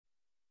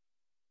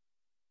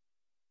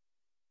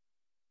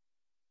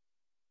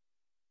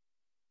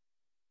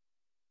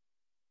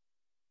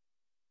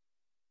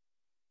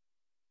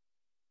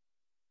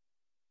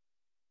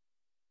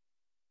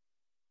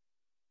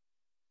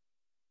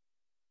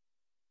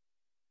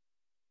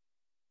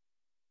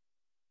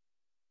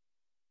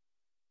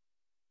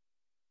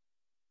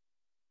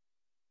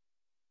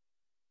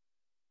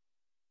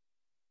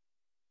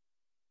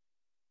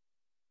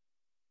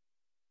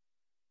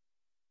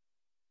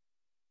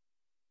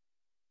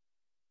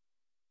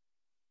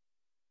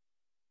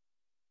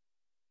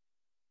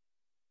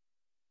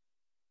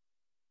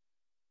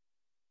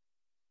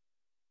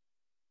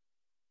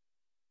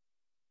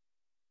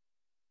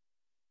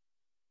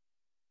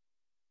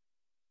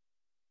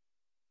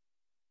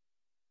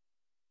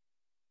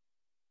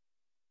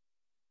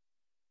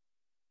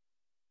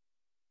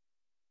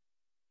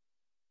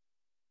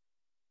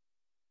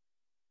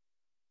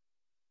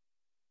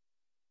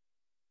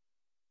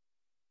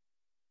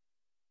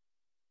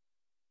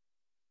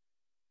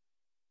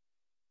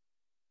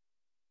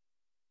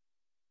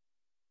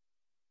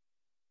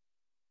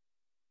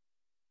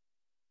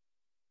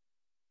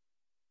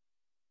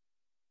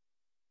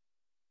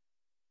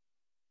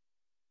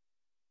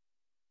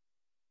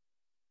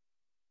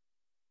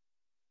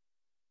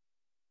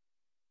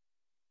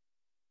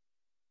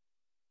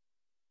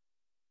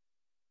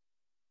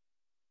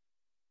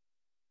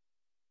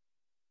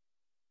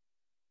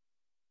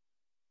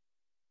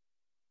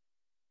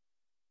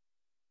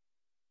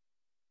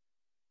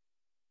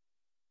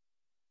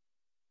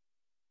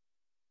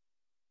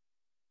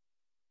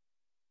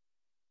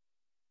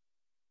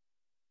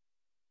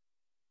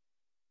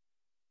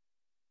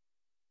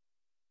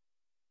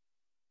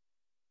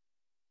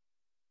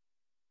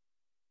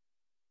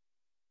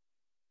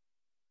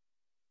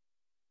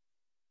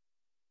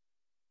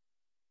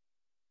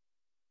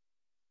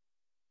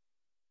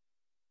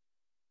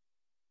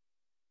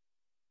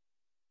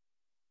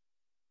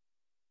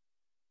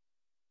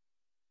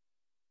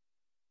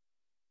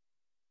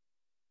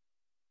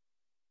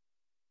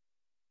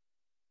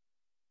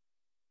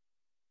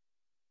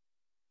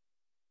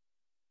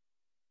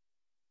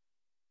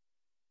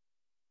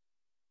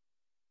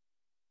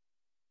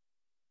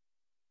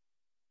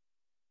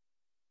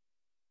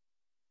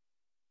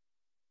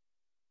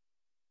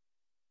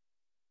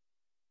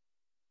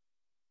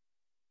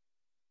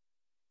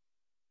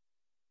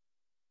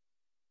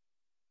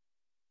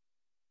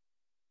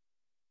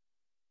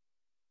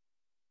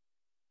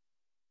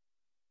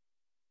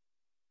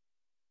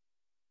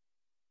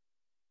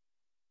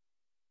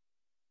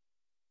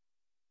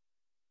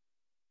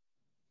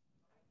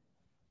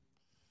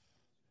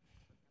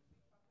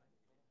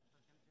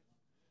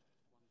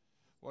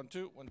1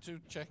 2,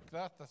 check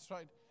that, that's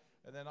right.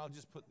 And then I'll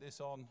just put this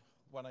on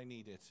when I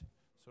need it.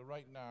 So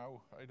right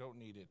now, I don't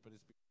need it, but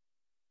it's...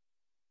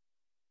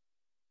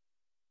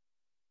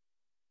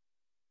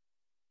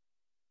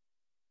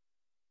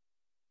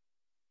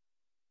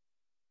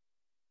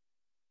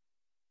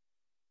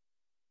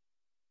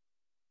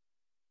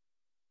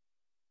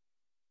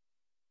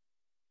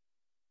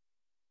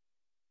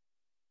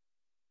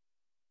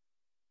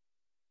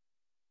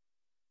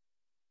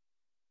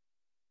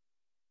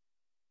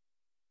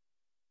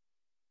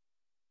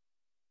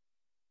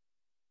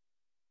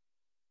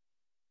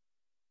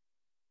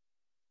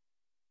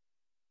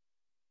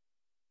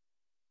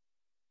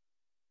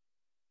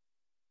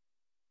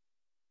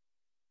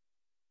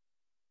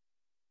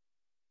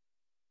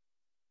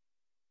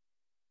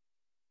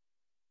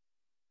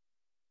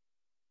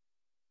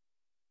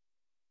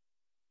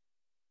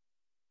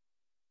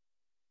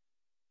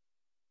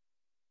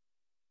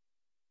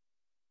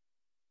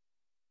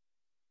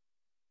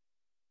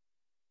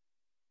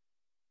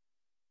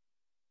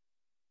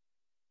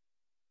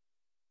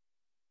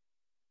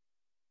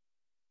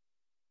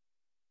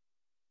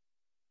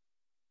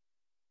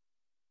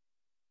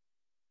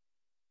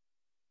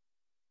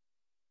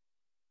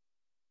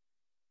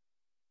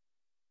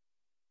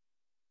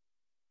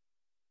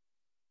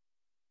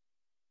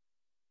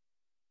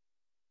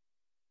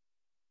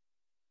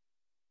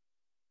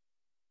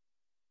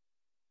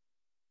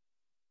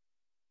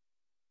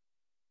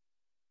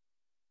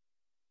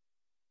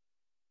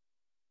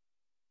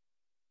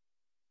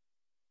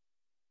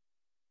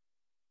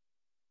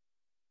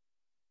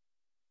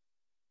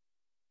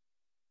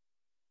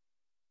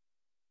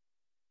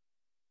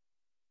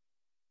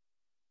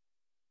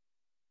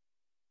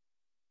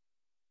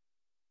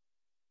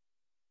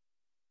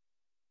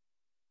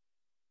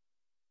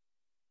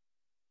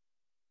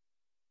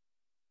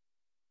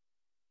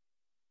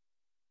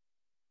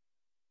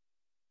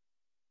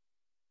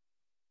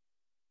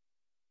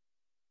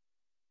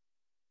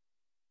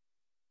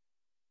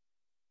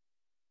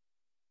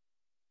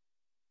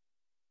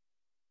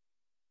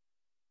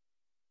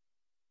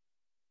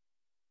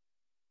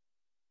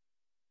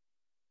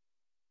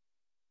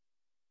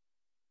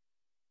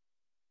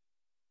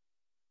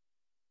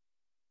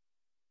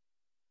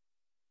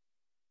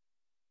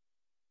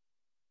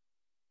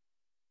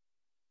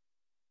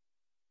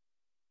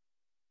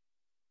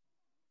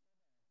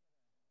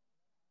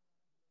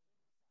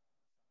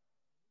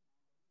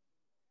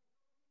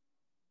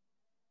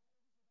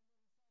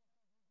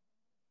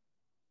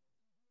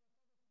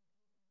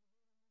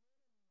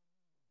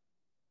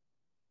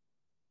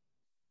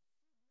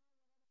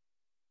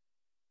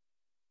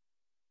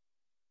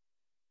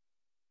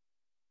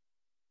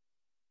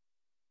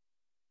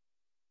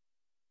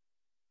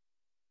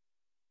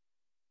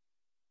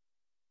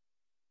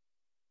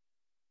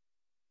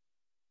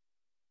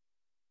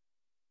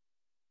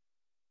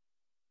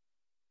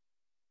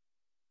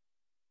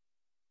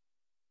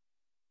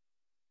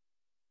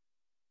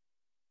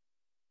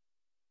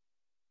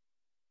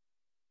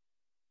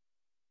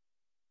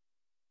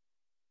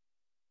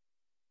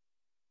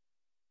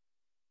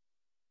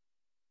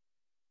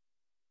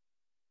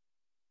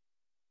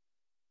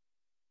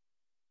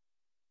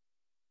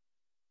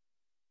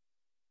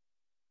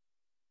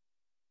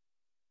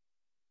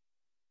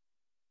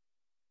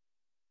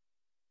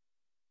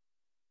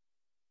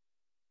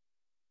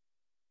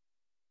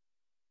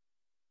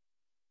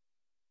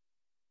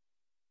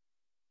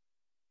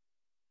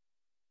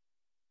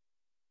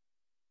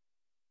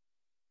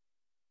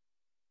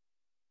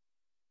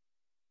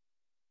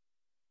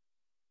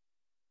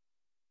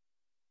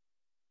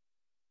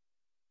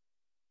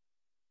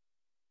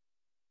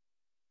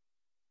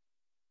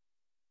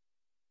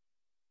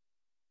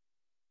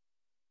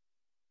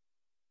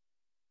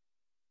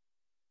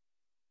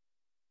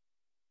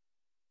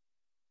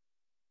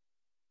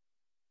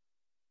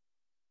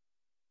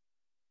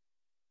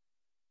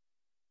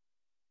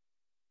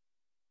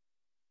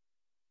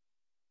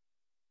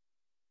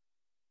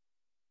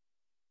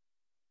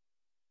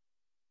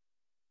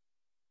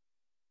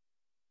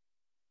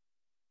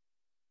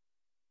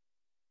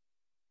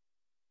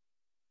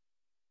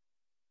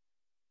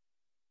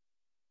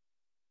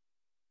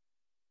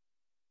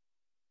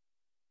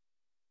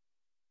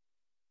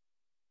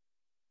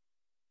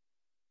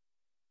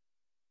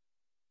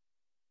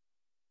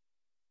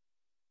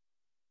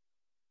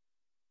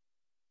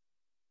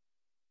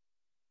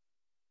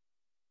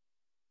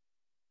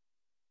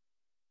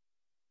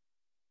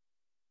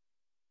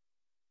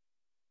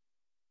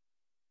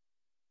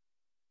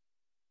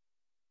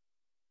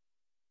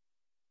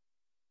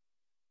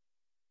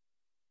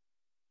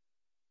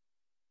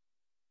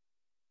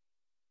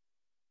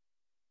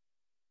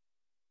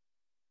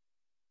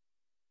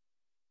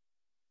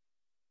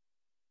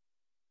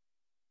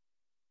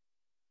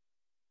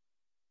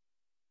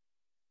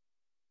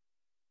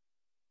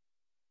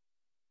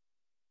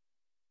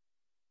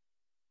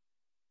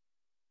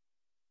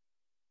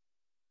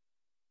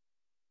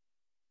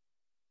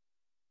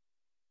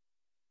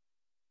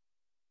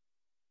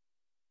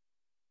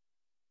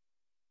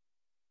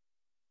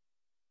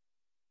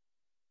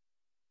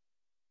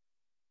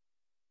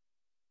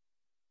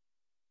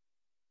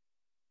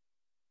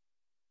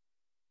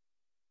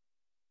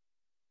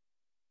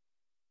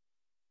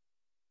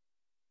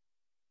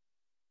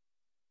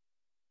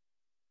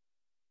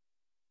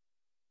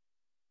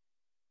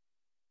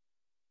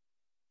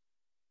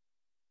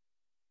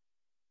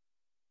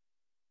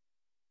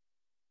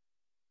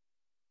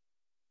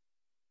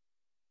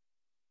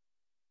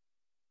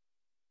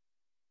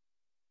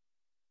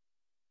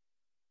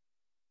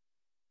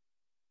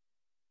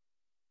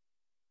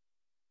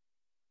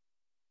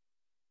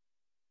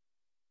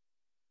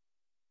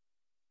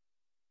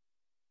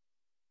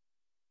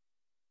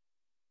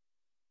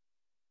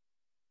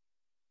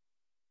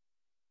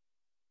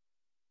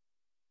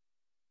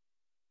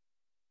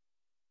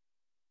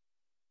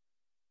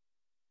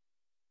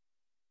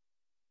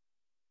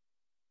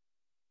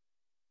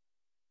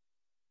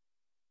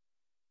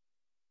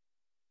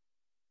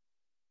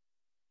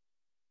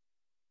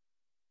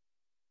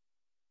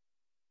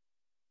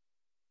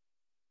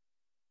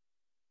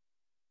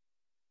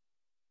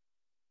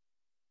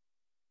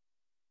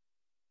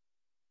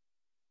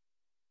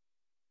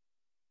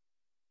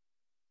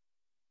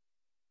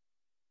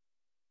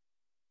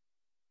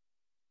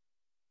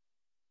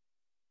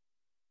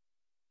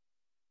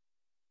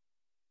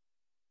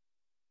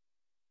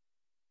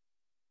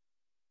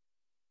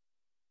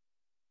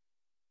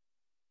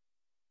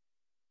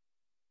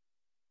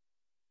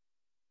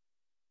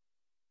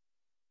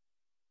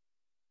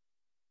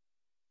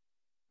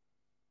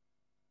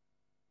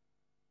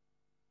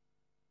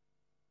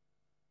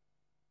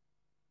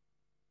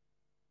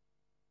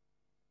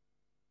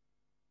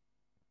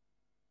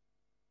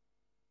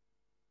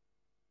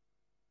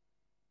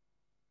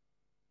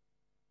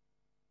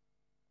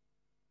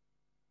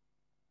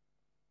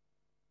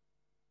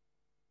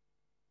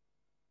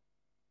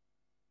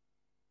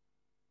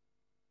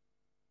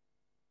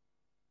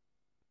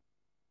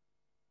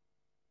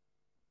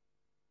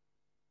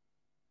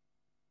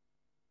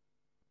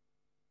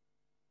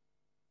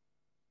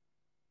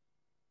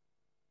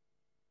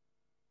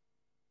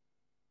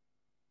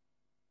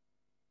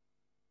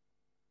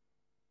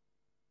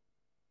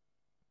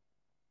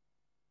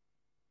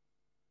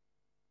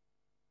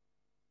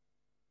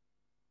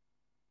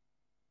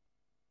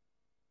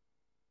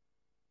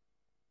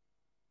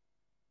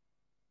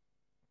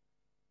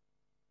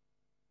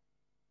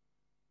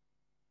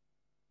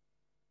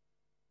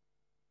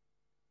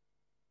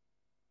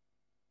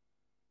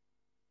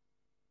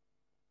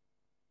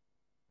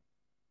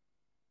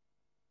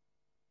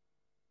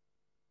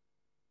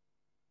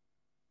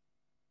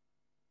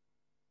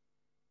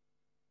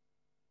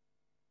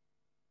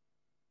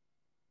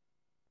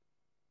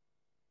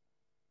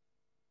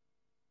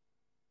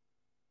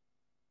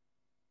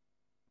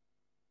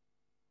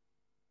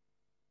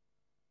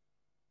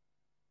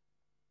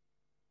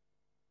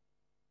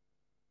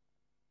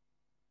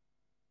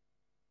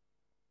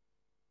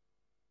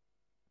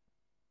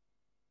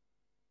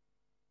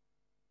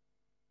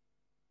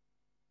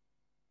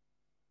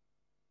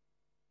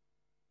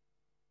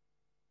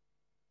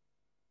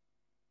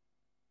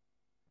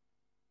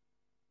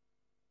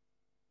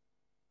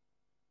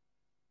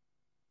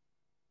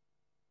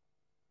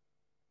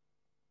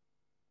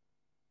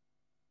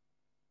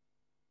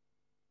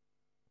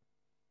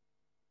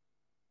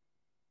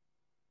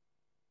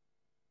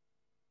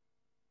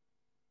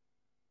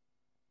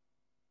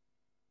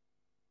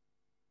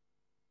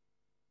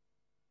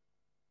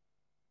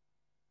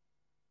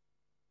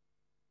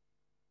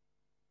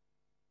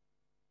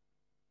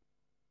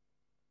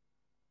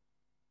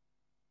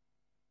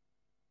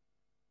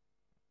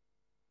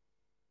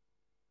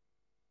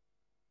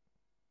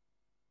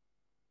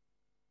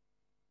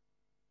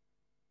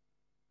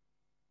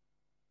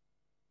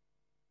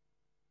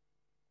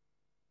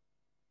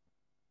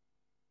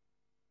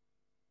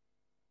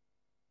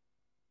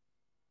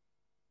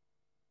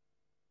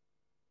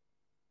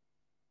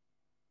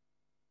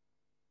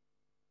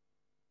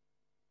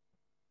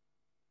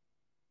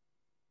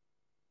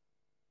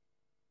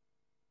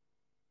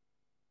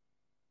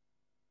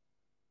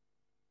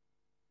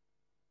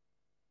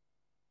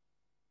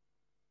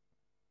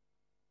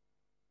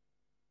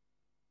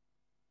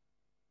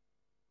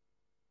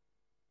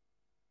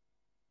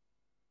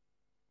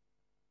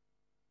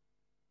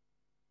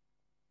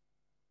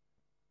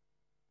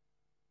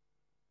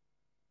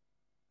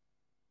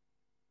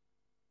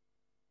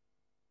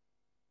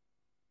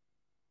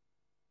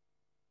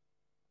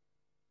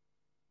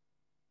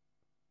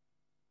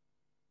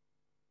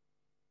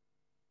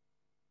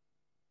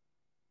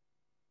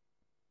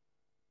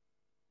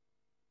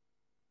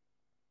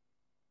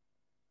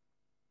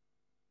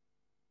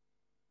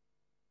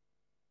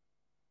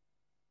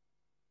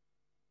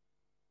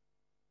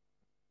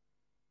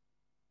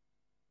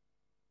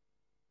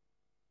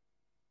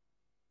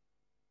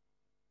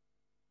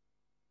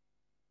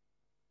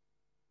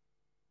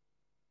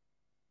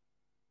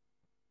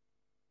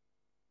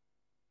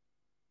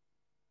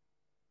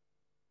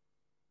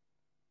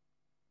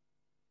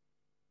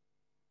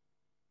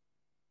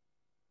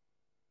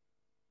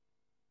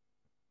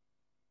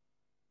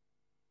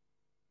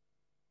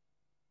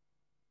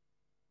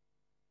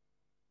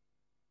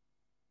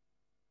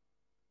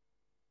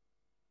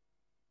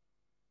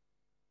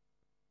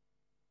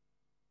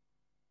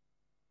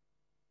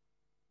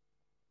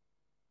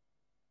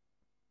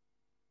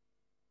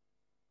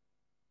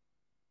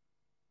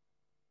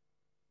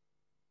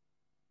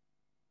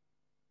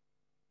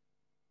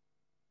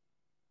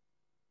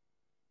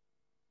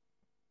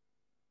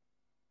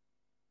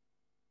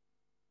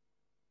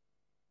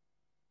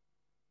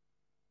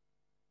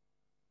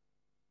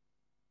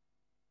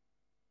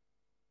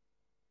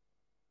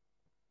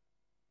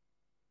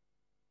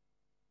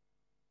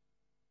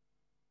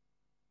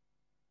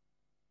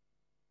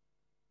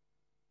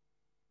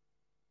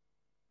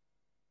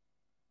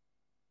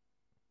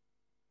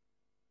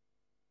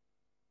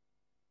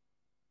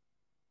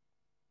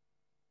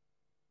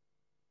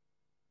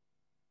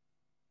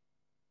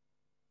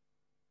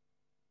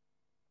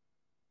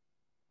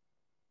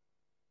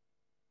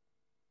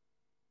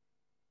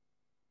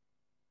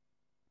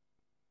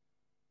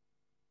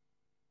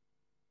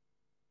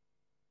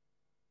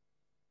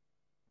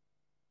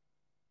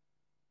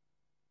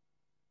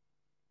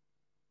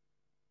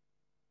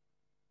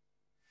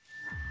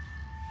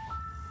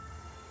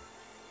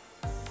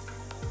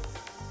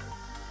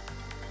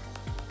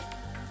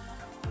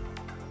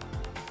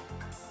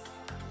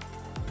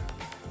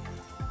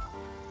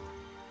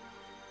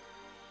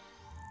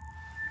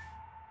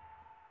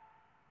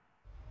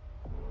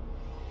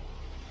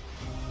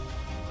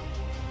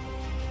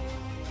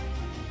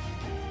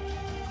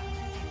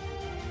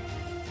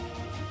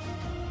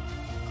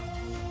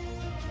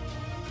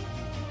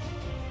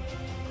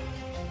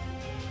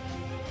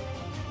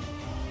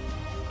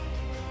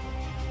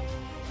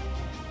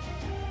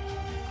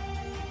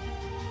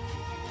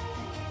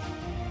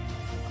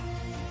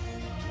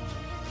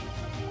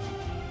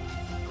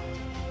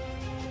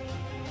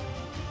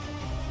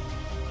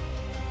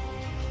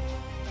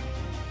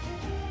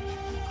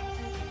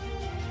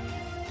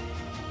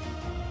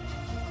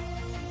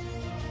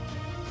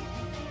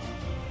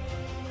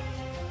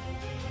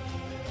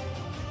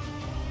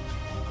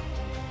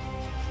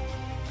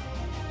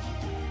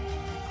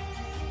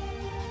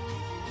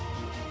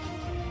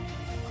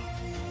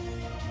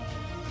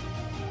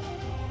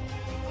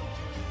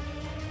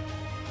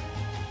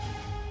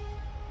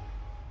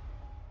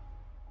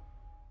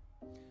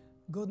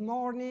 Good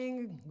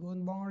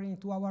morning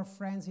to our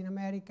friends in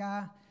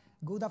America.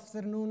 Good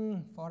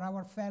afternoon for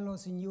our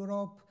fellows in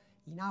Europe,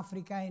 in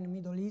Africa and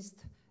Middle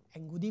East.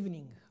 And good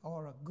evening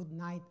or good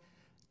night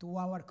to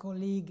our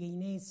colleague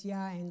in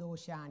Asia and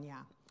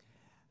Oceania.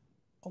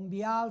 On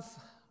behalf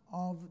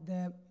of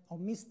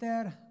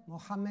Mr.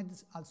 Mohammed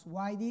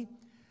Al-Suwaidi,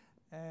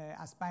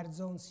 Aspire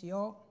Zone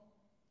CEO,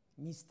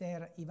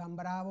 Mr. Ivan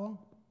Bravo,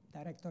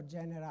 Director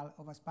General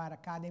of Aspire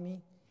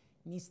Academy,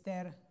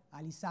 Mr.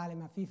 Ali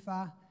Salem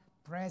Afifa,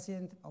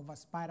 President of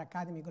Aspire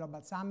Academy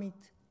Global Summit,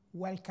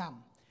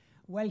 welcome.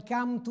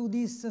 Welcome to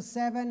this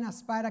 7th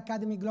Aspire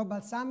Academy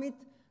Global Summit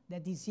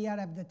that is here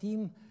at the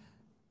team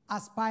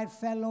Aspire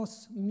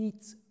Fellows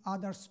Meets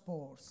Other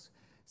Sports.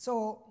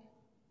 So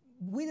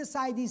we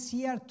decided this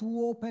year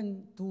to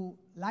open to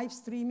live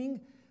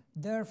streaming.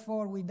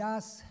 Therefore, with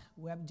us,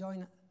 we have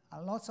joined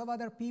lots of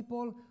other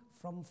people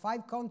from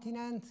 5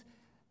 continents.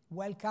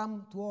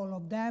 Welcome to all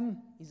of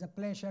them. It's a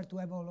pleasure to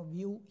have all of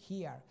you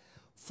here.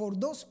 For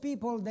those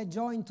people that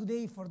joined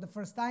today for the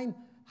first time,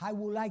 I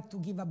would like to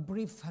give a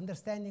brief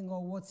understanding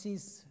of what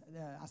is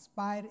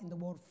Aspire in the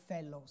World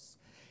Fellows.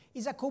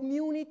 It's a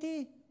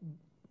community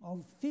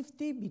of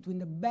 50 between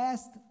the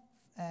best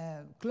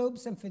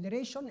clubs and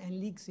federations and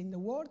leagues in the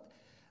world.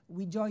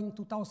 We joined in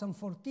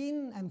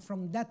 2014, and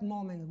from that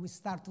moment we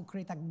start to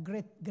create a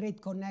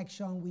great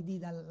connection. We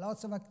did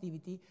lots of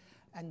activity,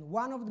 and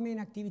one of the main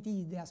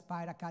activities is the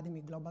Aspire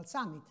Academy Global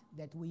Summit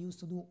that we used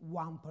to do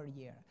 1 per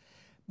year.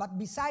 But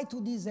besides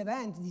to this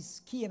event, this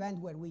key event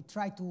where we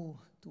try to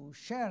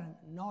share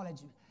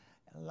knowledge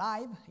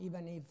live,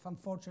 even if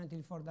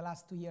unfortunately for the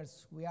last 2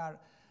 years we are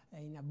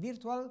in a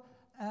virtual,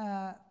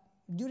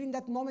 during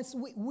that moment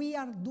we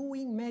are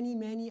doing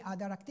many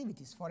other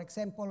activities. For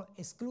example,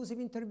 exclusive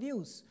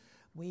interviews.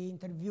 We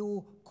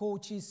interview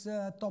coaches,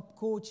 top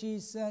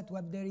coaches to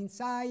have their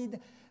inside.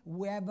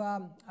 We have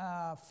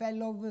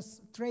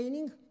fellows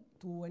training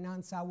to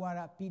enhance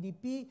our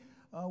PDP.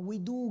 We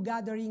do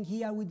gathering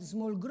here with a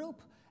small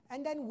group.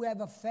 And then we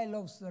have a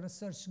fellows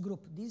research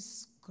group.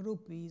 This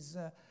group is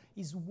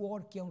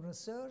working on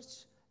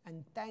research,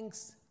 and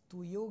thanks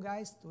to you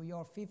guys, to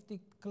your 50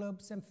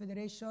 clubs and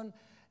federations,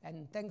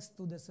 and thanks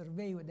to the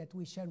survey that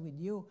we share with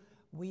you,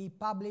 we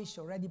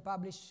already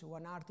published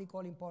 1 article,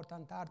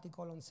 important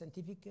article on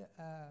scientific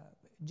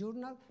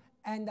journal,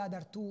 and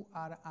other 2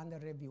 are under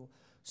review.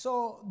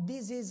 So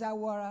this is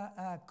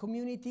our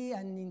community,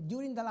 and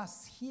during the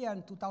last year,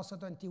 in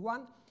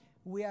 2021,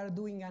 we are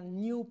doing a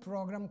new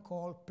program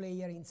called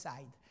Player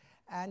Inside.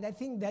 And I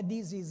think that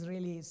this is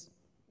really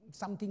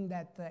something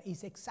that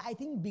is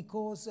exciting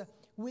because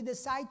we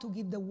decide to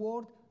give the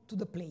word to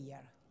the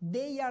player.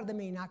 They are the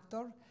main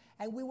actor,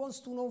 and we want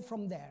to know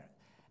from there.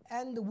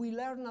 And we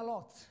learn a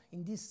lot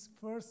in these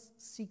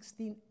first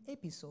 16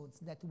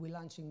 episodes that we're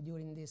launching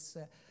during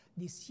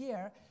this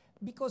year,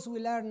 because we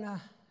learn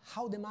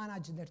how they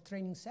manage their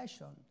training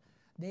session,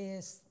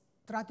 the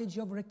strategy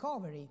of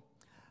recovery,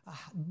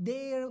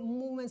 their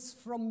movements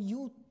from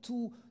youth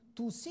to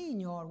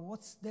senior,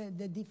 what's the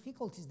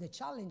difficulties, the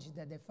challenges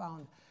that they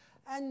found.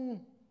 And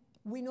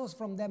we know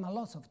from them a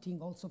lot of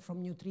things, also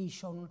from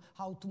nutrition,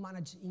 how to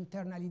manage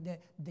internally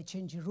the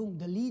changing room,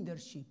 the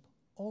leadership,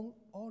 or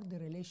the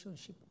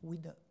relationship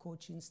with the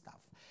coaching staff.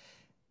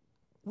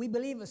 We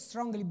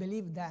strongly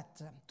believe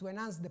that to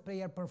enhance the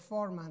player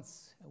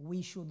performance,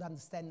 we should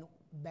understand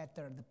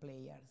better the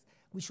players.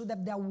 We should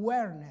have the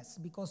awareness,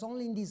 because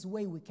only in this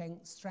way we can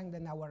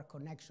strengthen our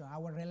connection,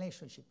 our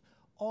relationship.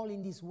 All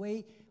in this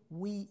way,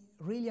 we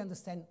really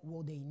understand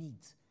what they need.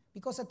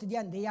 Because at the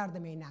end, they are the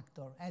main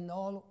actor, and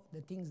all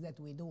the things that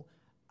we do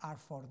are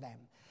for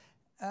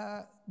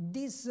them.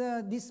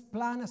 This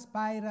plan,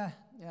 Aspire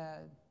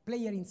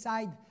Player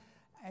Inside,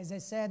 as I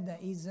said, there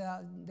is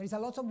a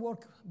lot of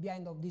work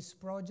behind of this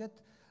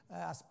project.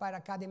 Aspire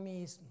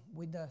Academy is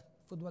with the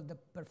football, the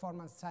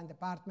performance science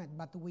department,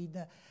 but with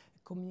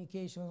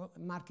communication,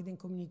 marketing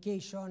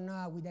communication,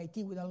 with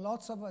IT, with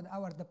lots of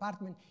our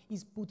department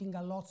is putting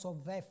a lot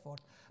of effort.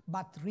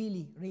 But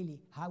really,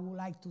 I would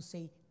like to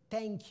say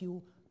thank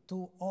you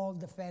to all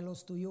the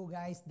fellows, to you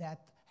guys that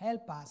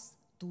help us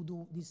to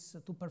do this,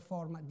 to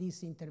perform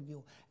this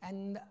interview.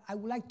 And I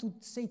would like to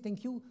say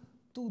thank you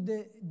to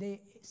the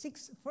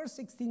first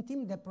 16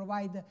 teams that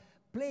provide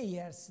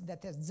players,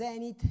 that is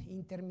Zenit,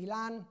 Inter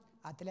Milan,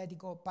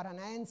 Atletico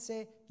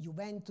Paranaense,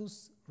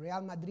 Juventus,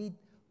 Real Madrid,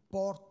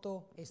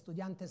 Porto,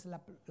 Estudiantes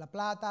La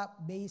Plata,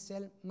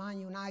 Basel,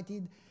 Man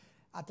United,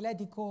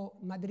 Atletico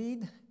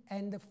Madrid,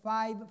 and the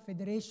 5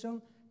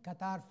 federations,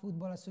 Qatar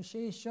Football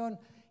Association,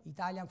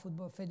 Italian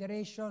Football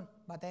Federation,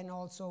 but then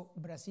also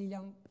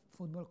Brazilian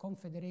Football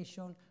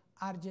Confederation,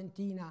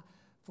 Argentina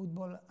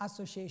Football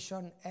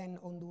Association, and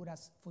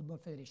Honduras Football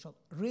Federation.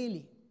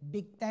 Really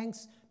big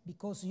thanks,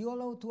 because you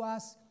allow to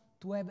us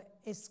to have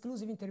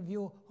exclusive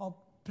interview of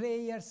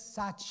players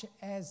such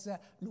as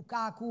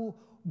Lukaku,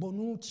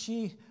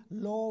 Bonucci,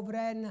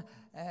 Lovren,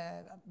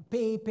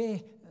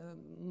 Pepe,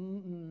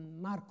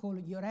 Marco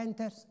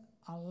Llorente,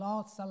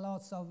 lots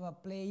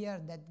of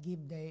players that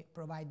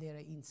provide their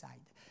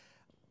insight.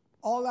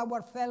 All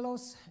our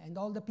fellows and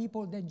all the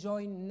people that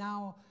join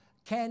now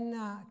can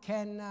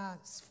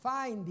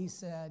find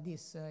this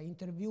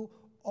interview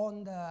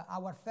on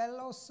our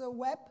fellows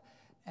web.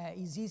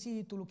 It's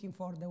easy to looking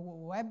for the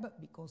web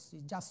because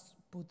you just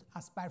put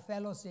Aspire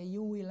Fellows and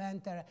you will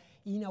enter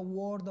in a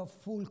world of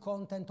full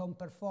content on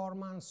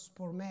performance,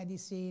 sport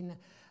medicine,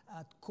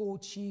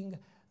 coaching,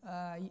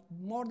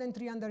 more than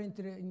 300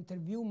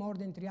 interviews, more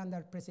than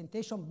 300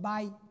 presentations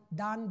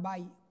done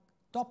by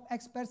top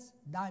experts,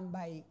 done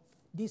by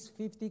these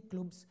 50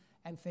 clubs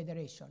and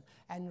federation.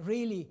 And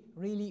really,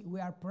 really,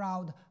 we are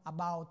proud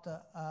about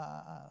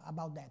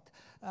that.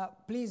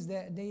 Please,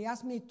 they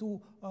asked me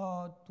to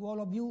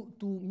all of you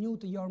to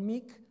mute your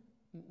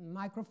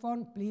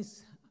microphone.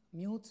 Please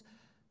mute.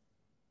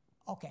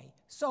 Okay,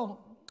 so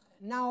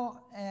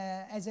now,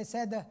 as I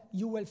said,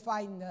 you will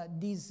find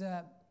this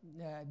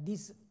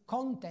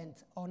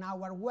content on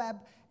our web.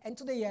 And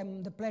today I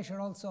have the pleasure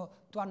also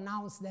to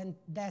announce then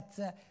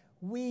that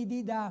we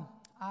did a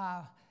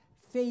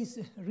face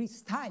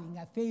restyling,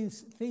 a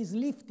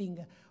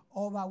facelifting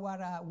of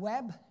our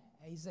web.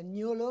 It's a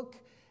new look,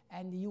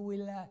 and you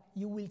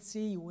will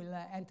see,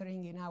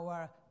 entering in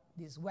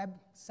this web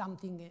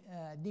something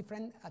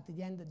different. At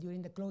the end,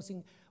 during the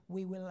closing,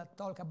 we will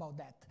talk about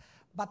that.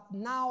 But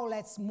now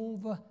let's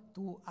move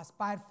to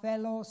Aspire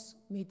Fellows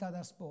Meet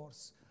Other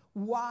Sports.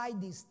 Why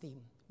this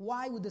team?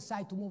 Why we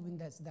decide to move in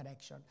this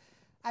direction?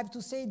 I have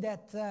to say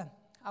that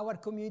our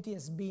community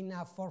has been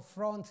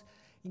forefront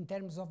in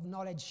terms of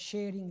knowledge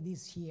sharing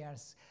these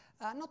years.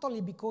 Not only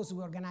because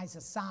we organize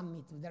a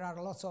summit, there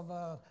are lots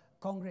of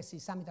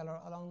congresses, summits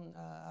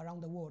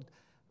around the world,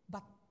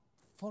 but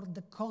for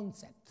the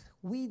concept.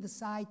 We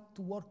decide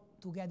to work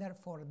together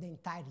for the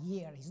entire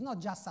year. It's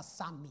not just a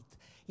summit,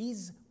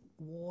 it's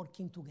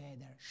working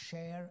together,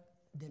 share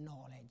the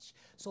knowledge.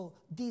 So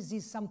this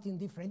is something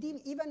different.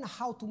 Even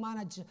how to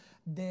manage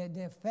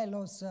the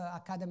Fellows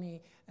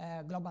Academy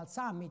Global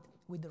Summit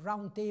with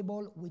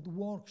roundtable, with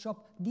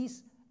workshop,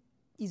 this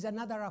is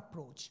another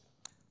approach.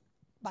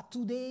 But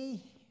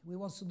today, we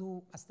want to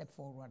do a step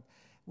forward.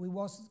 We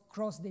want to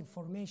cross the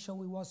information,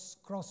 we want to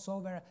cross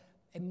over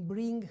and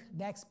bring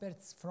the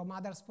experts from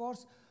other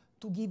sports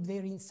to give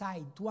their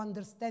insight, to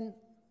understand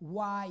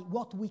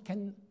what we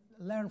can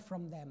learn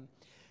from them.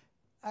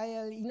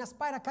 In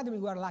Aspire Academy,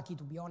 we are lucky,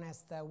 to be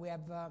honest. We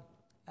have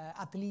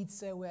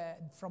athletes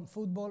from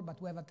football,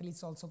 but we have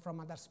athletes also from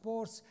other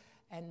sports,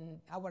 and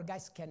our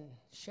guys can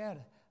share,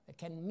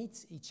 can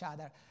meet each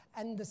other.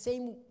 And the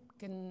same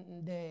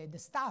the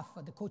staff,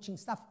 the coaching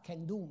staff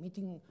can do,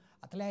 meeting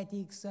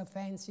athletics,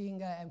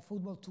 fencing, and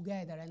football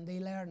together, and they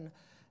learn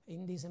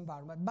in this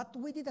environment. But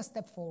we did a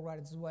step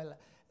forward as well.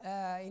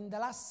 In the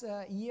last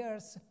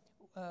years,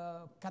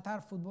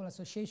 Qatar Football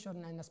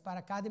Association and Aspire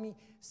Academy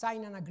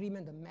signed an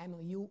agreement, an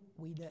MOU,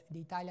 with the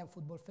Italian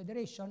Football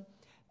Federation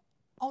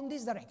on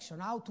this direction,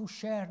 how to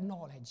share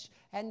knowledge.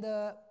 And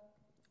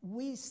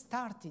we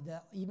started,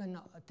 even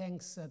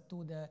thanks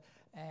to the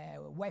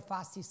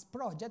UEFA Assist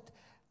project,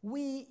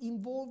 we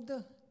involved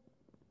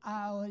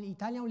our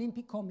Italian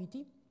Olympic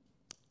Committee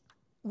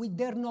with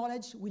their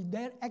knowledge, with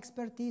their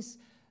expertise,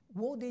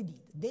 what they did.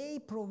 They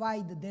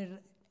provide their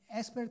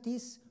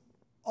expertise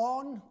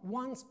on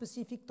one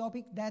specific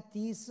topic, that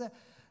is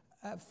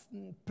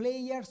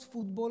players'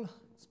 football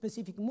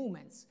specific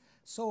movements.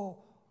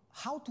 So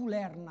how to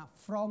learn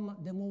from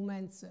the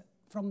movements,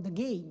 from the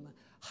game,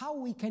 how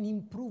we can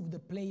improve the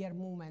player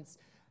movements.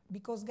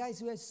 Because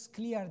guys, it's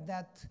clear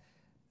that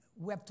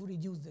we have to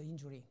reduce the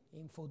injury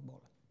in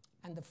football.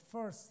 And the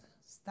first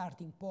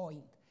starting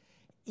point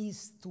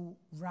is to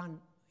run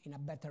in a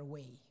better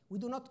way. We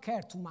do not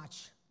care too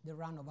much the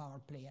run of our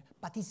player,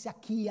 but it's a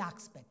key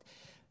aspect.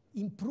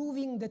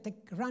 Improving the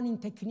running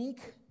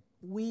technique,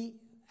 we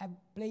have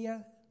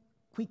player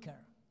quicker.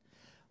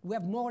 We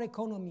have more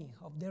economy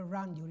of their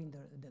run during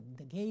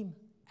the game,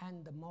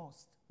 and the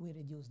most, we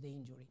reduce the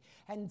injury.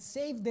 And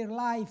save their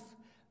life,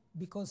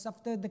 because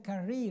after the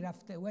career,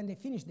 when they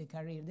finish the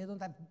career, they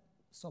don't have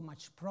so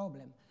much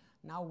problem.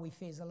 Now we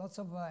face a lot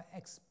of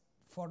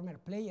ex-former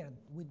players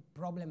with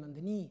problem on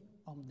the knee,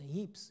 on the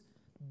hips,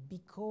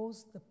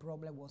 because the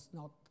problem was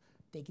not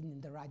taken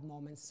in the right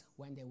moments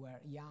when they were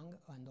young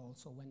and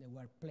also when they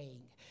were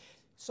playing.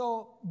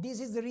 So this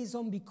is the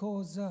reason,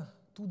 because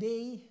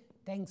today,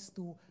 thanks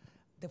to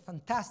the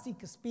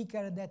fantastic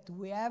speaker that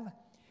we have,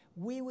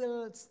 we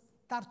will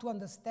start to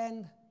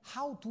understand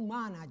how to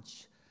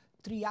manage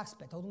three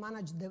aspects, how to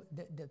manage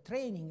the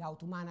training, how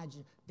to manage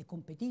the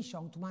competition,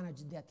 how to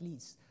manage the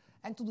athletes.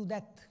 And to do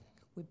that,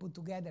 we put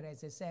together,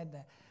 as I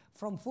said,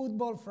 from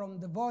football, from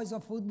the voice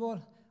of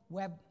football,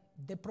 we have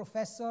the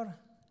professor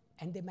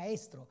and the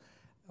maestro.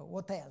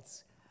 What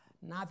else?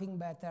 Nothing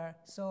better.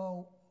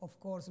 So, of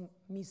course,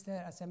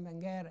 Mr. Arsène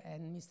Wenger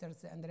and Mr.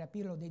 Andrea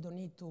Pirlo, they don't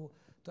need to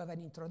have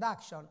an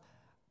introduction.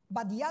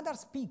 But the other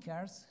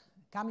speakers,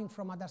 coming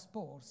from other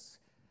sports,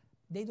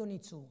 they don't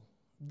need to.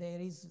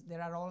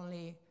 There are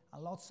only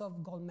lots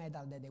of gold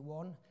medals that they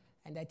won,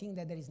 and I think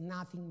that there is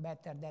nothing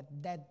better than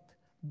that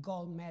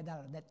gold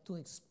medal that to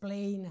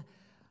explain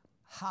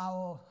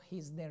how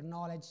is their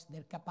knowledge,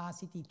 their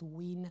capacity to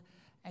win,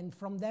 and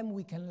from them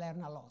we can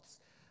learn a lot.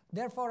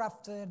 Therefore,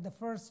 after the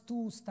first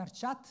two start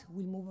chat,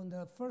 we'll move on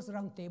the first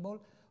round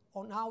table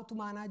on how to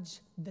manage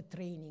the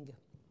training.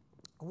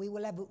 We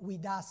will have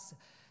with us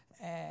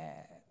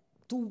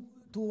two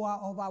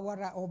of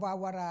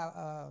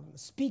our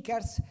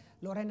speakers,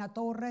 Lorena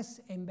Torres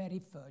and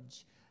Barry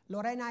Fudge.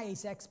 Lorena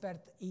is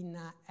expert in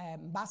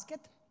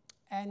basket,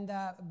 and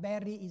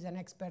Barry is an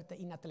expert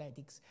in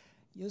athletics.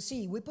 You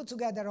see, we put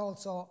together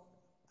also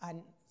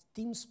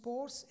team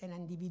sports and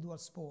individual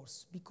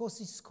sports because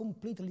it's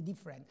completely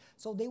different.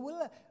 So they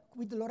will,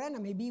 with Lorena,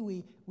 maybe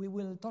we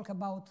will talk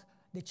about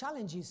the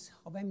challenges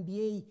of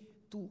NBA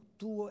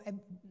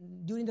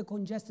during the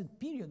congested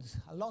periods,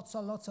 lots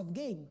of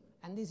game,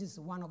 and this is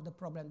one of the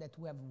problems that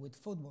we have with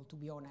football, to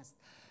be honest.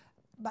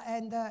 But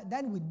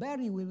then with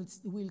Barry, we'll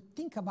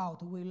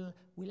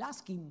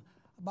ask him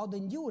about the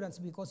endurance,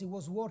 because he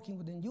was working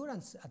with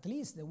endurance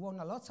athletes. They won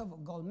lots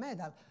of gold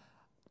medals.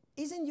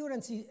 Is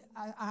endurance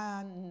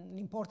an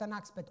important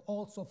aspect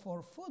also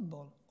for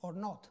football or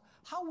not?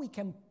 How we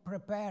can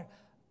prepare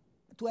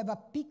to have a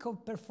peak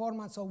of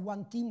performance of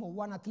one team or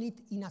one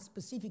athlete in a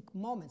specific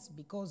moments,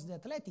 because the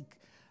athletic,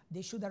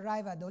 they should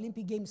arrive at the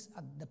Olympic Games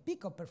at the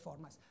peak of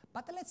performance.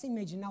 But let's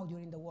imagine now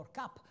during the World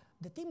Cup,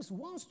 the teams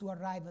wants to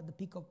arrive at the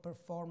peak of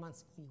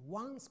performance in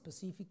one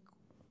specific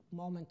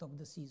moment of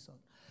the season.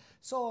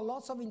 So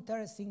lots of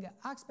interesting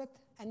aspects,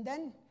 and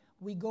then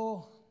we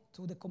go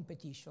to the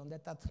competition,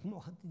 that at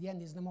the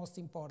end is the most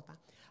important.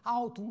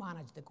 How to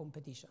manage the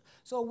competition.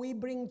 So we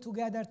bring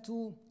together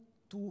two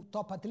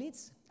top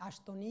athletes,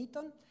 Ashton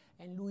Eaton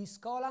and Louis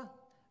Scola.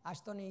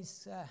 Ashton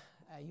is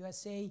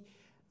USA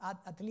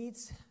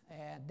athletes,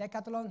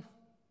 decathlon,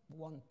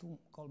 won 2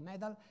 gold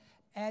medals.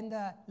 And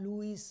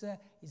Louis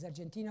is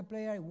Argentina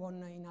player, he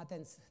won in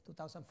Athens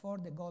 2004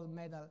 the gold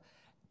medal,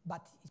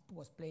 but he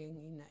was playing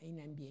in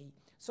NBA.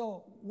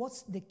 So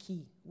what's the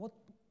key?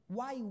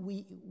 Why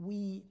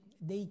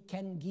they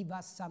can give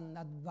us some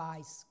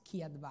advice,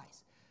 key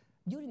advice.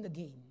 During the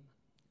game,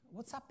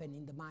 what's happened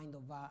in the mind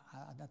of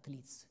the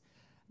athletes?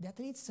 The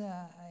athletes,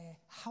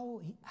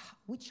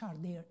 which are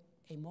their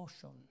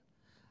emotions?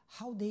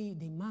 How they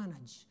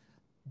manage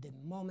the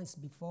moments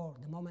before,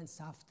 the moments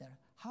after,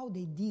 how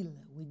they deal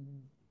with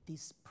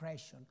this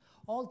pressure.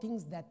 All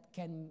things that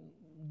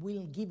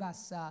will give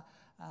us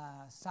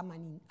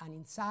an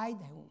insight,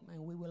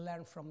 and we will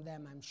learn from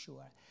them, I'm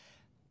sure.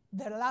 In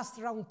the last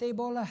round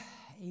table,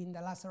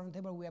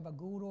 we have a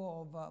guru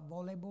of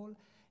volleyball,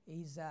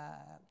 is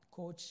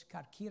Coach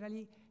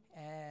Kirali.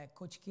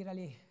 Coach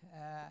Kirali,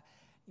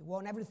 he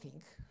won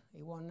everything.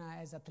 He won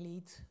as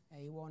athlete,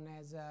 he won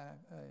as a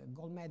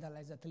gold medal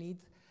as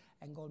athlete,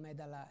 and gold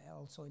medal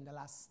also in the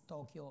last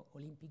Tokyo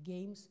Olympic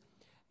Games.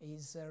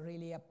 He's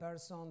really a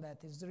person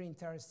that is very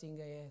interesting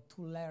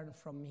to learn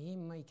from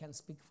him. He can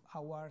speak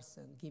hours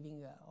and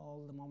giving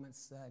all the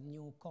moments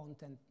new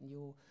content,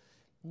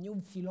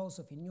 new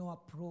philosophy, new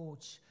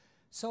approach.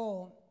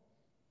 So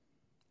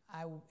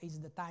it's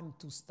the time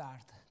to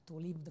start, to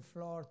leave the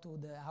floor to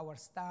our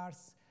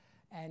stars,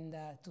 and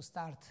to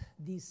start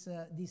this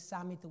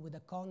summit with the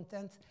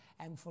content.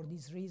 And for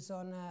this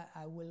reason,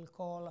 I will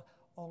call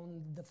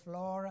on the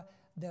floor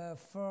the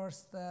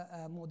first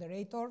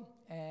moderator,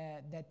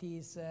 that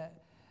is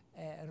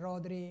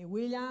Rodri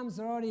Williams.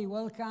 Rodri,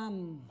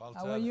 welcome. Walter,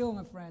 how are you,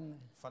 my friend?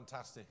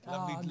 Fantastic.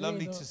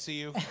 Lovely to see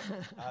you,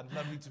 and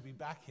lovely to be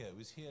back here. It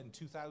was here in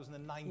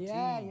 2019.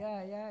 Yeah.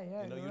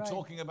 You know, you're right.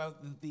 talking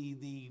about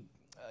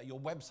your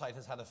website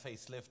has had a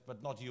facelift,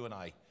 but not you and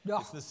I. Oh,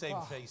 it's the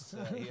same face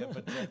here.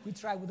 But we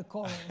try with the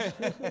color.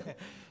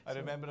 I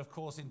remember, of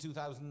course, in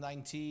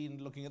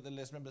 2019, looking at the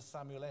list, remember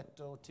Samuel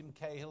Eto'o, Tim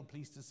Cahill.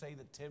 Pleased to say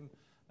that Tim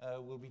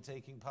will be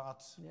taking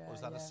part. Or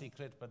is that a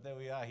secret? But there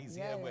we are. He's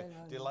here. We're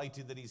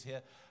delighted that he's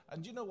here.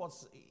 And you know what?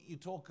 You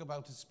talk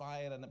about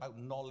Aspire and about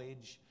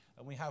knowledge.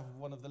 And we have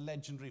one of the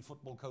legendary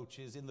football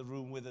coaches in the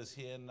room with us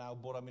here now,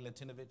 Bora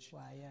Milutinovic.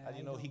 And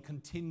you know, he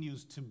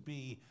continues to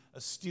be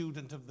a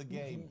student of the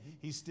game.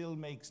 He still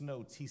makes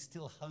notes. He's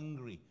still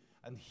hungry.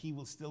 And he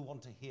will still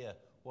want to hear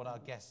what our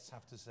guests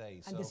have to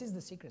say. And this is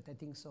the secret, I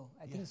think so.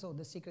 I think so.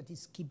 The secret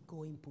is keep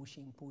going,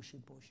 pushing.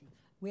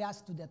 We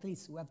ask to the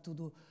athletes, we have to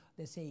do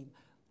the same.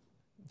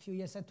 A few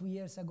years, 2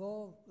 years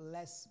ago,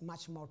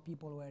 much more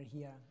people were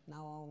here.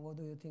 Now, what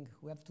do you think?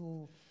 We have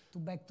to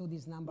back to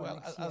this number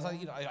next year. As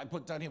I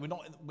put down here,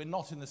 we're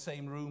not in the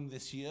same room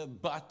this year,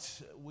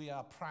 but we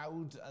are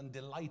proud and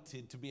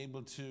delighted to be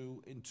able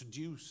to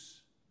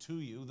introduce to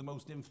you the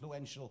most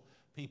influential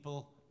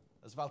people,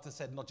 as Walter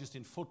said, not just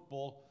in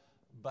football,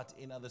 but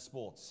in other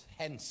sports.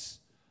 Hence,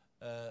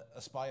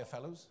 Aspire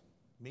Fellows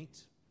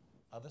meet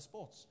other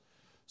sports.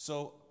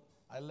 So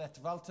I let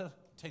Walter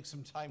take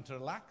some time to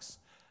relax.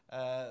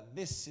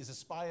 This is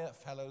Aspire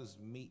Fellows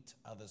Meet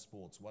Other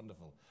Sports.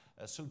 Wonderful.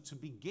 So to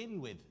begin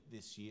with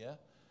this year,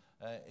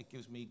 it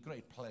gives me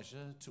great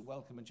pleasure to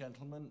welcome a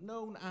gentleman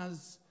known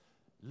as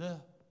Le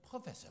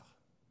Professeur.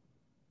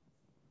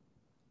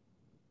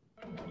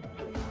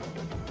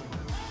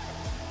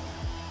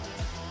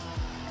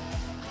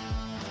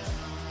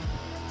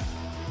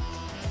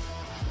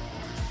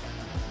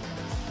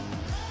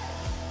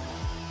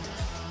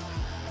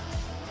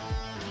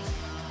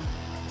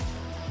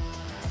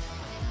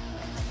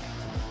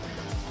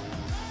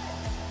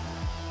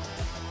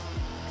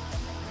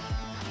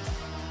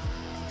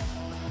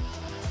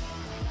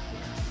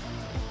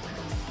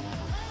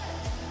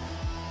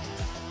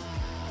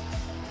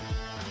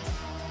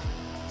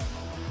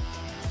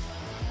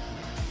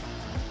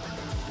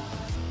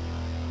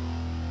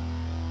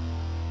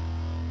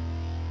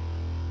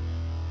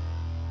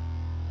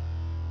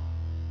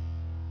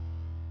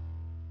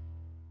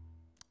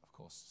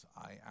 course,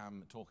 I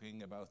am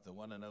talking about the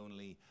one and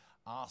only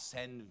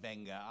Arsene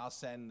Wenger.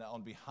 Arsene,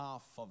 on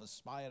behalf of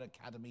Aspire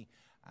Academy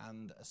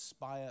and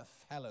Aspire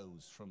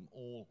Fellows from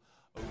all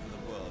over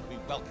the world, we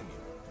welcome you.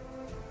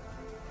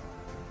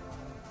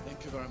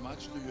 Thank you very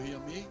much. Do you hear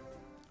me?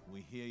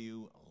 We hear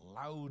you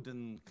loud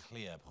and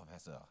clear,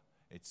 Professor.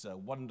 It's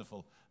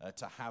wonderful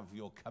to have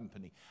your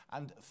company.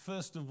 And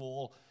first of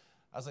all,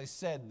 as I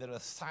said, there are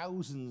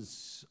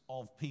thousands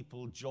of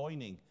people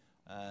joining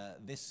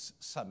this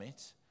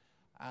summit,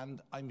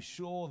 and I'm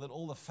sure that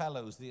all the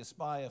fellows, the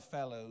Aspire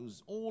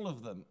Fellows, all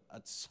of them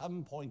at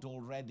some point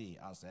already,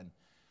 Arsene,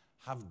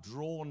 have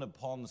drawn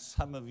upon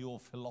some of your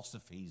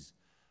philosophies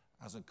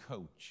as a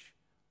coach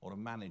or a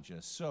manager.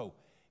 So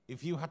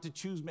if you had to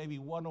choose maybe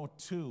one or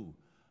two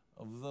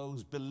of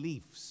those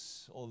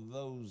beliefs or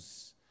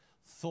those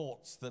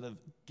thoughts that have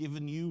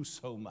given you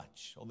so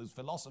much, or those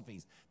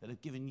philosophies that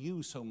have given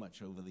you so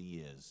much over the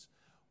years,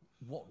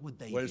 what would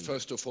they be? Well,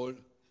 first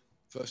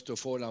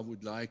of all, I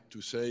would like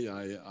to say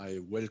I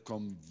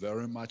welcome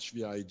very much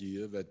the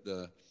idea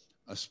that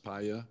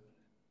Aspire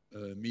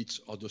meets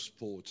other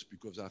sports,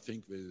 because I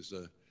think there's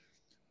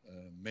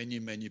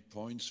many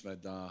points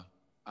that are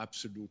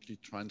absolutely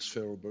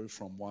transferable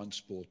from one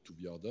sport to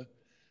the other.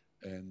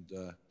 And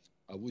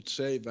I would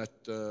say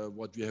that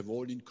what we have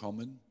all in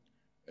common,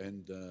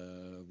 and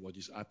what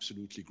is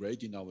absolutely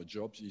great in our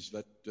jobs, is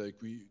that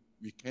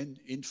we can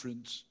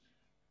influence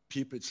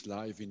people's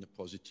life in a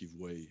positive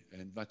way,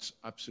 and that's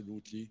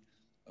absolutely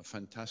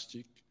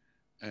fantastic.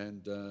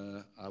 And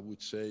I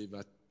would say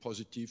that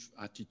positive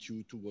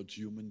attitude towards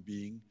human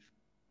being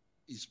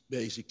is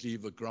basically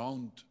the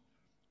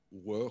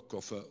groundwork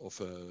of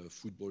a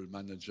football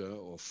manager,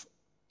 of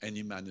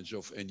any manager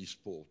of any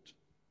sport.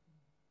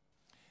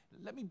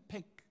 Let me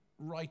pick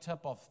right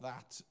up off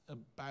that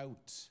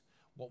about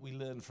what we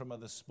learn from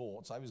other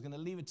sports. I was going to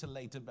leave it to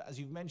later, but as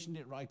you've mentioned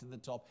it right at the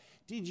top,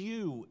 did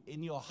you,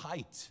 in your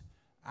height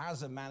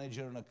as a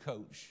manager and a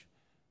coach,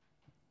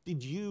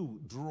 did you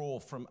draw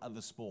from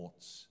other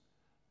sports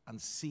and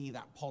see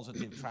that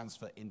positive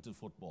transfer into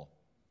football?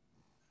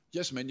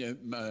 Yes,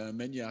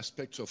 many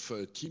aspects of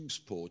team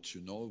sports,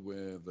 you know,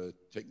 where the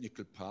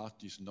technical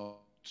part is not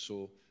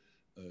so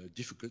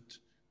difficult,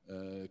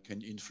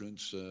 can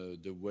influence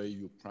the way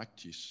you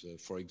practice.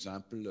 For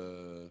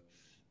example,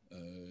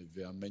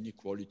 there are many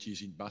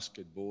qualities in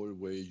basketball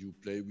where you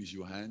play with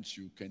your hands.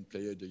 You can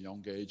play at a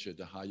young age at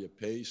a higher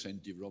pace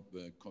and develop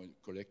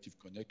collective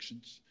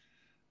connections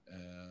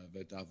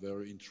that are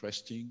very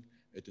interesting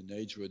at an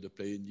age where the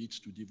player needs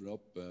to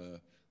develop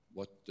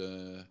what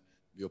the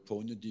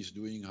opponent is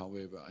doing, how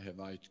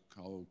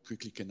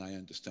quickly can I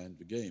understand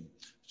the game.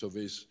 So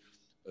there's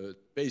a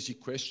basic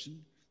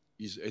question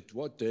is, at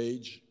what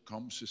age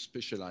comes a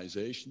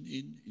specialization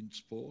in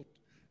sport?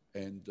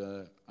 And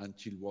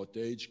until what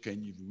age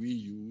can we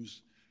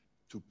use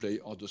to play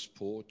other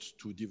sports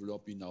to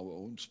develop in our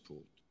own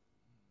sport?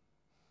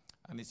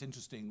 And it's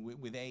interesting,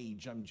 with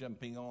age, I'm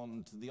jumping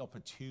on to the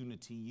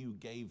opportunity you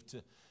gave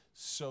to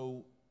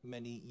so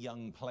many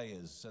young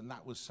players, and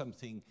that was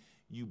something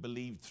you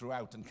believed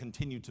throughout and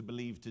continue to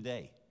believe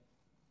today.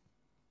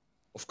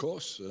 Of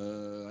course,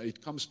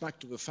 it comes back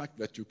to the fact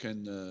that you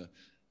can,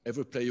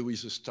 every player who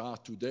is a star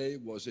today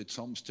was at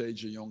some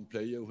stage a young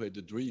player who had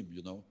a dream,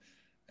 you know.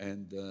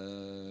 And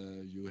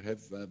you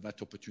have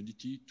that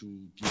opportunity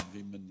to give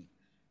him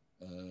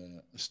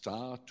a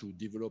start, to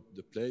develop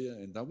the player.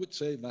 And I would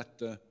say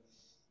that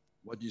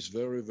what is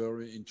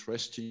very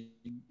interesting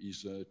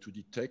is to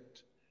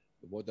detect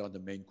what are the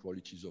main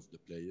qualities of the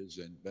players.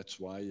 And that's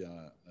why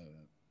a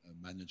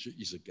manager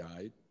is a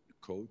guide,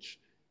 a coach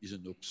is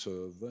an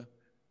observer,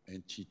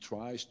 and he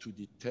tries to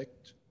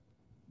detect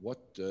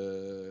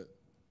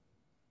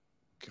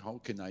how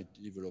can I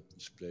develop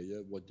this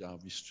player, what are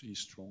his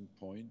strong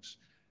points,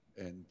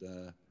 and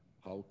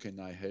how can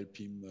I help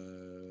him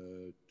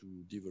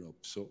to develop.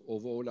 So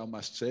overall, I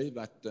must say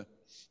that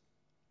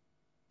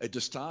at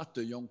the start,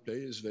 the young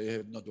players, they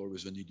have not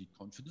always the needed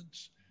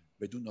confidence.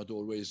 They do not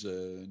always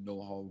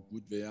know how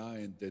good they are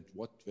and at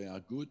what they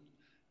are good.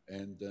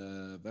 And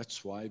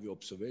that's why the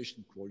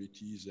observation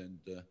qualities and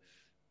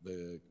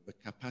the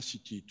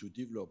capacity to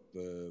develop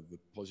the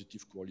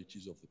positive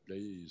qualities of the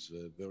player is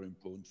very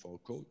important for a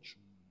coach.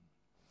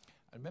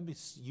 I remember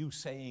you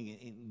saying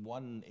in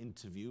one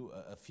interview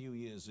a few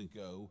years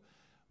ago,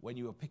 when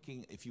you were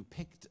if you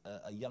picked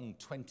a young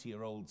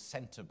 20-year-old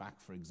centre-back,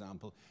 for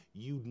example,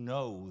 you'd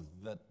know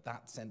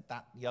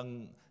that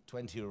young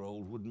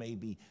 20-year-old would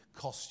maybe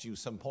cost you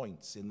some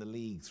points in the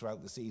league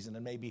throughout the season.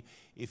 And maybe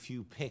if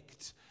you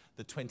picked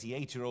the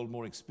 28-year-old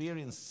more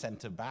experienced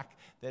centre-back,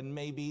 then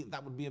maybe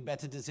that would be a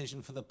better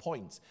decision for the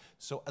points.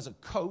 So as a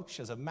coach,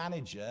 as a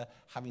manager,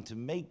 having to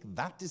make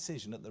that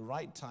decision at the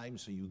right time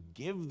so you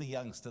give the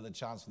youngster the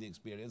chance for the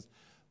experience.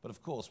 But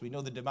of course, we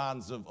know the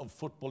demands of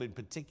football in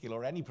particular,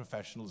 or any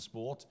professional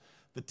sport.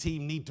 The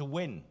team need to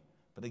win.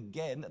 But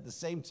again, at the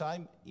same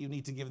time, you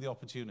need to give the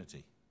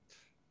opportunity.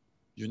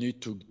 You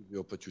need to give the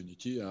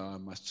opportunity. I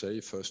must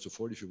say, first of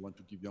all, if you want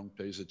to give young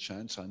players a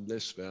chance,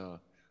 unless they are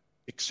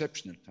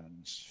exceptional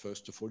talents.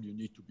 First of all, you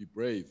need to be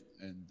brave,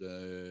 and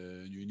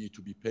you need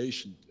to be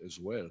patient as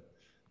well.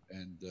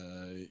 And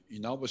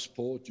in our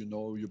sport, you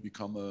know, you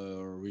become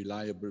a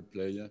reliable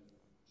player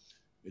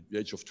at the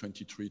age of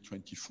 23,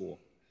 24.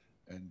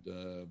 And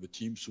the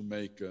teams who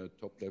make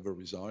top-level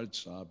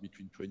results are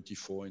between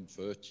 24 and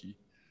 30.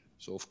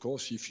 So, of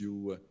course, if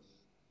you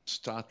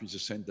start with a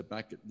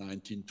centre-back at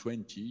 19,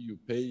 20, you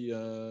pay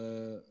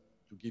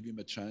to give him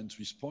a chance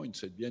with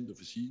points. At the end of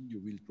the season, you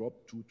will drop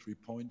 2-3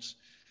 points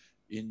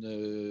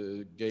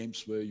in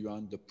games where you're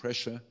under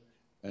pressure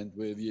and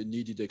where the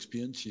needed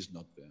experience is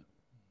not there.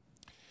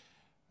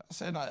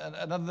 So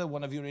another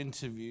one of your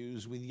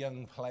interviews with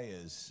young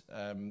players,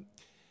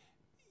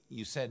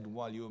 you said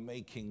while you were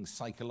making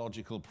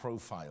psychological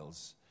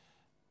profiles,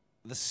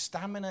 the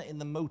stamina in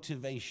the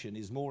motivation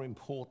is more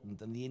important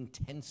than the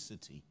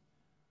intensity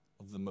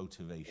of the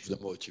motivation.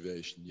 The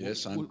motivation,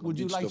 yes. Would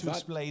you like to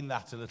explain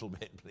that a little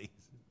bit, please?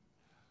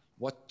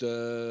 What,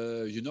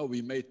 you know,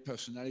 we made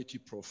personality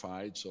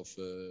profiles of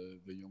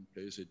the young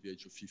players at the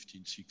age of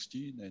 15,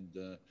 16,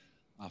 and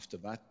after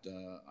that,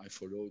 I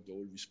followed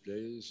all these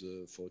players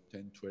for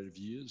 10, 12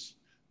 years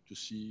to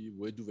see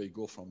where do they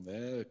go from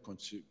there,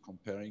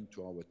 comparing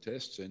to our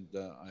tests. And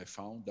I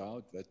found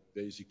out that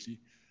basically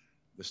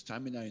the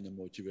stamina and the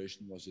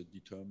motivation was a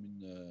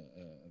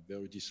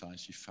very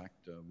decisive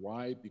factor.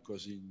 Why?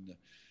 Because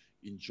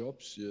in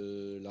jobs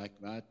like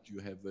that, you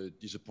have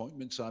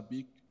disappointments are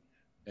big,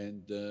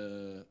 and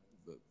the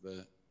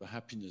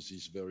happiness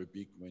is very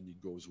big when it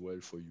goes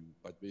well for you.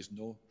 But there's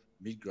no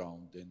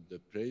mid-ground, and the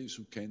players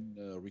who can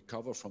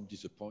recover from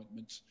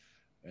disappointments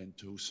and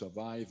who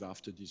survive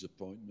after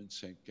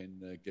disappointments and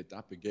can get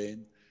up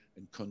again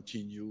and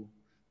continue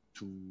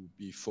to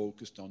be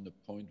focused on the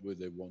point where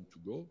they want to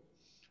go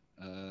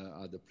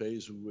are the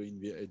players who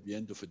at the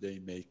end of the day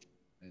make.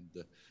 And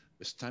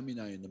the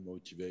stamina and the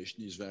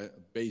motivation is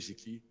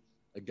basically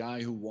a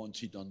guy who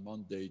wants it on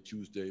Monday,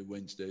 Tuesday,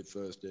 Wednesday,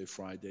 Thursday,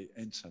 Friday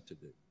and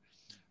Saturday.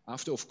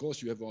 After, of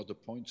course, you have other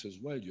points as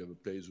well. You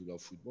have players who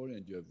love football,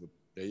 and you have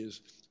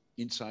players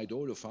inside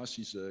all of us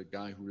is a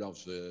guy who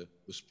loves the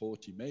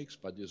sport he makes,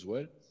 but as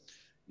well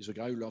is a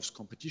guy who loves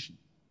competition.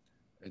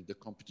 And the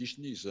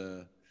competition is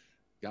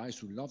guys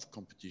who love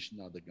competition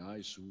are the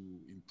guys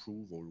who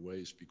improve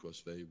always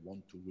because they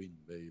want to win.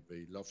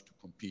 They love to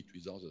compete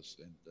with others,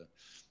 and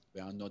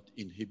they are not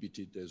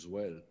inhibited as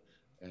well.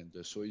 And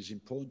so it's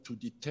important to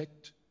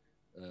detect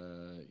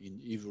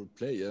in every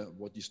player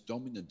what is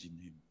dominant in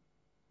him.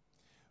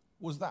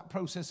 Was that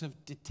process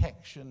of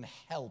detection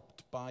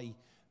helped by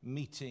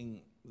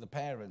meeting the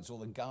parents or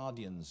the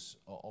guardians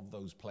of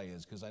those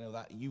players? Because I know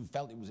that you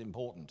felt it was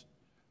important.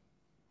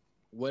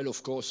 Well,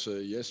 of course,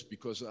 yes,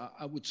 because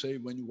I would say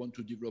when you want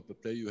to develop a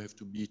player, you have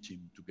to meet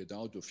him to get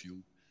out of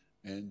you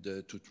and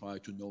to try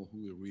to know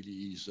who he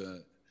really is.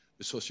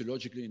 The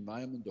sociological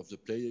environment of the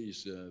player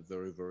is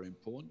very, very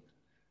important.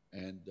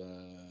 And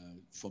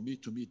for me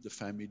to meet the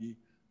family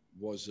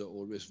was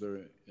always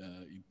very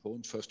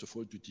important. First of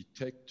all, to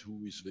detect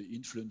who is the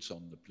influence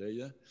on the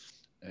player,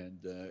 and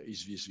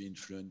is this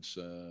influence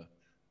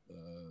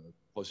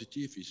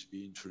positive? Is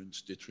the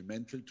influence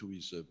detrimental to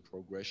his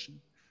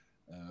progression?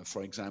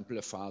 For example,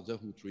 a father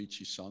who treats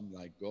his son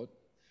like God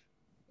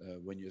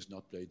when he has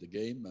not played the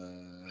game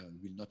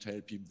will not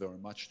help him very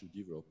much to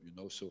develop, you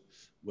know. So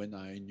when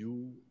I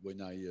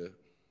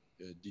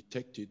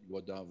detected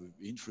what are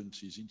the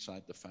influences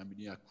inside the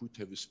family, I could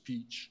have a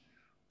speech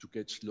to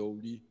get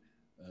slowly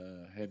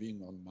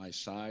having on my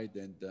side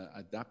and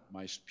adapt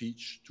my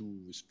speech to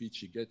the speech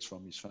he gets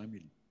from his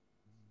family.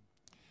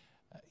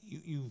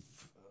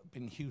 You've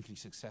been hugely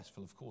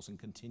successful, of course, and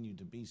continue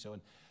to be so.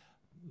 And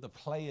the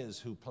players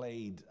who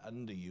played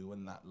under you,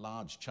 and that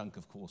large chunk,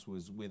 of course,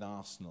 was with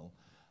Arsenal,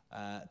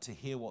 to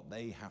hear what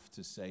they have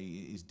to say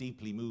is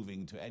deeply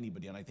moving to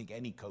anybody. And I think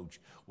any coach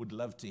would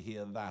love to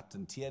hear that.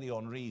 And Thierry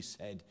Henry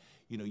said,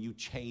 you know, you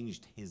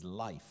changed his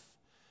life.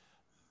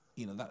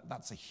 You know,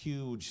 that's a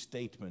huge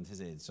statement, is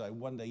it? So I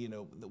wonder, you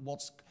know,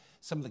 what's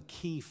some of the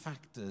key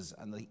factors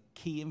and the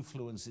key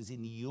influences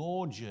in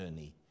your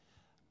journey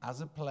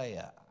as a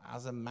player,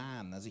 as a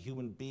man, as a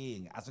human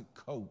being, as a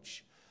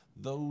coach,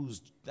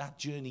 that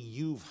journey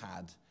you've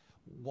had,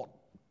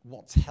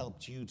 what's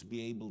helped you to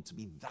be able to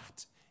be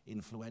that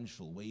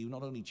influential, where you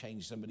not only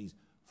change somebody's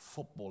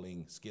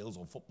footballing skills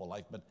or football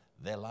life, but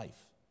their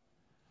life?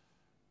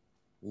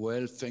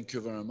 Well, thank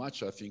you very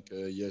much. I think,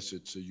 yes,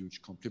 it's a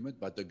huge compliment,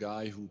 but the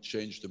guy who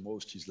changed the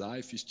most his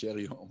life is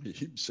Thierry Henry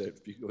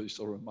himself, because he's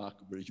a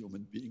remarkable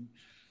human being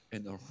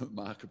and a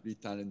remarkably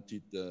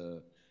talented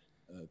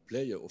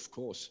player, of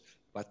course.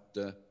 But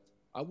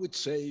I would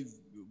say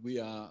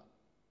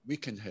we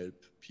can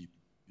help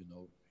people, you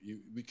know.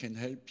 We can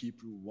help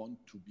people who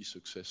want to be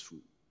successful.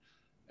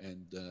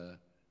 And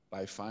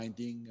by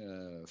finding,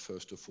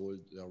 first of all,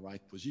 the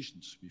right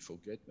positions. We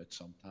forget that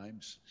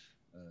sometimes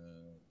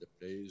The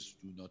players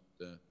do not.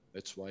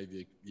 That's why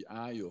the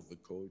eye of the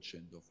coach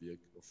and of the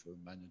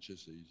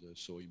managers is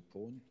so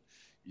important.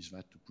 Is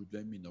that to put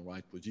them in the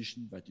right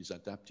position that is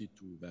adapted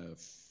to their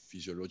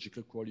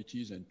physiological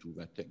qualities and to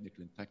their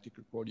technical and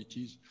tactical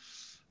qualities,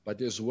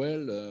 but as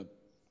well.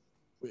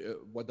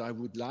 What I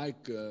would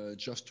like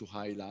just to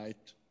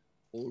highlight,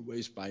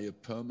 always by a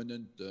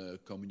permanent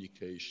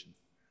communication,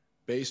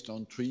 based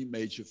on three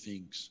major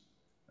things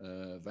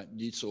that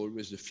needs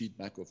always the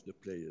feedback of the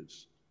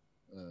players.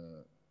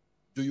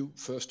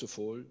 First of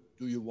all,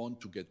 do you want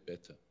to get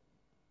better?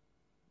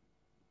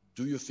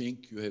 Do you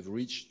think you have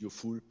reached your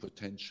full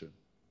potential?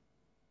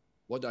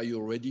 What are you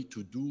ready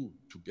to do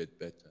to get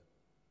better?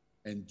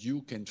 And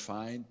you can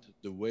find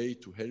the way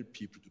to help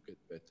people to get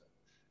better.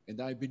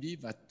 And I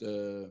believe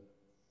that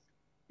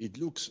it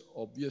looks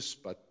obvious,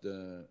 but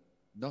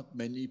not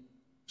many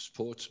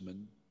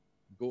sportsmen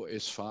go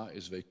as far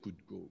as they could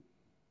go.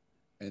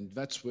 And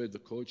that's where the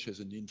coach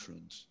has an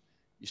influence,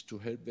 is to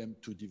help them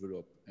to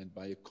develop, and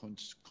by a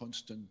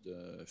constant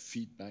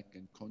feedback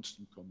and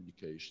constant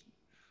communication.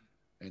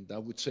 And I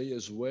would say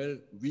as well,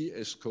 we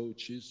as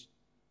coaches,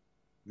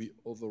 we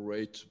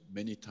overrate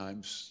many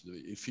times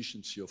the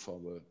efficiency of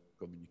our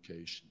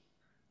communication.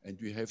 And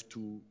we have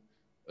to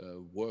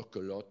work a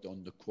lot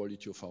on the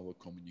quality of our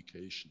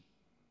communication.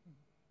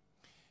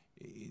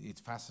 It's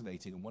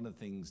fascinating, and one of the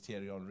things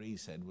Thierry Henry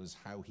said was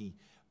how he,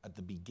 at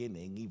the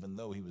beginning, even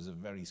though he was a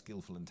very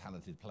skillful and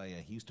talented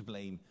player, he used to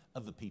blame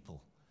other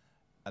people.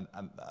 And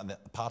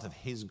part of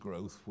his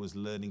growth was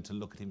learning to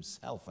look at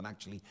himself and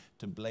actually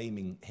to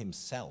blaming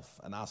himself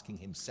and asking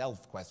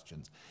himself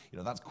questions. You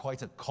know, that's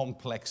quite a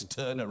complex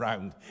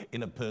turnaround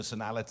in a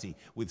personality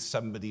with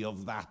somebody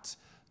of that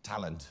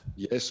talent.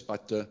 Yes,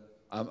 but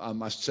I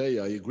must say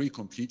I agree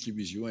completely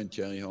with you, and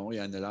Thierry Henry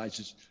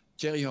analyzes.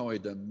 Thierry Henry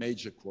had a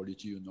major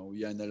quality, you know,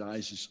 he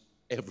analyzes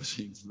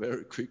everything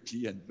very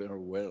quickly and very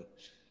well.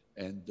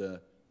 And,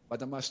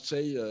 but I must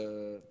say,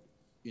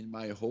 in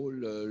my whole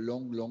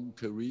long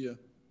career,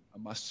 I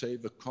must say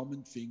the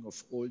common thing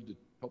of all the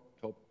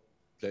top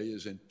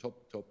players and top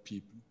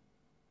people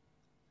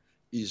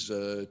is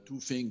two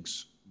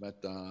things that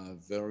are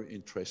very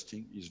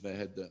interesting, is they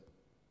had,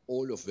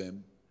 all of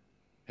them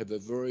have a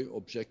very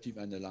objective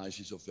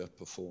analysis of their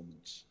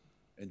performance.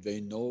 And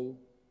they know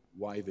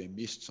why they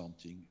missed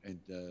something, and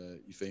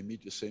if they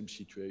meet the same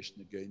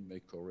situation again, they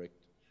correct.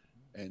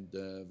 And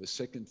the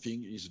second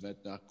thing is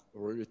that they're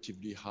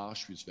relatively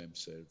harsh with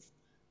themselves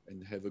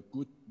and have a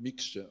good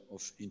mixture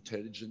of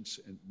intelligence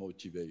and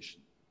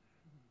motivation.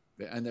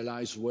 They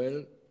analyze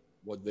well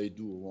what they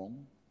do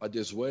wrong, but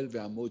as well they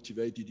are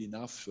motivated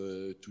enough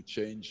to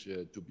change,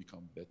 to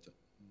become better.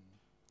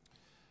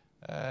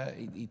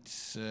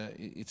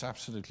 It's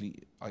absolutely,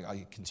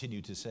 I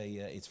continue to say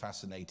it's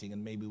fascinating,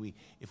 and maybe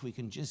if we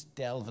can just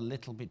delve a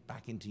little bit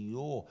back into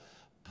your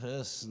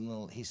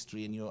personal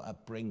history and your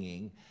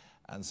upbringing,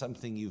 and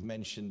something you've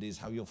mentioned is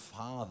how your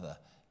father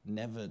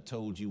never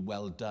told you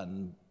well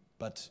done,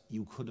 but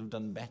you could have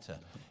done better.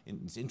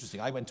 It's interesting,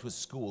 I went to a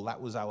school,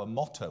 that was our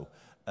motto.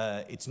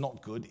 It's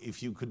not good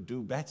if you could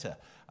do better.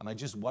 And I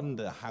just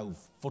wonder how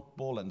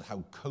football and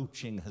how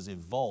coaching has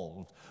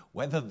evolved,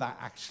 whether that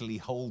actually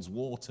holds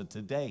water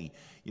today.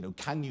 You know,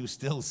 can you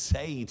still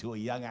say to a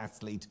young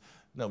athlete,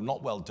 no,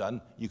 not well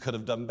done, you could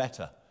have done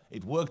better.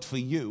 It worked for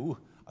you,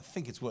 I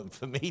think it's worked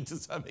for me to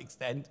some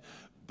extent,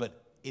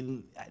 but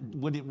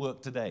would it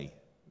work today?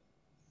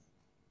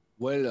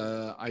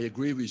 Well, I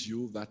agree with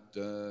you that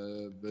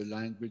the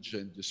language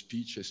and the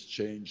speech has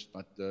changed,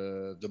 but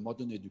the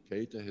modern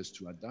educator has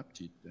to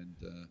adapt it and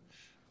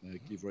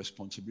give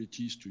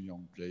responsibilities to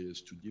young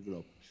players to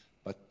develop.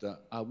 But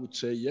I would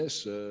say,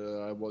 yes,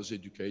 I was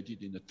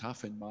educated in a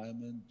tough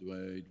environment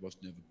where it was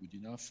never good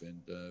enough.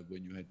 And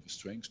when you had the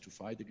strength to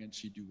fight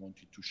against it, you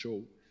wanted to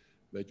show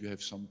that you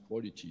have some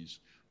qualities.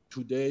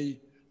 Today,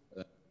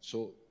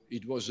 so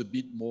it was a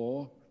bit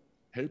more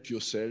help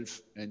yourself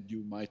and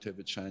you might have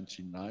a chance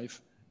in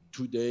life.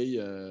 Today,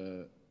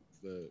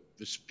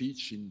 the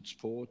speech in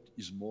sport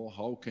is more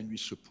how can we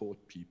support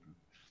people?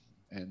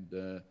 And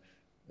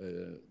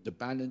the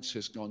balance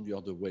has gone the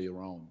other way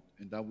around.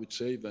 And I would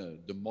say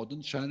the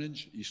modern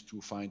challenge is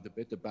to find a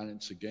better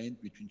balance again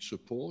between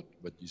support,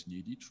 what is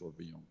needed for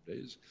the young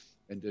players,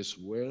 and as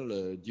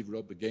well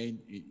develop again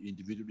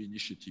individual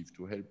initiative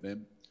to help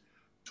them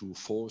to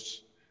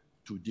force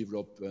to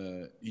develop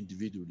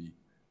individually.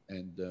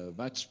 And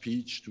that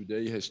speech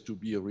today has to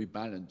be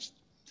rebalanced.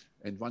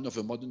 And one of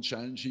the modern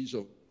challenges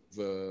of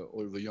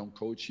all the young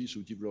coaches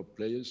who develop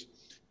players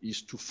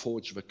is to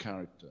forge the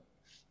character.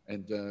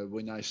 And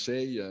when I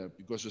say,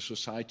 because the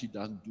society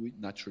doesn't do it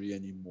naturally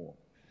anymore,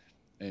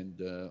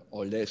 and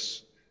or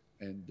less,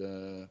 and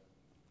the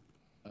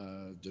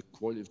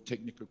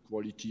technical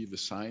quality of the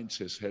science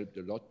has helped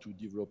a lot to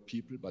develop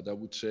people, but I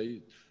would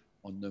say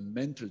on the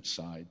mental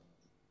side,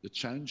 the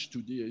challenge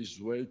today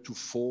is well to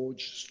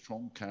forge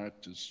strong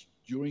characters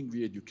during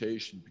the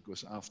education,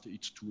 because after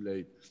it's too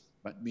late.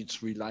 That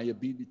means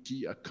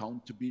reliability,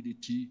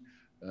 accountability,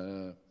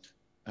 a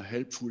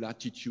helpful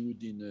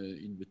attitude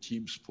in the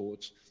team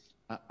sports.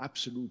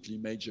 absolutely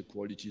major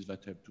qualities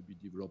that have to be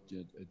developed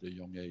at a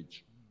young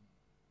age.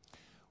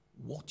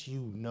 What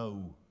you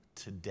know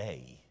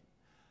today,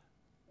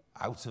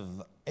 out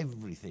of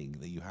everything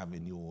that you have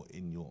in your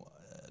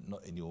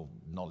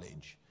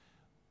knowledge,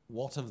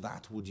 what of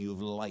that would you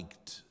have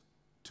liked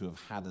to have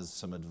had as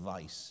some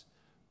advice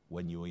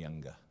when you were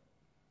younger?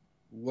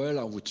 Well,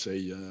 I would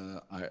say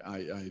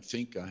I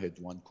think I had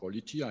one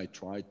quality. I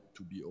tried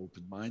to be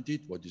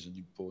open-minded, what is an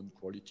important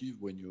quality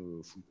when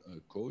you're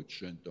a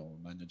coach and or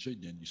manager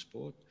in any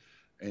sport.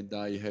 And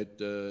I had,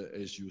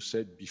 as you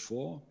said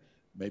before,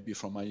 maybe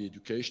from my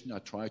education, I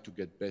tried to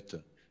get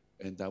better.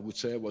 And I would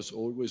say I was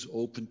always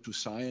open to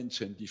science.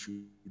 And if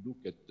you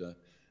look at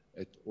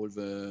all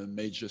the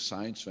major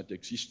science that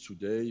exists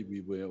today,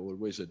 we were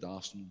always at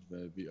Arsenal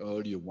the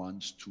earlier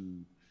ones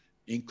to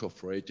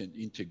incorporate and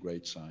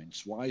integrate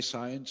science. Why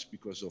science?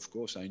 Because of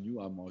course I knew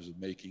I was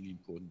making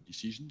important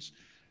decisions,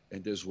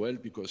 and as well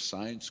because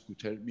science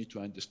could help me to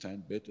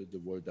understand better the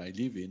world I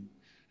live in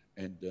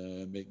and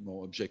make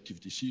more objective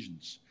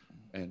decisions.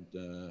 And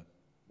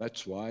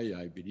that's why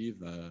I believe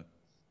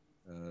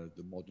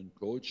the modern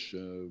coach,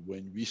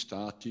 when I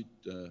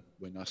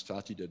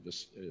started at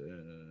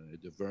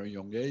a very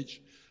young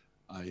age,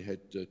 I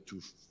had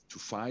to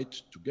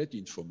fight to get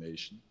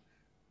information.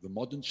 The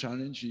modern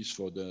challenge is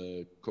for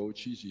the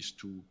coaches is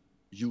to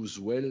use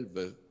well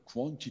the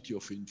quantity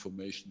of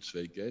information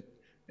they get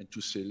and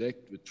to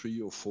select the 3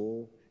 or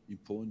 4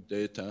 important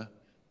data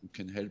who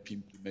can help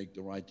him to make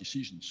the right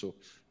decision. So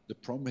the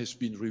problem has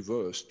been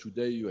reversed.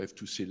 Today you have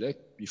to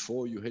select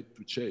before you had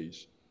to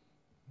chase.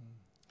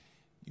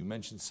 You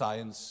mentioned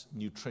science,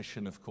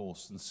 nutrition, of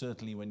course, and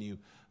certainly when you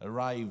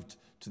arrived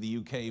to the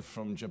UK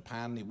from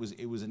Japan, it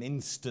was an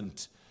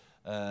instant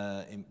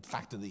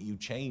factor that you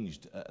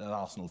changed at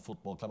Arsenal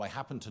Football Club. I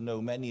happen to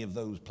know many of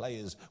those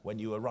players when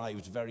you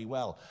arrived very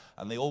well,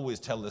 and they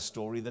always tell the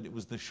story that it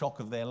was the shock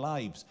of their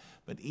lives.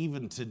 But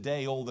even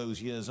today, all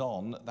those years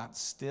on,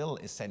 that's still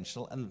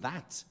essential, and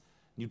that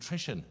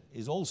nutrition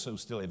is also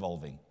still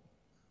evolving.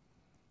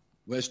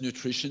 Whereas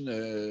nutrition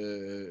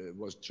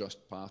was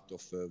just part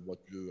of what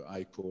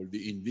I call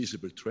the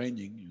invisible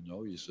training, you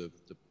know, is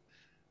the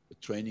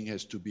training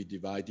has to be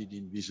divided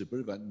in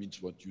visible. That means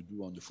what you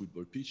do on the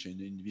football pitch, and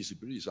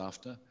invisible is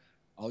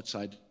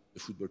outside the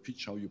football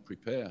pitch, how you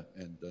prepare.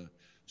 And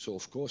so,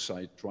 of course,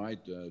 I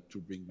tried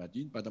to bring that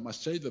in. But I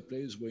must say the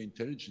players were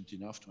intelligent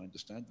enough to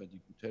understand that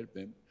it could help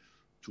them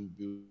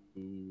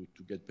to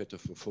get better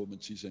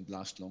performances and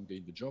last longer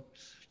in the job.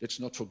 Let's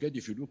not forget,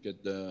 if you look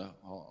at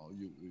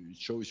it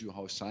shows you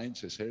how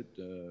science has helped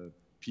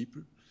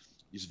people,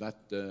 is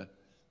that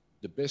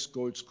the best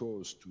goal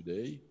scorers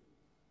today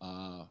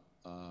are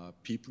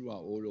people who are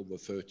all over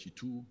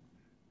 32,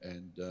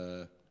 and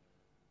the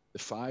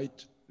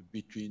fight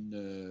between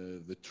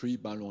the 3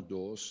 Ballon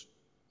d'Ors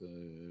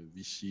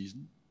this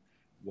season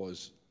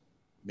was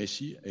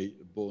Messi,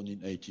 born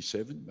in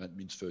 87, that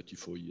means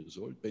 34 years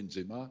old,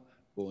 Benzema,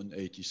 born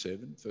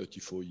 87,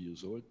 34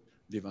 years old,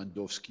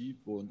 Lewandowski,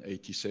 born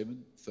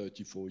 87,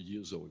 34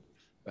 years old.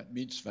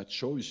 That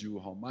shows you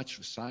how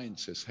much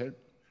science has helped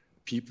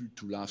people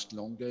to last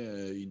longer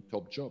in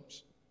top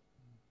jobs.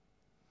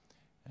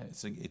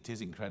 It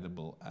is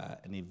incredible,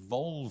 and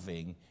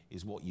evolving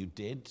is what you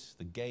did.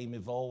 The game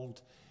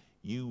evolved,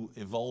 you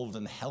evolved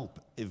and helped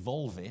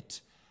evolve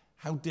it.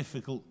 How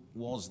difficult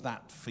was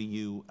that for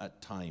you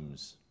at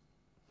times?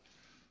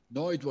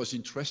 No, it was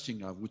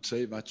interesting. I would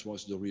say that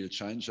was the real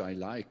challenge I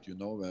liked. You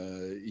know,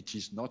 it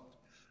is not.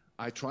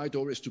 I tried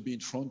always to be in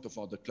front of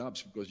other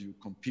clubs because you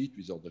compete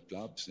with other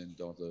clubs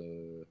and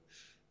other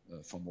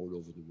from all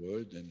over the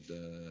world, and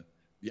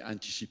the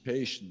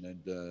anticipation.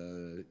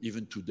 And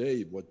even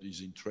today, what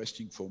is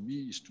interesting for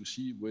me is to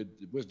see where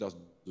does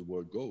the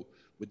world go,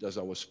 where does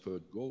our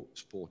sport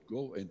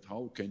go, and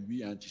how can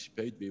we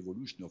anticipate the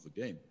evolution of the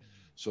game.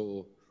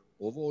 So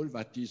overall,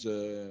 that is.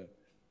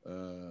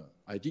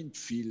 I didn't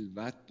feel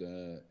that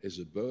as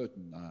a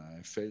burden.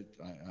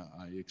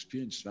 I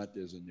experienced that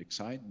as an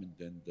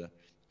excitement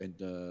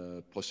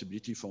and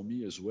possibility for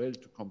me as well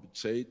to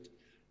compensate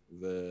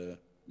the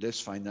less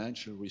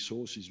financial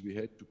resources we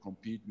had to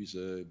compete with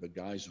the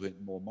guys who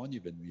had more money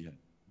than we had.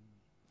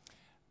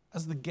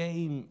 As the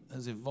game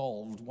has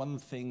evolved, one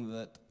thing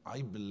that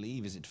I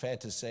believe, is it fair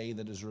to say,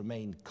 that has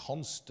remained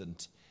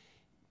constant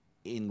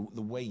in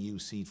the way you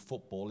see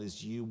football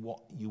is you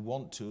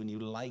want to and you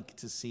like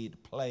to see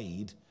it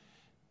played,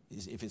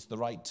 if it's the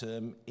right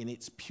term, in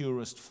its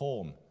purest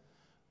form.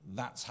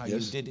 That's how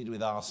Yes. you did it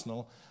with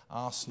Arsenal.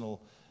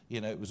 Arsenal, you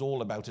know, it was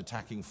all about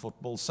attacking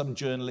football. Some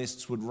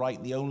journalists would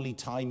write the only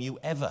time you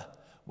ever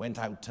went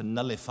out to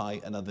nullify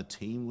another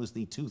team was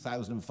the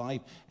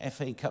 2005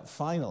 FA Cup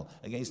final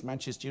against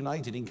Manchester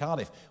United in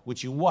Cardiff,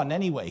 which you won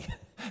anyway,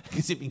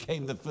 because it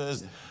became the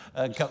first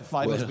cup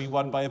final to be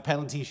won by a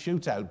penalty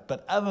shootout.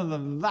 But other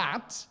than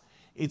that,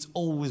 it's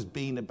always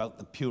been about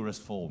the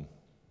purest form.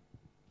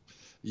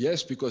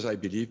 Yes, because I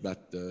believe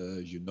that,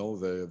 you know,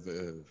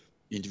 the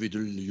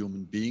individual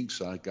human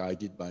beings are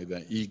guided by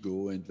their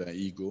ego, and their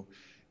ego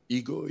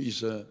ego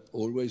is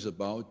always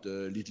about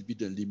a little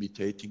bit a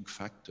limiting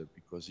factor,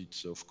 because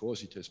it's, of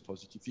course, it has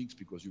positive things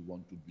because you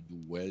want to do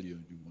well, you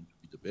want to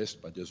be the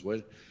best, but as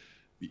well,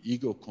 the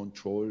ego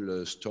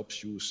control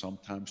stops you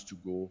sometimes to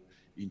go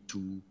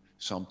into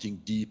something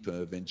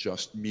deeper than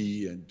just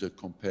me and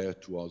compare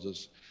to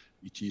others.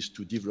 It is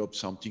to develop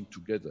something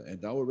together.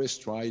 And I always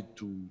try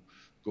to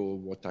go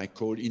what I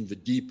call in the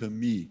deeper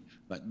me.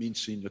 That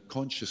means in the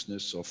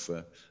consciousness of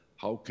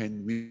how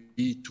can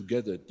we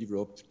together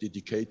develop,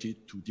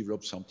 dedicated to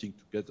develop something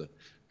together.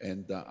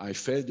 And I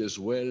felt as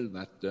well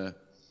that the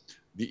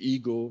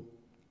ego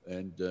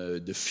and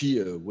the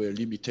fear were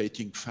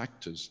limiting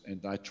factors.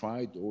 And I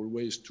tried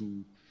always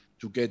to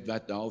get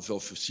that out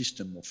of the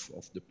system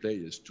of the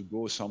players, to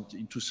go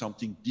into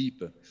something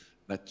deeper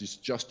that is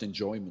just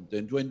enjoyment.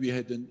 And when we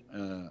had an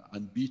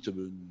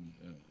unbeatable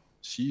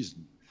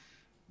season,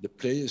 the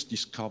players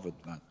discovered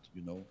that,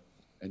 you know.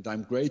 And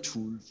I'm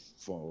grateful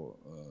for,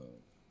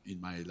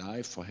 in my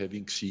life, for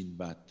having seen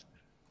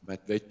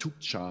that they took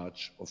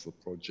charge of a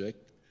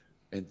project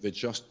and they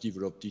just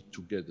developed it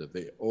together.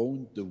 They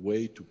owned the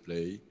way to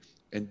play,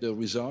 and the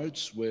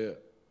results were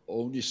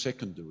only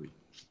secondary.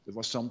 There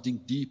was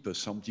something deeper,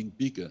 something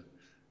bigger.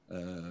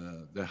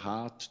 The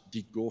heart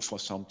did go for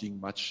something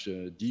much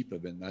deeper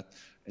than that.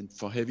 And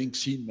for having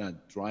seen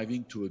that,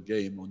 driving to a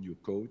game on your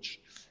coach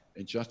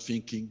and just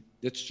thinking,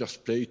 let's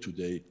just play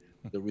today,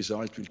 the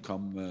result will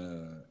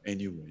come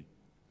anyway.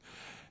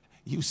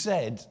 You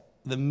said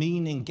the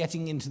meaning,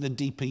 getting into the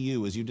deeper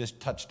you, as you just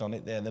touched on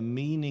it there, the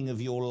meaning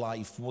of your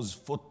life was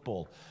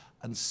football.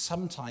 And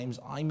sometimes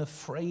I'm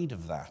afraid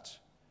of that.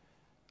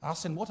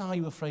 Arsene, what are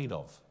you afraid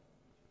of?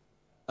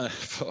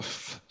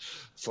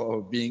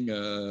 For being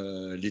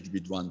a little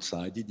bit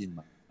one-sided in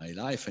my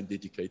life and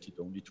dedicated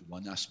only to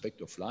one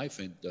aspect of life.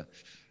 And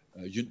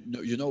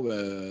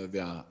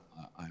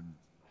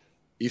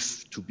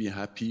if to be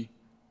happy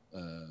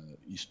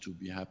is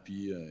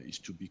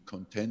to be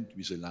content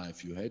with the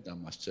life you had, I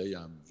must say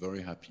I'm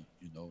very happy,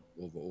 you know,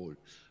 overall.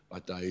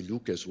 But I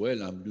look as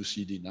well, I'm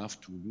lucid enough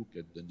to look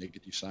at the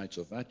negative sides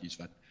of that, is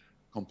that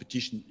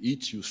competition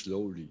eats you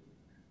slowly,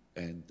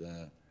 and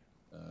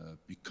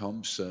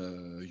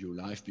your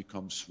life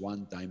becomes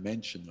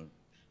one-dimensional,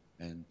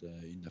 and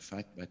in the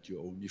fact that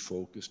you're only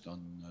focused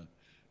on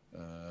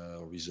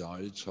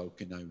results, how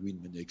can I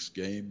win the next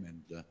game,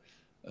 and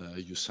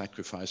you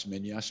sacrifice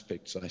many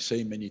aspects. I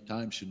say many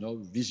times, you know,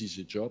 this is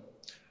a job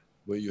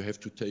where you have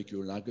to take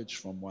your luggage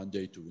from one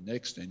day to the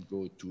next and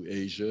go to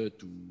Asia,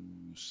 to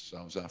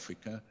South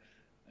Africa,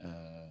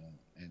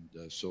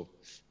 so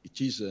it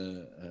is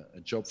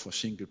a job for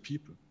single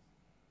people.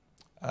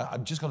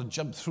 I've just got to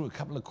jump through a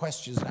couple of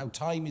questions now.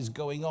 Time is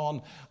going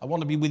on. I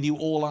want to be with you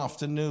all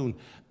afternoon.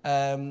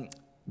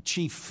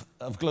 Chief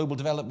of Global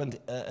Development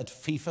at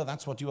FIFA,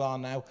 that's what you are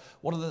now.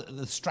 What are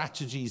the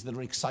strategies that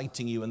are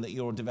exciting you and that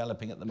you're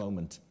developing at the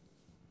moment?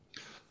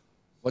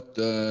 What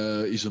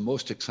is the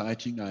most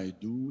exciting I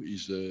do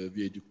is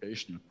the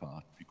educational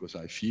part, because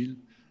I feel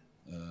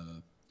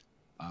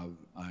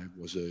I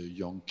was a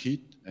young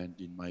kid, and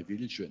in my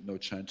village you had no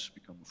chance to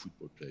become a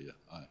football player.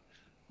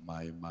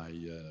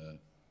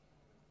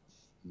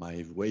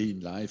 My way in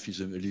life is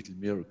a little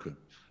miracle.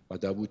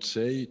 But I would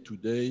say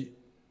today,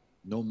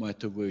 no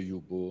matter where you're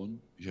born,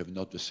 you have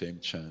not the same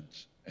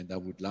chance. And I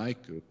would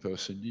like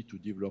personally to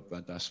develop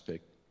that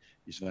aspect,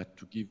 is that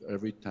to give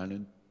every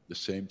talent the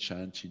same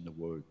chance in the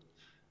world.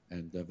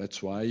 And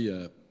that's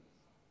why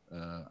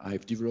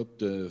I've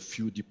developed a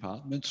few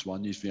departments.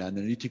 One is the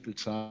analytical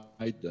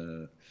side.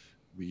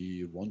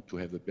 We want to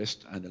have the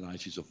best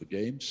analysis of the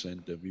games,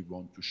 and we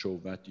want to show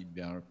that in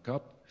the Arab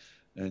Cup.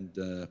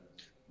 And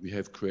we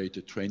have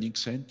created a training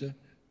center,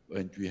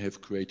 and we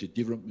have created a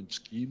development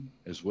scheme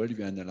as well.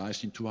 We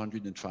analyzed in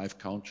 205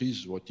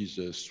 countries what is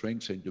the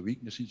strengths and the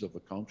weaknesses of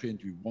a country,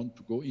 and we want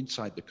to go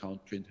inside the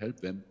country and help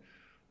them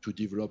to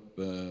develop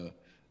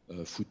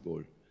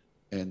football.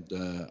 And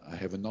I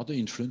have another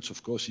influence,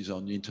 of course, is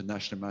on the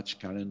international match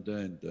calendar,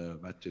 and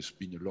that has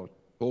been a lot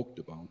talked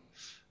about.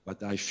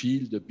 But I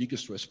feel the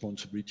biggest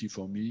responsibility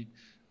for me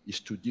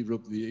is to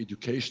develop the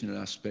educational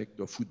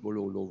aspect of football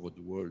all over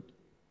the world.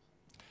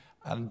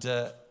 And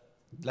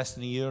less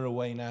than a year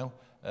away now,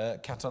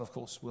 Qatar, of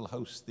course, will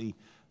host the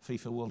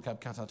FIFA World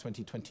Cup Qatar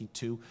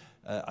 2022.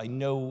 I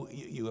know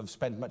you have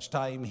spent much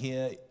time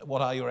here.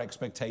 What are your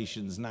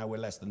expectations now we're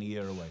less than a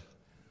year away?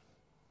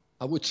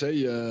 I would say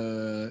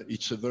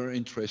it's a very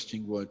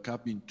interesting World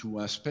Cup in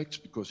two aspects,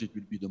 because it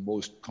will be the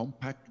most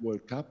compact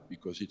World Cup,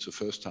 because it's the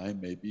first time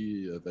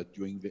maybe that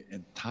during the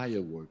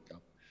entire World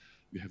Cup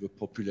you have a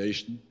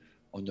population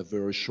on a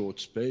very short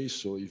space.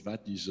 So if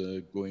that is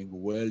going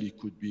well, it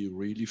could be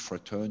really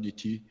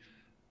fraternity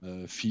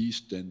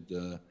feast, and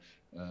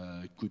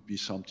it could be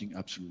something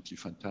absolutely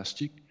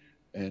fantastic.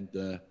 And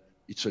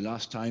it's the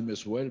last time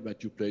as well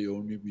that you play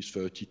only with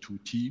 32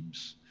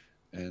 teams,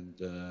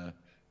 and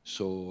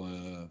so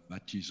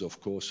that is of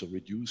course a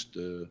reduced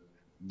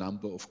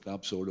number of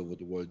clubs all over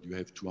the world. You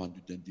have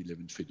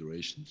 211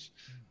 federations.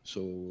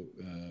 So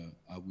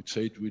I would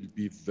say it will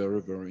be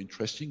very, very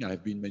interesting.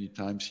 I've been many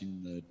times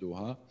in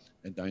Doha,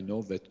 and I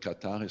know that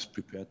Qatar is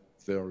prepared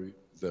very,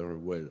 very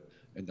well.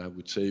 And I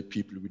would say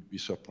people will be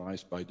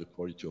surprised by the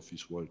quality of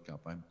this World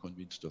Cup. I'm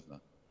convinced of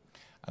that.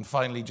 And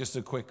finally, just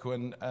a quick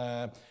one.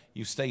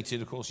 You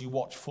stated, of course, you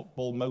watch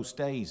football most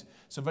days.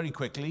 So very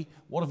quickly,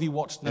 what have you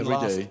watched in the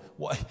last... Every day.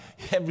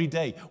 Every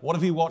day. What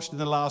have you watched in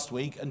the last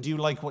week, and do you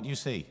like what you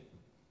see?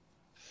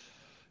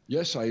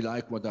 Yes, I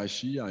like what I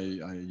see. I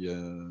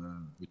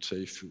would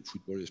say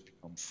football has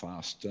become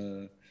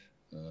faster.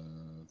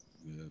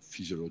 The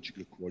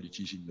physiological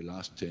qualities in the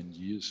last 10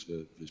 years,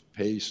 the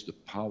pace, the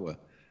power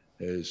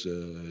has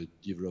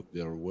developed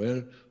very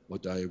well.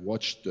 What I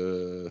watched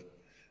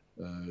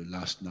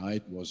last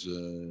night was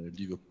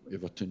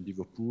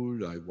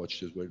Everton-Liverpool. I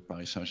watched as well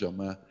Paris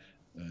Saint-Germain,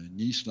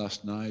 Nice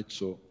last night.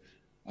 So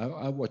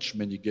I watch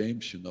many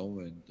games, you know,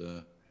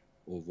 and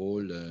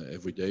overall,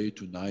 every day,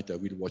 tonight, I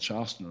will watch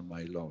Arsenal,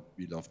 my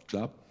beloved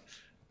club.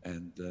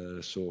 And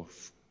so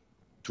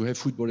to have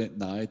football at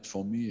night,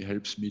 for me,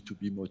 helps me to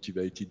be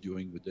motivated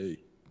during the day.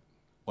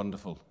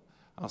 Wonderful.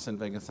 Arsene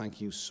Wenger,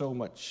 thank you so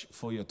much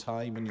for your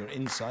time and your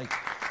insight.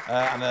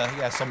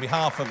 Yes, on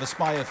behalf of the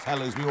Spire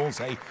Fellows, we all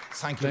say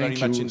thank you very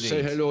much indeed.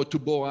 Say hello to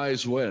Bora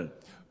as well.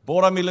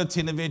 Bora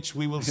Milutinovic,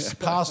 we will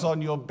pass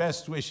on your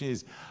best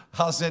wishes.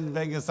 Arsene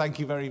Wenger, thank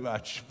you very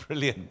much.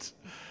 Brilliant.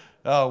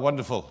 Oh,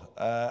 wonderful.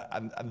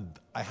 And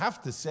I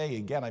have to say,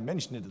 again, I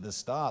mentioned it at the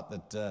start,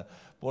 that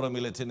Bora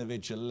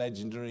Milutinovic, a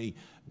legendary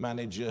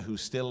manager who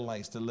still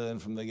likes to learn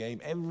from the game.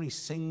 Every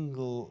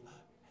single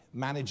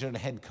manager and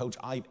head coach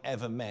I've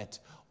ever met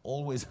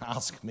always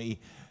ask me,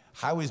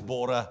 how is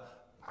Bora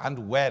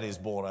and where is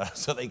Bora?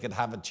 So they could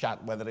have a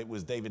chat, whether it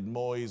was David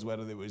Moyes,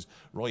 whether it was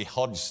Roy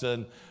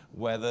Hodgson,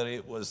 whether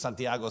it was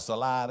Santiago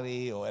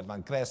Solari or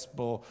Hernan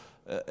Crespo.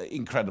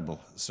 Incredible.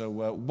 So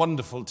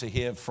wonderful to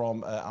hear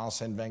from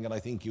Arsene Wenger. I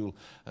think you'll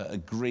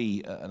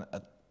agree,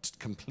 a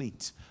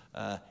complete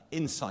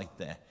insight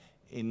there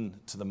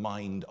into the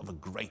mind of a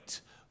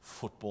great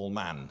football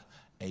man,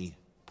 a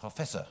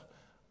professor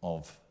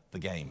of the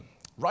game.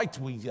 Right,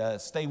 we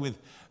stay with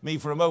me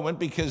for a moment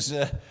because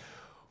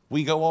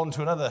we go on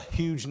to another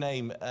huge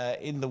name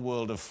in the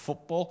world of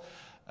football.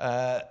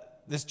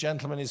 This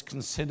gentleman is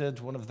considered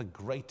one of the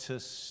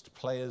greatest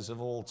players of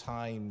all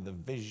time. The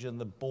vision,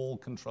 the ball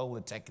control,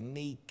 the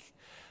technique,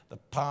 the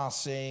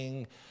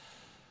passing,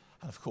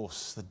 and of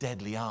course the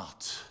deadly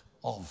art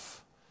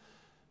of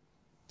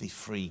the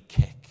free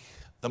kick,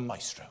 the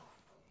maestro.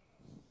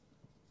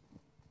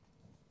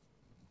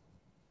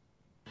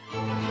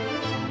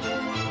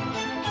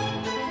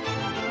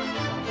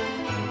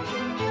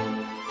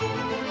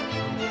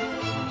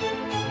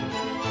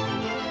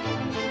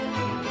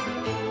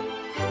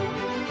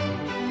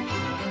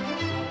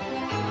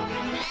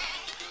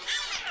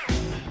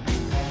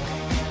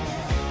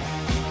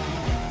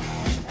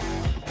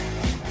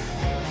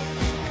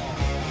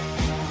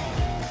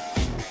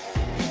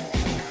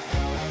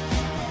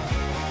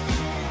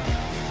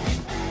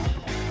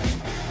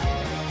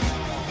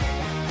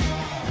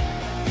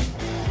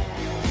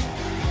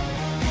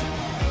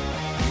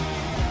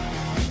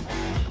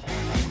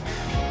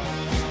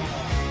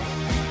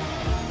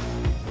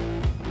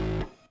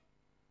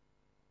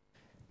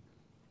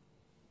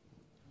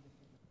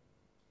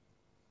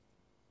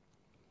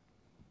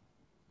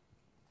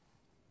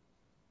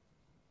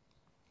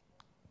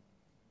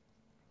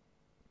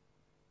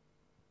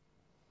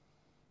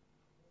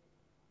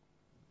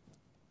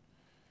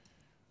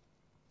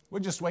 We're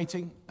just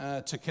waiting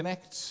to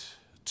connect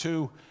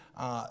to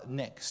our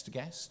next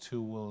guest,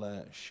 who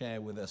will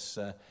share with us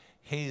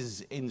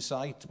his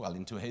insight, well,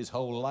 into his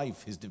whole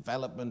life, his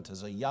development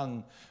as a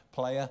young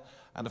player,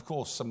 and of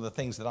course some of the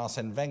things that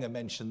Arsene Wenger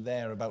mentioned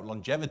there about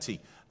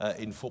longevity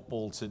in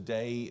football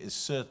today is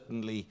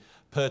certainly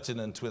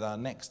pertinent with our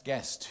next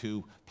guest,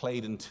 who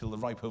played until the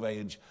ripe old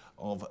age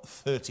of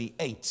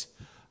 38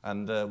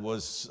 and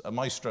was a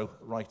maestro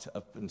right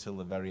up until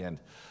the very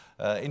end.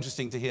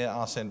 Interesting to hear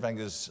Arsene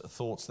Wenger's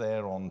thoughts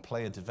there on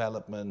player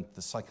development,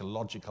 the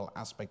psychological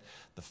aspect,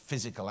 the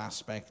physical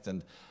aspect,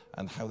 and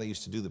how they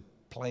used to do the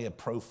player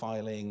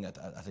profiling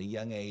at a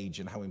young age,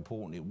 and how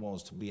important it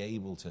was to be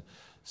able to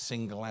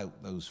single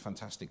out those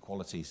fantastic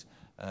qualities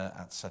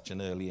at such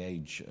an early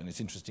age. And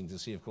it's interesting to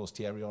see, of course,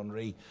 Thierry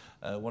Henry,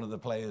 one of the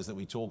players that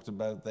we talked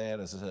about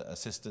there as an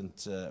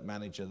assistant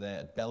manager there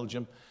at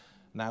Belgium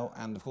now,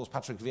 and of course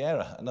Patrick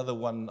Vieira, another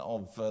one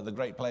of the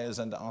great players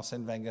under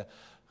Arsene Wenger,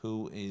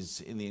 who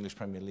is in the English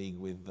Premier League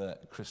with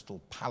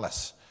Crystal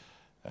Palace.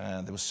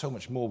 There was so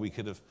much more we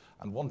could have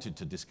and wanted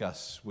to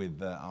discuss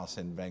with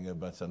Arsene Wenger,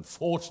 but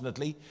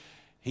unfortunately,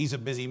 he's a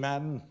busy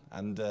man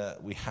and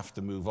we have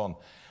to move on.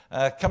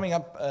 Coming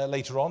up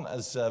later on,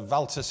 as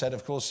Walter said,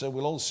 of course,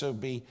 we'll also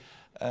be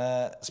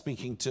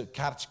speaking to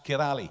Karch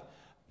Kiraly.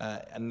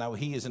 And now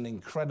he is an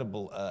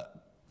incredible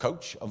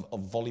coach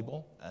of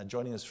volleyball,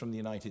 joining us from the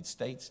United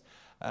States.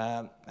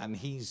 And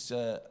he's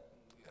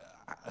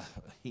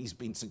he's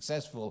been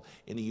successful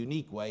in a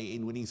unique way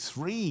in winning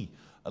 3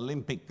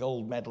 Olympic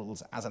gold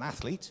medals as an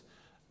athlete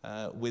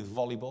with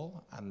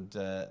volleyball, and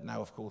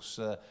now, of course,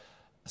 a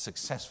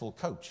successful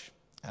coach.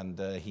 And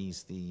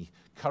he's the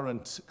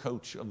current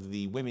coach of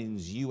the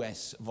women's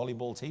US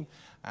volleyball team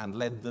and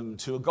led them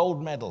to a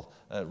gold medal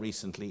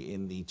recently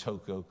in the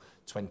Tokyo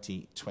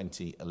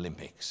 2020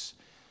 Olympics.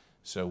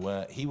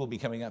 So he will be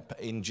coming up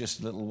in just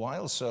a little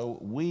while. So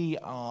we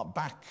are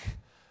back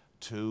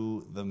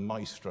to the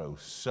maestro.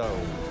 So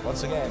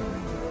once again,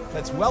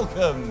 let's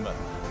welcome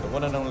the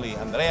one and only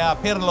Andrea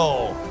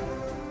Pirlo.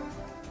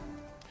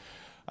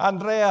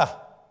 Andrea,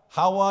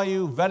 how are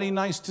you? Very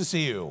nice to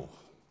see you.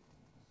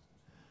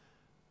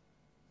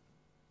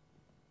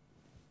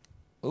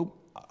 Oh,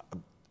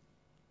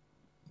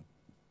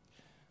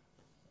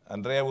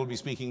 Andrea will be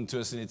speaking to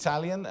us in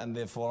Italian, and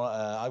therefore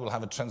I will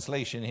have a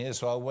translation here,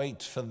 so I'll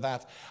wait for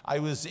that. I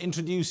was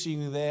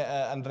introducing you there,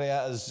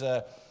 Andrea, as,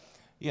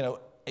 you know,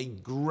 a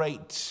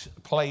great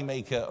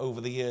playmaker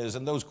over the years,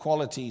 and those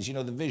qualities, you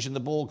know, the vision, the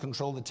ball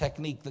control, the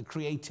technique, the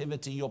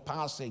creativity, your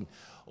passing,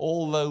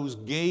 all those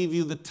gave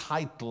you the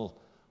title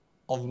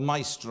of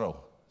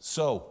maestro.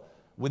 So,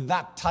 with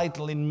that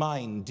title in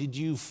mind, did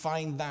you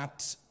find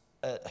that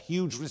a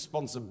huge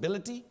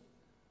responsibility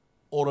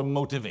or a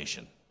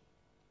motivation?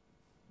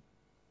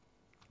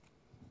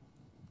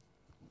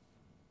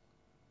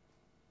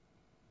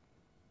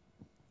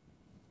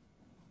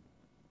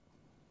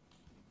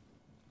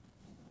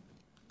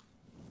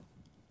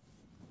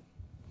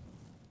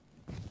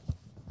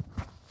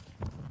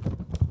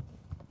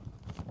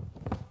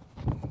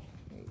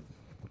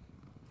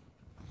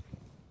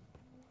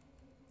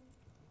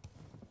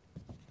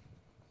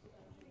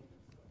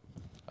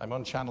 I'm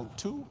on channel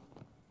 2.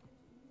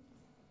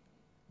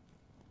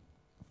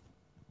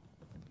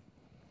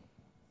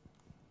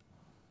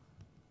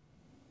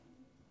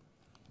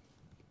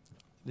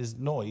 There's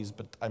noise,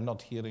 but I'm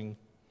not hearing.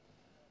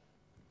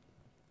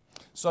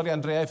 Sorry,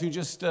 Andrea, if you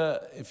just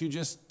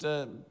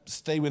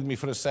stay with me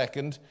for a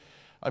second.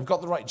 I've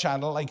got the right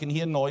channel. I can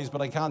hear noise, but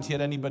I can't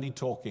hear anybody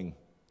talking.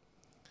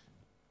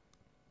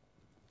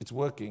 It's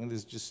working.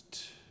 There's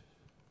just...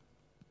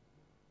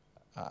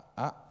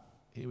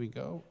 here we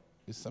go.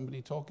 Is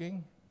somebody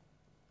talking?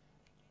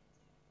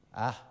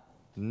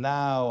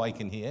 Now I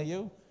can hear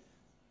you.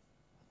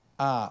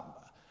 The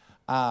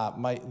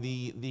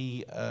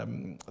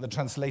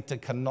translator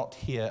cannot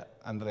hear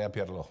Andrea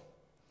Pirlo.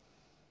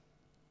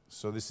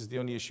 So this is the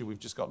only issue we've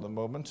just got at the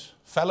moment.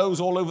 Fellows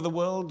all over the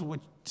world,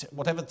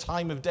 whatever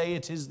time of day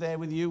it is there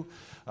with you,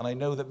 and I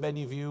know that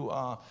many of you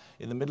are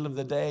in the middle of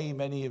the day,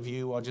 many of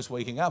you are just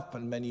waking up,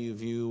 and many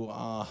of you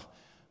are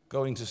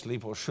going to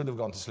sleep or should have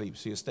gone to sleep.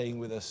 So you're staying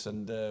with us,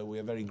 and we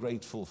are very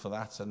grateful for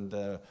that,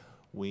 and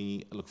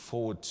we look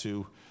forward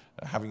to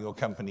having your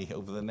company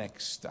over the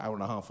next hour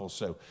and a half or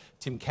so.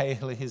 Tim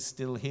Cahill is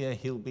still here.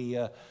 He'll be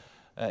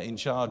in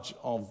charge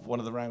of one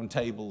of the round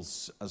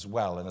tables as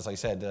well. And as I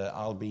said,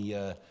 I'll be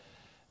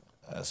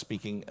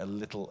speaking a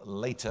little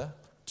later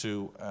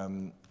to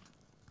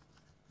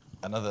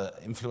another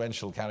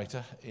influential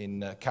character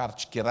in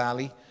Karch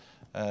Kiraly,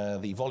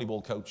 the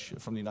volleyball coach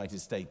from the United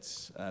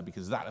States,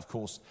 because that, of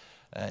course,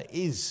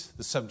 is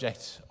the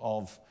subject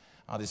of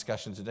our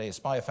discussion today.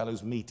 Aspire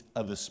Fellows meet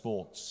other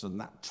sports, and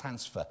that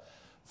transfer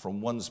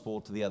from one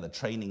sport to the other,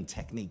 training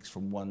techniques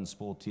from one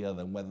sport to the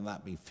other, and whether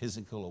that be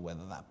physical or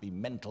whether that be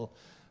mental.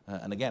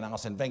 And again,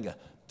 Arsene Wenger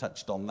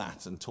touched on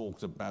that and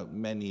talked about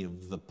many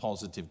of the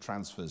positive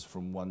transfers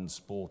from one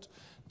sport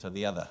to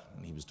the other.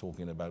 And he was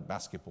talking about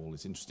basketball.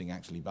 It's interesting,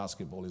 actually,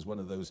 basketball is one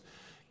of those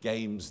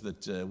games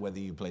that whether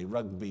you play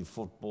rugby,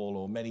 football,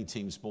 or many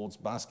team sports,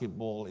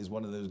 basketball is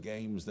one of those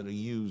games that are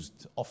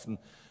used often,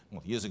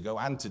 well, years ago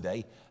and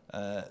today,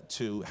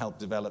 to help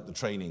develop the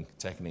training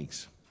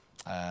techniques.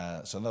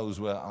 So those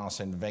were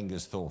Arsene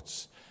Wenger's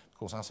thoughts. Of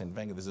course, Arsene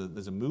Wenger,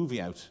 there's a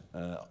movie out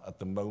at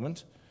the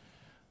moment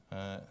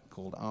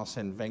called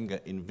Arsene Wenger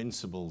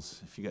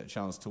Invincibles. If you get a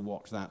chance to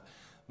watch that,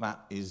 that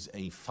is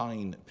a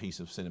fine piece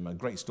of cinema.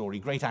 Great story,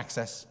 great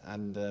access,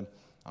 and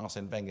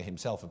Arsene Wenger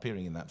himself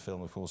appearing in that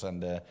film, of course,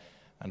 and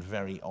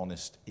very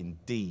honest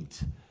indeed.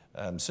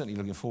 Certainly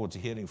looking forward to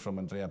hearing from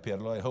Andrea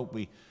Pirlo. I hope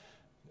we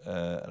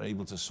are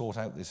able to sort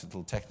out this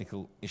little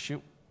technical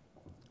issue.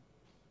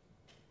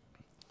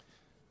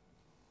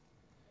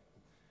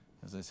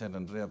 As I said,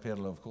 Andrea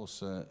Pirlo, of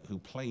course, who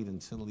played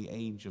until the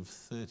age of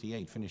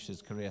 38, finished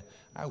his career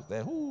out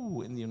there,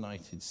 in the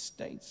United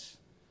States.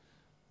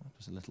 That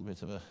was a little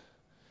bit of a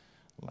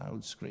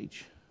loud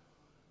screech.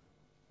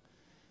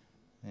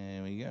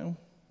 There we go.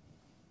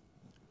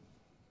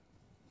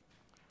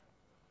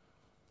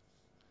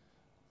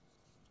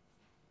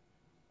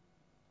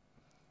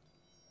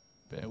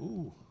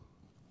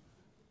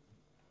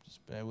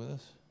 Just bear with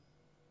us.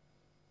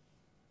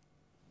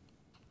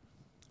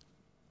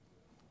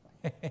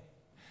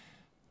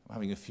 I'm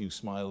having a few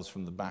smiles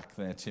from the back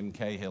there, Tim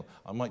Cahill.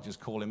 I might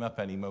just call him up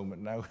any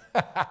moment now.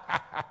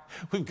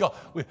 We'll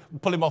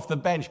pull him off the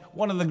bench.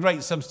 One of the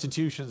great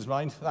substitutions,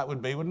 mind, that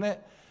would be, wouldn't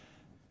it?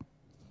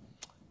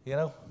 You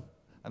know,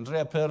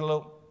 Andrea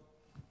Pirlo,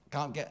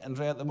 Can't get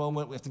Andre at the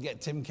moment. We have to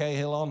get Tim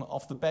Cahill on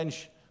off the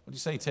bench. What do you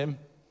say, Tim?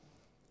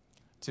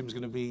 Tim's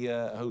going to be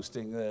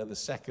hosting the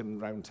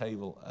second round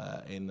table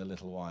in a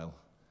little while.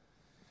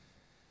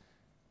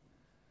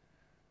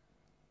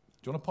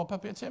 Do you want to pop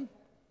up here, Tim?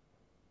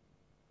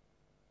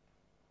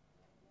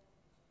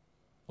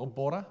 Or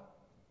Bora?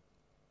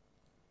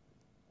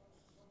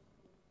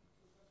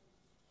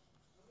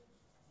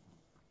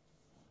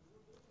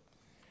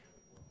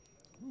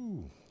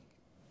 Ooh.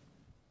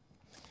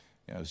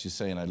 Yeah, I was just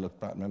saying, I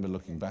remember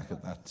looking back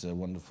at that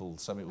wonderful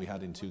summit we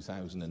had in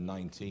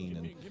 2019.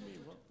 Give me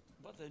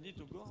what I need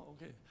to go.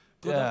 Okay.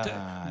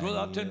 Good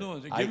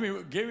afternoon.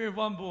 Give me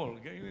one ball.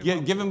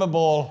 Give him a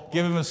ball.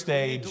 Give him a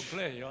stage. To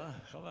play.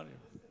 How are you?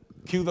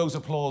 Cue those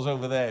applause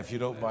over there, if you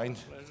don't mind.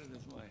 Pleasure is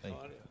mine. Hey,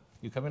 How are you?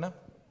 you coming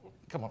up?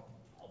 Come on.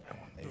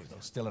 There you go.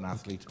 Still an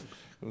athlete.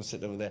 Going to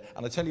sit over there.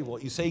 And I tell you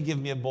what, you say give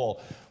me a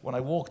ball. When I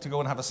walk to go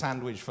and have a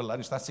sandwich for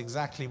lunch, that's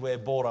exactly where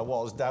Bora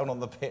was, down on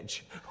the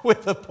pitch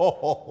with the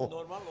ball.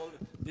 Normal.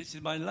 This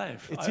is my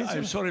life. It is,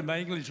 I'm sorry, my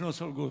English is not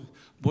so good.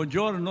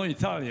 Buongiorno,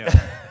 Italia.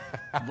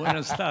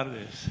 Buenas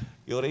tardes.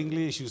 You're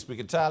English, you speak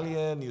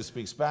Italian, you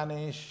speak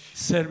Spanish.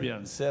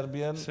 Serbian.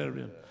 Serbian.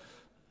 Serbian.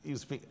 You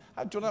speak.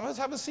 Do you want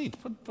to have a seat?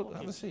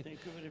 Have a seat. Thank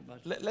you very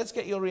much. Let's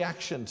get your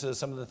reaction to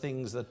some of the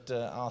things that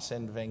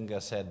Arsene Wenger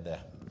said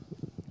there.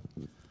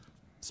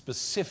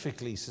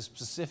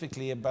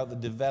 Specifically about the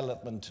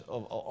development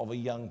of a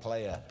young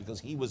player, because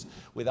he was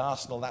with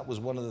Arsenal. That was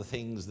one of the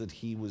things that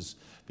he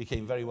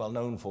became very well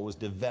known for, was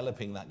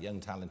developing that young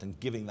talent and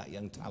giving that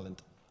young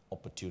talent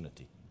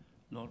opportunity.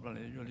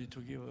 Normally, you need to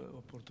give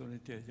opportunity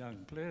to a young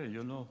player.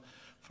 You know,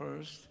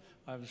 first,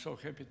 I'm so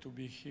happy to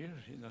be here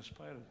in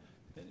Aspire.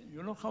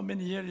 You know how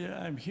many years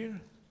I'm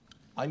here?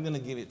 I'm going to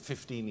give it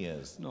 15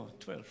 years. No,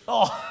 12.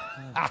 Oh!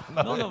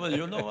 No, but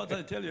you know what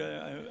I tell you?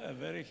 I'm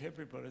very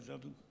happy, for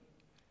example,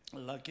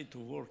 lucky to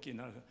work in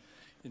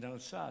Al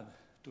Sadd,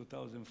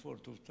 2004,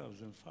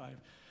 2005.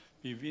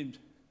 We win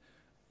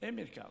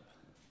Emir Cup.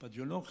 But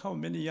you know how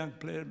many young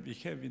players we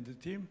have in the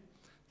team?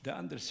 The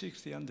under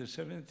 60, under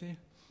 70?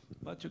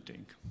 What do you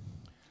think?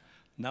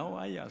 Now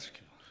I ask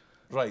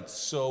you. Right,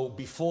 so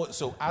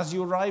as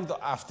you arrived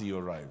or after you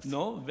arrived?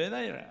 No, when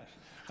I arrived.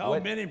 How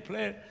many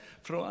players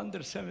from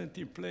under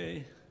 70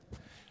 play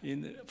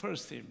in the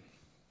first team?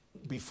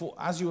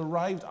 As you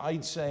arrived,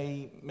 I'd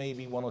say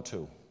maybe one or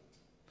two.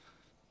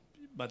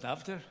 But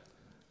after?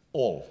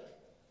 All.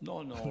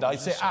 No. I'd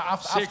say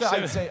after.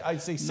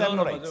 I'd say seven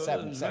or eight.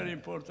 Seven. It's very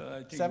important.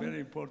 I think very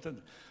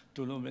important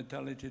to know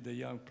mentality the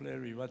young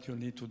player, what you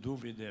need to do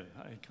with them.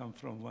 I come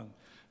from one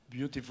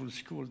beautiful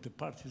school, the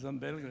Partizan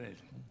Belgrade.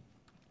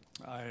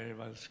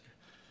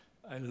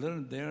 I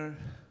learned there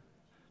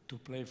to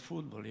play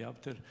football.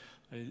 After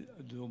I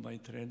do my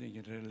training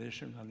in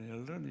relation, and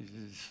I learned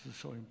it's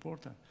so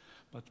important.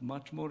 But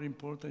much more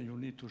important, you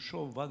need to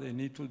show what they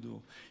need to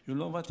do. You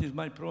know what is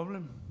my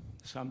problem?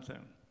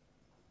 Sometimes.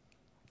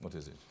 What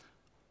is it?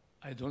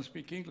 I don't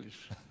speak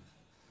English.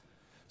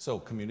 So,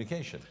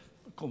 communication.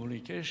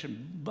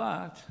 Communication,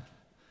 but,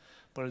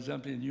 for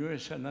example, in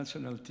US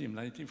national team,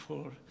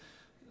 94,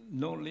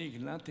 no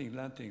league, nothing,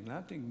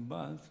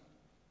 but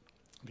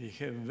we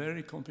have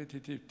very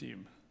competitive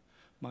team.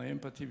 My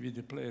empathy with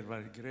the player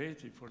was great.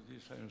 For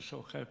this, I am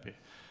so happy.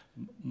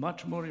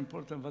 Much more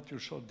important what you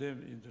show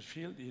them in the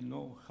field, you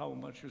know how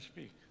much you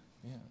speak.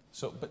 Yeah.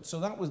 So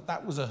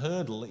that was a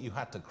hurdle that you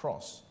had to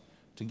cross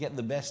to get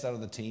the best out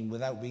of the team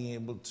without being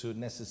able to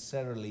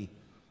necessarily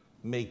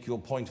make your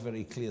point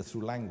very clear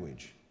through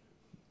language.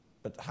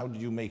 But how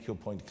did you make your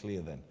point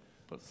clear then?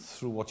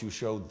 Through what you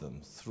showed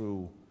them,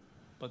 through...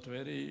 But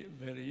very,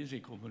 very easy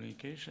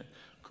communication,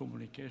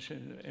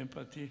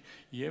 empathy,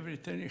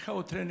 everything.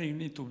 How training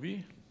need to be?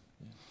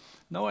 Yeah.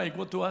 Now I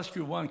got to ask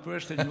you one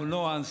question, you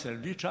know answer.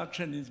 Which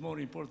action is more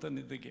important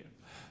in the game?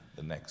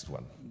 The next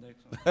one.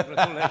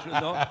 Congratulations.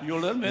 No, you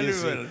learn very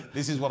well.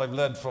 This is what I've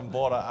learned from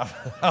Bora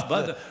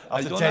after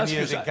I don't 10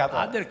 years in Qatar.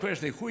 Other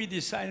question, who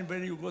decide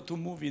where you go to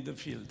move in the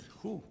field?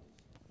 Who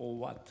or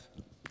what?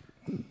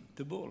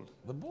 The ball.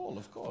 The ball,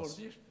 of course.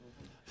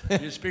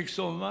 You speak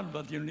so much,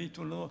 but you need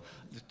to know,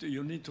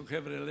 you need to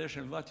have a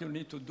relation, what you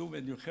need to do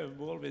when you have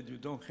ball, when you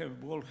don't have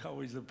ball,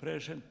 how is the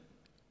pressure,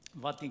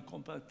 what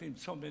encompassing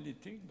so many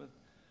things, but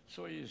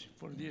so easy.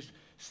 For this,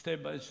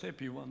 step by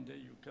step, one day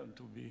you come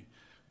to be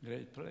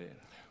great player.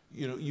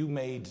 You know, you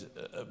made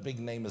a big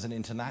name as an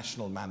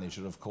international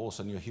manager, of course,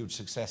 and your huge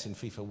success in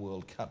FIFA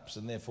World Cups,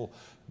 and therefore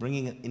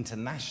bringing an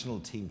international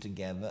team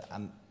together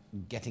and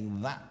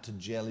getting that to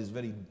gel is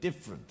very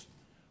different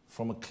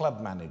from a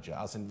club manager.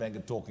 Arsene Wenger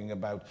talking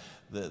about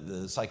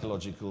the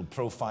psychological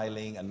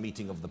profiling and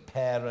meeting of the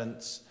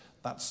parents.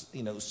 That's,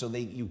 you know, so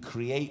you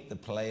create the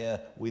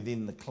player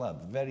within the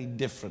club. Very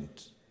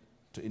different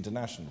to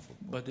international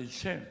football. But it's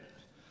same.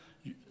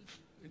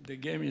 The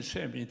game is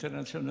same,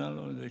 international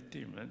or the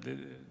team.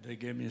 The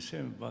game is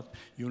same, but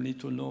you need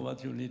to know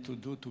what you need to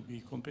do to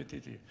be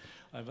competitive.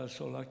 I was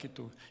so lucky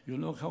to, you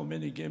know how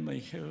many games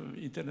I have,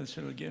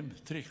 international game?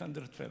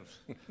 312.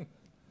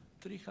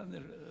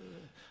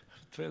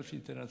 312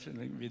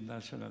 international with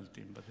national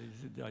team, but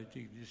I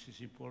think this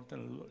is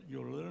important.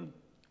 You learn,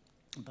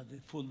 but the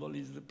football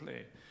is the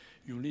play.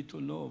 You need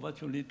to know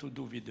what you need to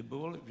do with the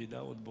ball,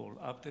 without ball.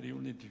 After you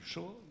need to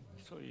show,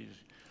 so easy.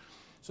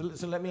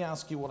 So let me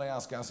ask you what I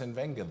asked Arsene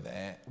Wenger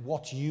there.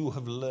 What you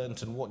have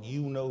learnt and what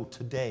you know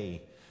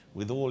today,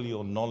 with all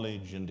your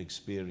knowledge and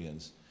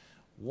experience,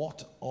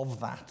 what of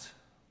that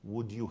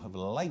would you have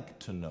liked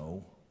to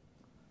know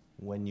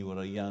when you were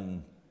a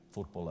young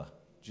footballer,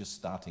 just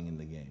starting in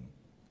the game?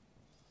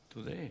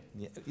 Today?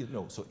 Yeah, you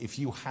know, so if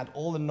you had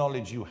all the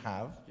knowledge you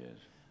have, Yes.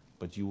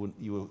 but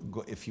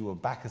if you were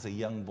back as a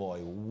young boy,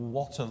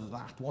 what of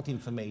that, what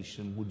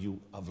information would you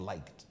have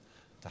liked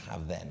to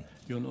have then?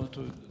 You know,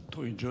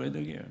 to enjoy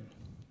the game.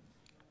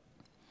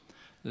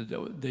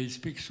 They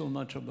speak so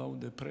much about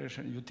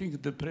depression. You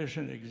think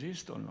depression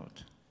exists or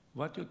not?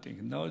 What do you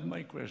think? Now is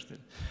my question.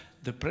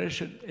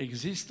 Depression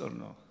exists or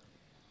not?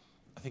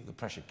 I think the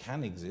pressure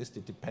can exist.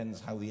 It depends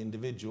how the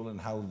individual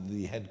and how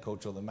the head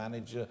coach or the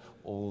manager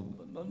or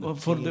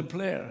for the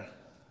player.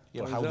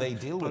 Yeah, how they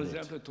deal with it. For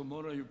example,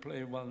 tomorrow you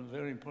play one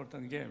very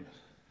important game.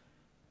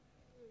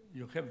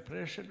 You have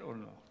pressure or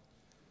no?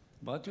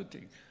 What do you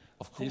think?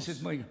 Of course. This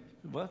is my,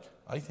 what?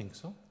 I think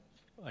so.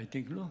 I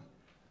think no.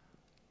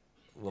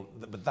 Well,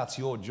 but that's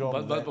your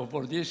job. But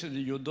for this,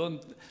 you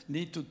don't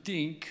need to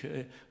think,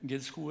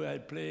 guess who I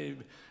play,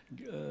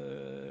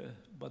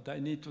 but I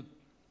need to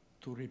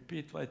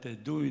repeat what I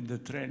do in the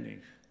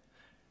training.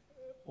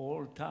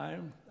 All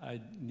time, I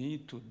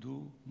need to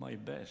do my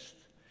best.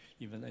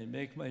 Even I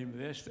make my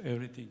best,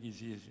 everything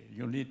is easy.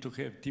 You need to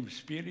have team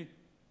spirit.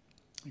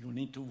 You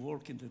need to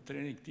work in the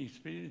training, team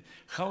spirit.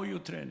 How you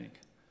training?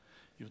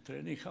 You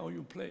training how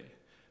you play.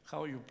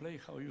 How you play,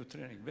 how you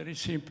training. Very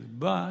simple.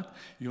 But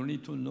you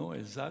need to know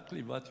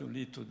exactly what you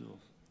need to do.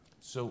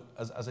 So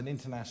as an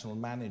international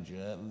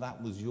manager,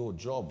 that was your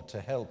job,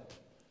 to help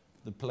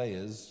the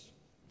players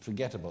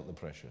forget about the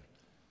pressure,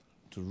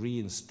 to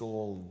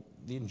reinstall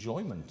the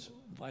enjoyment.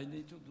 Why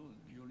need to do?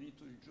 You need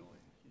to enjoy.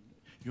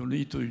 You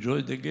need to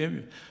enjoy the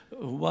game.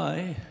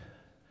 Why?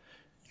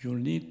 You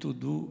need to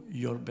do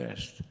your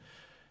best.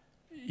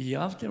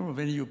 After,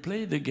 when you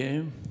play the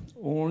game,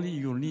 only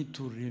you need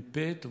to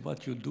repeat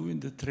what you do in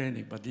the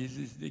training, but this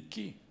is the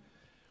key.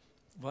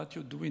 What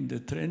you do in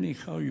the training,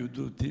 how you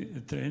do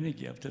the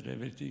training, after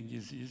everything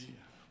is easier.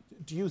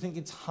 Do you think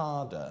it's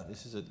harder?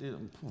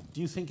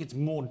 Do you think it's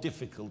more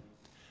difficult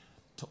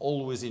to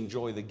always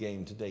enjoy the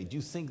game today? Do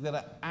you think there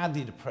are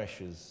added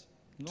pressures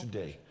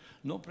today?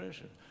 No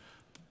pressure.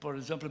 For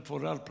example,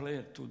 for our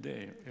player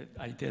today,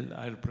 I tell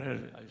our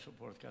player, I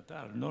support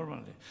Qatar,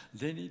 normally,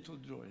 they need to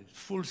do it.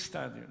 Full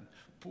stadium,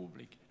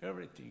 public,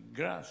 everything,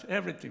 grass,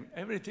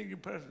 everything in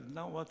person.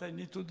 Now what I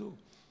need to do?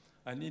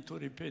 I need to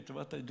repeat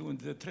what I do in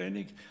the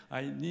training.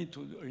 I need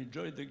to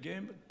enjoy the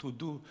game, to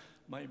do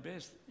my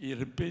best. I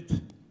repeat,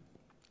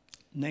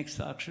 next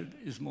action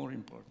is more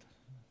important.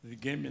 The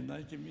game in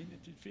 90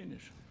 minutes is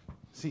finished.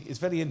 See, it's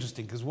very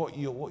interesting because what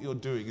you're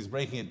doing is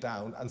breaking it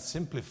down and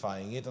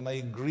simplifying it, and I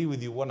agree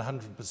with you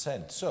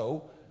 100%.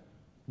 So,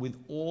 with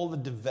all the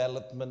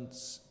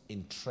developments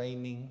in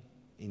training,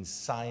 in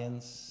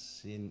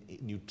science, in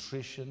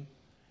nutrition,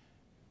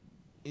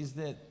 is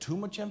there too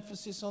much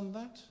emphasis on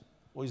that,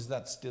 or is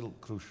that still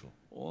crucial?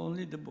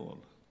 Only the ball.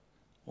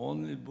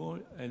 Only the ball,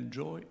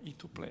 enjoy it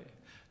to play.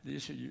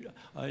 This,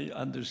 I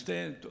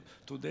understand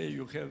today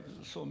you have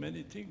so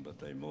many things, but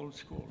I'm old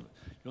school.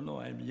 You know,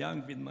 I'm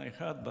young with my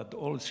heart, but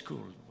old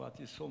school. What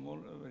is so more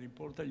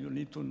important, you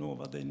need to know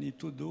what I need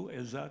to do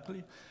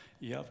exactly.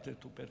 You have to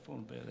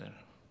perform better.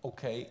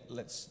 Okay,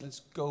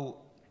 let's go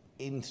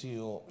into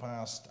your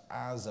past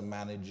as a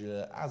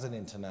manager, as an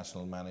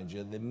international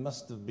manager. There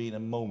must have been a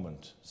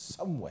moment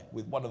somewhere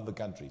with one of the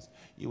countries,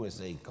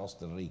 USA,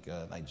 Costa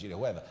Rica, Nigeria,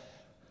 whoever,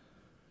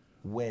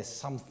 where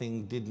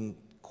something didn't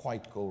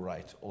quite go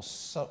right, or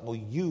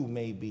you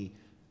maybe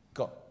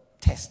got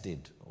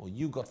tested, or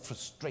you got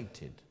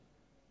frustrated.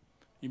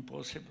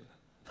 Impossible.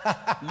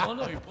 No,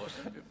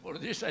 impossible. For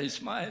this I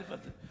smile,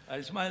 but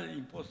I smile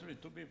impossible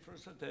to be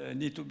frustrated. I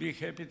need to be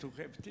happy to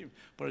have team.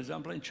 For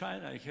example, in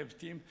China, I have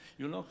team.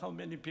 You know how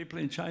many people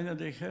in China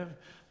they have?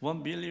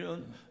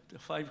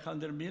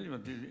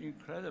 1,500,000,000. It's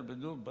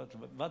incredible. But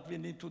what we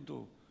need to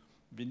do?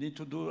 We need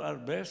to do our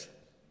best,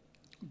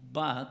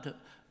 but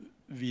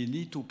we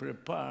need to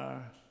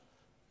prepare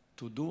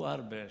to do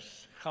our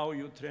best. How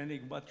you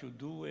training, what you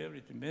do,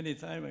 everything. Many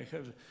times I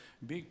have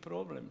big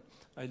problem.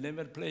 I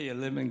never play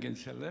 11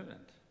 against 11.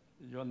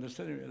 You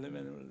understand?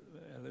 11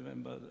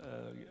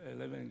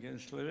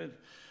 against 11.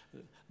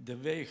 The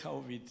way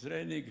how we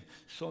training,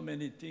 so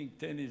many things,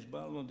 tennis,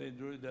 ball, they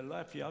do their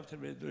life. After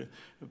we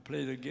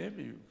play the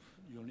game,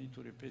 you need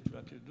to repeat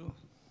what you do.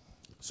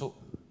 So,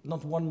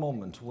 not one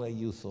moment where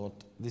you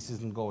thought, this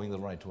isn't going the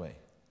right way?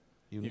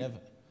 You never?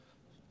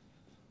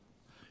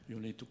 You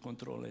need to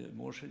control the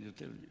emotion. You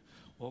tell you,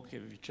 okay,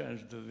 we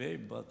changed the way,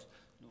 but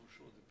no,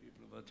 show the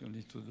people what you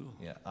need to do.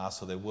 Yeah,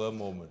 so there were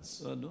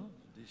moments. No,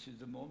 this is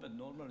the moment.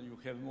 Normally you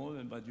have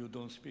moment, but you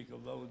don't speak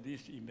about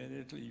this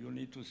immediately. You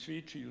need to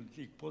switch. You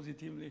think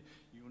positively.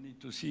 You need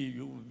to see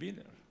you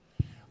winner.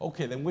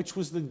 Okay, then which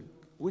was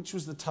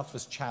the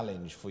toughest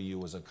challenge for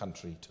you as a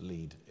country to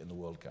lead in the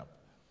World Cup?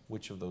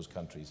 Which of those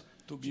countries?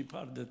 To be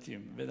part of the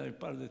team. When I'm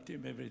part of the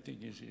team, everything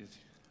is easy.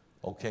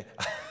 Okay.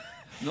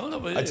 No,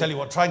 but I tell you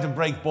what, trying to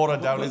break Bora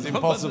down is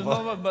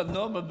impossible. But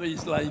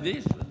it's like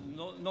this.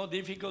 No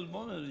difficult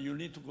moment. You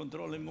need to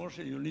control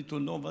emotion. You need to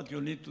know what you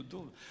need to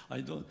do.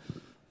 I don't.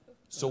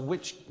 So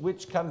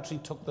which country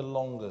took the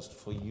longest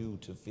for you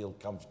to feel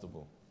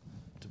comfortable?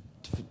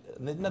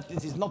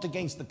 This is not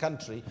against the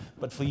country,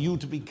 but for you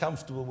to be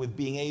comfortable with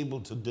being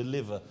able to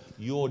deliver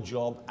your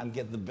job and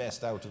get the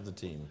best out of the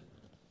team?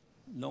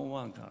 No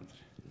one country.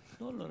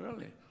 No,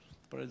 really.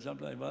 For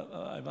example,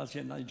 I was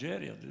in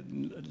Nigeria.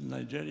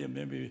 Nigeria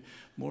may be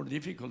more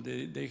difficult.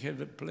 They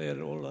have a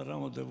player all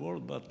around the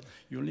world, but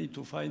you need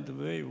to find a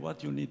way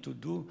what you need to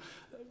do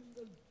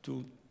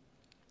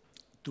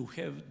to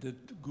have the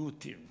good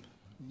team.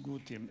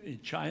 Good team. In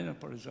China,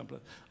 for example,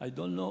 I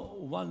don't know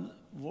one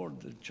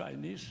word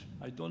Chinese.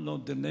 I don't know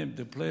the name of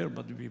the player,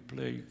 but we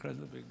play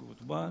incredibly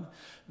good one.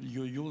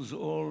 You use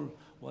all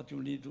what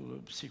you need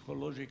to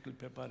psychological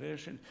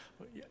preparation.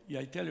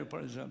 I tell you,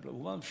 for example,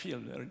 one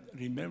film,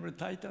 Remember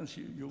Titans?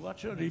 You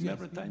watch it,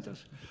 Remember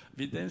Titans?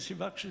 Vidensi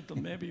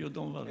Vakshito, maybe you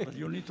don't watch, but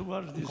you need to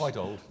watch this. Quite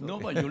old. No,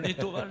 but you need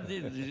to watch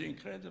this. This is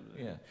incredible.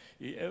 Yeah.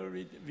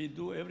 We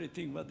do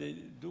everything what they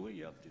do,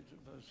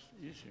 it's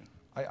easier.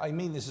 I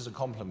mean this as a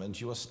compliment.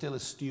 You are still a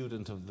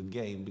student of the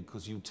game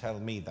because you tell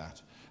me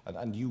that.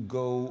 And you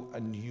go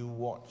and you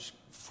watch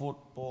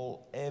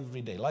football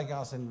every day, like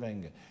Arsene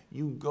Wenger.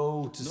 You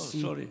go to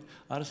see... No, sorry.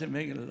 Arsene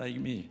Wenger like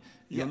me.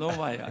 You know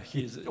why?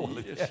 He's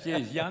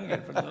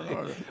younger.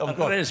 Of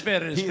course.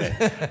 Respect.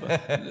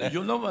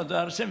 You know what?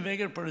 Arsene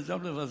Wenger, for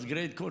example, was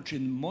great coach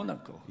in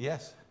Monaco.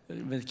 Yes.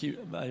 When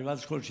I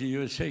was coach in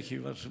USA, he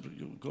was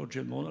coach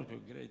in Monaco,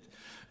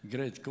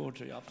 great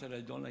coach. After I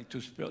don't like to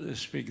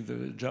speak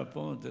the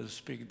Japan, to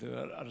speak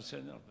the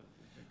Arsenal.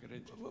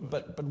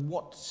 But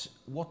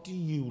what do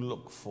you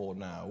look for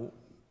now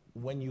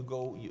when you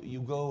go?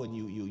 You go and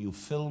you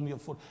film your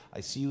foot.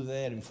 I see you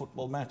there in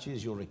football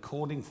matches. You're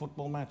recording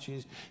football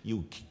matches.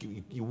 You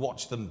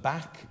watch them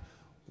back.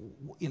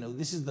 You know,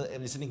 this is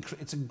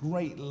it's a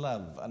great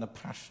love and a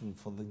passion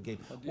for the game.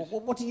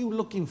 What are you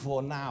looking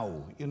for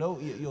now? You know,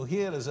 you're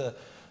here as a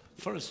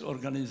first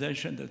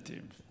organization, the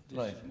team. This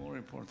right. is more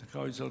important.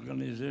 How is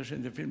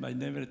organization? The film, I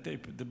never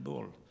tape the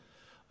ball.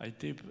 I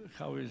tape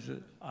how is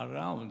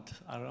around,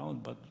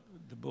 but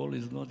the ball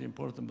is not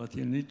important. But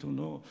you need to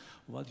know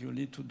what you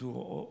need to do.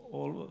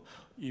 All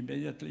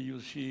immediately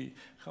you see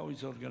how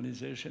is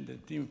organization, the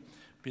team.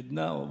 But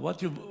now,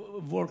 what you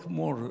work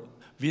more,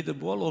 with the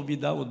ball or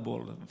without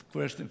ball?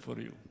 Question for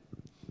you.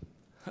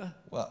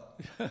 Well,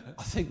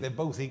 I think they're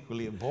both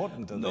equally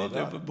important. No,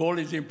 the ball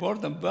is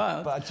important,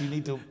 but you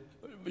need to.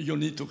 You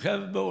need to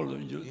have ball.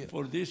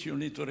 For this, you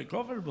need to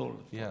recover ball.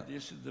 Yeah.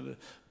 This is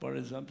for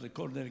example, the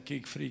corner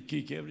kick, free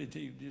kick,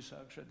 everything. This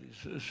action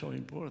is so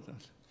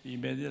important.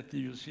 Immediately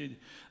you see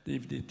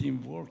if the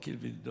team work,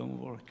 if it don't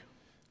work.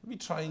 Let me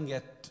try and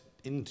get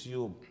into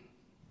your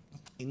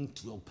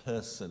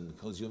person,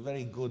 because you're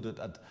very good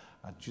at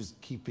just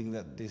keeping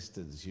that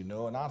distance, you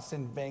know. And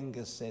Arsene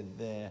Wenger said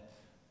there,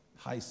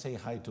 say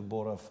hi to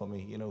Bora for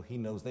me. You know, he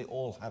knows they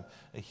all have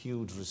a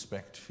huge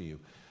respect for you.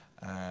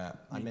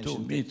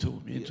 Me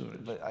too.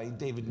 But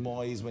David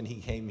Moyes, when he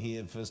came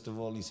here, first of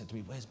all, he said to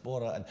me, "Where's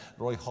Bora?" And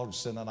Roy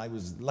Hodgson, and I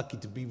was lucky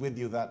to be with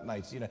you that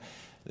night, you know,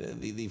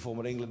 the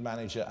former England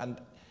manager. And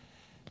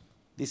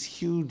this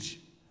huge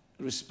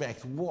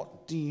respect,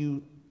 what do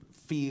you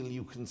feel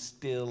you can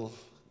still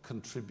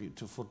contribute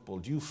to football?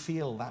 Do you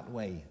feel that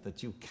way,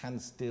 that you can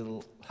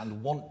still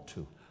and want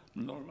to?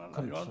 Normal.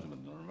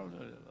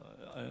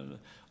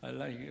 I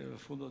like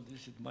football.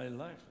 This is my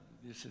life.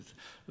 This is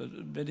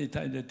many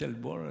times they tell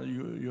Bora,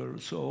 you're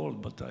so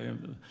old, but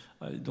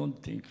I don't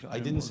think. I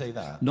didn't say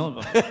that. No,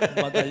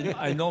 but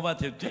I know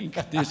what you think.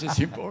 This is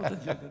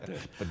important.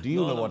 But do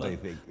you know what I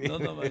think?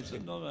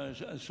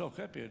 I'm so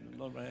happy.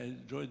 I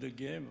enjoy the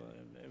game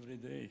every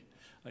day.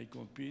 I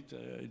compete.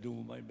 I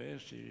do my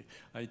best.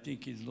 I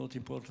think it's not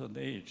important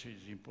age.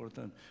 It's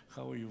important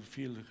how you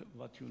feel,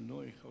 what you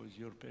know, how is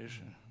your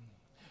passion.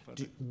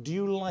 Do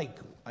you like,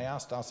 I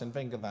asked Arsene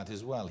Wenger that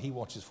as well, he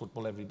watches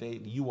football every day,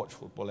 you watch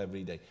football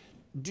every day.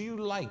 Do you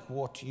like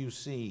what you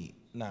see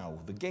now?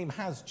 The game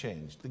has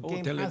changed, the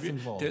game has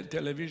evolved.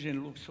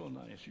 Television looks so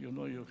nice, you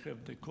know, you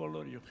have the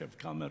color, you have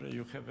camera,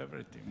 you have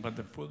everything, but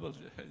the football,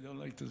 I don't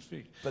like to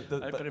speak.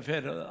 I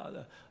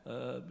prefer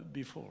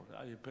before.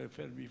 I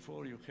prefer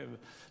before you have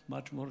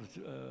much more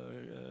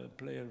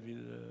player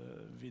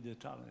with the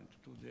talent.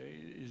 Today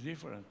is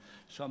different.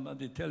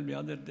 Somebody tell me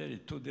other day,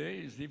 today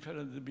is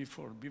different than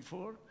before.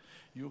 Before,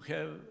 you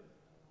have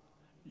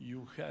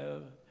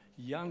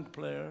young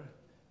player,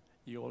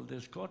 the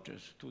oldest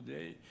coaches.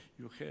 Today,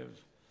 you have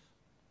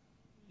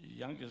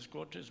youngest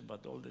coaches,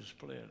 but oldest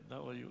player.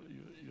 Now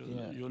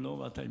you know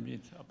what I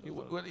mean.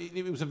 Well,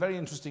 it was a very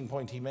interesting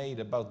point he made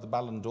about the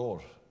Ballon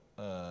d'Or,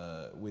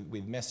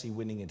 with Messi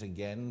winning it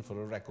again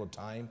for a record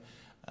time,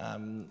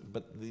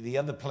 But the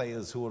other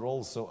players who were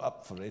also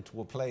up for it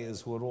were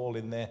players who were all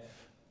in their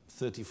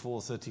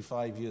 34,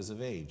 35 years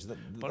of age.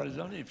 For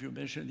example, if you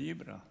mention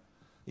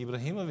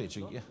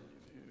Ibrahimovic, yeah.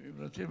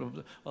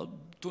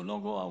 To not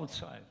go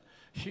outside.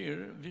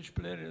 Here, which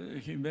player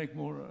he make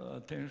more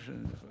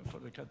attention for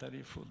the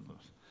Qatari football?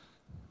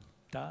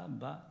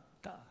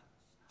 Tabata.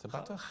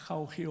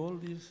 How he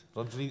old is?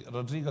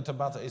 Rodrigo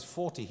Tabata is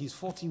 40. He's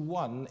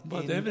 41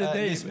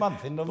 this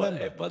month, in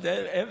November. But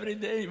every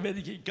day when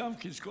he comes,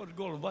 he scores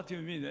goal. What do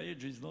you mean?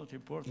 Age is not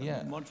important.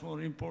 Yeah. Much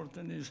more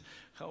important is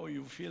how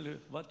you feel,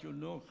 what you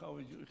know,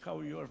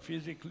 how you are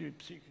physically,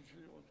 psychically.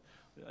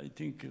 I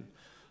think...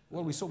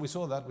 Well, we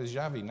saw that with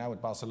Xavi now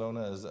at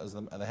Barcelona as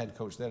the head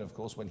coach there, of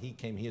course. When he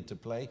came here to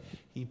play,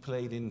 he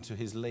played into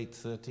his late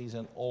 30s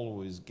and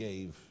always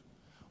gave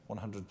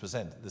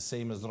 100%. The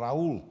same as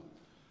Raul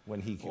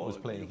when he was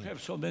playing. You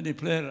have so many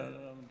players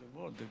around the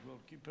world. The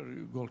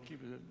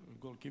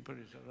goalkeeper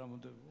is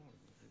around the world.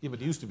 Yeah,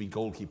 but it used to be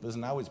goalkeepers,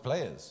 now it's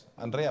players.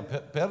 Andrea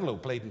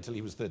Pirlo played until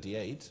he was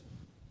 38.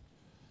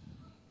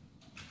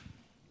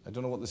 I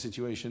don't know what the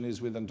situation is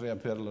with Andrea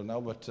Pirlo now,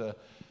 but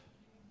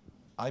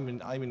I'm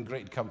in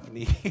great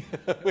company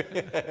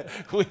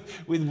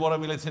with Bora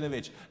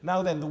Milutinovic.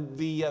 Now then,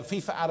 the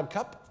FIFA Arab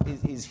Cup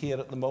is here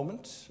at the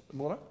moment,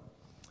 Bora,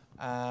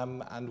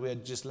 and we're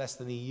just less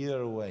than a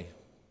year away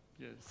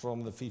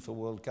from the FIFA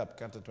World Cup,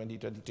 Qatar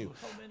 2022.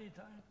 So how many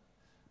times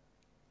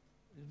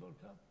is World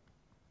Cup?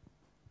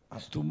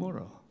 It's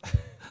tomorrow.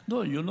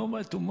 No, you know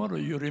why tomorrow?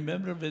 You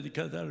remember when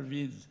Qatar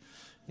wins?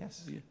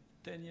 Yes.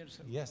 10 years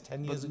ago. Yes,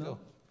 10 years ago.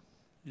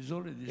 It's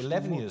already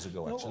 11 years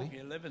ago, actually. No, okay,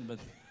 11, but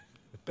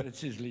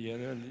precisely a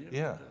year earlier.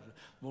 Yeah.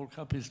 World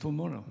Cup is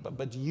tomorrow.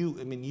 But you,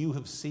 I mean, you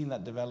have seen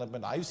that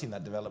development. I've seen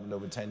that development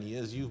over 10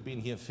 years. You've been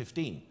here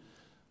 15.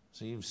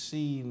 So you've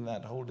seen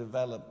that whole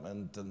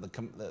development and the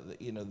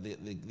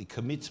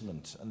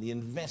commitment and the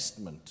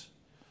investment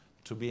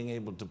to being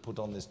able to put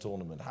on this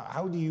tournament.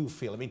 How do you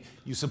feel? I mean,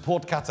 you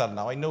support Qatar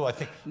now. I'm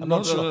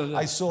not sure. No.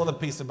 I saw the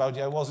piece about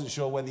you. I wasn't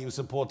sure whether you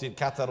supported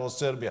Qatar or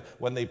Serbia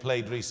when they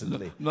played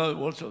recently. No,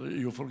 also,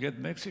 you forget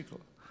Mexico.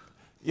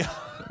 Yeah.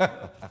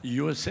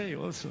 USA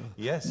also.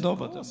 Yes, no,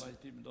 but my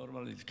team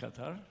normally is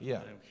Qatar. Yeah.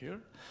 I'm here.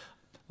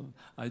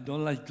 I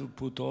don't like to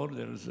put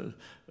orders.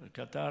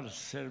 Qatar,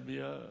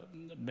 Serbia,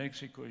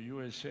 Mexico,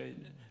 USA,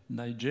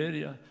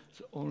 Nigeria.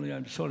 So only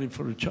I'm sorry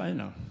for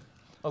China.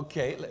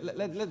 Okay,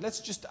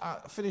 let's just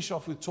finish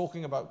off with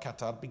talking about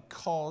Qatar,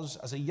 because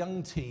as a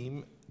young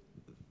team,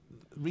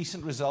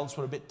 recent results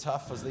were a bit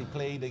tough as they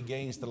played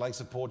against the likes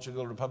of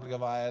Portugal, Republic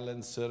of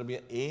Ireland,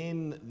 Serbia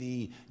in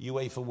the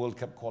UEFA World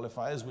Cup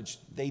qualifiers, which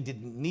they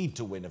didn't need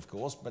to win, of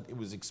course, but it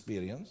was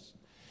experience.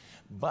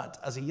 But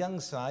as a young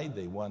side,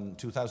 they won,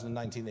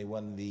 2019, they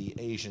won the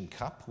Asian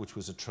Cup, which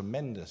was a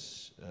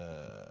tremendous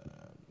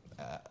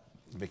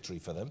victory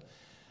for them.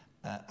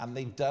 And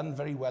they've done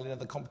very well in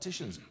other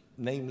competitions,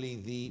 namely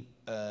the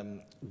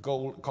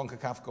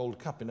CONCACAF Gold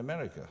Cup in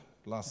America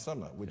last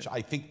summer, which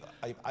I think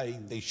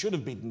they should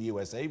have beaten the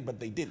USA, but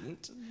they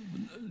didn't.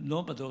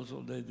 No, but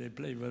also they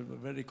play a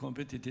very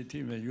competitive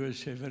team. The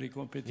USA very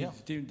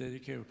competitive team.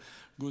 They have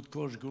good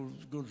coach,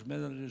 good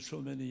managers, so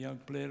many young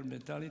player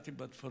mentality.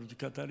 But for the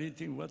Qatari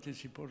team, what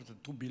is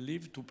important? To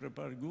believe, to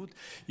prepare good,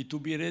 to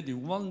be ready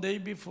one day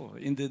before.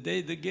 In the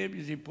day the game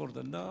is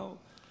important. Now,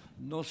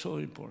 not so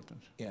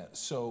important. Yeah.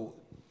 So,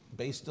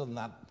 based on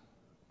that,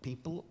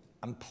 people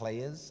and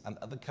players and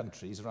other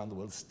countries around the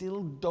world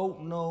still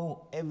don't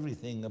know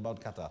everything about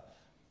Qatar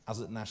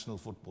as a national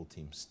football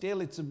team.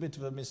 Still, it's a bit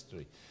of a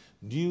mystery.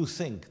 Do you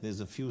think there's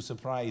a few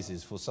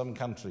surprises for some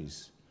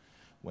countries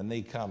when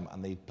they come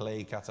and they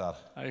play Qatar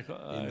in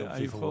the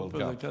FIFA World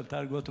Cup? I hope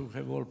Qatar go to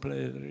have all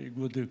players in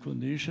good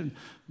condition.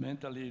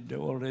 Mentally,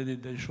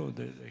 they show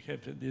they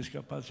have this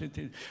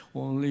capacity.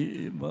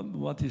 Only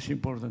what is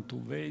important to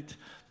wait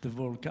the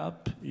World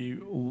Cup.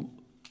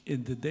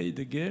 In the day,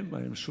 the game,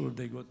 I'm sure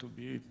they got to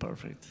be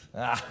perfect.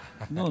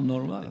 No,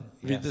 normal,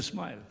 with a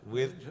smile.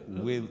 With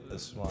a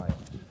smile.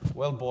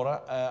 Well,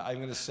 Bora, I'm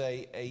going to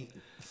say a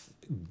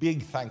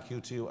big thank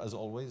you to you as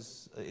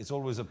always. It's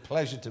always a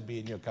pleasure to be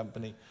in your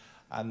company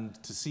and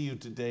to see you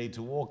today,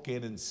 to walk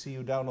in and see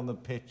you down on the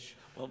pitch.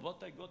 Well,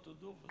 what I got to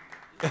do?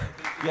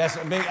 Yes,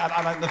 and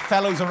the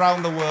fellows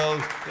around the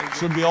world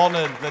should be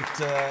honoured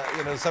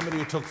that somebody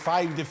who took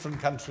 5 different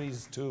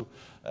countries to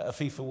a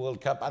FIFA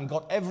World Cup and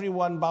got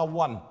everyone bar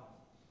one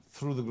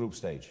through the group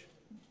stage.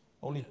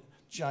 Only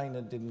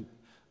China didn't.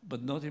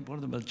 But not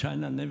important, but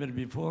China never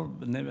before,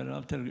 never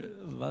after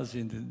was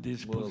in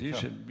this World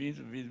position. We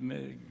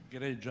made a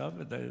great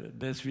job. The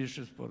best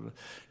wishes for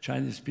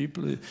Chinese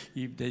people.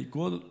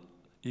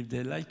 If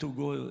they like to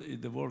go in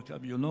the World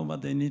Cup, you know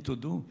what they need to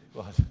do?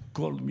 What?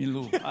 Call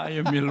Milou. I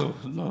am Milou.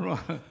 No.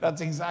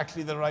 That's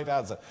exactly the right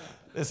answer.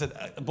 Listen,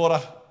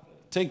 Bora,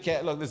 take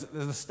care. Look, there's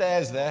the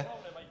stairs there.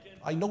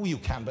 I know you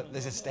can, but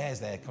there's a stairs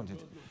there.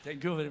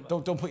 Thank you very much.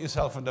 Don't put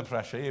yourself under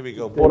pressure. Here we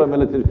go. Bora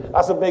Milutinovic.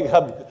 That's a big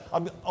hug.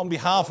 On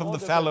behalf of the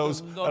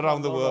fellows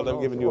around the world,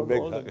 I'm giving you a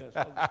big hug.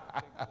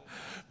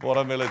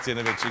 Bora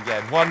Milutinovic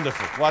again.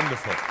 Wonderful,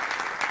 wonderful.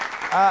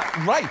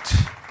 Right.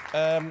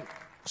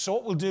 So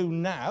what we'll do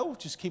now,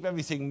 just keep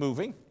everything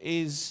moving,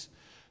 is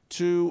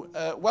to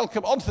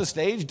welcome onto the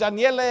stage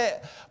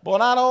Daniele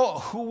Bonanno,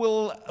 who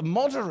will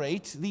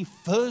moderate the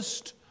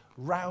first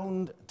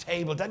round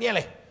table.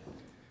 Daniele.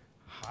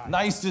 Hi.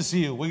 Nice to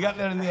see you. We got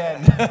there in the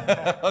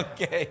end.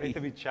 Okay. A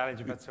little bit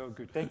challenging, but so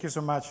good. Thank you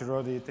so much,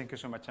 Rodi. Thank you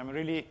so much. I'm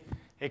really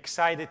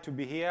excited to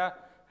be here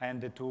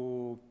and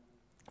to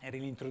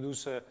really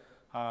introduce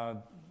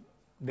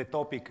the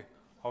topic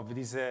of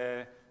this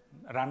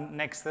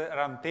next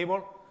round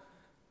table.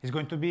 Is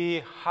going to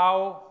be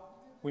how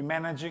we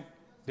manage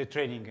the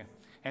training.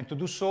 And to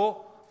do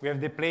so, we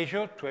have the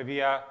pleasure to have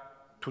here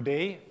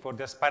today for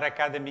the Aspire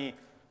Academy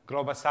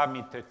Global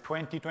Summit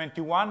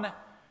 2021,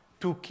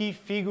 two key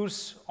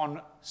figures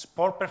on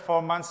sport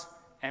performance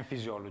and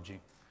physiology.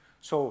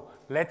 So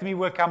let me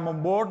welcome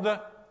on board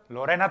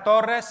Lorena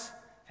Torres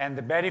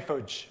and Barry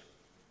Fudge.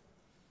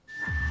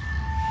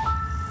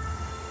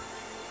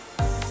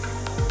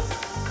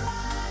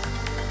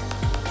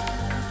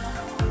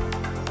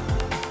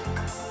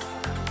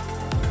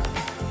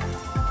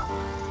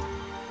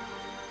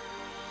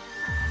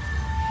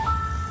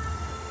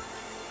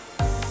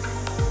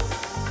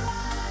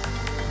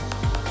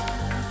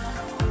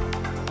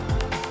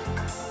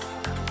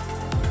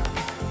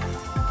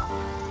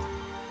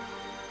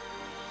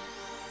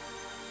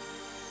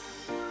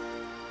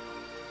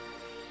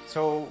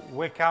 So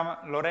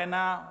welcome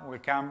Lorena,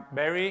 welcome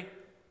Barry,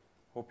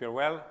 hope you're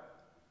well.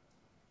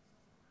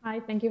 Hi,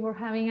 thank you for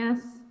having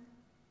us.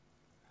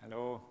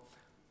 Hello,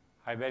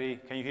 hi Barry,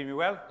 can you hear me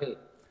well? Hey.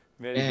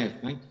 Very yeah,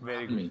 good, thanks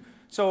very good. Me.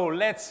 So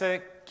let's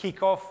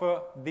kick off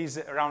this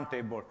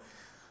roundtable.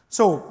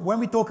 So when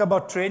we talk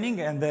about training,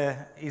 and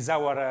is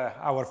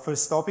our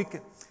first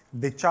topic,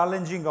 the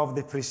challenging of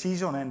the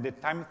precision and the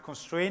time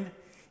constraint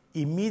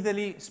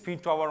immediately spring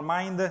to our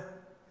mind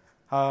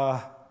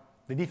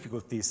the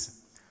difficulties.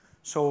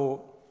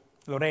 So,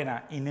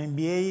 Lorena, in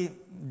NBA,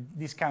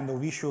 these kind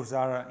of issues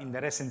are, in the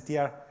recent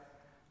year,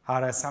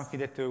 are something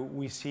that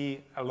we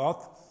see a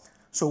lot.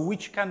 So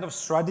which kind of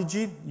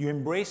strategy you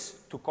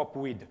embrace to cope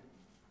with?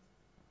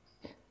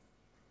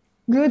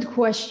 Good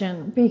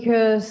question,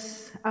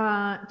 because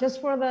just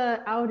for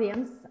the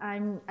audience,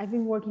 I've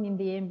been working in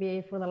the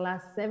NBA for the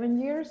last 7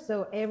 years,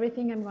 so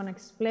everything I'm going to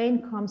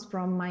explain comes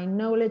from my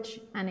knowledge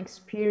and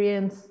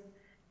experience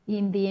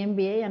in the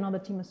NBA and other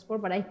team of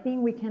sport, but I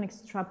think we can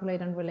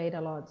extrapolate and relate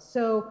a lot.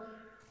 So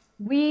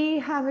we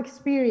have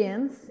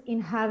experience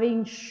in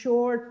having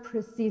short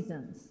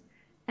preseasons,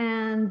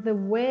 and the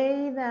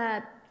way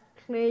that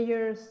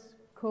players,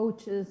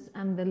 coaches,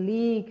 and the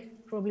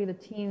league, probably the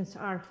teams,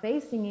 are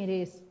facing it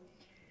is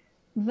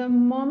the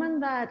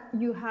moment that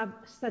you have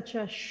such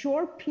a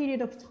short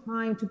period of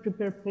time to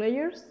prepare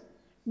players,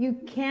 you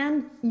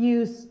can't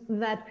use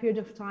that period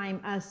of time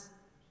as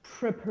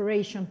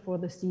preparation for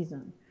the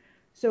season.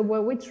 So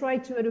what we try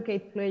to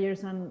educate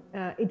players, and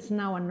it's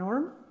now a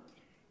norm,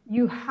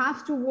 you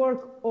have to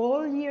work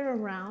all year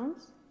around,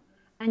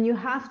 and you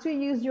have to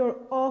use your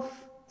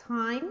off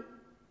time,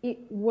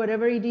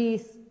 whatever it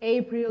is,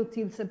 April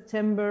till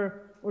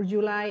September or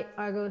July,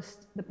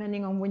 August,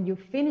 depending on when you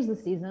finish the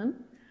season.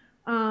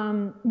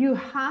 You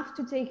have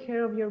to take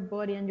care of your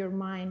body and your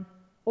mind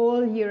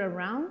all year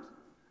around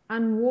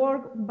and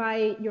work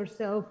by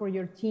yourself or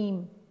your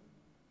team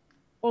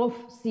off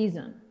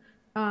season.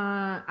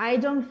 I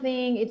don't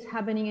think it's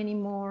happening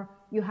anymore.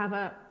 You have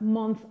a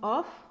month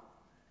off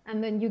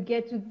and then you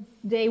get to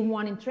day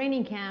one in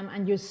training camp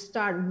and you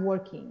start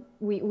working.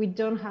 We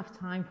don't have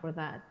time for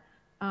that.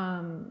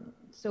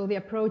 So the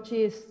approach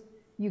is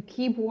you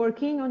keep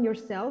working on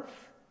yourself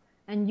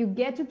and you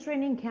get to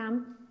training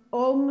camp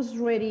almost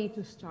ready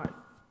to start.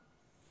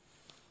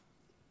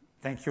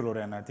 Thank you,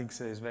 Lorena. I think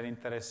it's very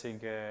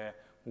interesting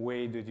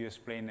way that you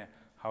explain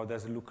how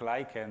does it look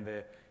like and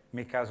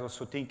make us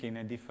also think in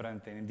a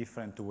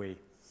different way.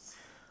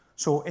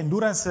 So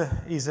endurance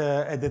is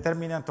a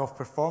determinant of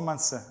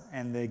performance,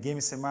 and the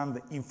games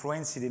demand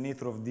influence the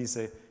nature of this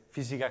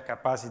physical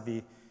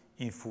capacity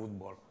in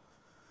football.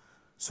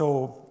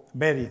 So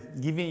Barry,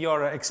 given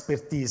your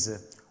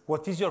expertise,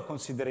 what is your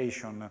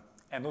consideration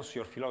and also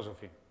your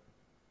philosophy?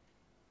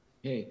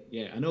 Hey,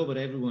 yeah, I know what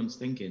everyone's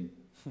thinking.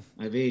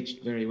 I've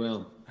aged very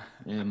well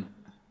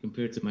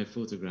compared to my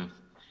photograph.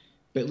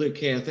 But look,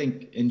 hey, I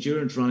think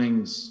endurance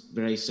running's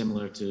very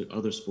similar to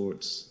other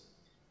sports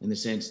in the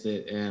sense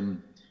that,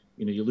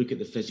 you look at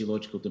the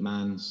physiological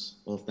demands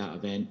of that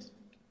event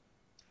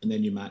and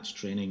then you match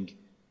training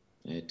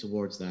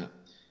towards that.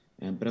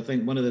 But I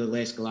think one of the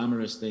less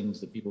glamorous things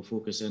that people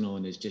focus in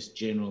on is just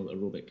general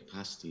aerobic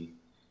capacity.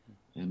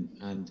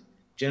 And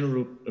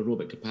general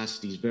aerobic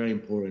capacity is very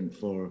important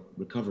for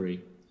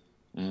recovery.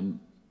 And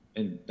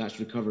that's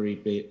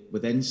recovery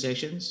within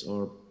sessions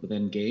or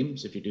within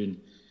games if you're doing,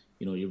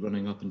 you're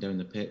running up and down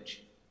the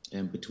pitch,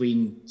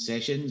 between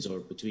sessions or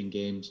between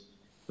games,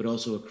 but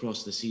also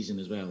across the season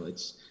as well.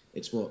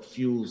 It's what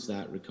fuels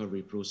that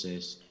recovery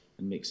process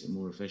and makes it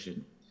more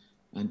efficient.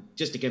 And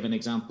just to give an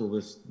example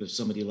with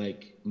somebody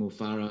like Mo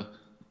Farah,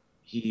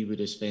 he would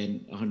have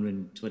spent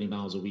 120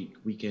 miles a week,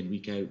 week in,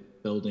 week out,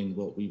 building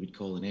what we would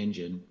call an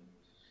engine.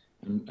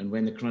 And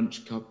when the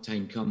crunch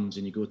time comes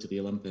and you go to the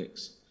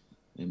Olympics,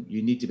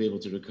 you need to be able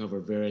to recover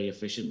very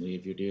efficiently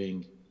if you're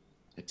doing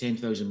a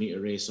 10,000 meter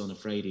race on a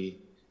Friday,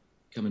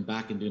 coming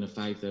back and doing a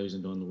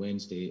 5,000 on the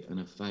Wednesday and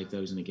a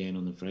 5,000 again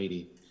on the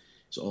Friday.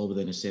 So all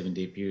within a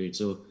 7-day period.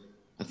 So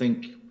I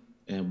think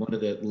one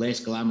of the less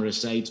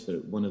glamorous sides,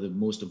 but one of the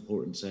most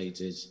important sides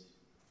is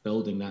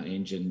building that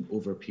engine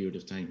over a period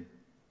of time.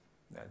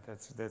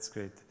 That's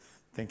great.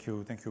 Thank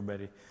you,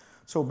 Barry.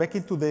 So back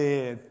into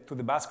the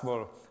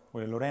basketball,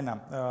 well,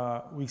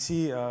 Lorena, we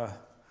see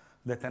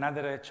that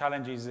another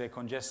challenge is a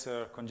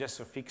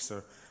congestion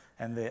fixer,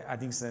 and I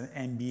think the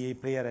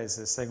NBA player is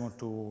second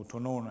to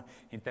none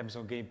in terms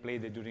of game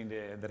played during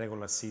the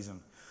regular season.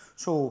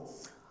 So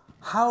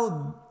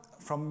how,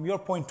 from your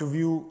point of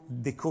view,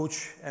 the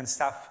coach and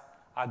staff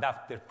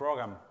adapt their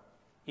program,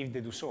 if they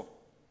do so?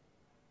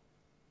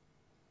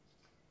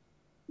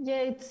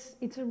 Yeah,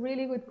 it's a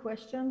really good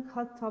question,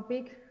 hot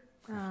topic.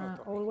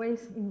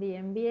 Always in the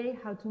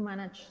NBA, how to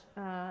manage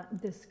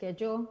the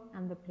schedule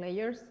and the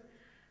players.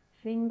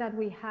 Think that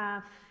we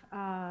have,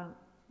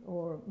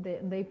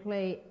 they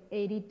play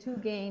 82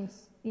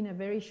 games in a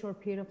very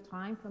short period of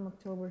time, from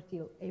October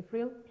till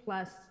April,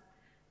 plus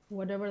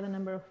whatever the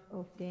number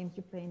of games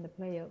you play in the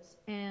playoffs.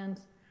 And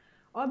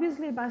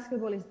obviously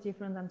basketball is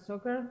different than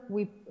soccer.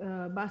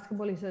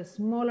 Basketball is a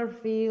smaller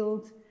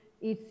field,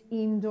 it's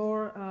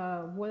indoor,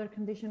 weather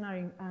conditions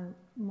are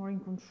more in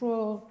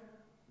control.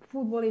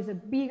 Football is a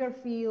bigger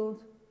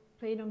field,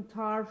 played on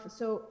turf,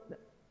 so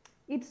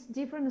it's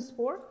different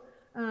sport,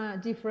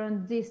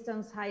 different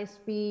distance, high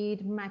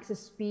speed, max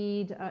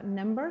speed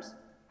numbers.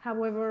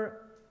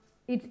 However,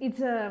 it's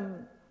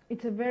a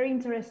very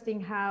interesting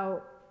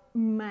how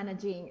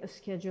managing a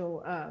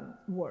schedule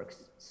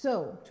works.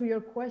 So to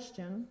your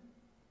question,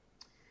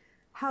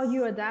 how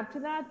you adapt to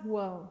that?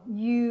 Well,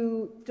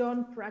 you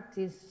don't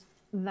practice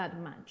that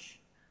much.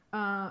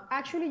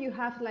 Actually, you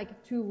have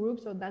like two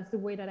groups, so that's the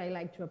way that I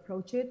like to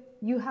approach it.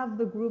 You have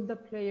the group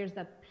of players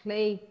that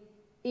play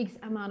X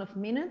amount of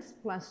minutes,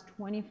 plus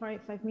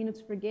 25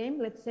 minutes per game,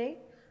 let's say,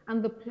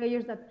 and the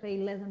players that play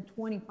less than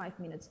 25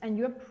 minutes. And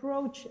you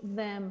approach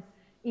them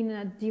in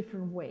a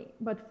different way.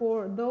 But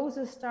for those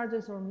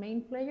starters or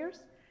main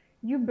players,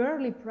 you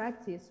barely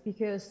practice,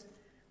 because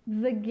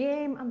the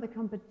game and the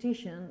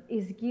competition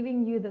is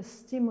giving you the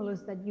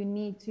stimulus that you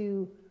need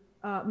to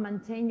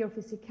maintain your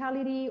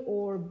physicality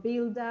or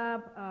build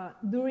up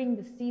during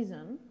the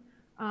season.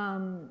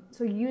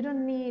 So you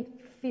don't need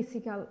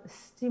physical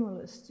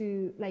stimulus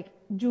to, like,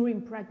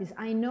 during practice.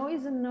 I know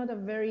it's not a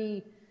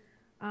very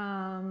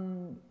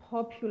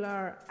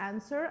popular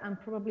answer, and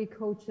probably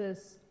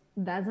coaches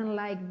doesn't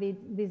like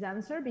this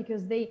answer,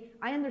 because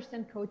I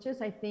understand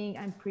coaches, I think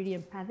I'm pretty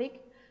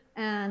empathic,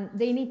 and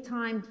they need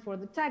time for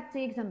the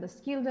tactics and the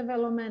skill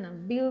development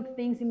and build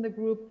things in the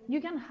group.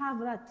 You can have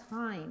that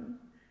time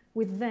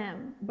with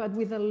them, but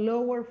with a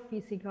lower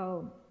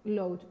physical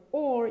load.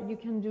 Or you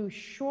can do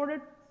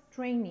shorter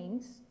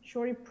trainings,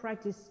 shorter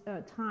practice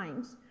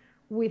times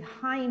with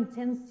high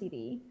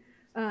intensity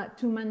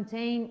to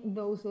maintain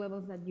those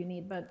levels that you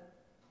need. But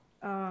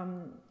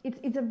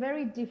it's a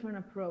very different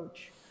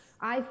approach.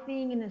 I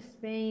think in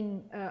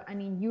Spain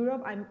and in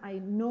Europe, I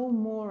know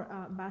more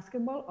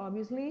basketball,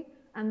 obviously,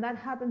 and that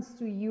happens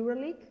to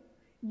EuroLeague.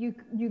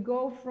 You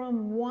go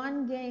from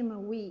one game a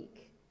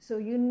week, so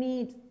you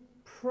need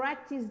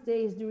practice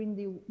days during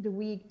the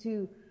week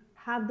to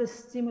have the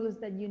stimulus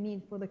that you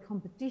need for the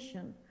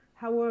competition.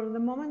 However, the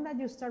moment that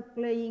you start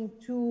playing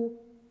 2,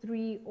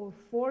 3, or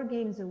 4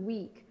 games a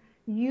week,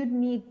 you'd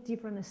need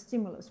different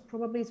stimulus.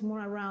 Probably it's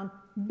more around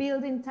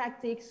building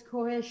tactics,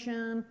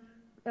 cohesion,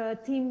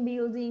 team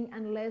building,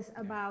 and less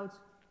about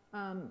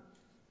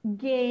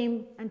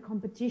game and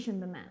competition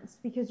demands,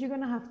 because you're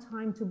going to have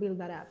time to build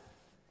that up.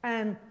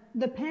 And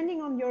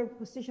depending on your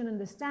position in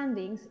the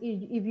standings,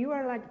 if you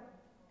are like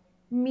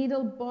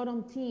middle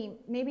bottom team,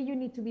 maybe you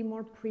need to be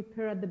more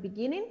prepared at the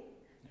beginning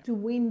to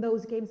win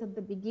those games at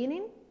the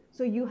beginning,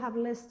 so you have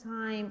less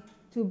time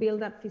to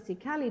build up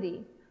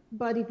physicality.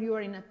 But if you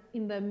are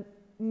in the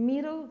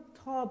middle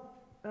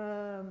top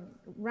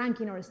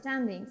ranking or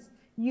standings,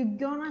 you're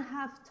gonna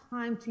have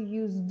time to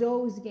use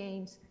those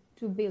games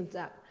to build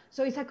up.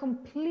 So it's a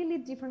completely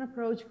different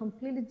approach,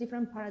 completely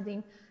different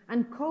paradigm,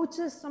 and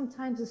coaches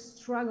sometimes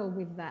struggle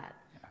with that.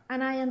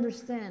 And I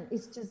understand.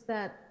 It's just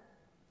that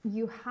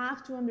you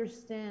have to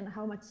understand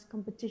how much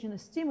competition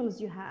and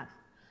stimulus you have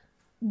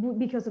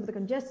because of the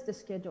congested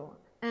schedule,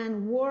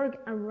 and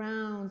work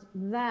around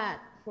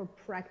that for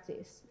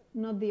practice,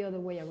 not the other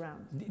way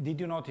around. Did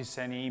you notice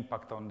any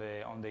impact on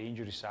the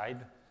injury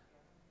side?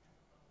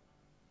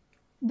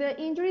 The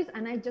injuries,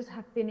 and I just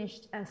have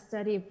finished a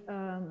study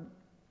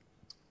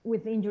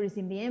with injuries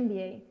in the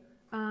NBA.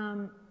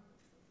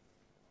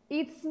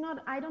 It's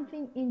not, I don't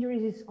think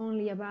injuries is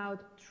only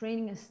about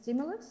training a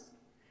stimulus,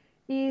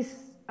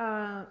 it's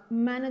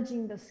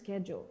managing the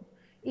schedule.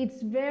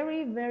 It's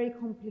very, very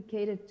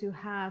complicated to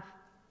have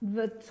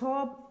the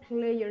top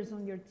players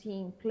on your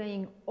team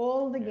playing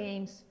all the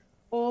games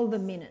all the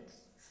minutes.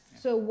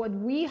 So what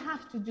we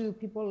have to do,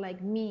 people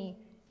like me,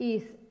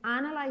 is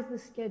analyze the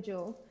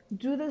schedule,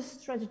 do the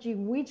strategy,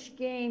 which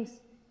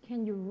games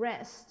can you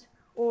rest,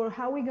 or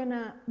how are we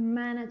gonna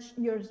manage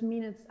your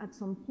minutes at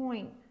some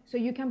point, so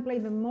you can play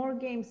the more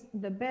games,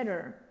 the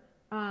better,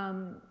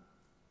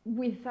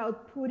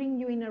 without putting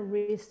you in a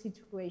risk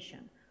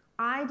situation.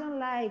 I don't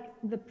like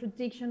the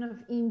prediction of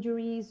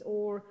injuries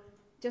or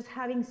just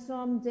having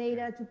some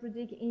data to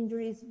predict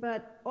injuries,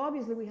 but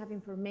obviously we have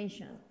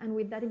information, and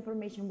with that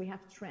information we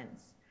have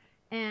trends.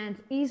 And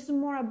it's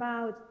more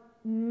about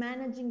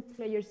managing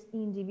players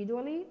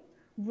individually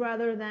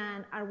rather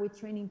than are we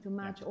training too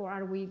much or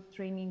are we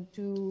training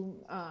too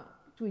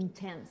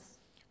intense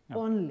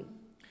only.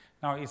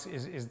 No, it's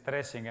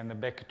interesting, and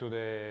back to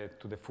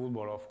the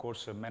football, of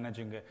course,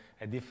 managing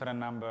a different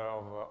number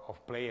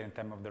of players in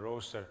terms of the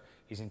roster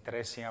is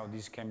interesting how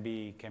this can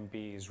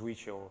be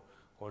switched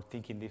or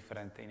thinking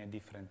different in a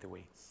different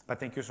way. But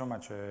thank you so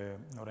much,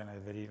 Lorena,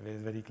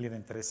 very clear and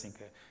interesting.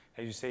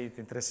 As you say, it's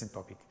an interesting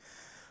topic.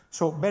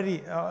 So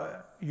Barry,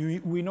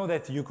 we know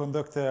that you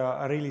conduct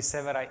really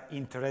several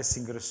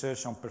interesting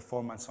research on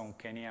performance on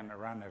Kenyan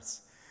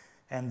runners.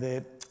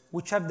 And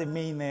which are the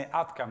main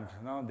outcomes,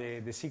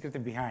 the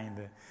secret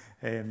behind?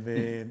 And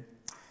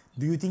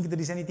do you think there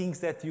is anything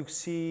that you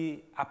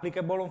see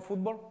applicable on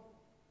football,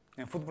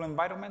 in football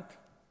environment?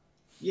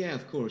 Yeah,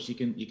 of course. You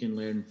can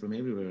learn from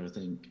everywhere, I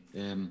think.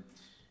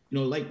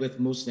 Like with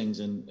most things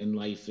in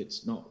life,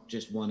 it's not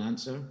just one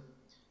answer.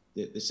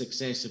 The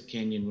success of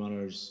Kenyan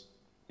runners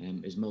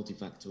is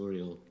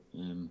multifactorial,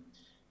 and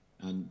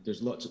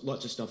there's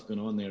lots of stuff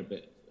going on there.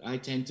 But I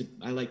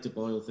like to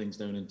boil things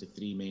down into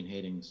three main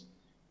headings.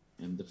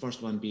 The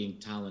first one being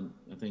talent.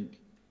 I think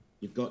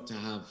you've got to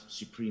have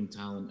supreme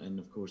talent, and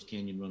of course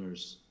Kenyan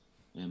runners,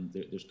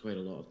 there's quite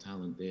a lot of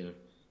talent there.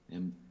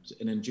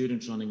 In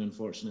endurance running,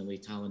 unfortunately,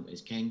 talent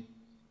is king.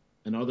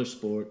 In other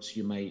sports,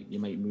 you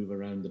might move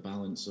around the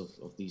balance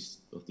of these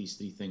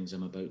three things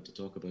I'm about to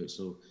talk about.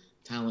 So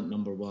talent,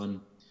 number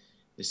one.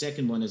 The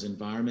second one is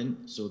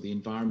environment. So the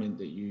environment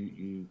that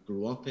you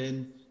grew up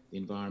in, the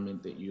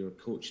environment that you're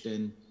coached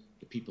in,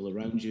 the people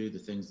around you, the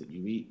things that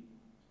you eat.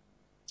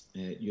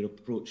 Your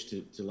approach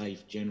to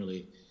life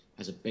generally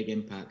has a big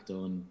impact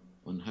on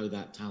how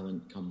that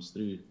talent comes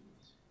through.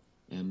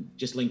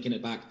 Just linking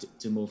it back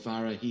to Mo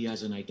Farah, he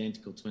has an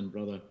identical twin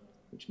brother,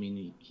 which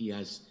means he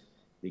has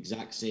the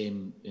exact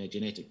same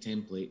genetic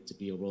template to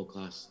be a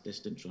world-class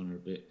distance runner,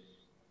 but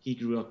he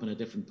grew up in a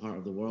different part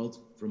of the world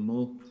from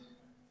Mo,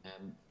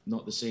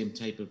 not the same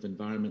type of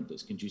environment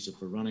that's conducive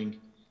for running,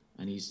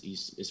 and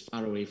he's as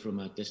far away from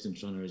a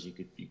distance runner as you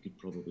could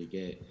probably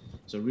get.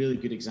 So a really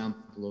good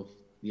example of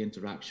the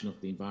interaction of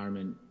the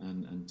environment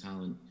and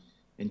talent.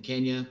 In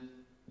Kenya,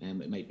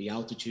 it might be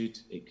altitude,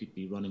 it could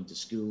be running to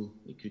school,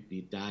 it could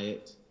be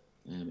diet,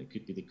 it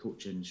could be the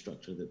coaching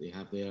structure that they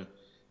have there.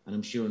 And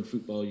I'm sure in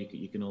football,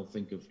 you can all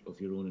think of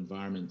your own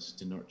environments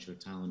to nurture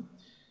talent.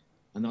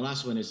 And the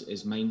last one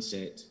is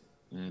mindset,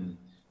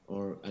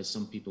 or as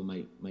some people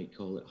might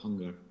call it,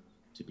 hunger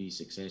to be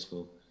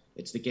successful.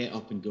 It's the get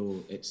up and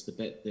go. It's the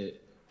bit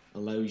that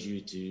allows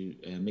you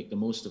to make the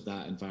most of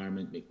that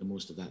environment, make the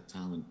most of that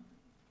talent.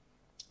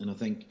 And I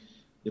think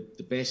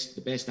the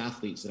best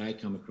athletes that I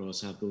come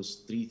across have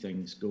those three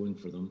things going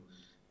for them.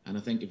 And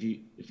I think if you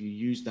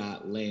use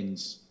that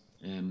lens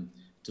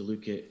to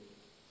look at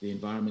the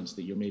environments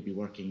that you're maybe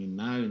working in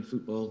now in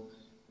football,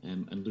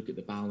 and look at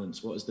the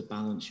balance, what is the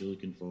balance you're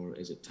looking for?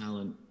 Is it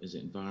talent? Is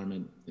it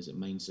environment? Is it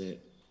mindset?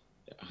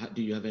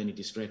 Do you have any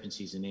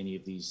discrepancies in any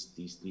of these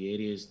three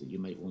areas that you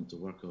might want to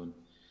work on?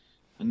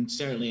 And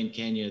certainly in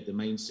Kenya, the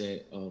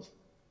mindset of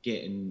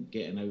getting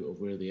out of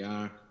where they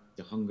are,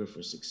 the hunger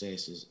for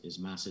success is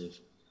massive.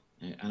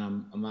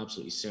 And I'm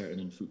absolutely certain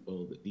in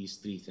football that these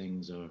three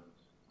things are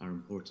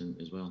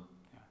important as well.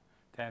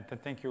 Yeah.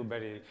 Thank you,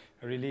 Barry.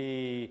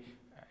 Really,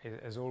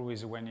 as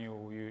always, when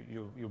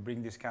you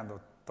bring this kind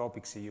of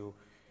topics, you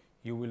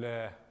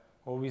will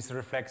always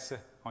reflect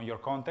on your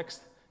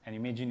context. And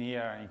imagine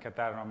here in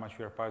Qatar how much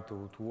we are proud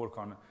to work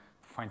on, to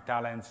find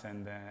talents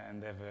and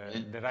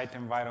have the right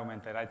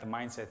environment, the right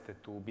mindset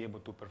to be able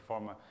to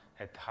perform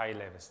at high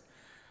levels.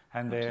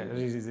 And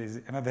this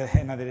is another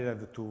area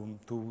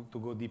to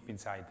go deep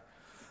inside.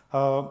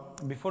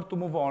 Before to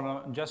move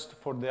on, just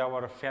for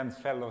our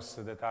fellows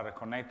that are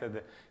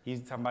connected,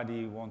 if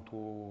somebody want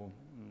to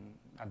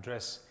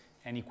address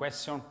any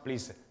question,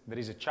 please, there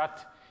is a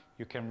chat.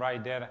 You can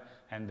write there,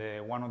 and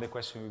one of the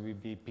questions will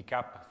be picked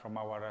up from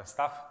our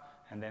staff,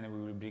 and then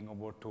we will bring on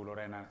board to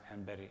Lorena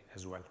and Barry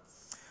as well.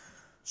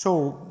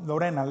 So,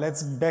 Lorena,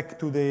 let's back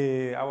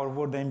to our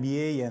World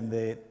MBA,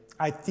 and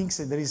I think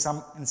there is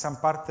in some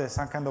part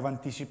some kind of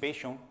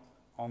anticipation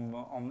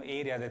on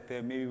area that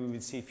maybe we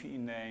will see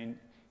in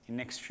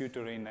next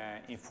future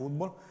in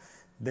football.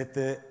 That,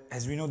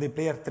 as we know, the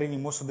player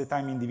training most of the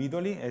time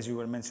individually, as you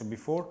were mentioned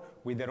before,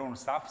 with their own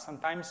staff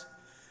sometimes,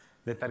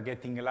 that are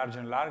getting larger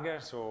and larger,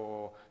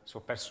 so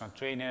personal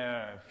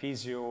trainer,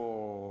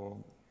 physio,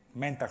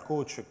 mental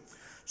coach.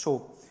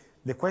 So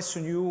the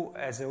question you,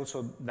 as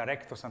also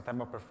director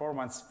sometimes of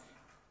performance,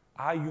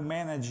 are you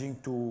managing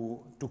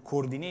to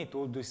coordinate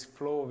all this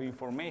flow of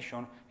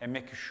information and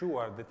make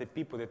sure that the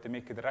people that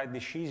make the right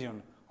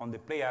decision on the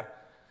player,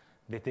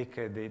 they take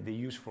the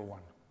useful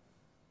one?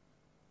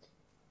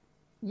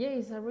 Yeah,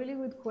 it's a really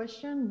good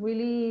question.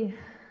 Really,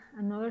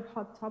 another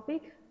hot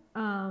topic.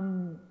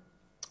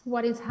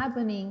 What is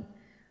happening,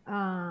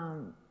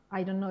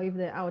 I don't know if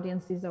the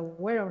audience is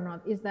aware or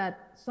not, is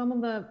that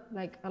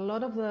a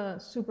lot of the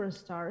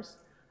superstars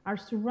are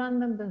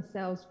surrounding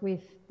themselves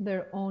with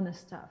their own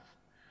stuff.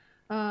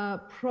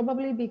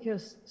 Probably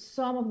because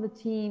some of the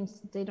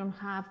teams, they don't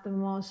have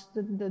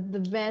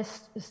the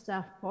best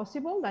staff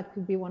possible. That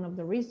could be one of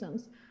the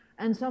reasons.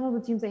 And some of the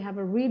teams, they have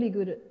a really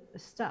good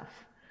staff.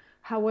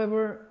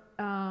 However,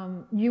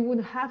 you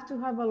would have to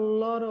have a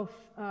lot of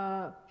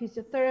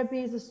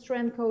physiotherapists,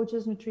 strength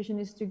coaches,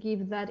 nutritionists to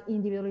give that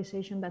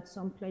individualization that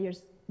some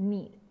players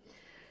need.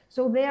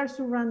 So they are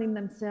surrounding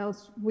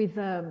themselves with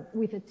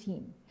a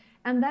team.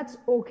 And that's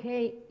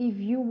okay if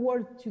you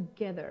work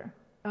together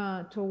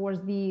towards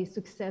the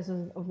success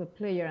of the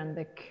player and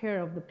the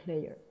care of the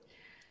player.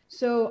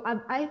 So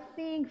I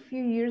think a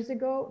few years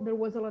ago, there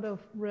was a lot of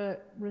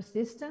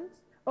resistance.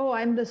 Oh,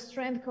 I'm the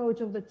strength coach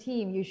of the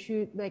team. You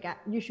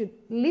should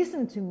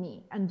listen to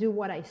me and do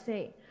what I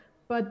say.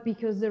 But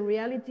because the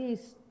reality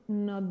is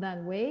not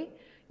that way,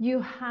 you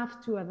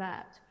have to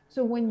adapt.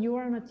 So when you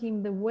are on a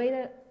team, the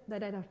way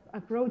that I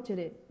approached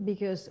it,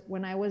 because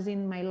when I was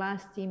in my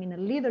last team in a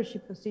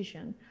leadership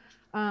position,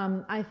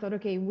 I thought,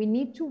 okay, we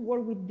need to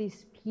work with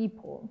these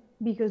people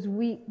because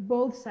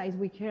both sides,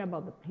 we care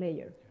about the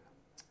player.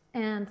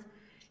 And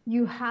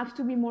you have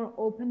to be more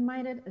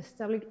open-minded,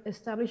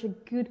 establish a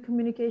good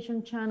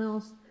communication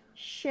channels,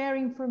 share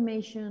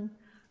information,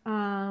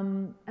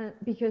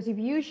 because if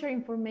you share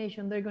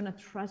information, they're going to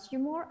trust you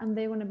more and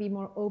they're going to be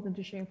more open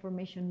to share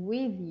information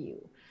with you.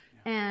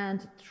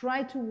 And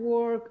try to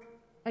work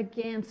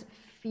against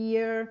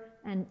fear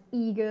and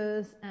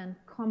egos and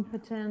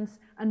competence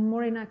and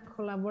more in a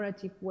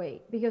collaborative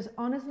way. Because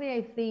honestly,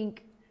 I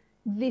think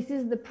this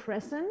is the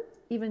present,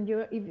 even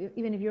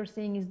if you're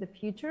saying is the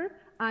future.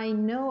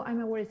 I'm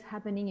aware it's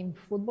happening in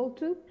football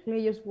too,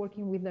 players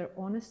working with their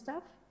own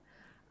stuff.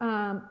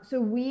 So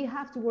we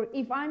have to work.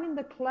 If I'm in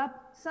the club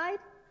side,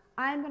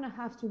 I'm going to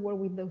have to work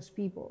with those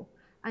people.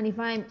 And if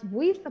I'm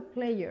with the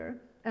player,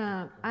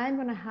 I'm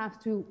going to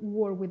have to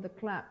work with the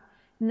club.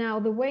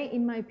 Now, the way,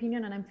 in my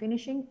opinion, and I'm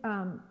finishing,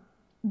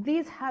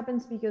 this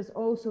happens because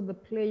also the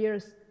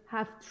players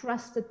have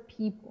trusted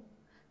people.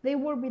 They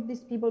work with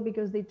these people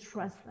because they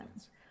trust them.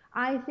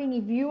 I think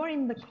if you are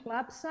in the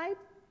club side,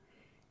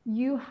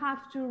 you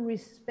have to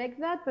respect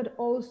that, but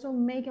also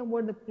make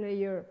aware the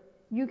player,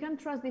 you can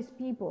trust these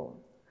people,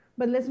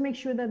 but let's make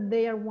sure that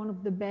they are one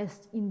of the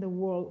best in the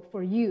world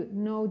for you,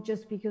 not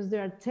just because they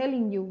are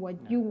telling you what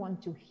you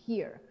want to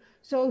hear.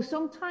 So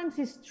sometimes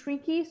it's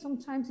tricky,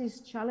 sometimes it's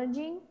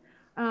challenging,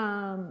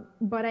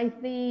 but I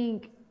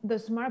think the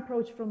smart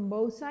approach from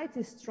both sides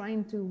is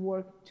trying to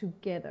work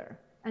together.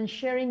 And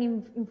sharing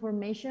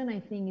information, I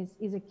think,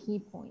 is a key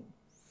point.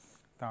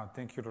 No,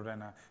 thank you,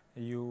 Lorena.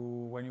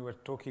 When you were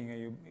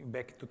talking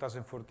back in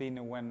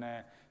 2014, when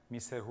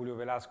Mr. Julio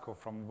Velasco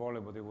from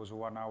volleyball, there was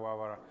 1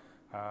 hour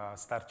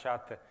star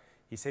chat,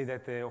 he said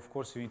that, of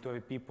course, you need to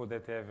have people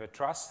that have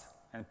trust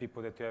and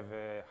people that have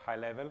a high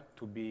level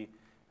to be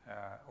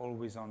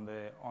always on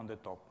the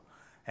top.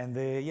 And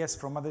yes,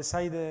 from other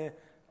side,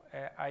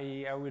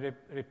 I will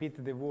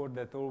repeat the word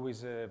that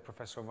always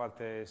Professor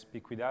Walter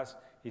speak with us,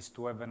 is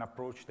to have an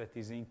approach that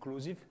is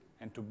inclusive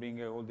and to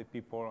bring all the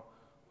people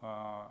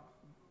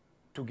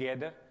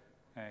together,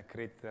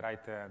 create the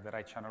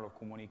right channel of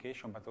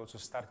communication, but also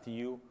start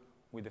you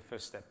with the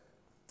first step.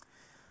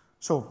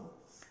 So,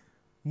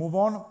 move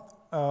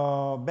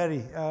on.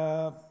 Barry,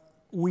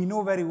 we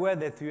know very well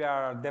that you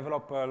are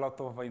develop a lot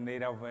in the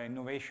area of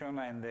innovation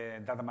and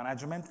data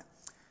management.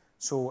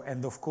 So,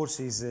 and of course,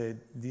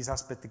 this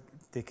aspect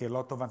take a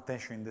lot of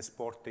attention in the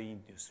sport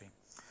industry.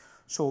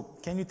 So,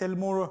 can you tell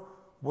more?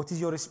 What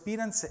is your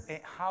experience and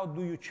how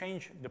do you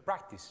change the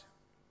practice?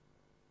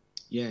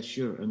 Yeah,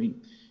 sure. I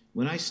mean,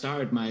 when I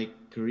started my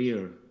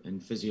career in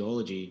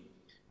physiology,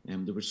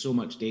 there was so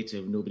much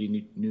data,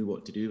 nobody knew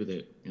what to do with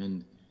it.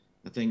 And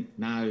I think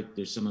now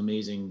there's some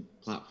amazing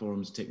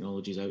platforms,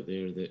 technologies out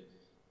there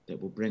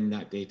that will bring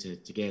that data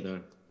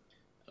together,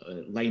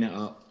 line it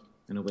up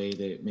in a way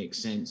that makes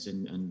sense,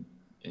 and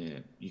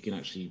you can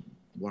actually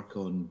work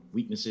on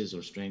weaknesses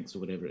or strengths or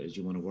whatever it is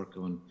you want to work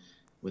on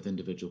with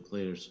individual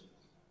players.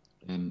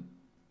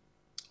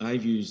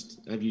 I've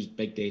used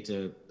big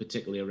data,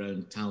 particularly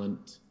around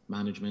talent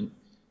management,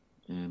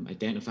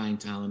 identifying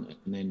talent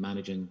and then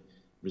managing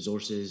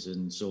resources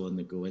and so on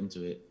that go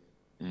into it.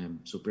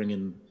 So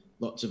bringing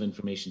lots of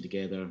information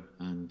together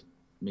and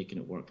making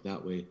it work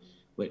that way,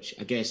 which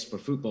I guess for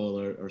football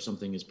or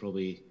something is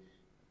probably,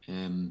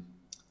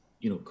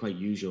 quite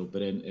usual.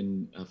 But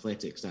in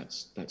athletics,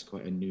 that's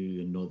quite a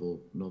new and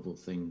novel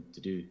thing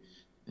to do,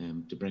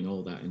 to bring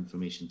all that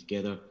information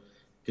together,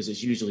 because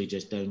it's usually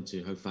just down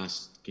to how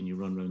fast can you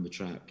run around the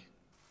track.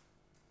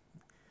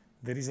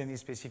 There is any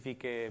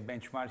specific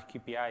benchmark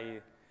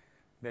KPI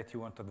that you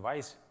want to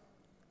advise?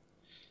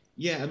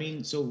 Yeah, I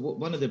mean, so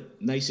one of the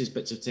nicest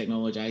bits of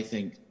technology I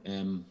think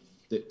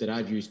that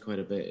I've used quite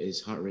a bit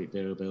is heart rate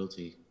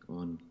variability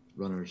on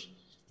runners.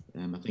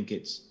 I think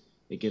it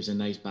gives a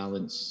nice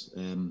balance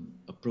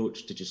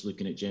approach to just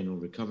looking at general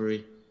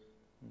recovery.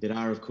 There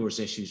are, of course,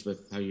 issues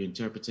with how you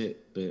interpret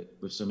it, but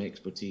with some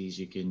expertise,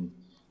 you can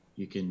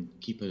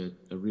keep a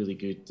really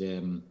good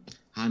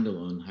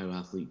handle on how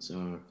athletes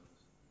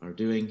are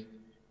doing.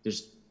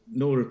 There's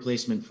no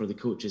replacement for the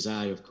coach's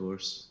eye, of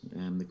course.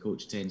 The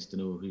coach tends to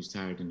know who's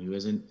tired and who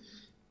isn't.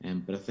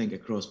 But I think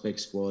across big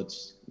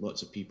squads,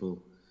 lots of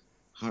people,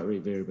 heart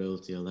rate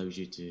variability allows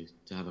you to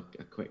have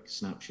a quick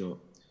snapshot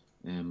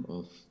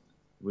of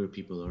where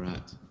people are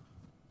at.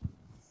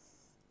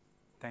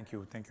 Thank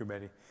you,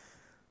 Barry.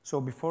 So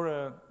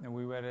before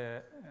we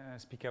were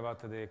speaking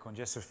about the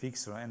congestion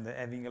fixer, and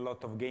having a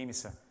lot of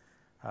games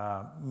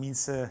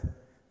means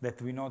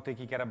that we're not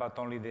taking care about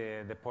only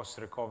the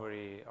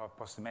post-recovery or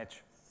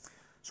post-match.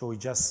 So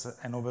it's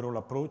just an overall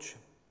approach,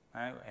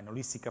 an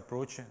holistic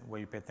approach where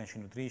you pay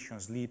attention to nutrition,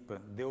 sleep,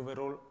 the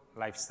overall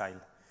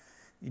lifestyle.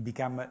 It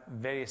becomes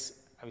very,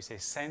 I would say,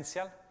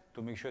 essential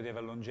to make sure they have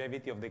a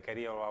longevity of the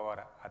career of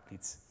our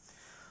athletes.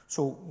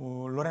 So,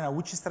 Lorena,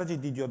 which strategy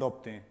did you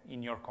adopt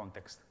in your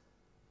context?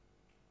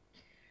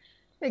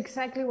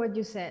 Exactly what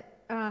you said,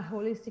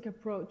 holistic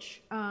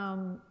approach.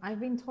 I've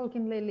been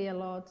talking lately a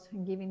lot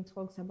and giving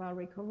talks about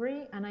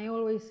recovery, and I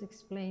always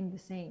explain the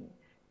same.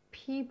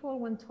 People,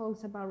 when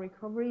talks about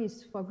recovery,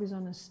 is focused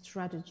on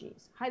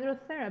strategies,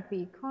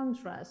 hydrotherapy,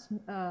 contrast,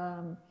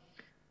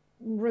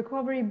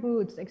 recovery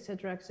boots,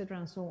 etc.,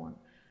 and so on.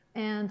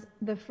 And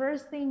the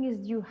first thing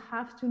is you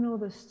have to know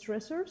the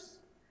stressors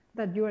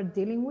that you are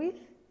dealing with,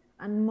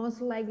 and most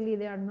likely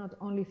they are not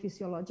only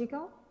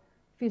physiological,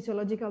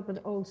 but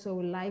also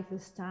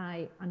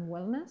lifestyle and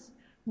wellness.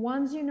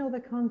 Once you know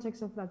the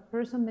context of that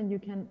person, then you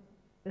can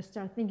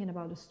start thinking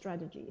about the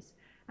strategies.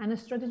 And the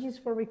strategies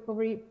for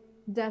recovery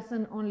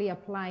doesn't only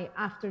apply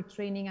after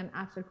training and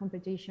after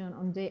competition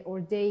on day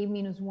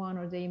 -1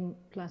 or day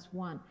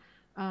 +1.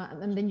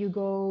 And then you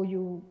go,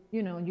 you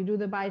do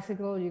the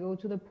bicycle, you go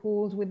to the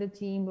pools with the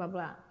team, blah,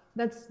 blah.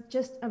 That's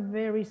just a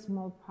very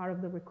small part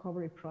of the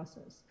recovery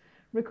process.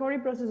 Recovery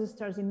process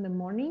starts in the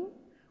morning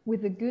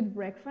with a good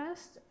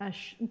breakfast, a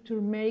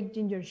turmeric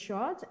ginger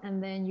shot,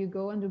 and then you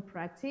go and do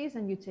practice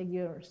and you take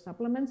your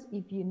supplements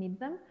if you need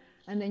them,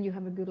 and then you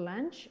have a good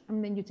lunch,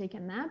 and then you take a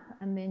nap,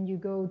 and then you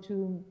go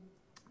to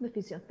the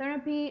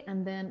physiotherapy,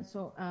 and then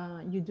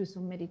you do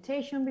some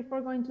meditation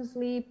before going to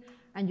sleep,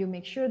 and you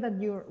make sure that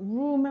your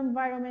room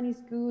environment is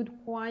good,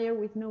 quiet,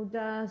 with no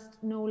dust,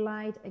 no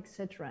light,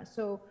 etc.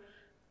 So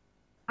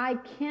I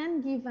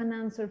can give an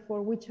answer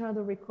for which are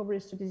the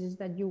recovery strategies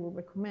that you will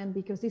recommend,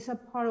 because it's a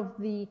part of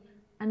the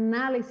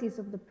analysis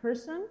of the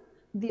person,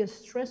 the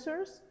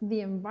stressors, the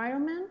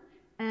environment,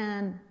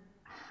 and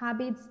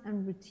habits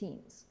and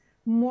routines,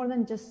 more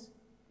than just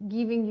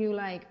giving you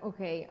like,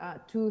 okay,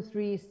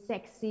 2-3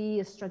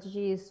 sexy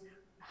strategies,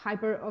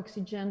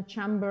 hyperoxygen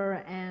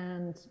chamber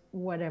and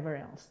whatever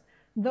else.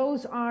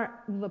 Those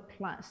are the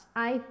plus.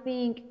 I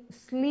think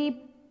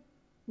sleep,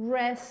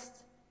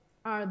 rest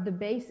are the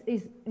base,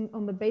 is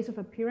on the base of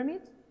a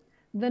pyramid,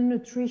 then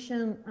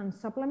nutrition and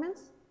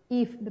supplements,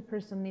 if the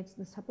person needs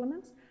the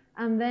supplements,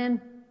 and then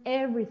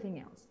everything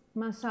else,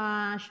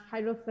 massage,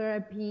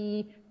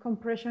 hydrotherapy,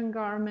 compression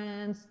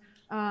garments,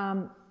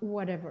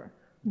 whatever.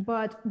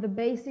 But the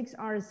basics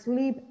are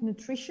sleep,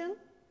 nutrition,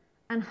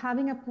 and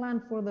having a plan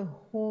for the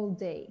whole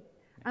day.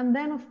 And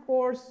then, of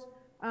course,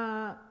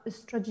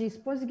 strategies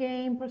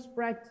post-game,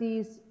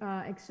 post-practice,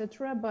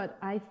 etc. But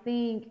I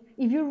think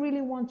if you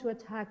really want to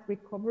attack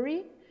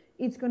recovery,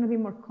 it's going to be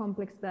more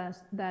complex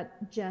than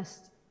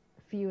just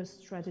few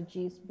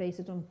strategies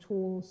based on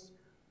tools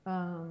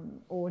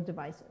or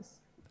devices.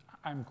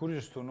 I'm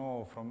curious to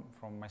know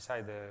from my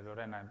side,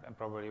 Lorena, and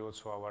probably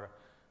also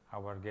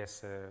our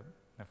guests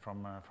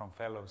from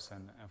fellows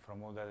and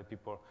from all the other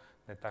people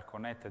that are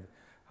connected,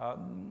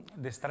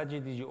 the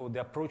strategy or the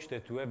approach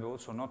that you have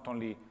also not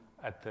only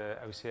at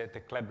I would say at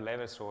the club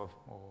levels or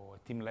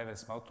team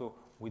levels, but also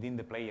within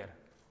the player,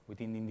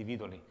 within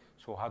individually.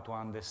 So how to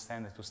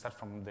understand, to start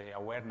from the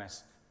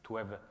awareness to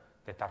have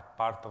that are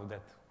part of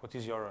that. What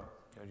is your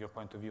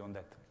point of view on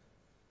that?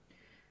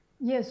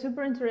 Yeah,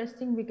 super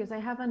interesting, because I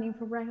have an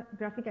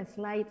infographic, a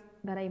slide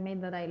that I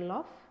made that I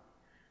love,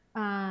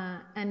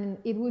 and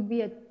it would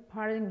be a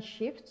paradigm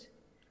shift.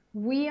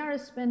 We are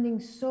spending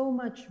so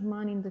much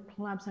money in the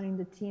clubs and in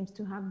the teams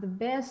to have the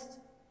best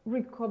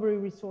recovery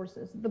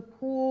resources, the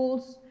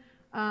pools,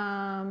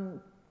 the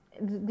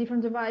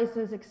different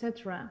devices,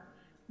 etc.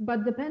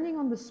 But depending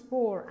on the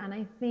sport, and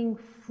I think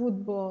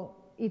football,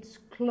 it's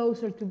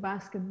closer to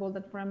basketball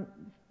than from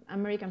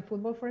American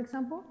football, for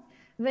example.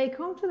 They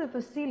come to the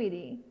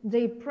facility,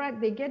 they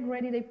get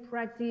ready, they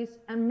practice,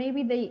 and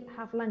maybe they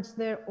have lunch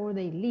there or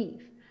they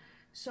leave.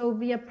 So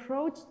the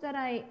approach that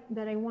I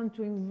want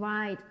to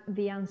invite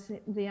the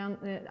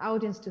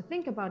audience to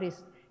think about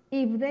is,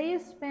 if they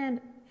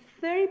spend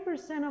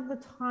 30% of the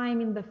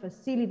time in the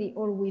facility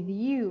or with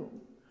you,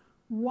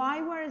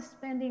 why we're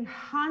spending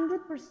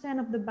 100%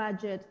 of the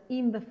budget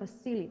in the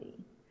facility.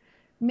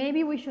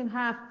 Maybe we should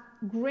have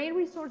great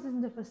resources in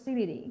the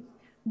facility,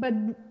 but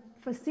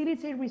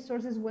facilitate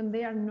resources when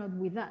they are not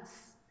with us.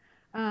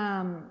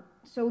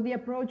 So the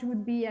approach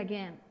would be,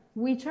 again,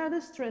 which are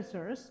the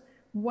stressors?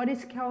 What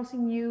is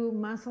causing you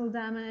muscle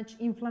damage,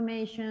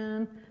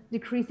 inflammation,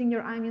 decreasing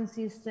your immune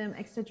system,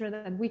 etc.,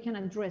 that we can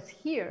address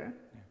here?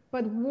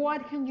 But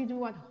what can you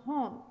do at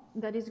home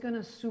that is going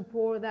to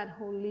support that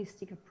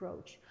holistic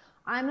approach?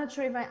 I'm not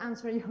sure if I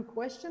answered your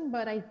question,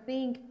 but I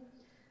think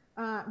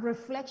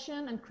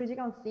reflection and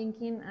critical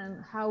thinking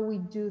and how we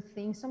do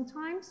things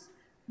sometimes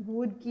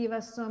would give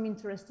us some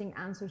interesting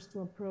answers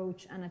to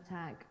approach and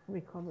attack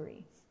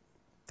recovery.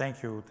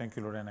 Thank you,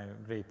 Lorena,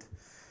 great.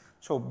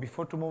 So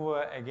before to move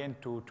again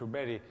to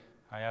Barry,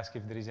 I ask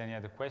if there is any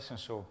other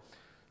questions, so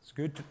it's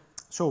good.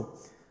 So,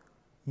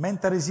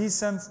 mental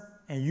resistance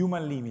and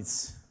human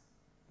limits,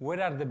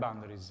 where are the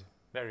boundaries,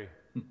 Barry?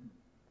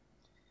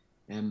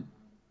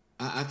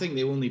 I think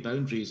the only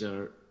boundaries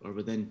are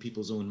within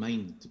people's own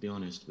mind, to be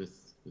honest,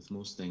 with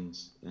most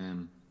things.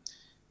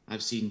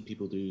 I've seen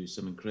people do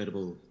some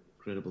incredible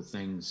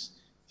things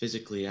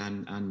physically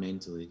and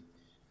mentally.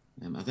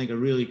 I think a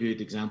really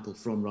good example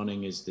from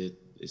running is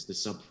the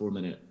sub 4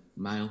 minute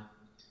mile.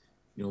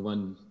 You know,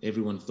 when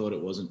everyone thought it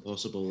wasn't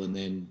possible, and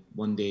then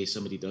one day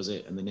somebody does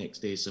it, and the next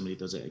day somebody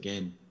does it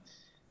again.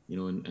 You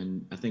know,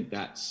 and I think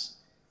that's,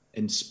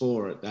 in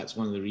sport, that's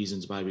one of the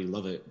reasons why we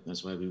love it.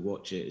 That's why we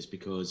watch it, is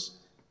because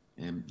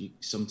you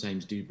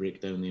sometimes do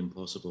break down the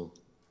impossible.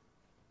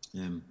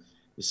 The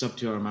sub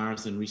 2 hour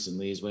marathon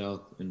recently as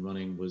well in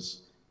running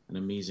was an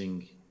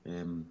amazing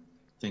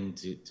thing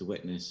to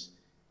witness.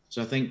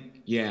 So I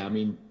think, yeah,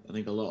 I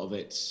think a lot of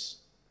it's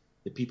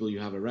the people you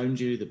have around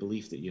you, the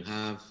belief that you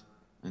have,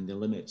 and the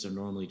limits are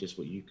normally just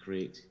what you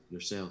create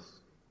yourself.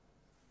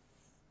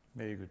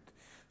 Very good.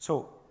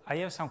 So I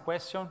have some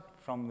questions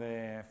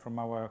from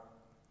our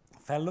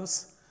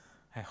fellows.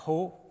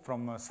 Ho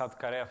from South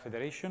Korea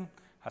Federation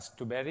asks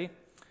to Barry,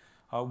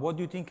 what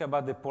do you think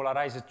about the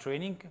polarized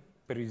training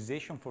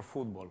periodization for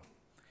football?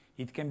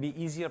 It can be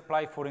easy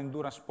applied for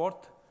endurance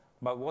sport,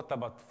 but what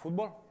about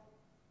football?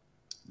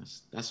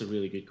 That's a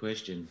really good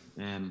question.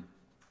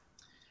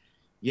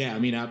 Yeah, I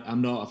mean,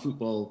 I'm not a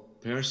football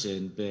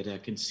person, but I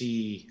can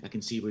see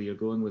where you're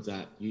going with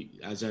that.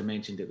 As I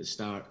mentioned at the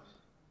start,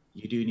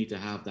 you do need to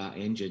have that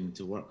engine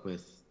to work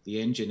with. The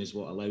engine is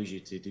what allows you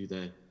to do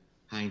the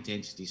high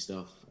intensity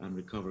stuff and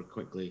recover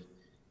quickly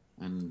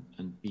and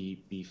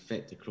be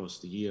fit across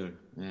the year.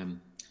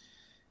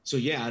 So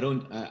yeah,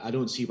 I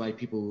don't see why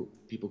people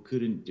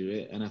couldn't do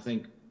it. And I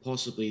think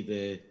possibly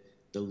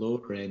the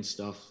lower end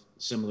stuff,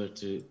 similar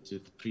to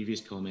the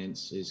previous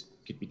comments,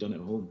 could be done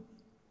at home.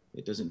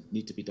 It doesn't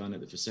need to be done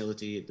at the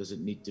facility. It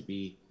doesn't need to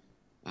be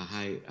a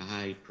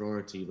high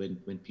priority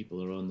when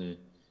people are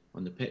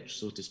on the pitch,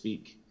 so to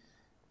speak.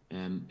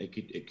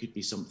 It could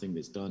be something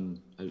that's done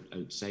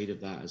outside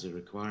of that as a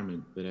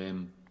requirement. But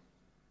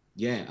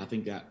yeah, I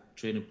think that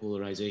training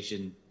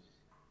polarization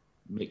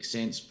makes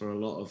sense for a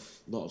lot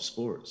of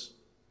sports.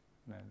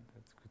 Yeah,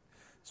 that's good.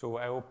 So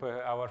I hope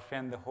our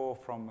friend Ho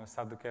from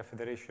South Korea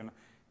Federation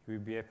will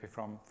be happy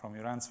from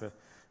your answer,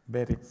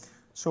 Barry.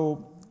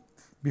 So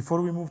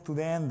before we move to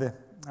the end,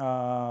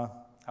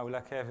 I would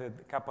like to have a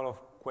couple of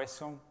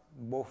questions,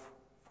 both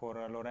for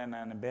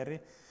Lorena and Barry.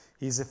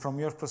 Is from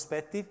your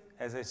perspective,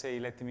 as I say,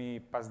 let me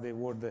pass the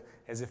word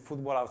as a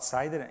football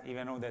outsider,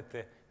 even though that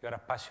you are a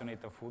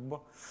passionate of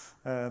football,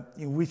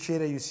 in which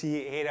area you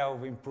see area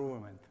of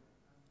improvement?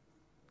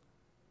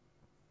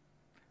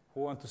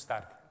 Who wants to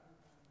start?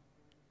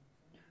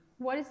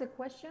 What is the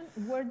question?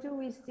 Where do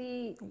we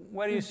see?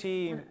 Where you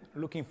see,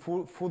 looking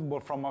football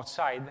from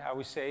outside, I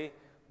would say,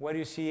 where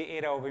you see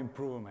area of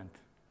improvement?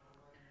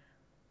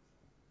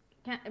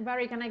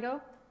 Barry, can I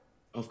go?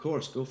 Of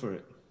course, go for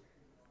it.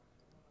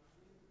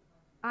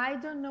 I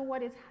don't know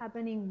what is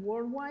happening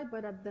worldwide,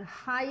 but at the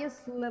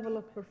highest level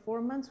of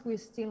performance, we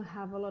still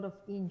have a lot of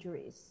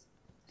injuries.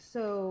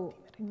 So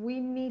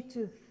we need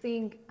to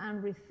think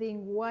and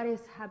rethink what is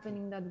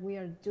happening that we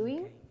are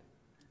doing,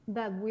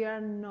 that we are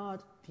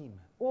not,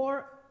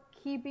 or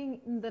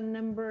keeping the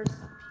numbers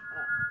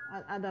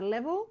at a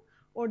level,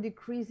 or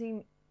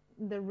decreasing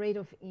the rate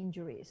of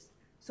injuries.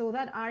 So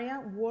that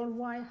area,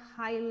 worldwide,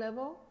 high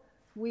level,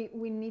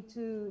 we need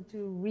to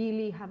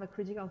really have a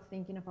critical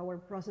thinking of our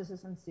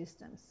processes and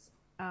systems.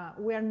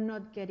 We are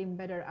not getting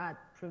better at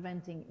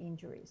preventing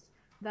injuries.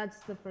 That's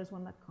the first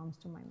one that comes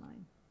to my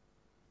mind.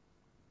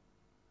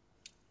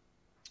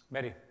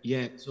 Barry?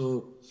 Yeah,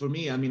 so for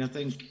me, I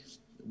think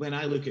when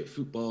I look at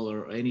football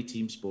or any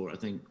team sport, I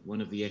think one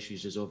of the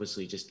issues is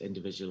obviously just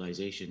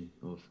individualization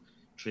of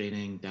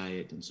training,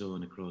 diet, and so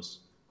on across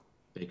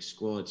big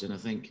squads. And I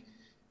think,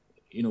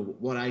 you know,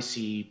 what I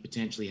see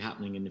potentially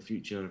happening in the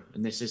future,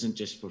 and this isn't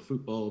just for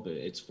football, but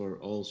it's for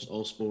all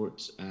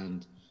sports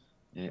and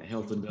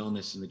health and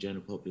wellness in the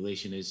general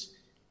population, is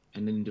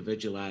an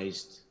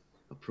individualized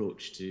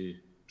approach to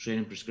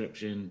training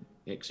prescription,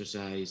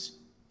 exercise,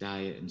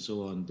 diet, and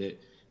so on,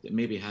 that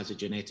maybe has a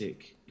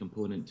genetic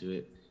component to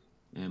it.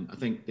 I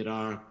think there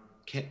are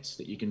kits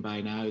that you can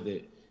buy now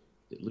that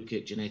look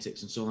at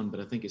genetics and so on, but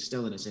I think it's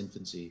still in its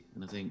infancy.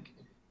 And I think,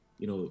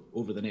 you know,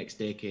 over the next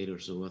decade or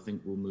so, I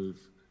think we'll move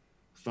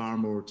far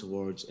more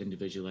towards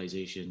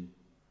individualization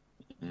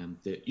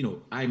that, you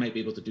know, I might be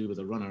able to do with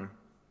a runner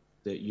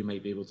that you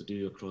might be able to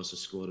do across a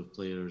squad of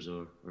players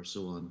or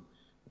so on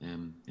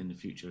in the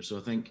future. So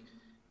I think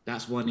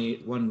that's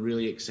one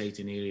really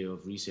exciting area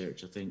of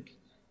research I think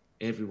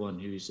everyone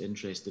who's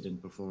interested in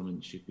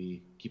performance should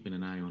be keeping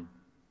an eye on.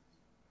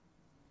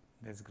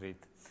 That's great.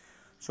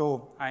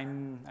 So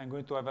I'm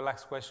going to have a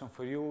last question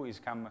for you. It's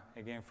come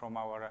again from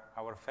our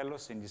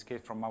fellows, in this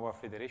case from our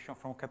federation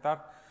from Qatar.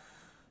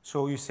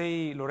 So you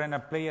say, Lorena,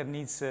 player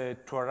needs to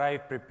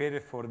arrive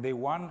prepared for day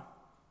one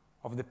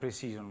of the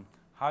pre-season.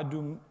 How do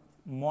you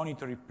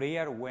monitor a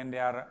player when they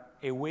are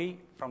away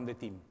from the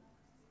team?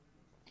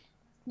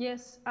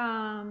 Yes,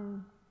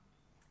 my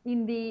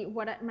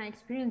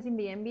experience in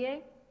the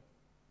NBA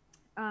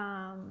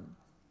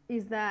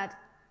is that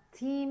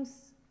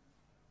teams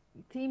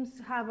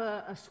have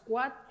a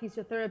squad,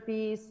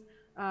 physiotherapists,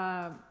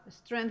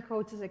 strength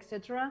coaches,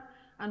 etc.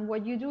 And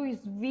what you do is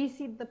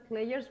visit the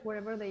players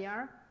wherever they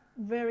are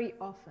very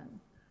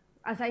often.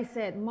 As I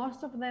said,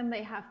 most of them,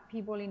 they have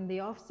people in the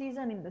off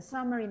season, in the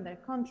summer, in their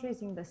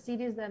countries, in the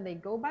cities that they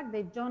go back.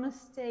 They don't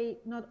stay,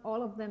 not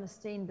all of them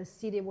stay in the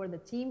city where the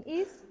team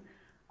is.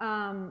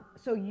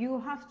 So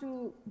you have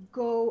to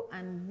go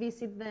and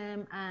visit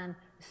them and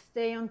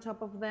stay on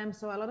top of them.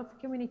 So a lot of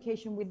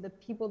communication with the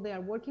people they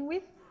are working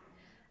with,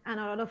 and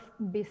a lot of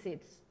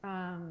visits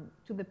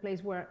to the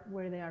place where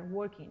they are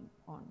working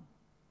on.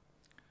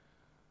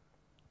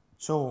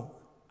 So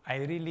I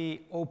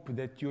really hope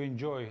that you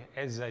enjoy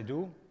as I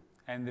do,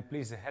 and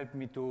please help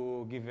me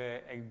to give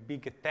a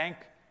big thank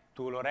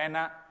to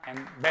Lorena and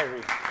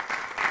Barry.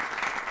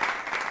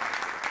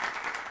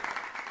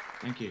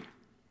 Thank you.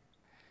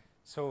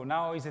 So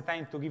now is the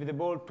time to give the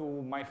ball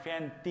to my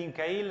friend Tim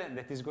Cahill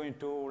that is going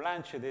to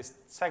launch the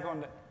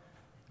second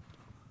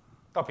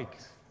topic.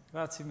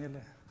 Grazie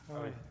mille.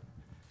 Very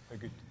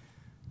good.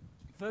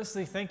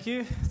 Firstly, thank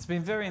you. It's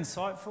been very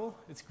insightful.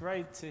 It's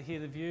great to hear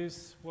the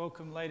views.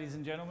 Welcome, ladies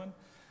and gentlemen.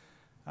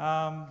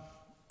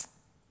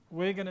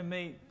 We're going to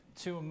meet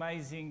two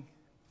amazing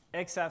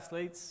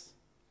ex-athletes,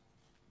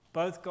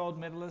 both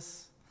gold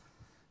medalists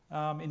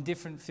in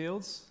different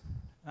fields.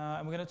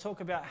 And we're going to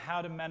talk about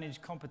how to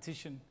manage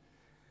competition.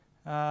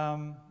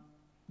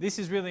 This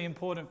is really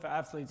important for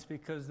athletes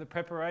because the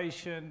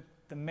preparation,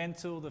 the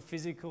mental, the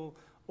physical,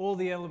 all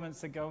the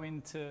elements that go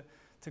into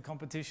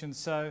competition.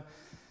 So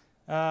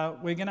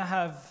we're going to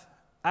have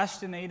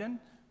Ashton Eden,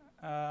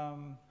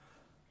 the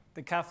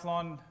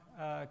decathlon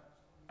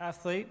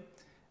athlete,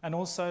 and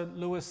also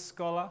Lewis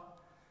Scholar,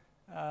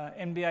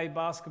 NBA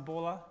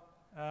basketballer,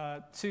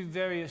 two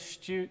very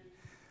astute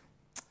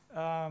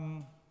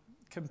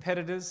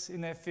competitors in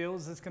their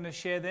fields that's going to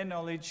share their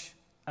knowledge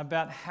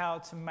about how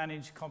to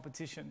manage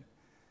competition.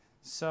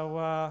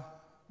 So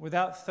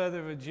without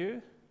further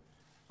ado,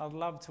 I'd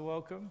love to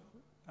welcome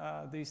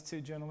these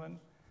two gentlemen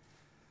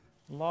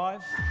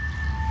live.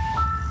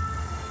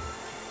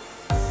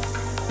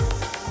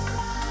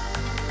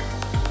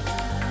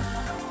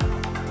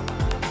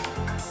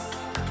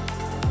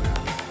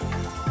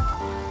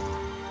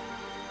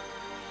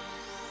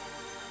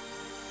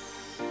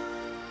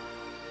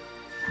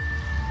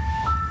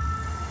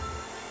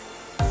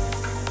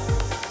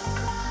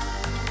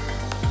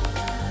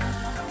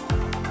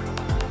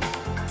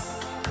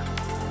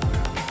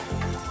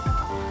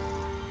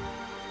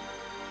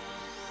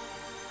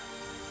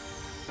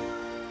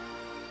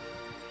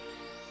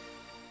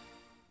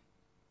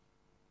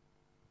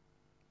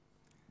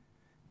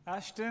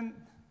 Ashton,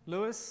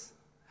 Lewis,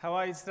 how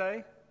are you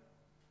today?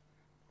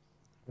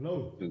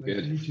 Hello. Good. Nice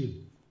to meet you.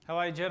 How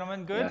are you,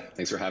 gentlemen? Good? Yeah,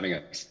 thanks for having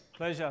us.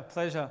 Pleasure,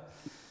 pleasure.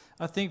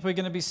 I think we're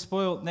going to be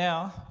spoiled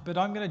now, but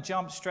I'm going to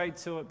jump straight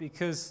to it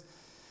because,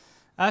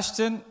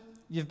 Ashton,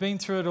 you've been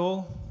through it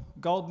all,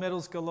 gold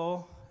medals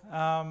galore.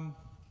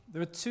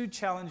 There are two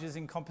challenges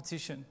in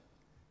competition.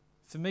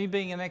 For me,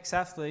 being an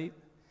ex-athlete,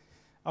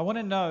 I want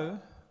to know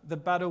the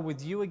battle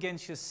with you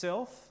against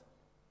yourself,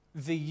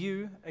 the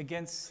you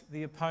against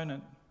the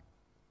opponent.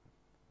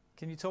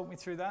 Can you talk me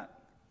through that?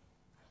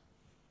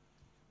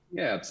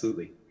 Yeah,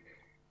 absolutely.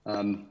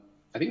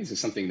 I think this is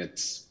something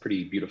that's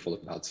pretty beautiful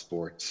about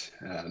sport,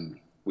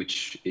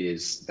 which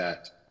is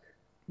that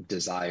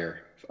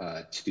desire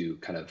to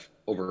kind of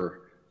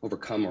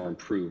overcome or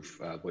improve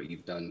what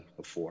you've done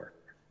before.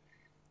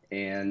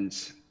 And,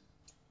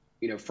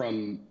 you know,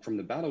 from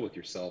the battle with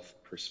yourself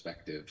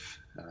perspective,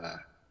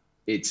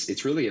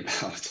 it's really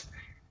about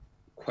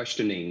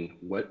questioning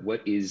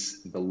what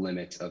is the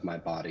limit of my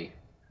body,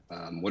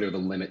 what are the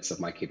limits of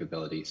my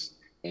capabilities,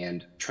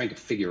 and trying to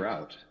figure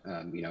out,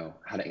 you know,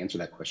 how to answer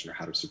that question or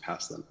how to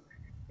surpass them.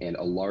 And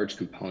a large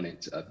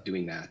component of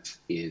doing that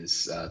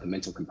is the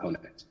mental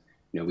component.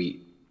 You know,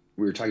 we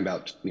were talking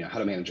about, you know, how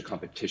to manage a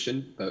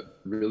competition, but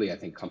really I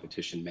think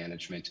competition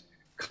management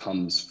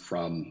comes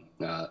from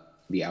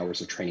the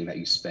hours of training that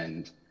you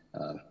spend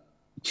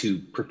to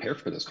prepare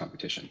for those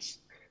competitions.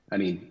 I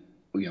mean,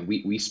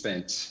 we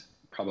spent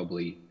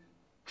probably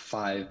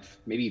 5,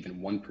 maybe even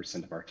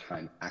 1% of our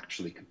time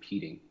actually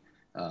competing.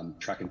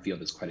 Track and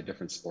field is quite a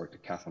different sport.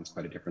 Decathlon is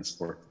quite a different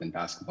sport than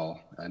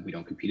basketball, and we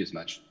don't compete as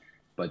much.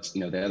 But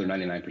the other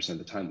 99% of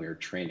the time we are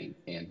training,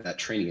 and that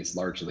training is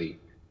largely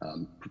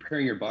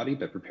preparing your body,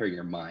 but preparing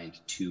your mind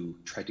to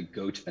try to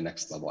go to the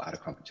next level at a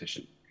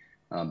competition.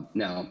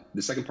 Now,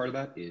 the second part of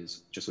that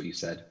is just what you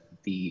said,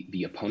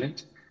 the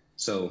opponent.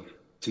 So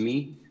to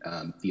me,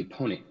 the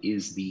opponent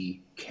is the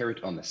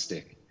carrot on the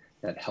stick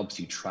that helps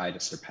you try to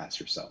surpass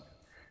yourself.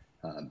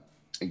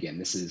 Again,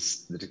 this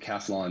is the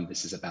decathlon.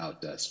 This is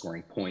about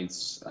scoring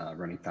points,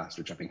 running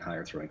faster, jumping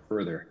higher, throwing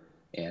further.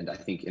 And I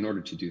think in order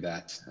to do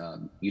that,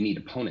 you need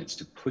opponents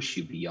to push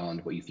you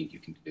beyond what you think you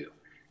can do.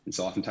 And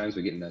so oftentimes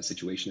we get in a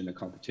situation in a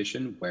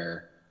competition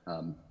where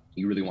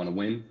you really want to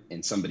win,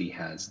 and somebody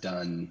has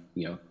done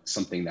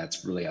something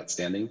that's really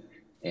outstanding,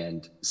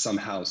 and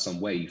somehow, some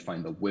way, you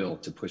find the will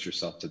to push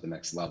yourself to the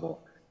next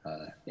level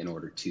in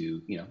order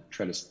to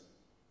try to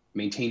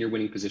maintain your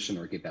winning position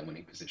or get that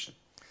winning position.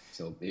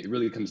 So it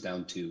really comes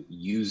down to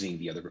using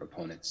the other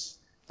opponents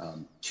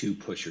to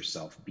push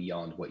yourself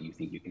beyond what you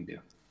think you can do.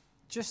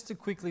 Just to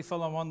quickly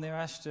follow on there,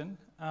 Ashton,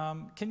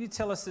 can you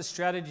tell us the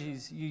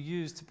strategies you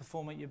use to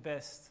perform at your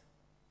best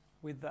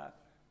with that?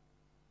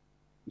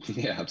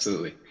 Yeah,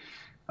 absolutely.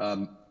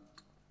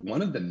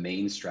 One of the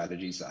main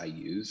strategies I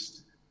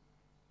used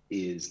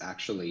is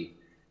actually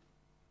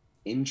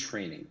in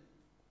training,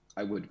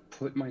 I would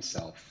put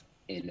myself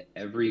in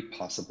every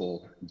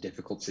possible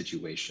difficult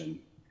situation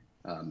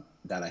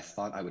that I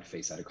thought I would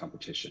face at a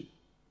competition.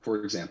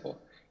 For example,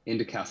 in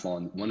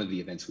decathlon, one of the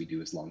events we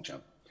do is long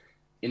jump.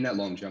 In that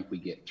long jump, we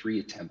get 3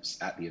 attempts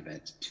at the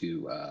event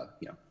to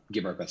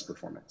give our best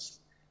performance.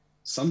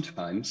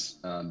 Sometimes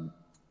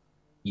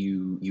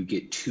you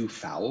get 2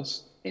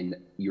 fouls and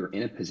you're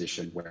in a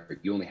position where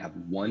you only have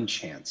 1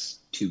 chance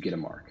to get a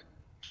mark.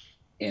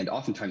 And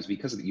oftentimes,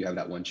 because you have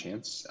that 1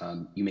 chance,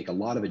 you make a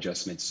lot of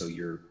adjustments so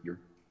you're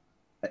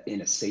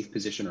in a safe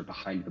position or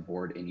behind the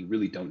board, and you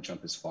really don't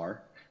jump as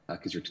far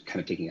because you're kind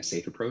of taking a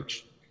safe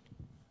approach.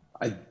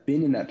 I've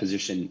been in that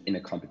position in a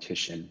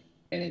competition,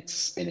 and it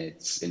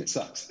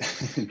sucks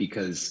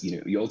because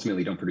you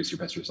ultimately don't produce your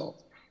best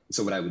result.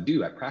 So what I would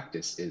do at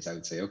practice is I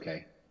would say,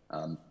 okay,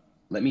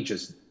 let me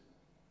just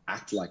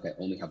act like I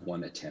only have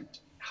 1 attempt.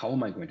 How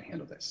am I going to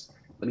handle this?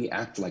 Let me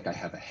act like I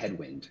have a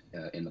headwind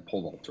in the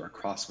pole vault or a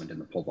crosswind in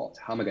the pole vault.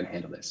 How am I going to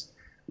handle this?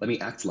 Let me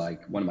act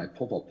like one of my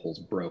pole vault poles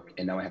broke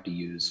and now I have to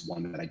use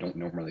one that I don't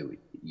normally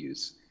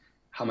use.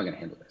 How am I going to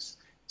handle this?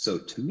 So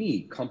to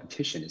me,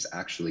 competition is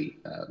actually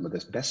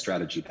the best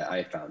strategy that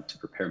I found to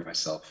prepare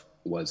myself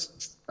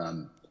was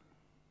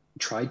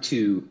try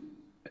to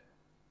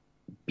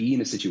be in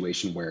a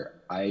situation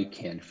where I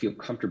can feel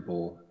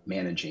comfortable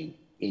managing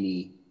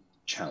any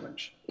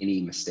challenge,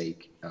 any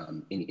mistake,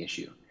 any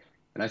issue.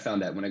 And I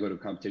found that when I go to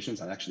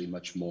competitions, I'm actually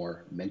much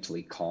more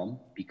mentally calm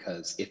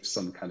because if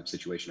some kind of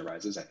situation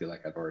arises, I feel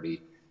like I've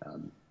already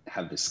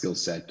have the skill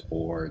set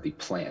or the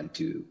plan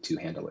to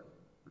handle it.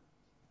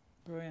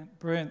 Brilliant,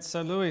 brilliant.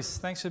 So Luis,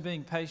 thanks for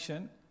being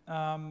patient.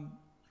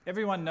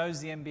 Everyone knows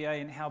the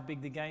NBA and how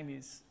big the game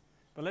is,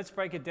 but let's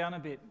break it down a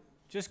bit.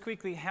 Just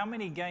quickly, how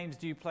many games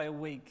do you play a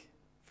week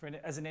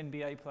as an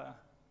NBA player?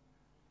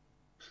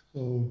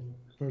 So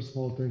first of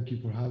all, thank you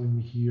for having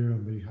me here.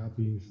 I'm very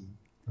happy.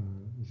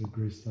 It's a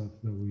great stuff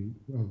that we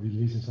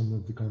listened to some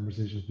of the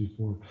conversations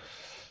before.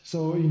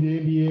 So in the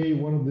NBA,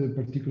 one of the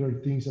particular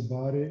things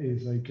about it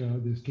is like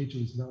the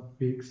schedule is not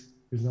fixed.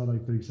 It's not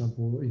like, for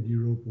example, in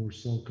Europe or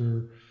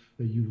soccer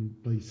that you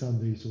play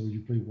Sundays or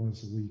you play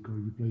once a week or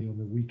you play on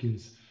the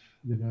weekends,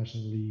 the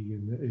National League,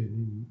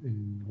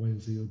 and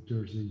Wednesday or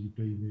Thursday you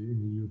play in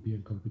the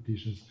European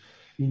competitions.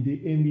 In the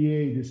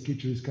NBA, the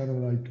schedule is kind of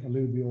like a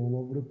little bit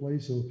all over the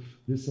place. So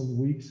there's some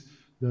weeks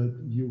that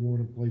you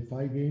want to play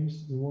 5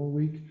 games in 1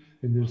 week,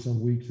 and there's some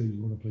weeks that you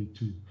want to play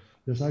 2.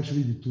 That's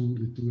actually the two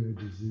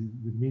edges.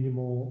 The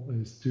minimal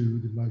is 2,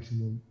 the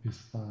maximum is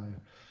 5.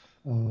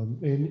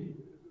 And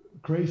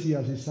crazy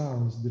as it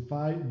sounds, the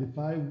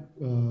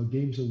five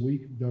games a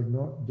week, they're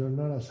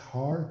not as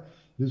hard.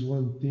 There's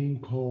one thing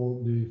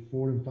called the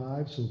 4 and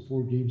 5, so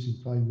 4 games in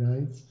 5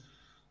 nights.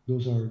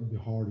 Those are the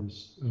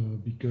hardest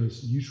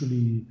because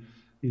usually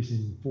it's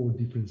in 4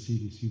 different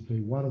cities. You play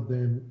one of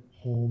them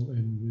home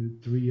and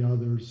the 3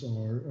 others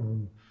are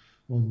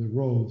on the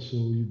road. So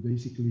you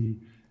basically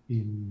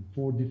in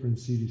 4 different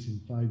cities in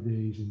 5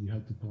 days, and you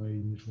have to play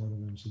in each one of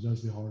them. So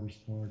that's the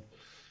hardest part,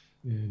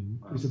 and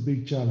it's a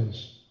big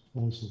challenge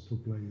also for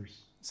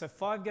players. So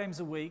 5 games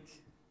a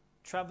week,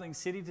 traveling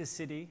city to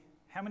city.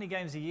 How many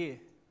games a year?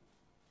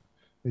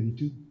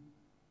 82.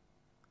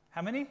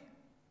 How many?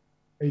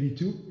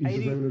 82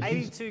 is the regular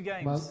 82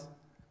 games.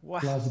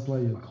 Plus the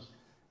playoffs.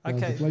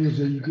 Okay. The players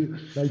that you do,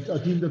 like a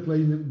team that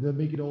play, that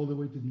make it all the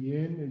way to the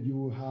end, and you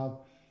will have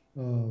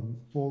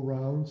 4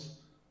 rounds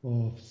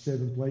of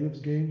 7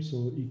 playoffs games,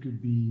 so it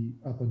could be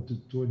up until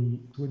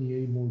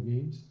 28 more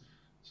games.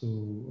 So,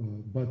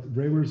 but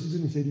regular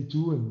season is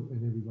 82,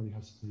 and everybody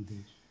has to play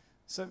games.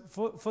 So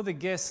for the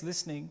guests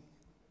listening,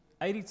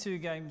 82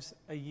 games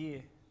a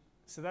year.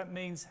 So that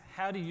means,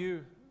 how do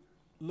you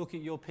look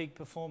at your peak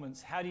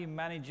performance? How do you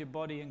manage your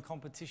body in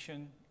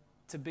competition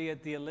to be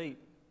at the elite?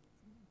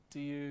 Do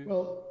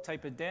you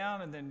taper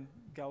down and then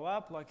go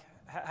up? Like,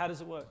 how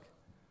does it work?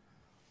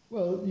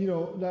 Well, you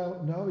know,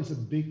 now it's a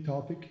big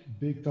topic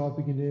in the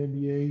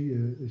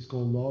NBA. It's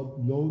called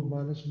load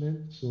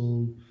management.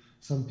 So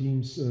some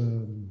teams,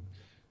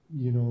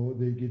 you know,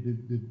 they get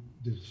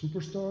the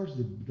superstars,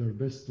 their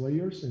best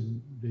players,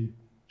 and they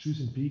choose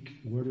and pick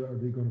where are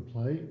they going to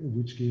play,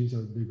 which games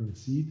are they going to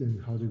seed,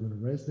 and how they're going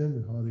to rest them,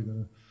 and how they're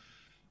going to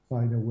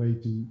find a way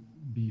to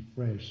be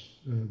fresh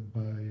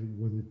by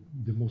one of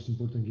the most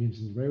important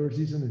games in the regular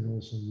season and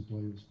also in the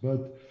playoffs.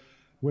 But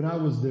when I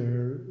was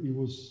there, it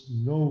was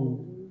not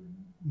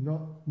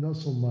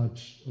so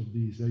much of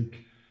these.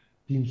 Like,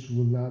 teams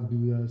will not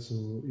do that, so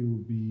it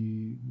will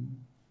be,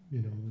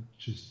 you know,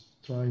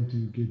 just trying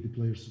to get the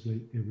players to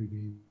play every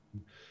game.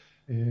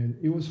 And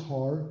it was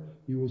hard.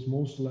 It was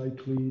most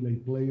likely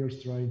like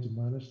players trying to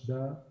manage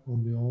that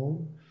on their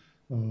own.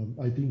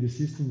 I think the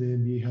system the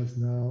NBA has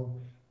now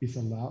is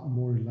a lot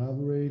more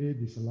elaborated.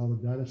 There's a lot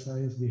of data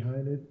science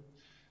behind it.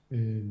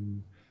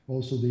 And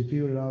also they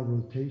figured out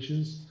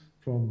rotations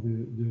from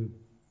the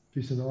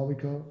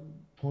physiological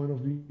point of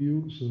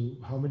view. So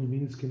how many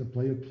minutes can a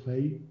player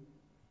play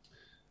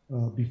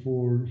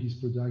before his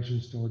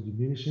production starts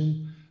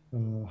diminishing?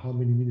 How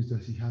many minutes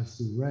does he has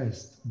to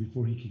rest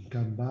before he can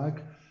come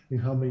back?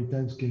 And how many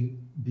times can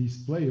this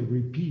player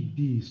repeat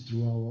these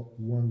throughout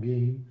one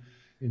game,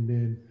 and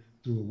then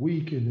through a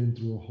week, and then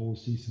through a whole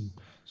season?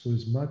 So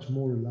it's much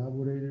more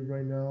elaborated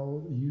right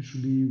now.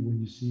 Usually when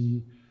you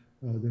see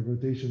the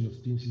rotation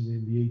of teams in the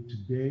NBA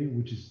today,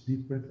 which is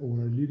different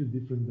or a little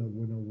different than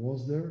when I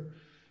was there,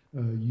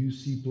 you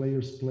see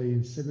players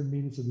playing 7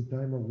 minutes at a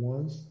time at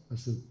once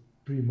as a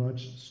pretty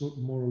much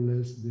more or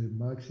less the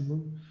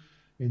maximum.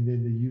 And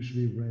then they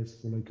usually rest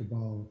for like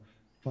about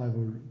 5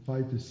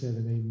 to 7,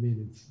 8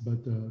 minutes,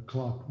 but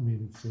clock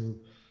minutes. So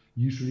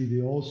usually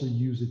they also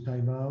use the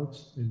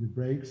timeouts and the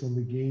breaks on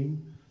the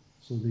game,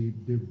 so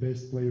their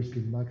best players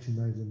can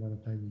maximize the amount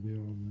of time they're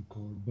on the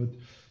court. But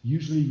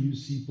usually you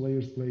see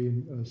players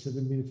playing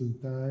 7 minutes at a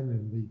time,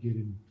 and they get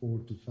in 4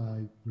 to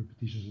 5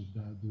 repetitions of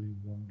that during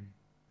one game.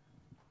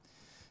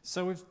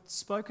 So we've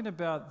spoken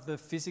about the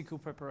physical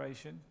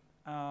preparation.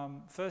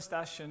 First,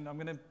 Ashton, I'm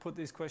going to put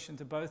this question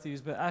to both of you,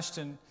 but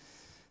Ashton,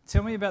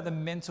 tell me about the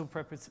mental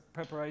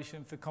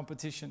preparation for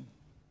competition.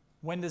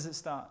 When does it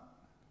start?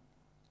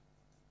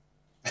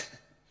 I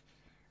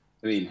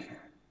mean,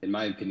 in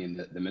my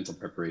opinion, the mental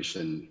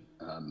preparation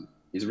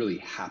is really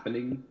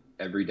happening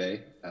every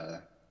day.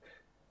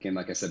 Again,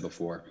 like I said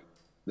before,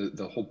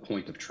 the whole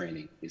point of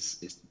training is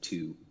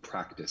to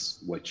practice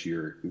what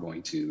you're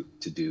going to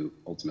do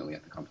ultimately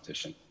at the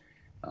competition.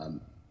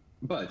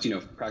 But, you know,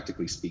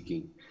 practically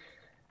speaking,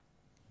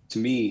 to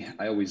me,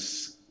 I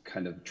always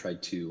kind of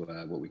tried to,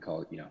 what we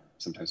call, you know,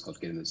 sometimes called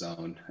get in the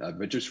zone,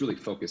 but just really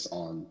focus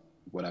on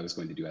what I was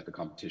going to do at the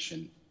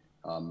competition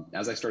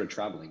as I started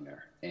traveling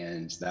there.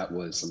 And that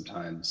was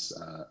sometimes,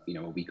 you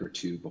know, a week or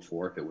two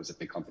before, if it was a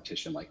big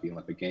competition like the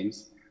Olympic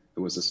Games. If it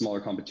was a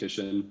smaller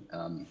competition,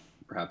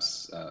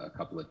 perhaps a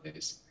couple of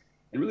days.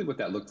 And really what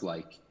that looked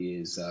like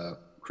is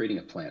creating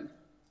a plan.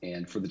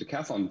 And for the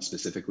decathlon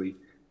specifically,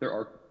 there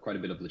are quite a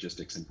bit of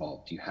logistics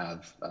involved. You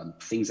have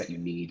things that you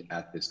need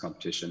at this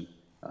competition,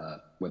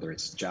 whether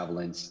it's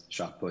javelins,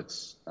 shot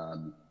puts,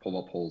 pole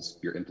vault poles,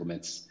 your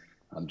implements,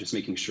 just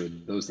making sure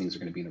those things are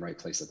going to be in the right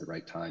place at the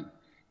right time.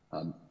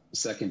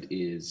 Second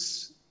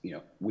is, you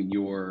know, when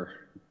you're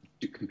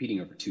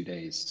competing over 2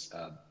 days,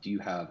 do you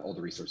have all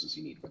the resources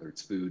you need, whether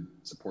it's food,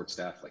 support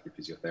staff like your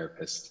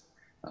physiotherapist,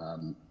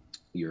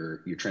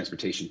 your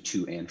transportation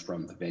to and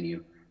from the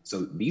venue.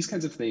 So these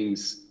kinds of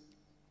things,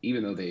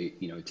 even though they,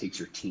 you know, it takes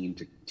your team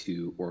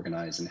to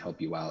organize and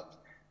help you out,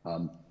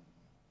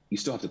 you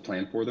still have to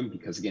plan for them,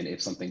 because again,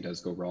 if something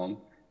does go wrong,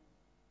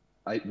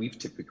 we've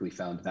typically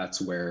found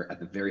that's where at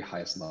the very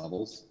highest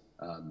levels,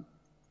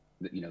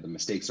 you know, the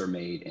mistakes are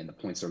made and the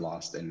points are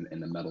lost and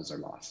the medals are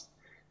lost.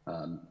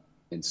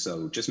 And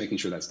so just making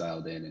sure that's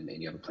dialed in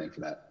and you have a plan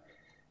for that.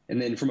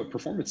 And then from a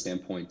performance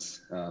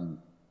standpoint,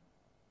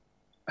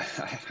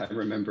 I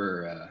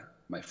remember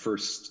my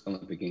first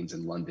Olympic Games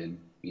in London.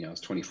 You know, I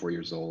was 24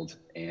 years old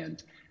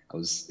and I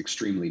was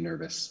extremely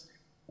nervous.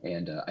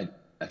 And I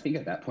think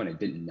at that point, I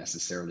didn't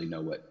necessarily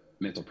know what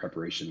mental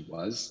preparation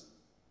was.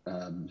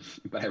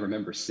 But I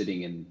remember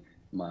sitting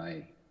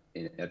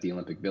at the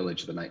Olympic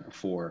Village the night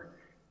before,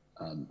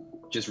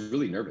 just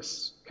really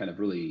nervous, kind of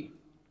really,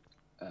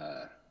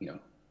 you know,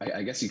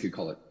 I guess you could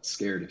call it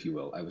scared, if you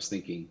will. I was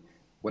thinking,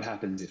 what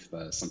happens if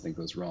something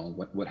goes wrong?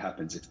 What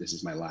happens if this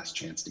is my last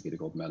chance to get a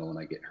gold medal and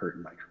I get hurt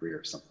in my career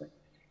or something?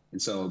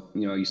 And so,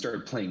 you know, you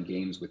started playing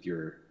games with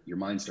your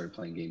mind started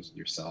playing games with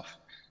yourself.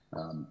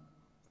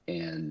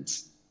 And,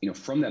 you know,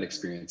 from that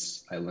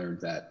experience, I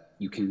learned that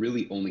you can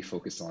really only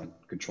focus on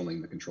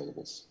controlling the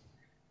controllables.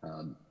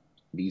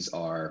 These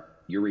are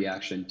your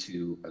reaction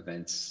to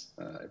events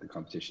at the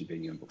competition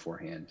venue and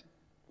beforehand,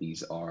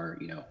 These are,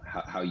 you know,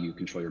 how you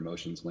control your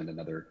emotions when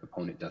another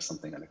opponent does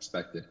something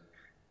unexpected.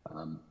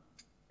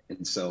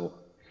 And so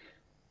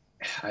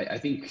I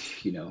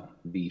think, you know,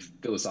 the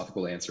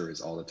philosophical answer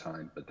is all the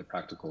time, but the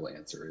practical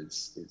answer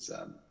is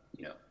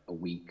you know, a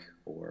week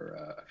or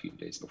a few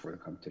days before the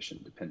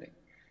competition, depending.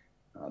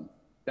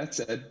 That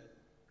said,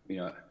 you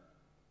know,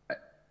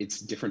 it's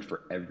different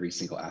for every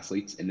single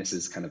athlete, and this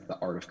is kind of the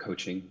art of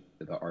coaching,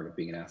 the art of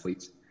being an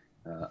athlete.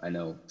 I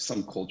know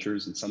some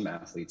cultures and some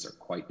athletes are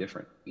quite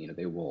different. You know,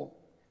 they will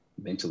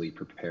mentally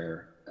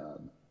prepare.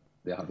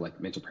 They'll have like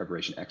mental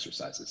preparation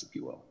exercises, if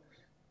you will.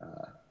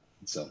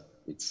 So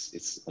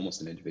it's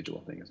almost an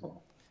individual thing as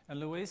well. And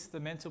Luis,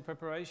 the mental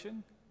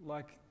preparation,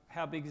 like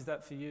how big is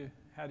that for you?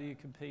 How do you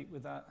compete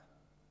with that?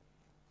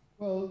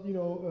 Well, you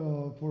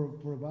know,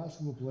 for a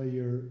basketball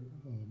player,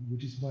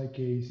 which is my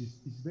case,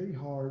 it's very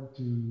hard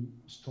to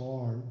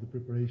start the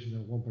preparation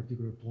at one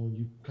particular point.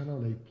 You kind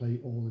of like play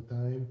all the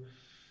time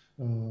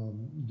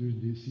during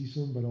the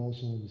season, but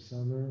also in the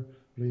summer,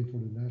 playing for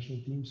the national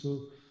team.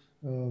 So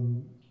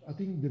I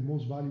think the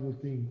most valuable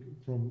thing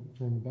from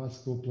a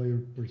basketball player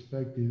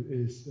perspective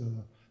is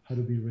how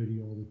to be ready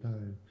all the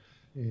time.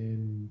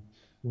 And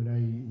when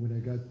I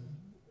got,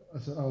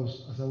 as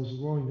I was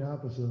growing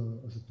up as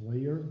a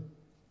player,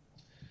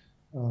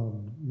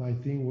 my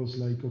thing was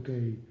like,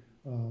 okay,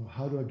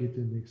 how do I get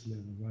to the next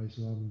level, right?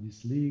 So I'm in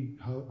this league,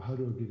 how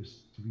do I get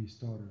to be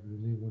started?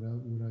 And then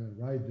when I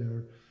arrived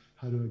there,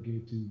 how do I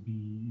get to be,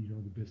 you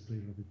know, the best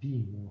player of the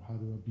team, or how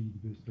do I be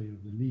the best player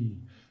of the league?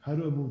 How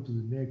do I move to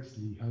the next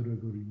league? How do I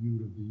go to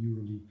Europe, the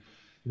EuroLeague?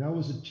 And I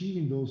was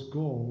achieving those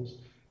goals,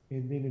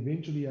 and then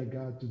eventually I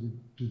got to the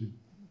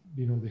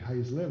you know, the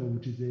highest level,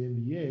 which is the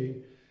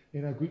NBA,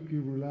 and I quickly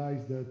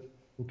realized that,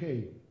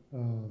 okay,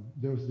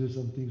 there's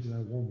some things that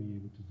I won't be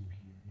able to do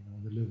here. You know,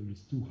 the level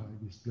is too high.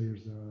 These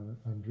players are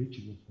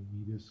unreachable for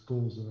me. These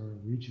goals are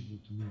unreachable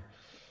to me.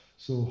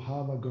 So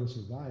how am I going to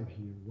survive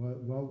here?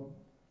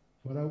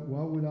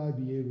 What would I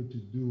be able to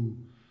do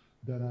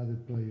that other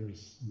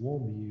players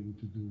won't be able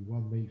to do?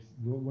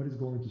 What is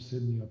going to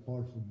set me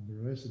apart from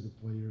the rest of the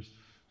players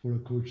for a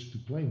coach to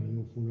play me,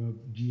 or for a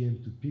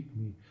GM to pick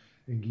me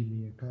and give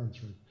me a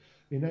contract?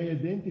 And I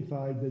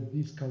identified that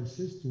this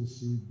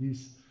consistency,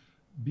 this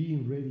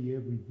being ready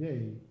every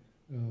day,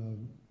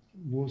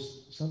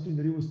 was something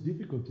that it was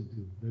difficult to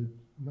do, that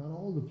not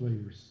all the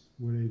players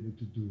were able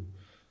to do.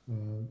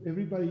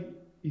 Everybody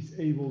is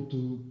able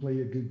to play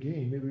a good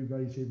game.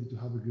 Everybody is able to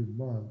have a good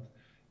month.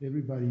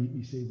 Everybody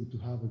is able to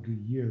have a good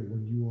year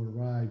when you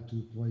arrive to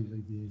a place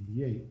like the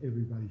NBA.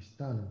 Everybody's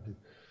talented.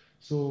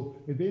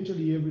 So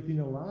eventually everything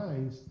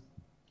aligns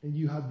and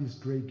you have this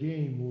great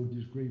game or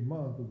this great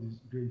month or this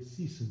great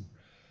season.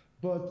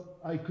 But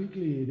I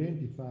quickly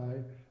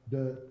identified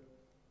that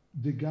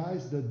the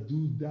guys that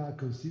do that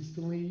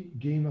consistently,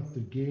 game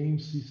after game,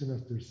 season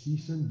after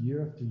season,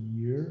 year after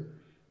year,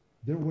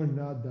 there were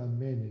not that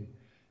many.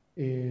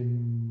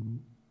 And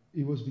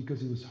it was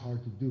because it was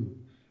hard to do.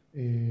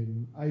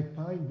 And I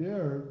find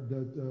there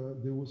that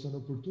there was an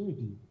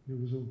opportunity. There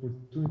was an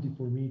opportunity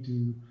for me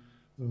to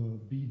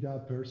be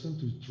that person,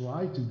 to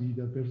try to be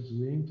that person,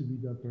 to aim to be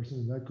that person.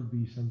 And that could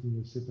be something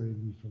that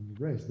separated me from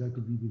the rest. That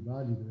could be the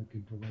value that I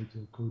can provide to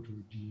a coach or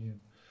a GM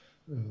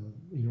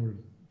in order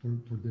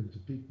for them to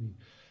pick me.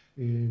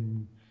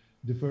 And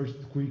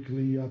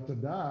quickly after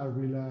that, I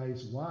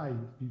realized why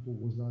people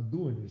was not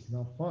doing it. It's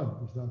not fun.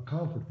 It's not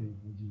comfortable.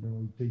 You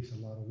know, it takes a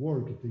lot of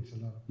work. It takes a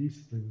lot of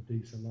discipline. It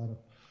takes a lot of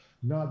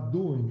not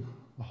doing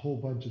a whole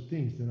bunch of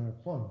things that are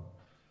fun.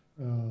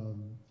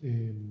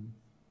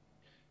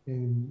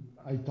 And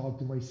I talked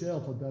to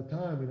myself at that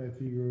time, and I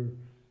figured,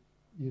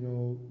 you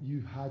know,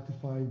 you had to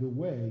find a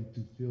way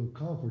to feel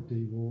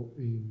comfortable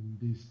in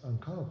this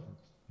uncomfort.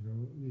 You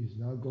know, it's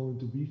not going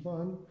to be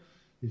fun.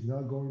 It's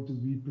not going to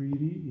be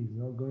pretty. It's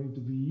not going to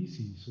be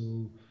easy.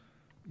 So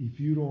if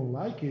you don't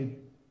like it,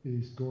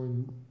 it's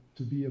going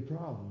to be a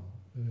problem.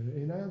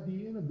 And at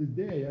the end of the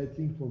day, I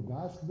think for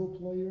basketball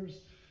players,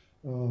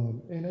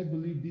 and I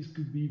believe this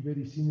could be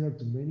very similar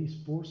to many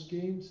sports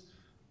games,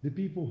 the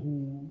people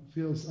who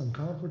feels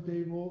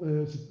uncomfortable,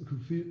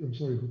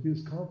 who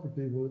feels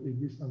comfortable in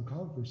this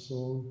uncomfort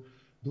zone,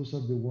 those are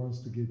the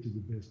ones to get to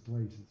the best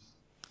places.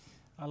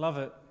 I love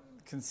it.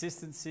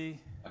 Consistency,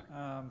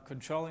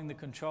 controlling the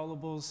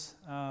controllables.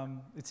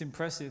 It's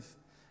impressive.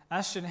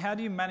 Ashton, how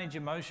do you manage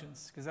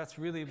emotions? Because that's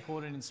really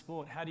important in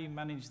sport. How do you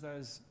manage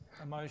those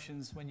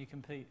emotions when you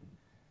compete?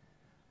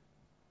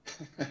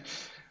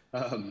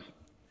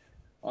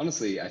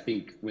 Honestly, I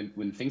think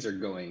when things are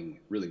going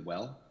really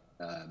well,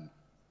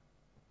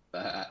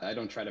 I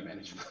don't try to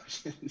manage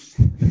emotions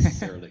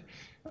necessarily.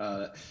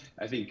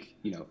 I think,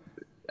 you know,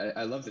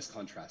 I love this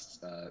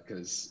contrast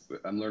because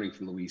I'm learning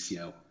from Luis, you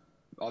know,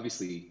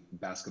 obviously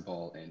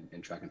basketball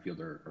and track and field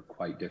are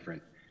quite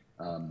different.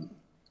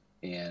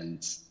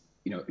 And,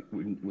 you know,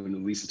 when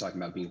Luis is talking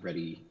about being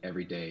ready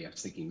every day, I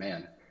was thinking,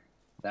 man,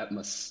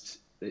 that's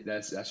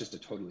just a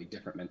totally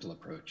different mental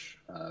approach.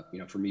 You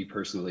know, for me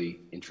personally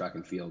in track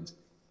and field,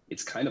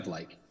 it's kind of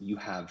like you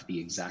have the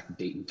exact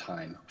date and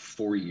time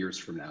 4 years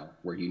from now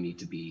where you need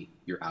to be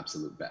your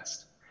absolute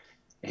best.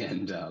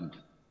 And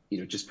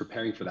just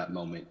preparing for that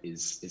moment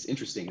is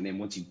interesting. And then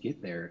once you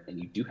get there and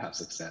you do have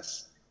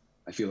success,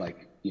 I feel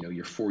like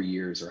your 4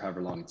 years or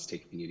however long it's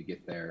taking you to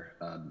get there,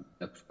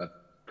 of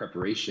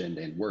preparation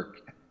and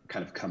work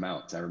kind of come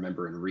out. I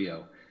remember in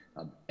Rio,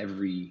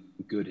 every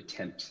good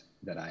attempt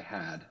that I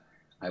had,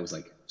 I was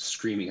like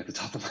screaming at the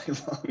top of my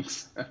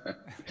lungs.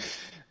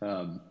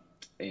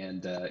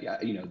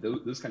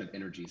 Those kind of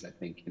energies, I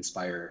think,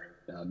 inspire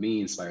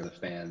me, inspire the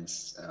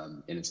fans,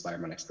 and inspire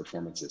my next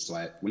performances.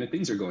 So when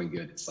things are going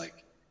good, it's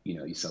like,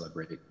 you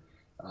celebrate.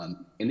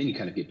 And then you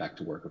kind of get back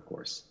to work, of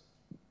course.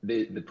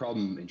 The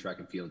problem in track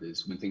and field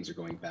is when things are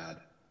going bad.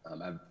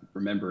 I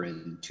remember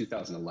in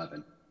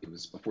 2011, it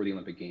was before the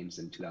Olympic Games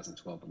in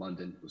 2012 in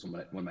London. It was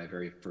one of my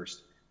very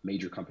first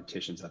major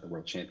competitions at the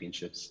World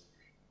Championships.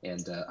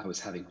 And I was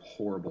having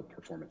horrible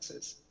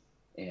performances,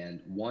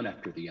 and one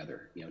after the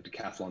other.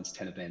 Decathlon's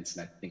 10 events,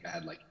 and I think I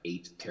had like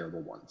 8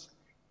 terrible ones.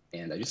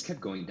 And I just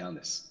kept going down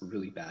this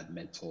really bad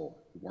mental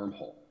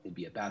wormhole. It'd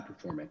be a bad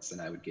performance,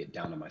 and I would get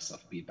down on myself.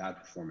 It'd be a bad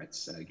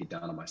performance, and I'd get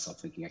down on myself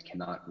thinking I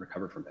cannot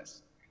recover from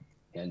this.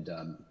 And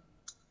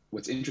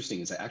what's interesting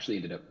is I actually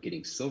ended up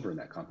getting silver in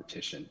that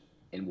competition.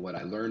 And what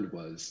I learned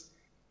was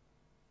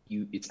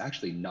it's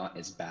actually not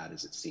as bad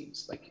as it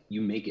seems. Like,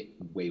 you make it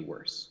way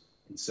worse.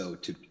 And so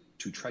to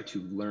try to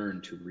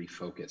learn to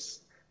refocus,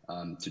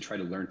 to try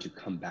to learn to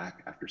come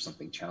back after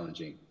something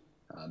challenging,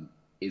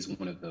 is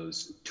one of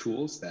those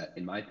tools that,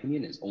 in my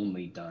opinion, is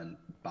only done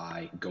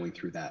by going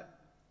through that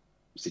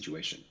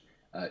situation.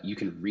 You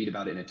can read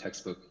about it in a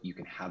textbook. You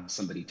can have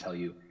somebody tell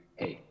you,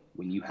 hey,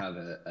 when you have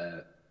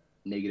a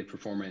negative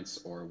performance,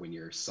 or when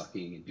you're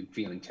sucking and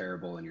feeling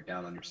terrible and you're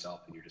down on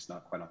yourself and you're just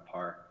not quite on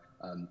par,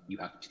 you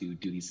have to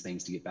do these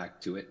things to get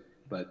back to it.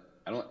 But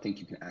I don't think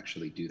you can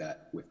actually do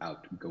that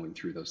without going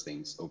through those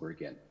things over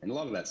again. And a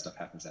lot of that stuff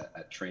happens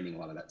at training. A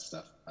lot of that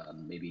stuff,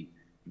 maybe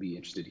be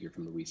interested to hear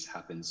from Luis,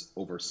 happens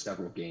over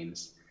several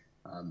games.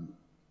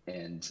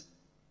 And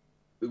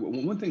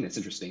one thing that's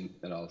interesting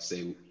that I'll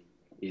say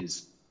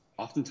is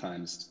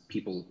oftentimes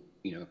people,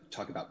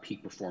 talk about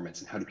peak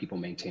performance and how do people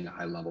maintain a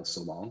high level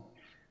so long.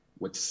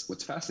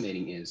 What's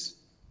fascinating is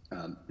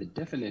the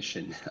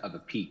definition of a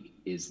peak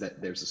is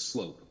that there's a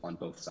slope on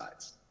both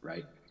sides,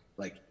 right?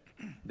 Like,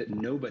 that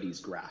nobody's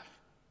graph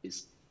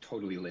is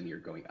totally linear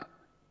going up,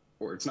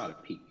 or it's not a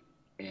peak.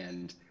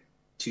 And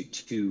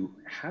to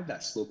have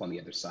that slope on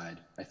the other side,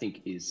 I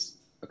think, is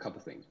a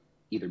couple things: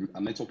 either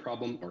a mental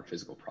problem or a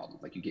physical problem,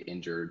 like you get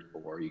injured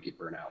or you get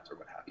burnout or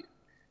what have you.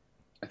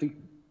 I think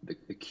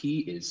the key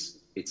is,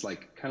 it's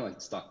like kind of like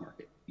the stock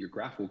market. Your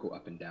graph will go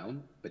up and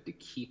down, but to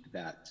keep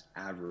that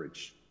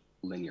average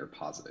linear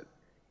positive.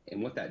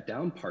 And what that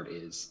down part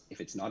is,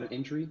 if it's not an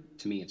injury,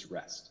 to me, it's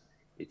rest.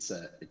 It's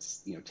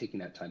taking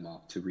that time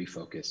off to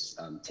refocus,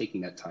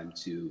 taking that time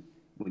to,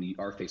 when you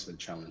are faced with a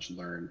challenge,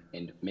 learn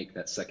and make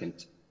that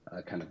second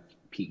kind of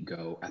peak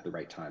go at the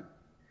right time.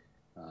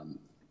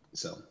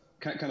 So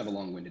kind of a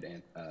long-winded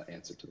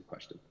answer to the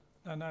question.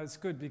 No, it's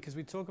good, because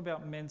we talk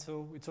about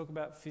mental, we talk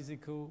about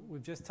physical,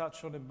 we've just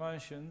touched on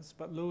emotions,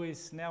 but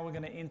Luis, now we're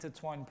going to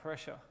intertwine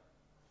pressure.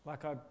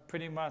 Like, I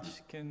pretty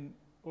much can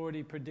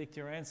already predict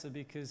your answer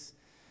because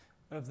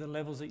of the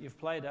levels that you've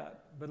played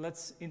at, but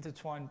let's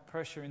intertwine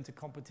pressure into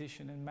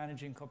competition and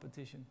managing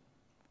competition.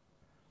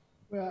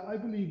 Well, I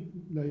believe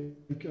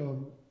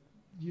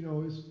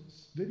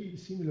it's very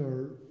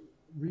similar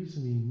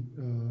reasoning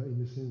in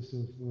the sense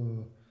of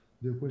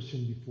the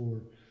question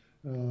before.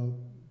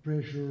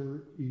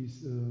 Pressure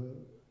is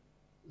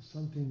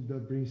something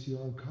that brings you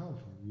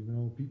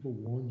uncomfort. People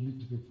want you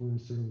to perform a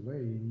certain way,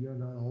 and you're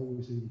not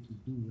always able to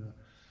do that,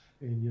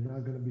 and you're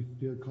not going to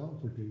feel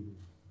comfortable.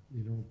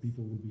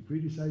 People will be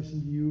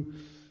criticizing you,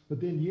 but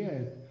then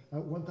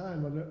at one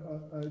time I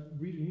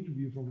read an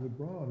interview from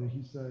LeBron, and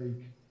he's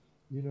like,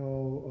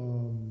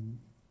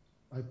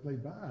 I play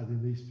bad,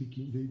 and they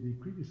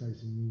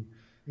criticizing me,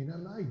 and I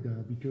like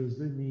that, because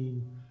they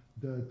mean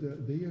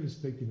that they are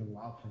expecting a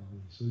lot from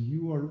me. So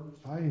you are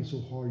fighting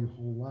so hard your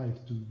whole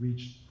life to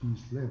reach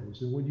these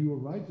levels, and when you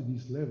arrive to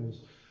these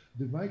levels,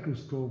 the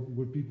microscope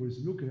where people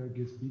is looking at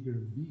gets bigger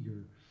and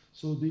bigger.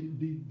 So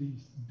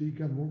they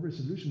got more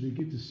resolution. They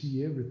get to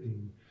see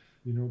everything,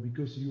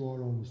 because you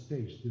are on the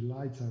stage. The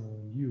lights are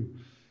on you,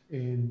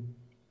 and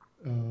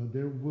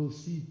they will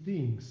see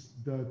things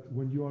that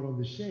when you are on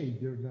the shade,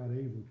 they're not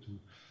able to.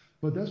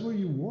 But that's where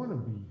you want to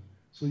be.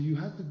 So you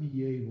have to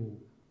be able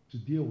to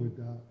deal with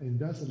that, and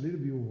that's a little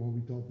bit of what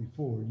we talked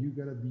before. You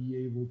gotta be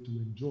able to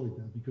enjoy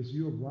that, because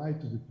you arrive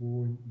to the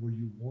point where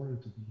you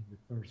wanted to be in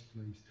the first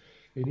place.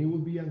 And it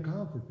would be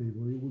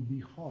uncomfortable, it would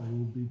be hard, it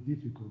would be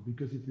difficult,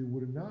 because if it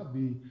would not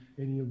be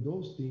any of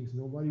those things,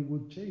 nobody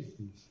would chase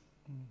this.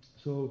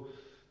 So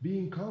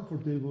being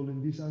comfortable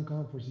in this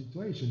uncomfortable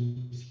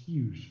situation is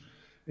huge.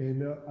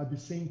 And at the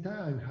same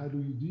time, how do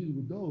you deal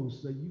with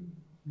those? That you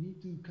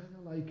need to kind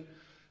of like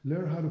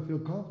learn how to feel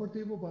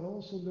comfortable, but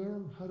also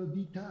learn how to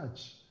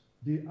detach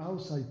the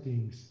outside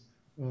things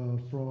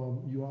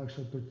from your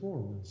actual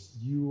performance.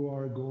 You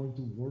are going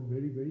to work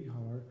very, very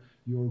hard.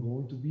 You are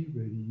going to be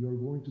ready. You are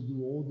going to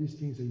do all these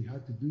things that you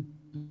had to do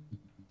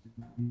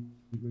to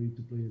ready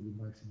to play at the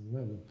maximum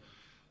level.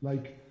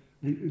 Like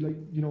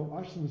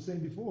Ashton was saying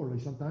before,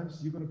 like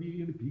sometimes you're going to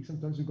be in the peak,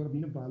 sometimes you're going to be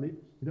in a valley,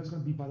 and that's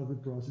going to be part of the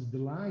process. The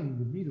line in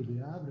the middle,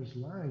 the average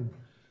line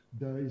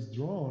that is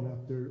drawn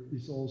after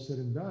it's all said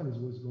and done is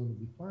what's going to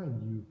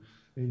define you.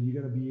 And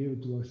you're going to be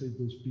able to accept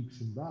those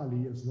peaks and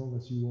valleys as long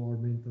as you are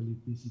mentally,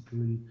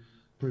 physically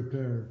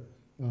prepared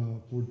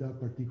for that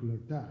particular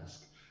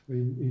task.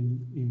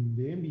 In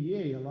the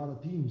NBA, a lot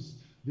of teams,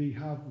 they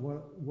have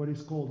what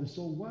is called the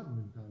so what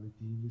mentality,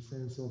 in the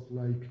sense of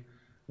like,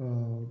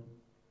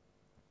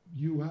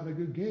 you had a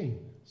good game,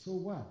 so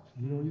what?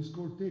 You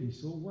scored 30,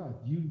 so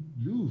what? You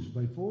lose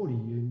by 40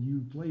 and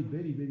you play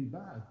very, very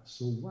bad,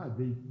 so what?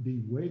 They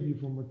waived you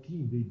from a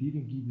team. They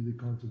didn't give you the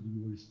contract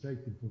you were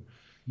expecting for.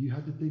 You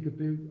had to take a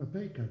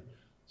pay cut,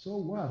 so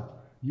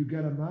what? You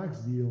got a max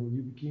deal,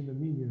 you became a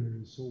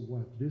millionaire, so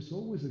what? There's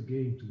always a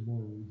game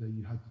tomorrow that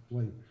you have to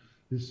play.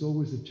 There's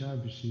always a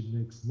championship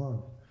next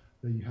month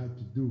that you have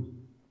to do.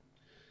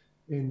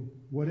 And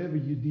whatever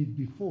you did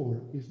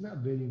before is not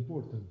very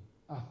important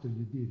after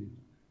you did it.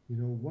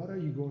 What are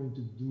you going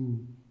to do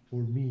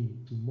for me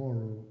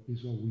tomorrow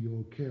is what we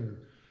all care.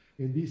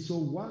 And this so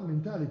what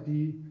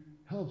mentality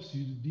helps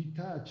you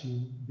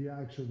detaching the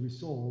actual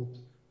result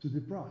to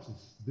the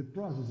process. The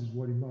process is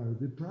what it matters.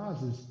 The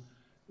process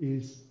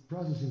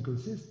and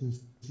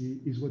consistency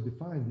is what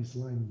defines this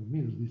line in the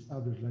middle, this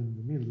average line in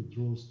the middle that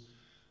draws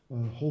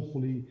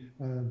hopefully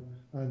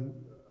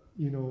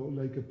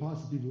like a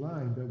positive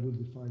line that will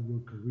define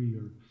your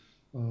career.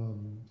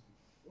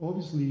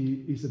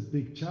 Obviously, it's a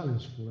big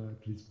challenge for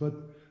athletes, but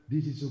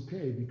this is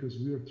okay because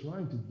we are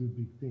trying to do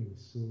big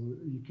things. So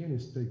you can't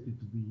expect it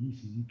to be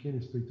easy. You can't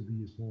expect it to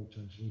be a small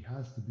challenge. It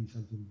has to be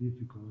something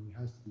difficult, and it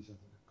has to be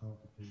something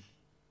complicated.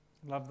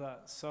 Love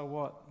that. So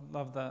what?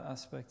 Love that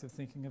aspect of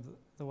thinking of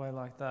the way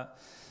like that.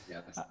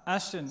 Yeah.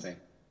 Ashton,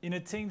 in a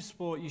team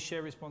sport, you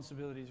share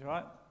responsibilities,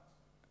 right?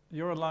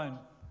 You're alone.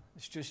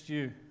 It's just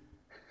you.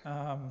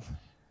 How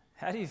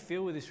do you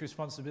feel with this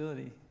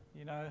responsibility?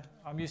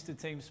 I'm used to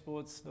team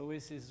sports,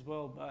 Luis is as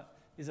well, but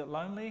is it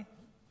lonely?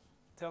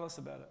 Tell us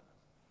about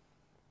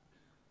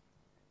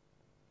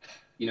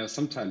it.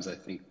 Sometimes I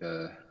think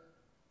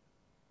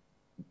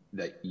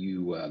that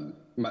you,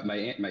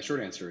 my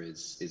short answer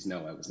is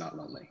no, I was not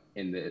lonely.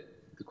 And the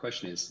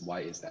question is,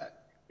 why is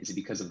that? Is it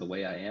because of the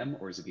way I am,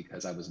 or is it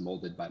because I was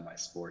molded by my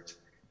sport?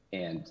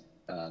 And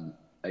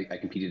I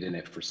competed in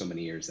it for so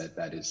many years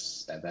that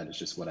is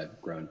just what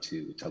I've grown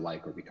to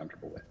like or be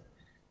comfortable with.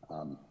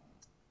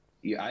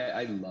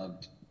 I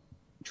loved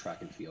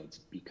track and field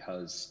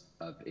because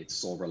of its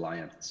sole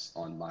reliance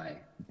on my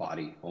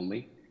body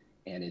only,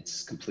 and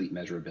its complete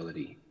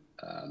measurability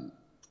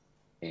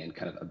and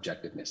kind of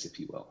objectiveness, if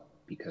you will.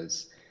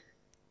 Because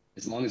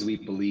as long as we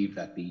believe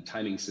that the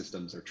timing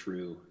systems are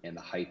true and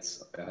the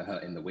heights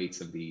and the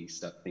weights of the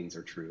things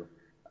are true,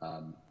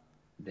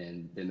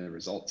 then the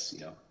results,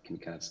 can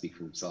kind of speak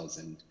for themselves.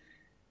 And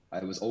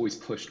I was always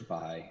pushed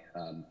by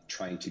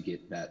trying to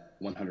get that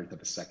 100th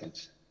of a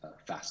second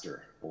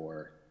faster,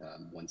 or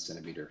 1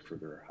 centimeter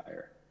further or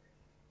higher.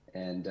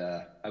 And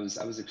I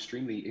was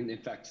extremely, in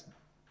fact,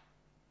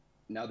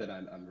 now that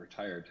I'm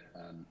retired,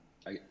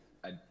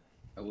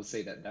 I will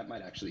say that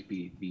might actually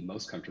be the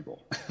most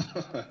comfortable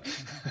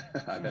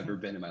I've ever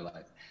been in my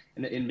life.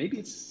 And maybe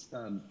it's,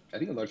 I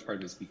think a large part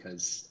of it is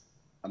because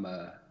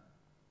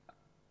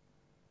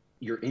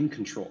you're in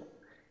control.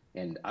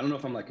 And I don't know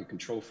if I'm like a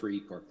control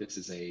freak or if this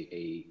is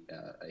a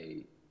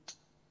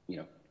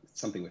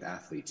something with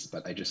athletes,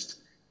 but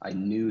I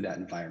knew that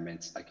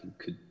environment. I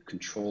could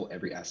control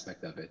every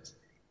aspect of it,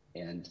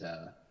 and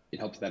it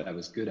helped that I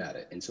was good at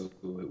it. And so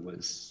it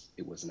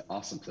was an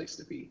awesome place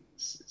to be,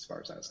 as far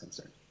as I was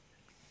concerned.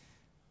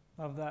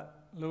 Love that,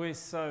 Luis.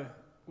 So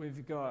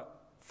we've got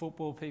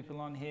football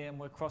people on here, and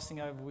we're crossing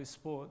over with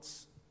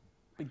sports.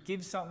 But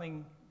give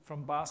something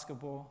from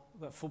basketball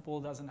that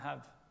football doesn't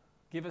have.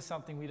 Give us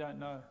something we don't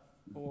know,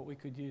 or what we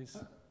could use.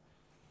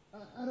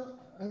 I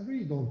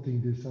really don't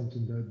think there's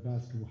something that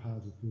basketball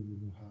has that football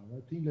don't have.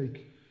 I think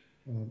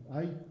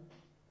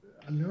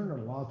I learn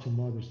a lot from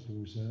other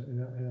sports,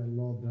 and I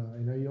love that.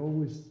 And I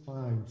always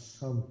find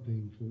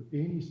something for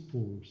any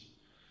sports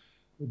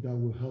that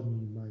will help me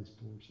in my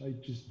sports. I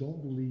just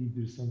don't believe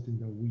there's something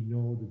that we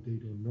know that they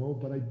don't know,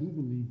 but I do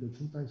believe that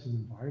sometimes in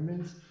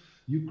environments,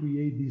 you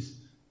create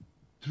these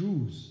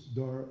truths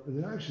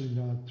they're actually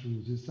not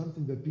truths. It's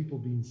something that people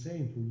have been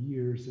saying for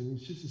years, and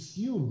it's just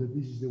assumed that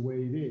this is the way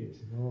it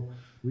is.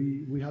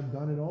 We have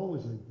done it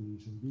always like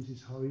this, and this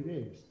is how it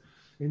is.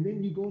 And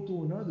then you go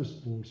to another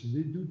sports, and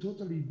they do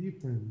totally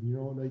different,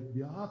 like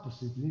the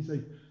opposite. And it's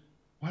like,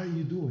 what are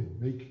you doing?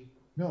 Like,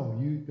 no,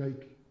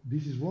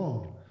 this is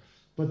wrong.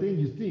 But then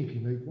you're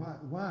thinking, like,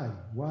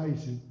 why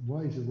is it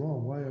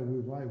wrong? Why are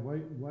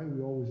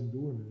we always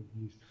doing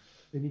this?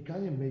 And it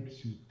kind of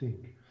makes you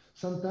think.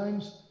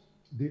 Sometimes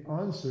the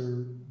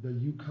answer that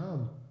you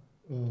come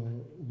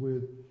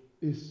with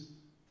is,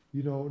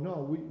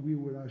 no, we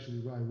were actually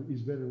right.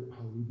 It's better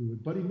how we do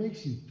it. But it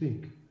makes you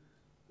think.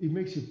 It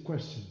makes you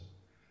question.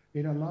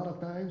 And a lot of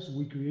times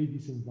we create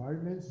these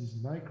environments, these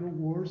micro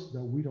wars,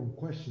 that we don't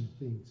question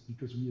things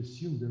because we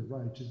assume they're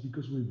right just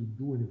because we've been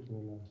doing it for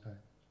a long time.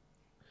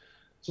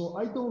 So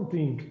I don't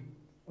think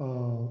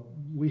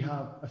we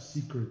have a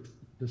secret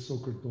that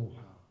soccer don't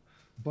have.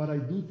 But I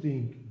do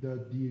think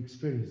that the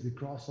experience, the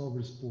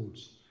crossover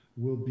sports,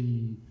 will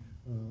be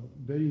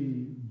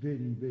very,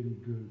 very, very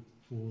good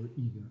for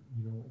either,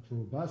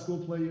 for a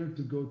basketball player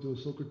to go to a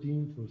soccer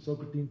team, for a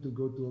soccer team to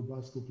go to a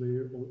basketball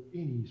player, or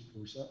any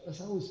sports.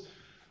 As I was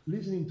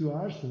listening to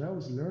Ashton, I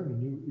was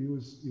learning. It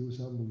was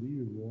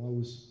unbelievable. I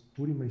was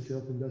putting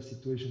myself in that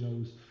situation. I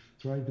was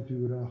trying to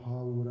figure out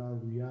how would I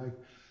react.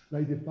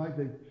 Like the fact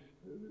that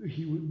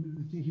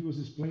he was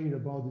explaining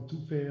about the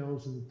 2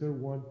 fails and the third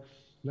one,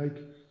 like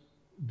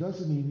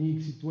that's a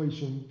unique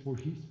situation for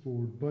his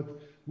sport, but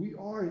we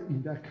are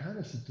in that kind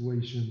of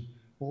situation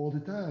all the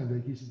time.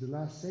 Like it's the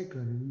last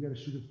second and we got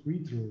to shoot a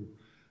free throw.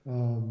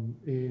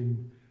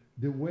 And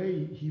the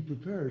way he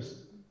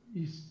prepares,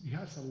 he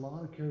has a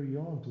lot of carry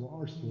on to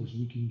our sports.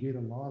 We can get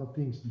a lot of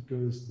things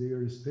because they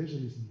are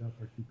specialists in that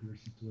particular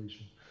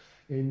situation.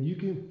 And you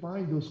can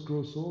find those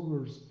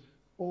crossovers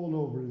all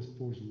over the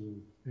sports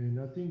world. And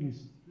I think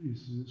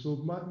so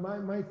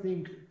my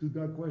thing to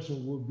that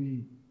question would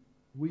be,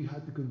 we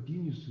had to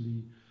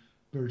continuously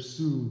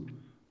pursue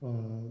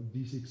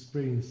this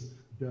experience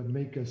that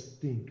make us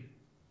think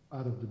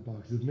out of the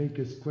box, that make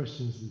us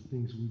question the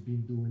things we've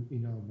been doing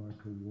in our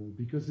micro world,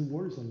 because the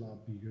world is a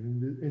lot bigger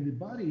and the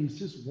body is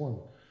just one.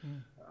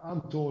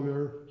 I'm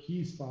taller,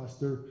 he's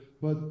faster,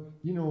 but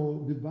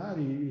the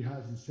body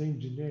has the same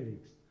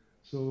genetics.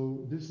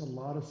 So there's a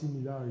lot of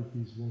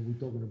similarities when we're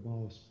talking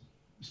about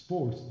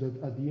sports,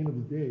 that at the end of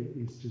the day,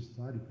 it's just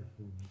body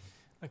performance.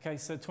 Okay,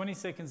 so 20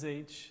 seconds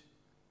each.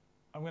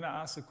 I'm going to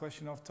ask a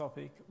question off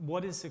topic.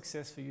 What is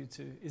success for you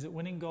two? Is it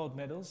winning gold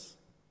medals,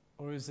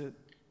 or is it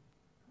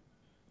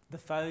the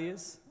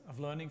failures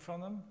of learning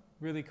from them?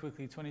 Really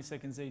quickly, 20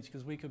 seconds each,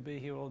 because we could be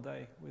here all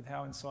day with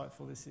how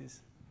insightful this is.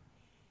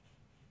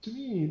 To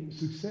me,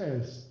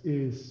 success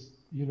is,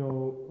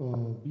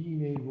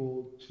 being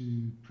able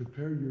to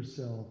prepare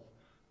yourself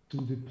to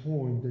the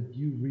point that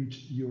you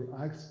reach your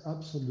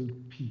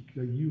absolute peak,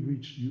 like you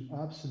reach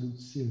your absolute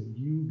ceiling.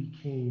 You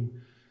became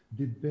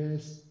the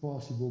best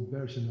possible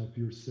version of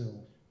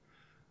yourself.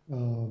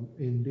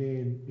 And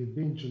then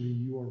eventually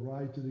you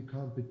arrive to the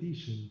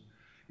competition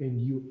and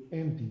you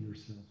empty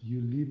yourself.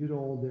 You leave it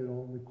all there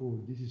on the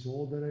court. This is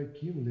all that I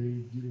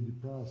accumulated during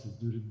the process,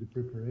 during the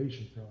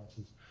preparation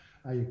process.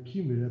 I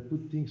accumulated, I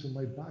put things on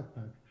my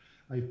backpack.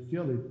 I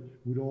fill it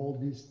with all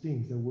these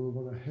things that were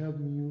gonna help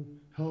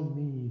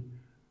me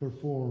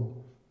perform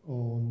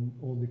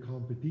on the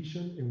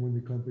competition. And when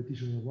the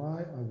competition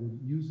arrived, I would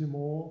use them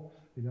all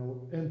and I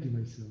will empty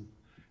myself.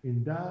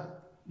 And that,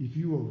 if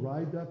you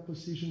arrive that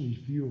position,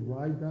 if you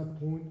arrive that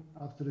point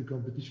after the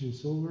competition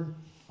is over,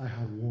 I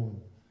have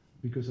won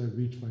because I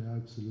reached my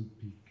absolute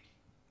peak.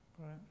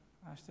 Right,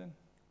 Ashton,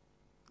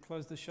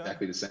 close the show.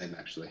 Exactly the same,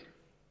 actually.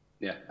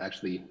 Yeah,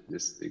 actually,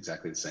 this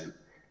exactly the same.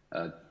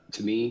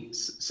 To me,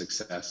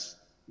 success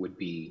would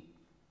be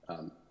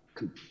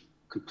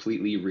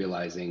completely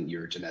realizing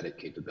your genetic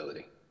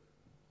capability,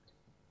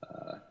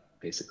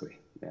 basically,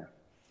 yeah.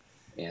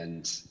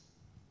 And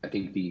I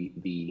think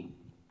the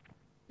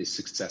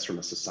success from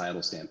a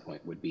societal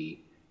standpoint would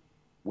be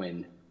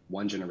when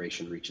one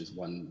generation reaches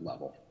one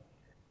level,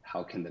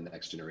 how can the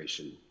next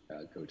generation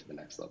go to the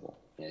next level?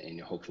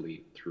 And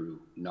hopefully through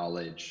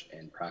knowledge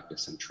and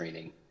practice and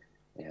training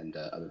and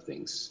other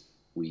things,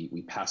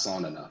 we pass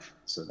on enough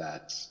so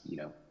that,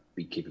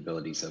 the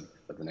capabilities of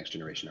the next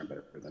generation are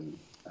better than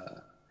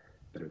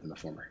the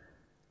former.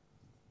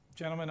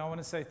 Gentlemen, I want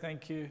to say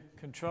thank you.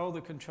 Control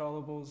the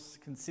controllables,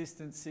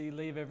 consistency,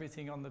 leave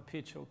everything on the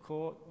pitch or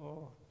court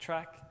or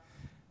track.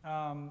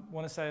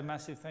 Want to say a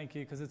massive thank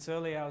you because it's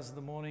early hours of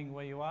the morning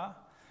where you are.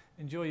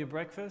 Enjoy your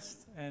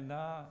breakfast and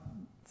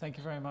thank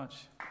you very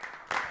much.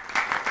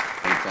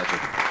 Thank you,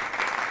 pleasure.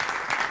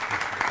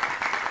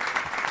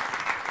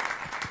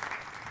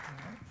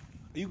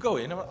 Are you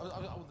going?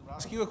 I'll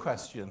ask you a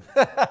question.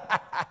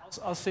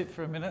 I'll sit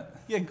for a minute.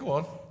 Yeah, go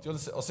on. Do you want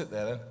to sit? I'll sit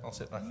there then. I'll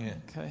sit back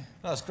here. Okay.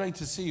 No, it's great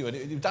to see you.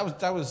 And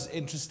that was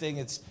interesting.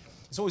 It's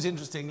always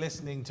interesting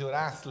listening to an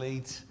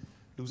athlete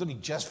who's only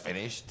just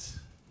finished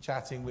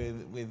chatting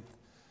with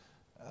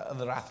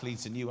other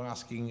athletes and you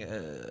asking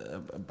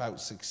about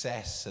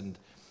success and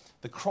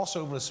the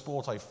crossover of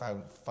sport. I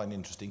find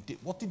interesting.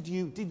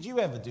 Did you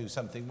ever do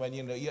something when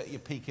you're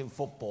peak in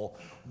football?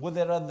 Were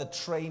there other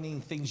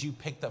training things you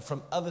picked up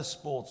from other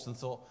sports and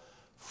thought,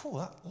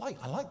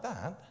 I like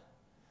that?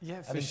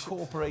 Yeah, and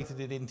incorporated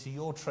it into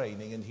your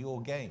training and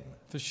your game.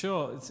 For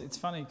sure. It's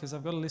funny because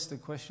I've got a list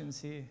of questions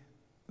here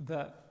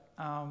that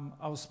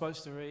I was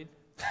supposed to read.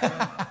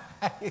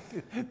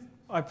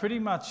 I pretty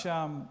much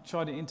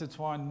try to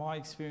intertwine my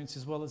experience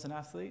as well as an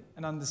athlete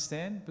and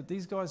understand, but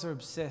these guys are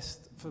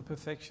obsessed for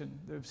perfection.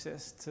 They're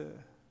obsessed to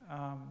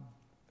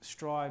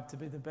strive to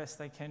be the best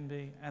they can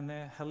be, and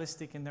they're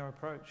holistic in their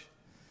approach.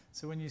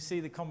 So when you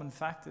see the common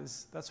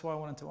factors, that's why I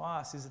wanted to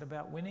ask, is it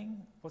about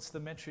winning? What's the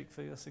metric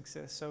for your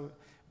success? So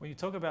when you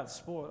talk about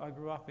sport, I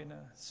grew up in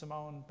a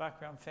Samoan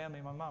background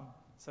family, my mum,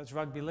 so it's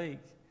rugby league.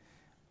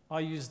 I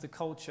use the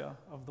culture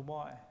of the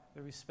why,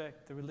 the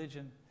respect, the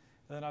religion,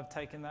 and then I've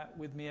taken that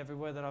with me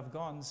everywhere that I've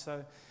gone.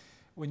 So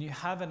when you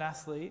have an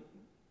athlete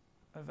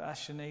of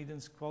Ashton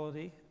Eden's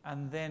quality,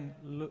 and then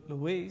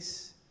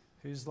Luis,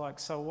 who's like,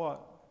 so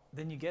what?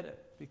 Then you get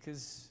it,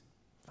 because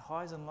the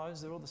highs and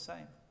lows, they're all the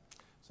same.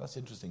 So that's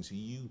interesting. So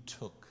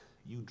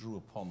you drew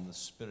upon the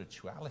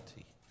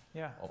spirituality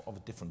of a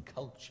different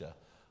culture,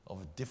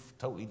 of a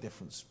totally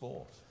different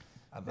sport.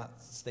 And that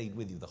stayed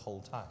with you the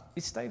whole time?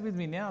 It stayed with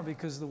me now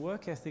because the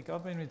work ethic,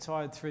 I've been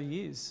retired 3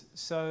 years.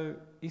 So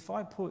if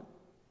I put,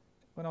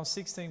 when I was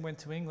 16, went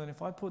to England,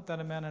 if I put that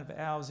amount of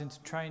hours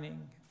into training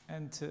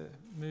and to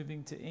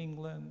moving to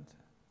England,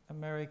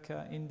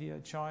 America, India,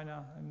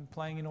 China, and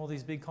playing in all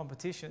these big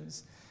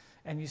competitions,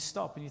 and you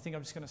stop and you think,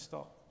 I'm just going to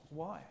stop.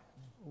 Why?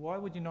 Why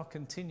would you not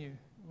continue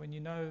when you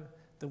know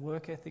the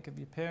work ethic of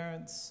your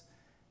parents?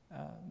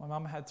 My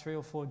mum had 3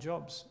 or 4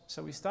 jobs.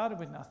 So we started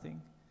with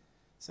nothing.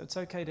 So it's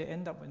okay to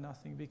end up with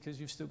nothing because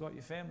you've still got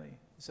your family.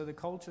 So the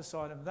culture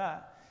side of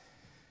that,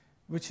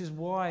 which is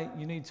why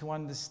you need to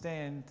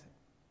understand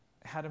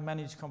how to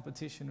manage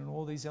competition and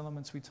all these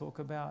elements we talk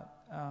about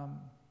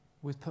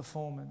with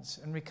performance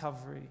and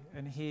recovery,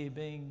 and here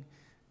being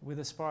with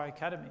Aspire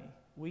Academy,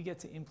 we get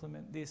to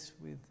implement this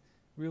with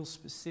real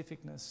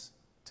specificness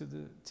to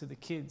the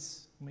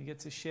kids, and we get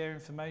to share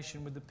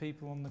information with the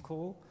people on the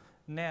call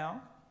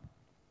now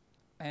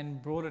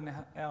and broaden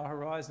our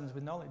horizons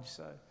with knowledge.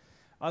 So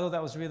I thought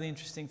that was really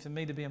interesting for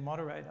me to be a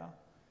moderator,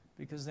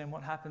 because then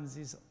what happens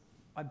is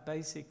I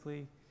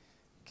basically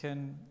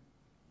can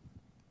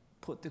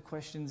put the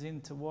questions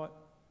into what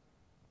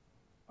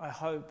I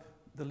hope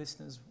the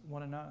listeners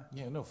want to know.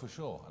 Yeah, no, for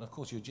sure. And of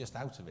course, you're just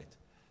out of it.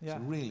 Yeah.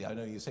 So really, I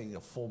know you're saying you're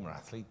a former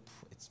athlete.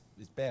 It's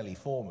barely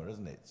former,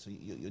 isn't it? So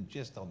you're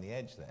just on the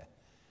edge there.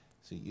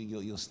 So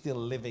you're still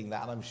living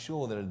that, and I'm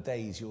sure there are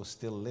days you're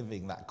still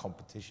living that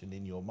competition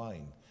in your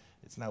mind.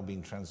 It's now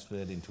been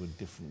transferred into a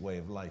different way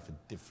of life, a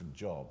different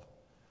job.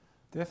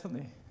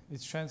 Definitely.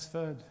 It's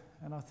transferred.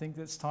 And I think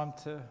it's time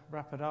to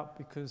wrap it up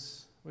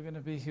because we're going to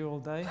be here all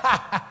day.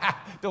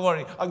 Don't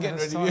worry, I'm getting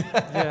rid of you.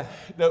 Yeah.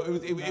 No,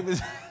 it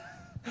was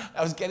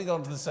I was getting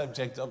on to the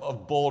subject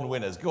of born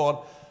winners. Go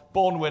on,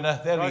 born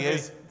winner. There he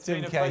is,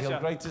 Tim Cahill.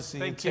 Great to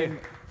see you, Tim.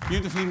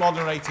 Beautifully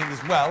moderating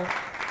as well.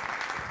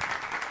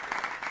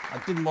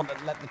 I didn't want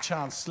to let the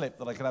chance slip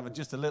that I could have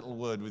just a little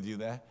word with you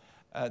there.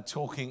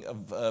 Talking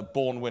of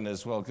born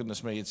winners, well,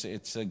 goodness me,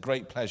 it's a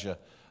great pleasure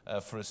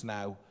for us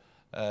now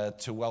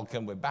to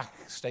welcome, we're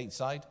back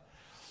stateside,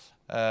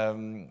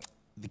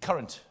 the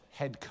current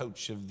head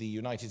coach of the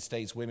United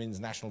States women's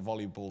national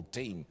volleyball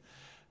team,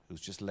 who's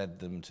just led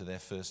them to their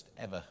first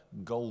ever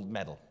gold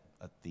medal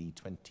at the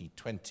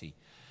 2020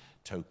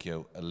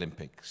 Tokyo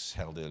Olympics,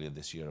 held earlier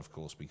this year, of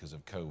course, because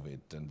of COVID,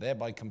 and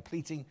thereby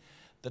completing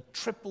the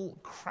triple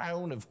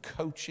crown of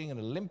coaching an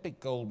Olympic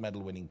gold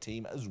medal winning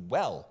team, as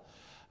well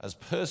as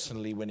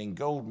personally winning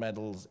gold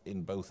medals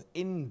in both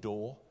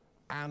indoor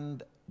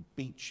and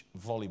beach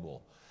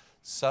volleyball.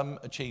 Some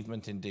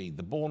achievement indeed.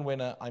 The born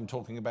winner I'm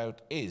talking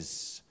about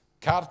is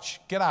Karch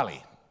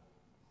Gerali.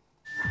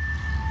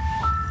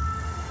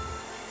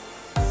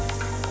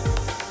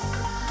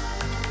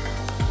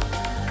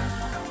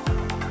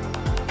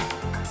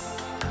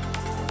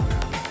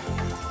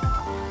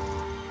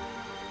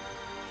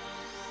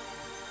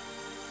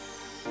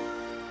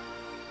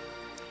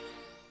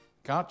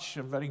 Karch,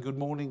 a very good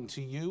morning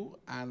to you,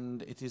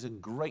 and it is a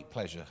great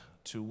pleasure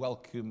to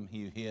welcome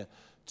you here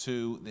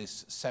to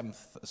this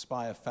 7th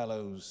Aspire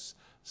Fellows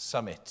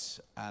Summit.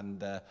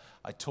 And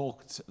I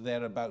talked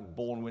there about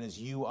born winners.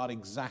 You are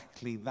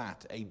exactly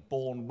that, a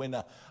born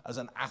winner as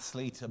an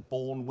athlete, a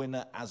born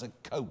winner as a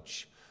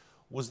coach.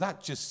 Was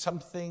that just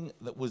something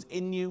that was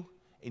in you,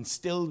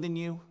 instilled in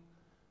you,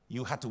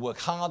 you had to work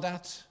hard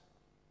at?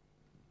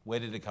 Where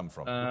did it come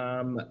from?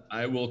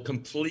 I will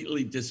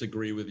completely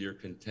disagree with your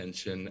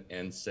contention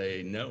and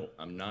say, no,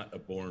 I'm not a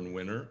born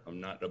winner.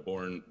 I'm not a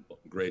born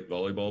great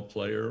volleyball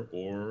player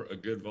or a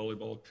good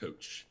volleyball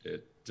coach.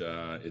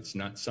 It's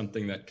not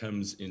something that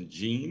comes in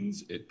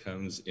genes. It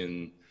comes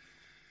in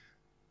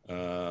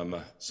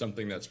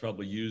something that's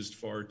probably used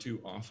far too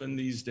often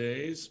these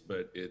days,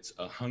 but it's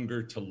a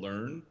hunger to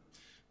learn,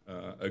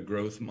 a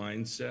growth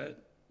mindset.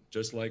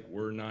 Just like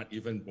we're not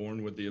even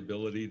born with the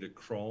ability to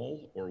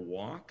crawl or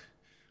walk,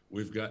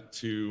 we've got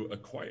to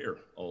acquire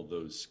all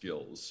those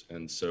skills.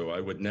 And so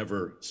I would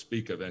never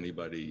speak of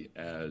anybody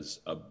as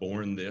a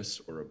born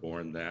this or a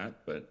born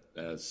that, but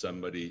as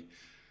somebody,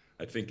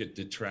 I think it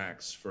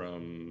detracts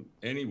from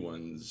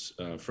anyone's,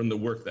 from the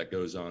work that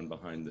goes on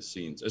behind the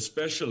scenes,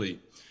 especially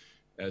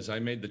as I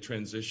made the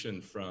transition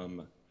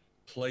from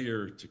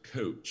player to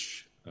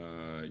coach.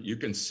 You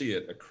can see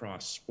it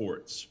across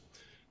sports,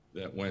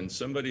 that when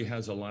somebody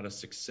has a lot of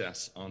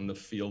success on the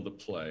field of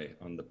play,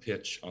 on the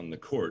pitch, on the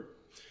court,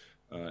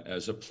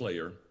 as a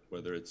player,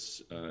 whether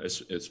it's,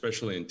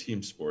 especially in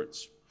team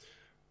sports,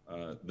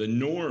 The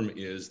norm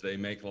is they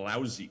make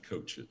lousy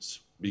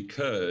coaches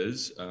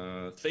because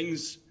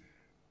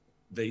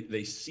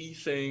they see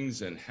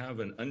things and have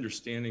an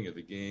understanding of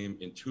the game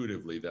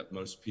intuitively that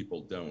most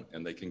people don't,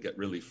 and they can get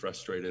really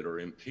frustrated or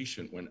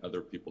impatient when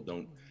other people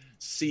don't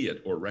see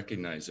it or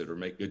recognize it or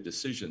make good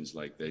decisions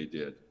like they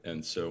did.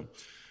 And so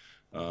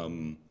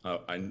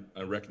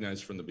I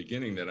recognize from the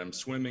beginning that I'm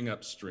swimming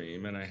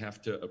upstream and I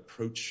have to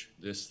approach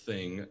this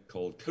thing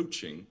called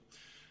coaching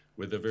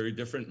with a very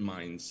different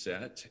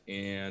mindset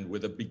and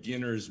with a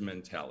beginner's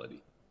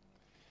mentality.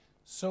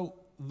 So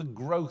the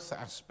growth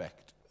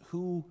aspect,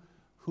 who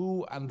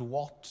and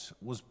what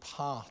was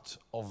part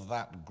of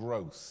that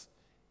growth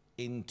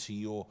into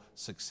your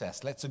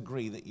success? Let's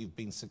agree that you've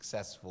been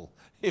successful,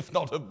 if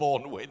not a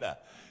born winner.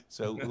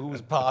 So who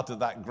was part of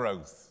that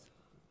growth?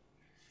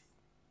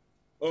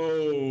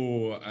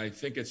 Oh, I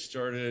think it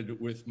started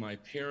with my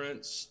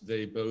parents.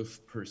 They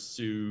both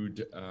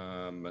pursued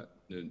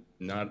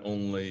not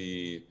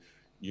only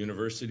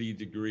university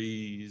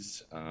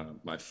degrees.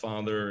 My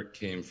father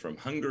came from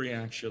Hungary,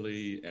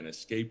 actually, and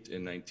escaped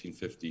in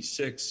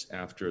 1956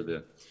 after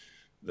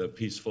the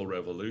peaceful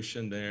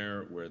revolution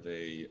there, where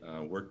they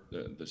worked,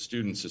 the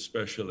students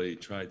especially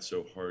tried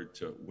so hard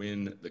to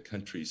win the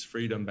country's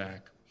freedom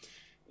back.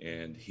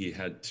 And he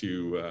had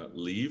to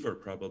leave or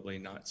probably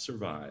not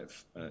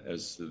survive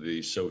as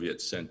the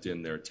Soviets sent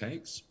in their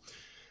tanks.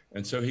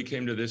 And so he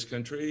came to this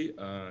country,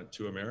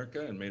 to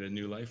America, and made a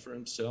new life for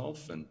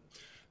himself, and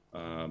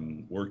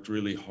worked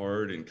really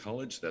hard in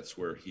college. That's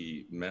where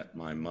he met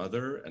my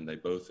mother, and they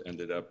both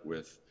ended up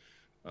with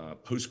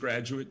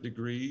postgraduate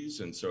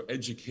degrees. And so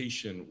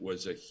education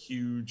was a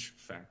huge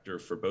factor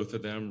for both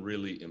of them,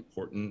 really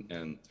important.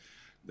 And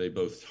they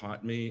both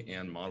taught me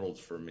and modeled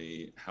for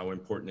me how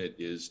important it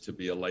is to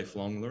be a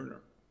lifelong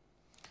learner.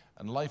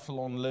 And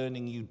lifelong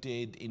learning you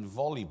did in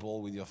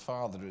volleyball with your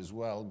father as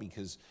well,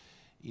 because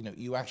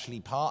you actually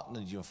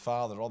partnered your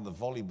father on the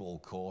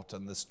volleyball court.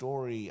 And the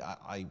story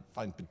I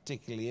find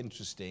particularly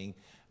interesting,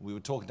 we were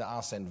talking to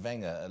Arsene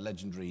Wenger, a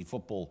legendary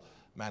football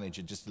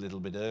manager, just a little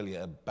bit earlier,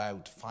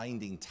 about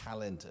finding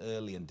talent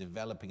early and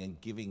developing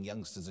and giving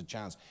youngsters a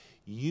chance.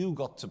 You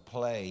got to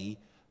play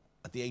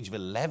at the age of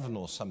 11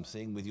 or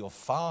something with your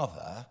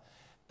father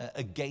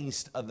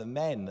against other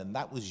men, and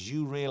that was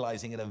you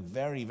realizing at a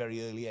very,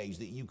 very early age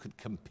that you could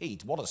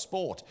compete. What a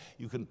sport!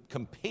 You can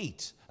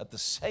compete at the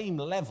same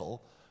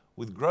level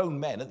with grown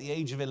men at the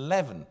age of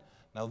 11.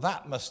 Now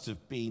that must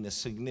have been a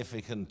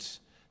significant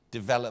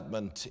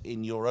development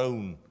in your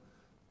own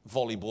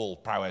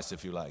volleyball prowess,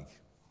 if you like.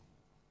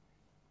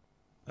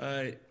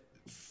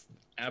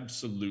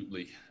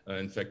 Absolutely.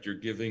 In fact, you're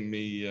giving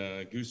me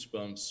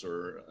goosebumps,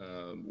 or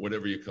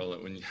whatever you call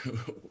it, when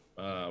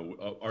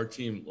our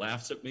team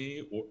laughs at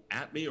me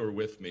or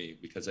with me,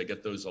 because I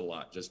get those a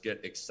lot. Just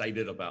get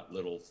excited about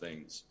little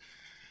things.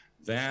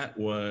 That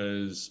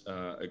was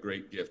a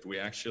great gift. We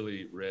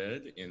actually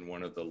read in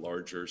one of the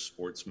larger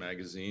sports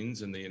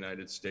magazines in the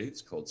United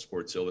States called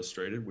Sports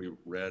Illustrated, we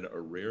read a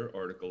rare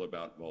article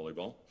about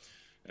volleyball.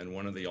 And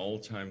one of the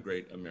all-time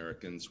great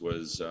Americans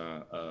was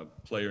a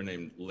player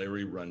named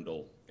Larry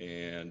Rundle.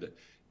 And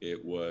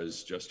it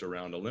was just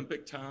around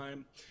Olympic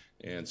time.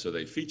 And so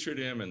they featured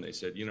him, and they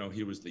said,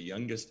 he was the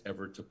youngest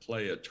ever to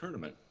play a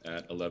tournament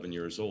at 11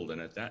 years old.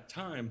 And at that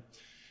time,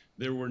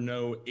 there were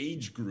no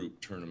age group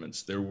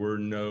tournaments. There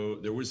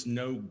was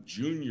no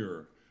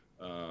junior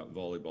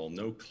volleyball,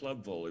 no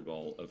club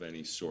volleyball of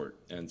any sort.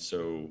 And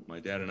so my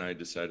dad and I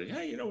decided,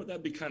 hey,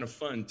 that'd be kind of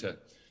fun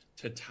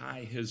to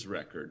tie his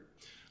record.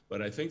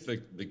 But I think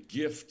the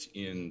gift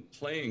in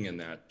playing in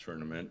that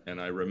tournament,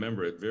 and I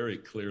remember it very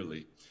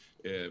clearly,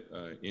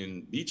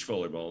 in beach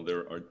volleyball,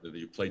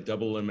 you play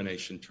double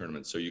elimination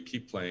tournaments. So you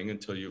keep playing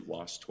until you've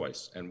lost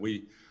twice. And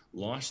we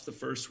lost the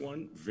first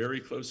one, very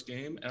close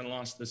game, and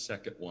lost the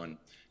second one.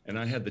 And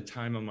I had the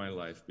time of my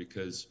life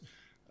because,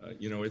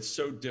 it's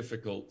so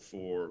difficult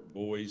for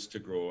boys to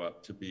grow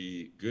up to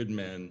be good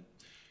men,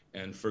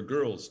 and for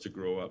girls to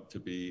grow up to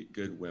be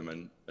good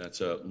women.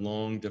 That's a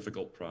long,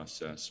 difficult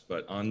process.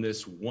 But on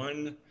this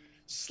one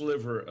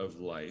sliver of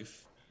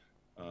life,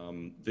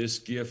 this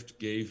gift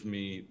gave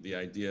me the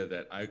idea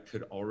that I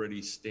could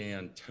already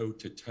stand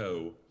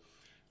toe-to-toe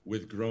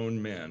with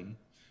grown men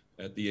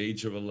at the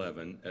age of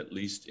 11, at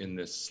least in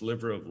this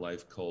sliver of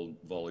life called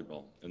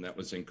volleyball. And that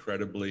was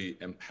incredibly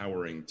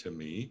empowering to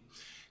me.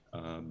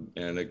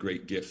 And a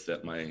great gift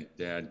that my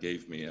dad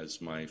gave me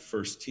as my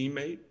first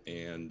teammate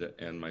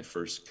and my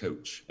first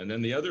coach. And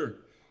then the other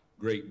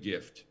great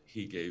gift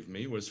he gave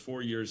me was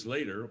 4 years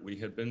later, we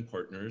had been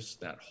partners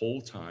that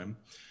whole time,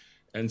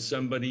 and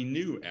somebody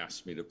new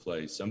asked me to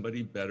play,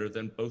 somebody better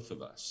than both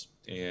of us.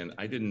 And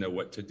I didn't know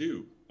what to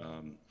do.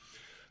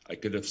 I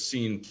could have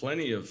seen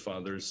plenty of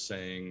fathers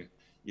saying,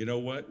 you know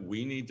what,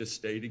 we need to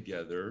stay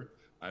together.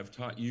 I've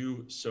taught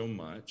you so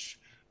much.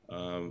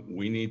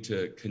 We need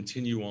to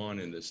continue on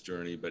in this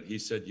journey. But he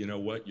said, you know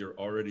what, you're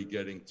already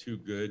getting too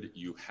good.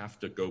 You have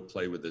to go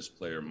play with this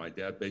player. My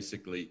dad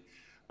basically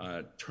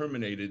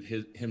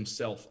terminated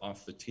himself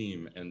off the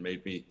team and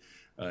made me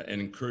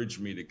and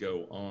encouraged me to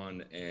go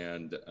on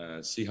and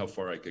see how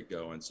far I could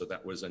go. And so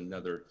that was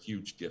another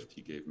huge gift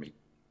he gave me.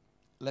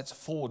 Let's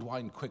forward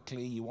wind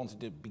quickly. You wanted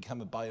to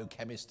become a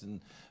biochemist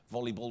and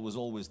volleyball was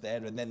always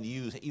there. And then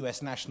the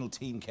US national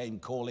team came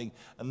calling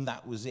and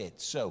that was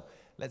it. So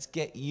let's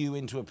get you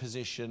into a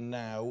position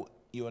now.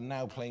 You are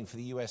now playing for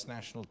the US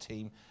national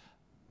team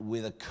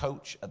with a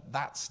coach at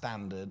that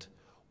standard.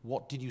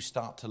 What did you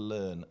start to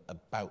learn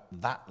about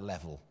that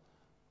level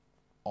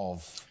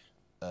of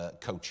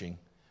coaching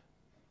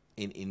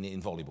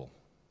in volleyball?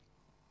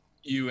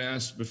 You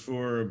asked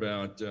before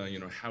about, you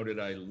know, how did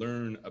I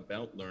learn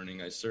about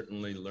learning? I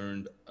certainly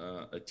learned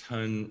a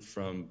ton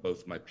from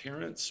both my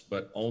parents,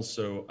 but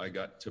also I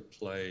got to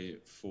play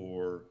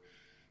for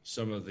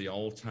some of the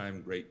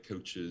all-time great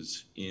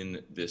coaches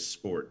in this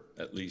sport,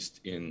 at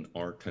least in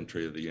our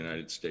country of the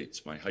United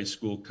States. My high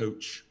school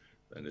coach,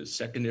 that is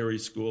secondary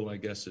school, I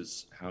guess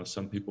is how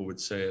some people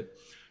would say it,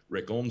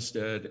 Rick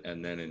Olmsted,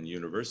 and then in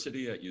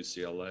university at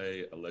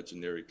UCLA, a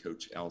legendary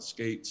coach, Al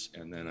Skates.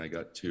 And then I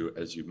got to,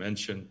 as you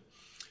mentioned,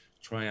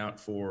 try out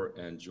for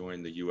and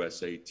join the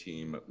USA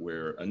team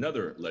where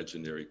another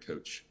legendary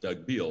coach,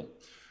 Doug Beal,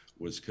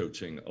 was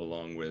coaching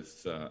along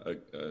with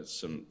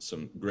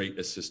some great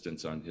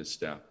assistants on his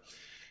staff.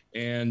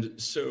 And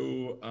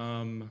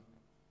so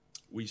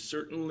we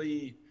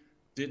certainly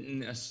didn't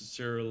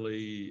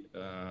necessarily,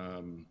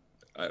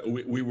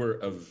 we were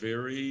a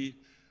very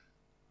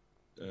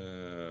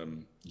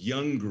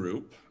young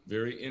group,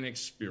 very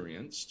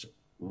inexperienced,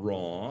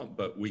 raw,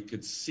 but we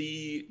could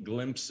see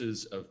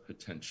glimpses of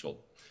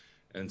potential.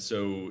 And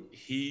so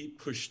he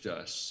pushed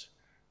us,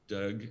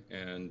 Doug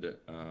and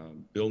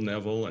Bill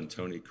Neville and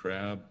Tony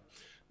Crabb,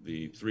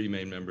 the three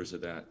main members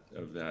of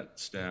that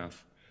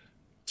staff,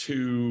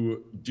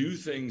 to do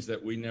things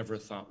that we never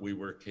thought we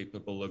were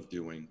capable of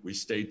doing. We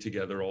stayed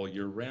together all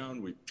year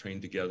round. We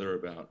trained together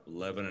about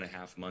 11 and a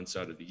half months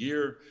out of the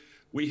year.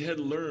 We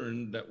had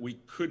learned that we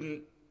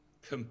couldn't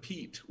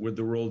compete with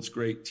the world's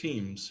great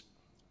teams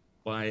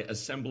by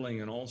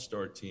assembling an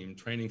all-star team,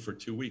 training for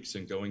 2 weeks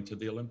and going to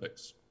the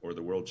Olympics or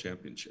the World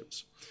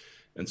Championships.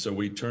 And so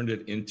we turned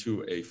it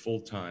into a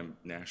full-time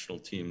national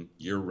team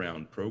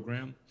year-round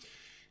program.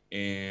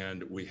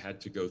 And we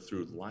had to go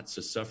through lots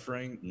of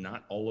suffering.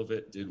 Not all of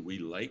it did we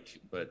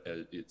like, but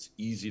it's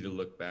easy to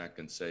look back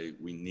and say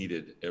we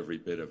needed every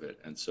bit of it.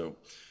 And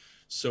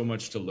so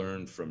much to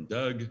learn from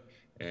Doug.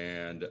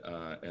 And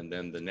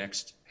then the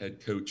next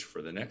head coach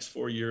for the next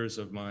 4 years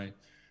of my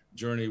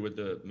journey with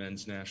the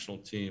men's national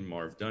team,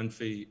 Marv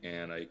Dunphy,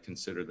 and I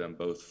consider them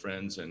both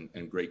friends and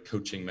great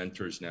coaching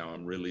mentors now.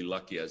 I'm really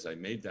lucky as I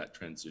made that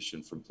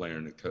transition from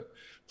player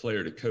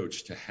to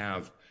coach to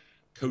have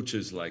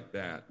coaches like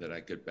that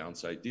I could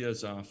bounce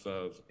ideas off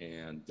of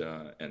and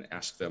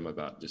ask them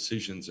about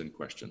decisions and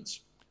questions.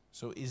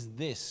 So is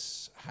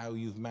this how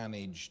you've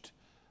managed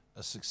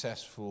a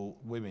successful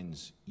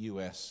women's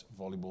US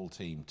volleyball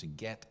team to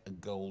get a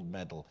gold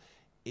medal?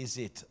 Is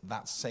it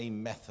that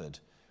same method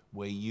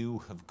where you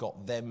have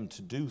got them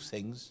to do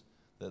things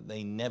that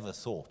they never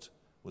thought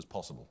was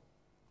possible?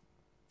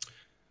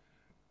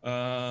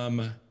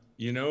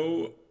 You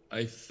know,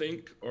 I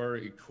think our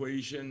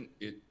equation,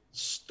 it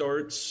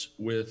starts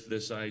with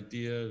this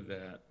idea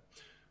that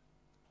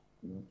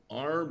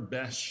our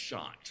best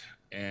shot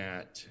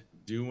at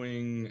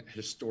doing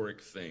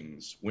historic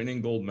things,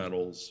 winning gold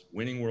medals,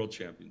 winning world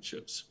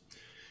championships,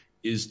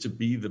 is to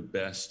be the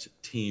best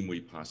team we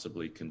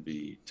possibly can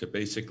be, to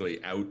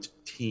basically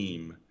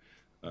out-team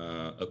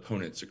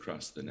opponents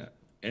across the net.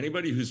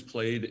 Anybody who's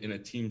played in a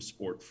team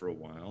sport for a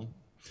while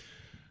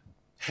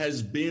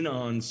has been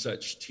on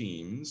such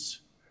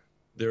teams.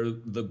 They're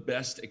the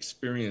best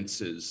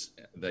experiences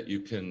that you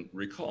can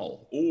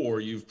recall, or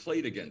you've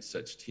played against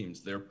such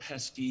teams. They're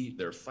pesky,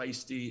 they're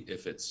feisty.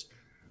 If it's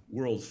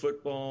world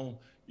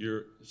football,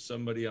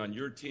 somebody on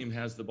your team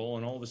has the ball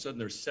and all of a sudden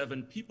there's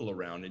 7 people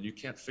around and you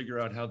can't figure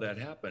out how that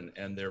happened.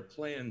 And they're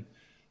playing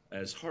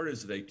as hard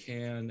as they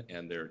can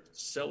and they're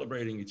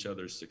celebrating each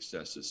other's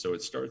successes. So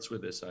it starts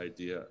with this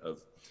idea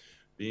of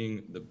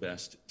being the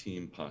best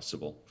team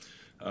possible.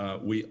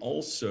 We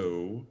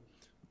also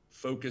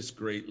focus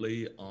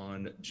greatly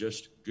on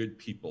just good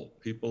people,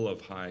 people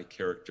of high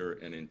character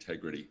and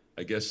integrity.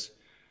 I guess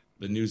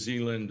the New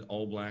Zealand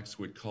All Blacks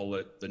would call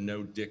it the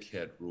no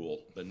dickhead rule,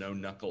 the no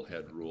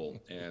knucklehead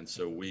rule. And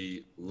so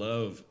we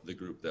love the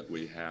group that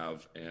we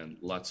have and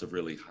lots of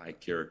really high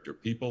character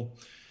people.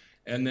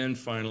 And then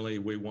finally,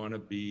 we want to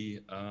be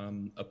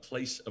a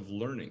place of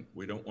learning.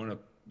 We don't want to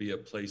be a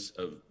place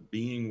of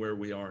being where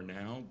we are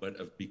now, but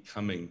of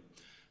becoming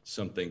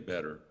something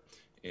better.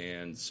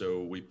 And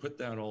so we put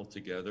that all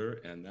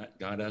together and that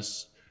got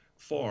us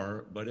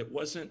far, but it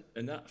wasn't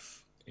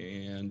enough.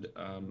 And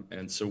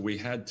so we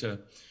had to,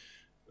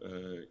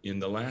 in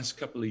the last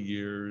couple of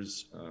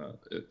years,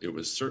 it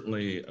was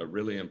certainly a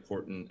really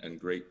important and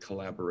great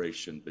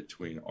collaboration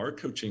between our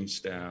coaching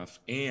staff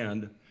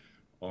and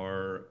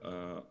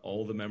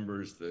all the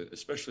members,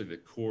 especially the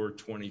core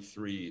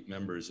 23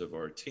 members of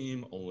our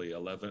team,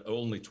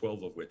 only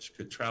 12 of which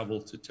could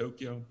travel to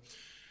Tokyo.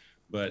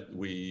 But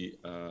we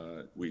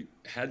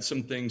had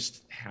some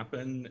things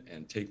happen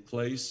and take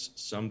place,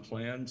 some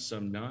planned,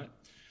 some not,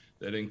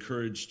 that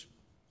encouraged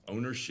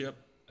ownership,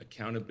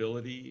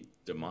 accountability,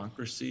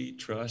 democracy,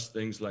 trust,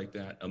 things like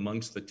that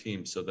amongst the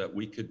team, so that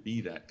we could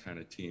be that kind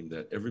of team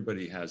that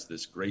everybody has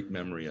this great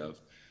memory of.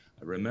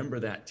 I remember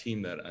that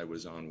team that I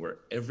was on where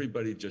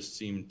everybody just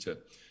seemed to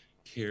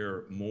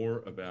care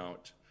more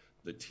about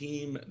the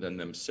team than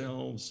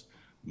themselves,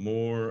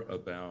 more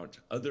about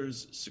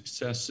others'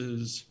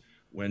 successes.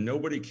 When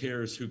nobody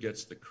cares who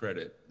gets the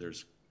credit,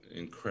 there's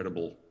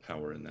incredible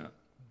power in that.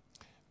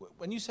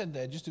 When you said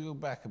there, just to go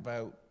back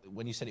about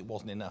when you said it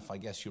wasn't enough, I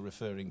guess you're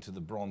referring to the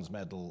bronze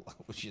medal,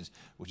 which is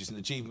an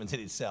achievement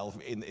in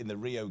itself in the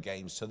Rio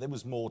Games. So there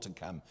was more to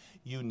come.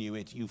 You knew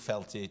it, you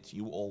felt it,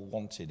 you all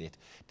wanted it.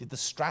 Did the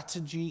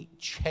strategy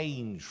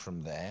change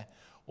from there,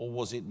 or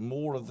was it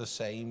more of the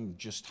same,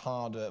 just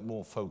harder,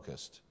 more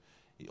focused?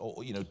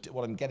 Or, you know,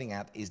 what I'm getting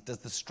at is, does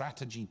the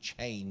strategy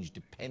change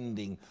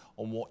depending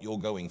on what you're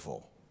going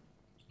for?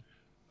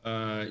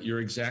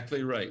 You're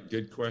exactly right.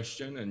 Good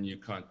question, and you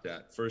caught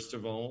that. First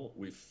of all,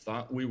 we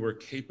thought we were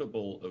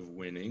capable of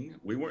winning.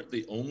 We weren't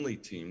the only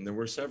team. There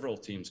were several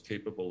teams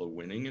capable of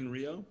winning in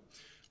Rio.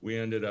 We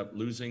ended up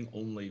losing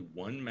only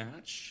one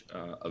match,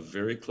 a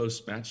very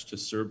close match to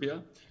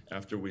Serbia,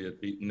 after we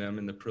had beaten them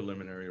in the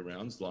preliminary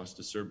rounds, lost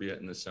to Serbia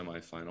in the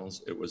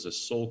semifinals. It was a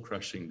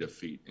soul-crushing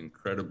defeat,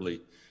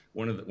 incredibly,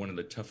 one of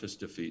the toughest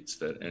defeats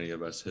that any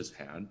of us has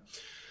had.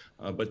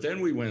 But then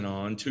we went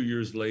on 2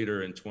 years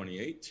later in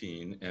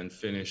 2018 and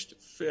finished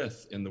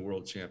 5th in the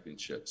World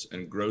Championships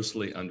and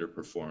grossly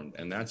underperformed.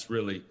 And that's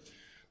really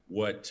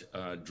what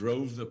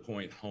drove the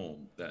point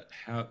home, that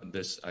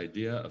this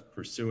idea of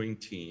pursuing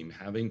team,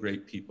 having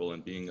great people,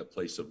 and being a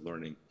place of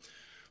learning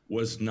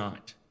was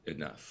not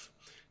enough.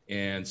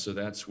 And so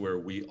that's where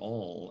we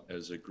all,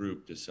 as a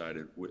group,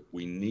 decided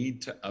we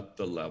need to up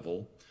the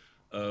level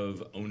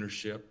of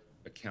ownership,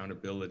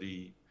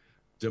 accountability,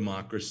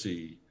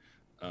 democracy,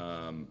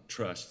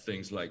 trust,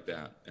 things like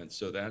that. And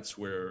so that's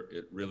where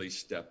it really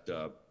stepped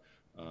up.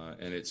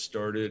 And it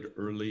started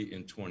early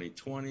in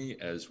 2020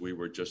 as we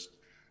were just,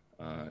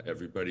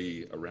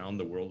 everybody around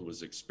the world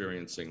was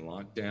experiencing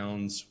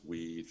lockdowns.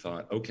 We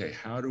thought, okay,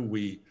 how do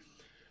we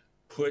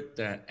put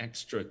that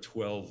extra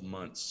 12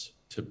 months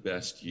to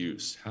best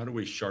use? How do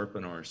we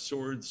sharpen our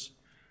swords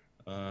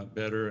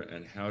better?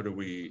 And how do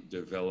we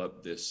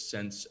develop this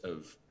sense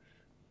of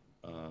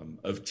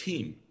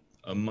team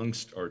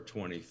amongst our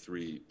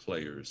 23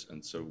 players?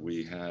 And so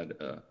we had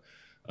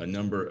a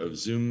number of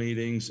Zoom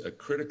meetings. A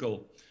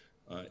critical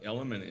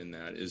element in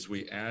that is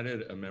we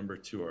added a member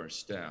to our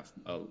staff.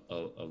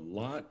 A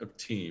lot of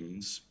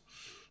teams,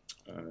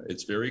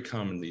 it's very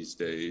common these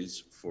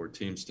days for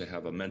teams to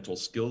have a mental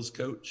skills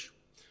coach,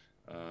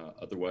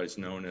 otherwise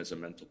known as a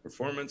mental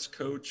performance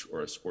coach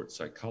or a sports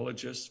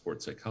psychologist,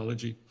 sports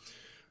psychology.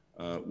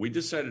 We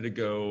decided to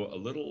go a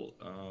little,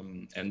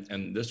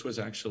 and this was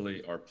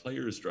actually our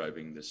players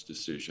driving this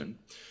decision,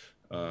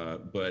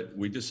 but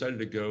we decided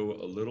to go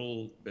a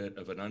little bit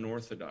of an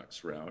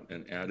unorthodox route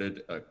and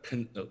added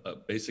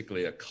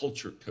basically a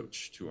culture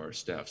coach to our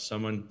staff.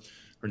 Someone,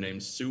 her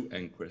name's Sue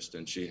Enquist,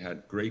 and she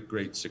had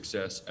great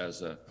success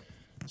as a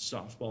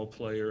softball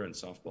player and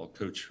softball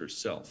coach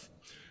herself.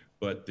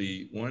 But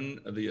one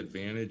of the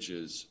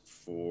advantages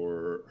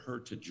for her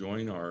to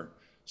join our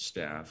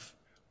staff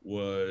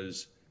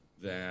was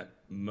that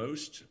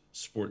most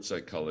sports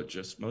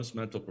psychologists, most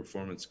mental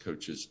performance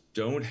coaches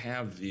don't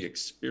have the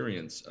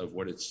experience of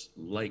what it's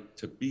like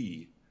to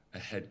be a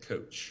head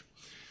coach.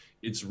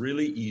 It's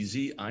really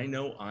easy. I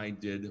know I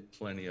did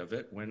plenty of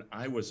it when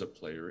I was a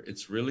player.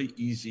 It's really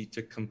easy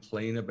to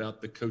complain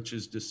about the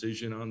coach's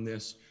decision on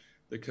this,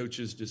 the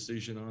coach's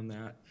decision on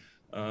that,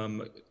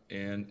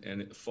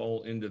 and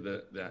fall into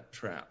that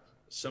trap.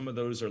 Some of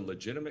those are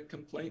legitimate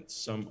complaints,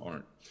 some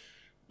aren't.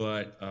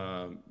 But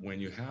when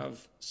you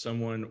have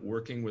someone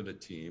working with a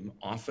team,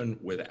 often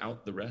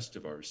without the rest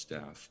of our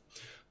staff,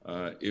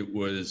 it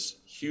was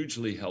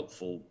hugely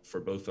helpful for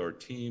both our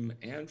team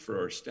and for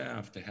our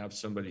staff to have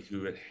somebody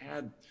who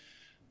had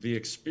the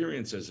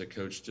experience as a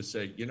coach to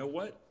say, you know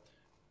what?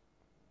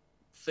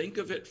 Think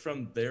of it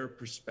from their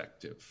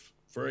perspective.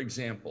 For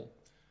example,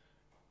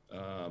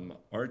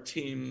 our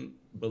team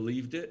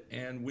believed it,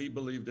 and we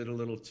believed it a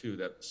little too,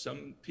 that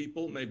some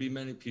people, maybe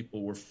many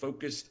people, were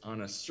focused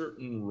on a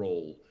certain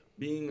role,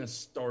 being a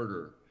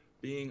starter,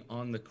 being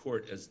on the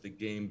court as the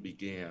game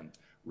began,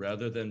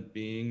 rather than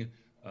being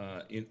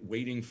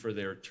waiting for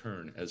their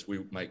turn, as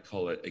we might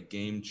call it, a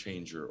game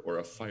changer or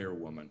a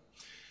firewoman.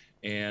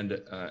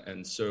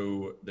 And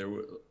so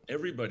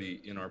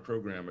everybody in our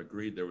program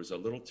agreed there was a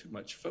little too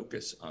much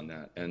focus on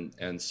that.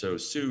 And so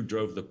Sue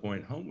drove the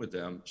point home with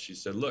them. She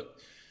said, look,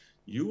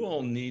 you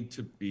all need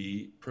to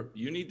be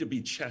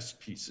chess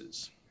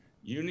pieces.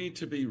 You need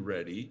to be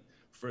ready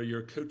for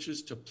your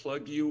coaches to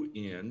plug you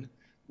in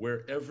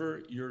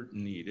wherever you're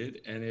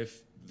needed. And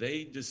if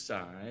they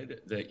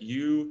decide that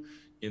you,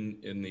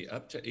 in the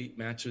up to 8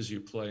 matches you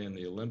play in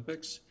the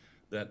Olympics,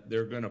 that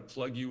they're going to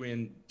plug you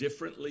in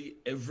differently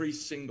every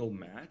single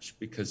match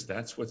because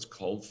that's what's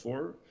called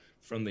for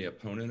from the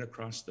opponent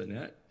across the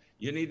net,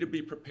 you need to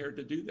be prepared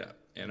to do that.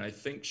 And I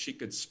think she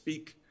could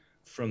speak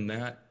from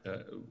that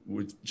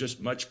with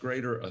just much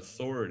greater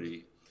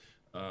authority,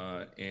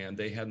 and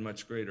they had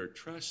much greater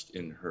trust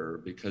in her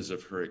because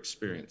of her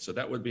experience. So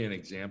that would be an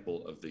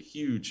example of the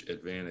huge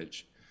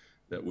advantage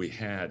that we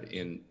had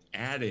in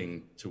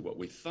adding to what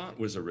we thought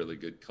was a really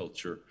good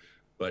culture,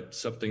 but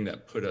something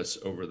that put us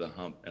over the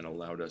hump and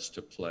allowed us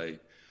to play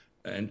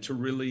and to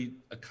really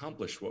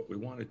accomplish what we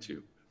wanted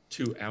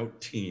to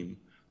out-team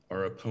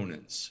our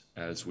opponents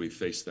as we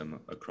face them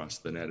across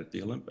the net at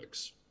the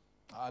Olympics.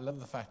 I love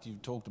the fact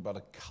you've talked about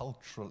a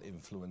cultural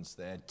influence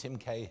there. Tim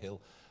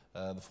Cahill,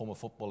 the former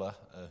footballer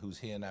who's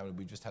here now, and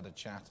we just had a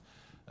chat,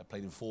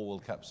 played in 4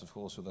 World Cups, of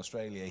course, with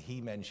Australia.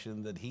 He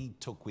mentioned that he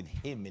took with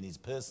him in his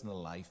personal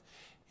life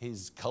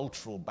his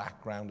cultural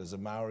background as a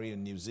Maori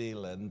in New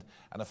Zealand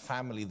and a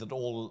family that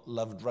all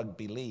loved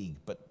rugby league.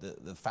 But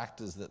the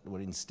factors that were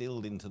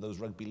instilled into those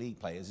rugby league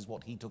players is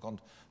what he took on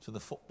to the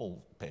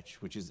football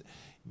pitch, which is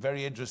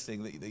very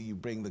interesting that you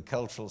bring the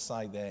cultural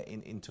side there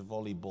into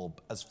volleyball.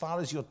 As far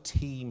as your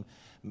team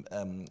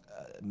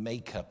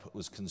makeup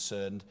was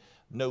concerned,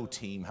 no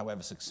team,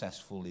 however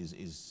successful,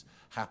 is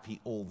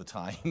happy all the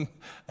time.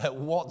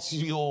 What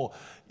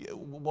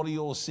are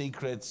your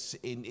secrets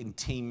in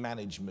team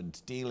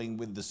management, dealing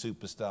with the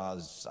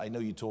superstars? I know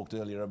you talked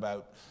earlier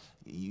about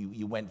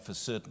you went for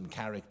certain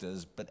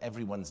characters, but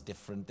everyone's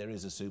different. There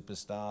is a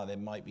superstar. There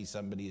might be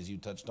somebody, as you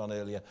touched on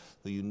earlier,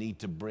 who you need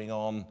to bring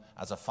on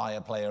as a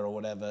fire player or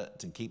whatever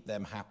to keep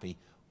them happy.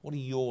 What are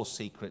your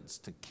secrets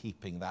to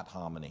keeping that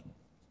harmony?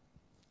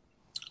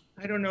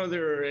 I don't know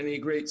there are any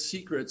great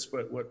secrets,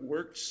 but what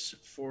works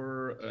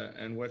for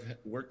and what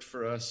worked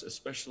for us,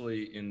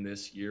 especially in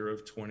this year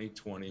of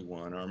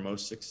 2021, our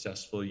most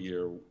successful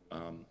year,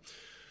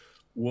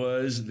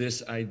 was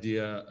this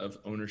idea of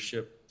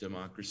ownership,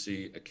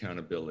 democracy,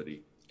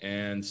 accountability.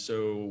 And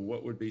so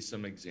what would be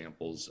some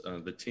examples?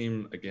 The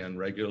team, again,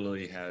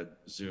 regularly had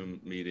Zoom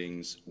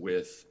meetings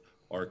with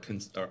our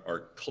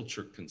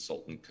culture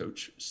consultant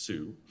coach,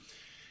 Sue.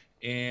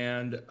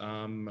 And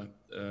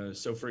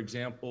so, for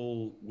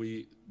example,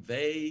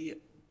 they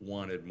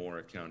wanted more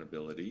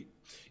accountability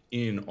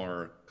in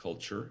our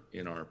culture,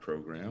 in our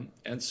program,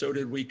 and so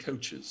did we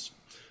coaches.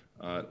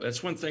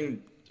 That's one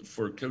thing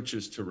for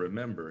coaches to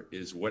remember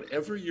is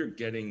whatever you're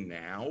getting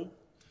now,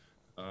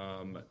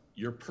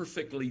 you're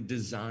perfectly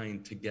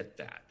designed to get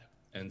that.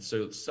 And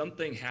so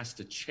something has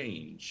to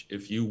change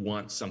if you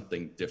want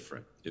something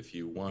different, if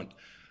you want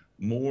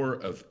more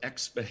of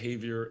X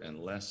behavior and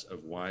less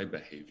of Y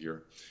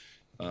behavior.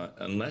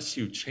 Unless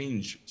you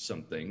change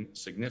something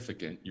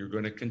significant, you're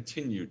going to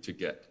continue to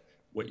get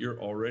what you're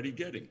already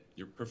getting.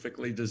 You're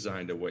perfectly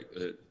designed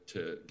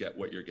to get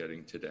what you're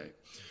getting today.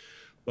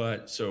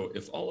 But so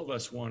if all of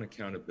us want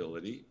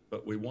accountability,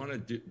 but we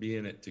want to be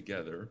in it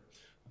together,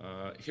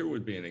 here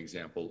would be an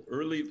example.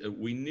 Early,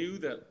 we knew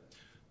that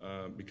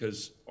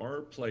because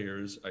our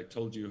players, I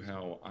told you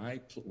how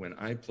when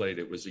I played,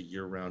 it was a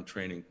year-round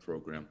training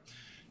program.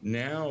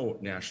 Now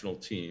national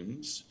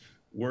teams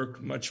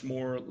work much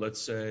more, let's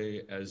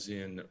say, as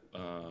in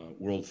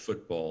world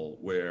football,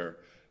 where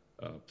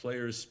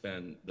players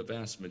spend the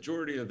vast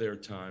majority of their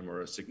time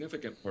or a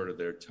significant part of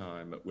their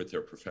time with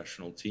their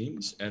professional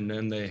teams. And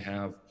then they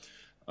have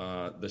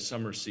the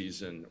summer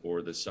season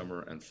or the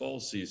summer and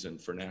fall season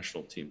for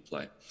national team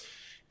play.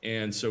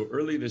 And so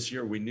early this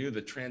year, we knew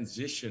the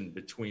transition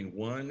between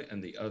one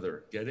and the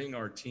other, getting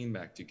our team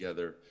back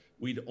together,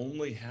 we'd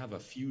only have a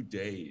few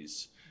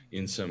days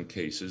in some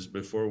cases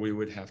before we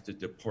would have to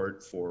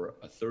depart for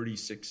a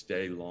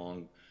 36-day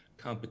long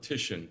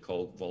competition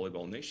called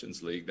Volleyball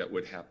Nations League that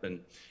would happen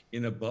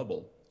in a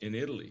bubble in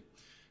Italy.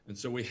 And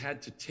so we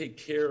had to take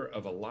care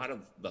of a lot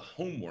of the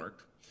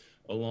homework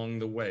along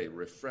the way,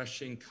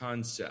 refreshing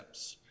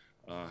concepts,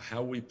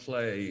 how we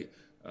play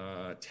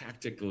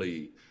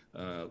tactically,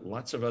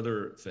 lots of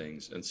other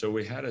things. And so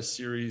we had a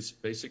series,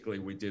 basically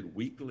we did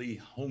weekly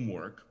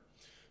homework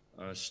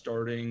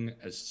starting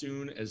as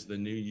soon as the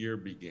new year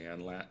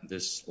began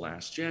this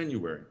last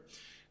January.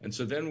 And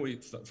so then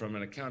from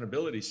an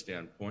accountability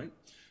standpoint,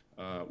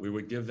 we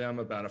would give them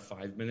about a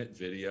 5-minute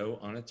video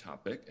on a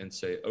topic and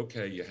say,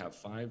 okay, you have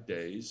 5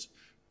 days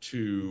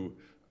to,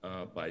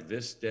 by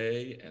this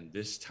day and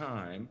this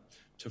time,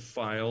 to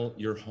file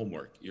your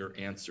homework, your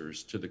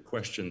answers to the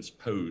questions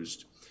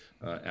posed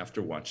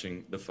after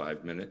watching the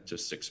 5-minute to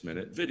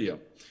 6-minute video.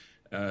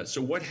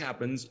 So what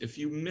happens if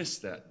you miss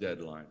that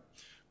deadline?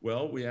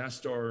 Well, we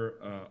asked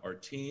our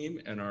team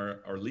and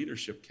our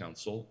leadership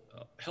council,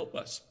 help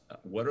us.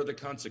 What are the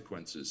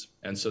consequences?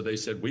 And so they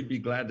said, we'd be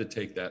glad to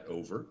take that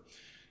over.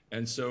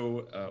 And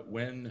so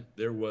when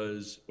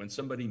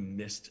somebody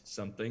missed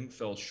something,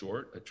 fell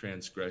short, a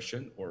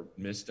transgression, or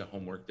missed a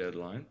homework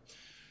deadline,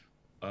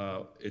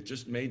 it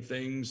just made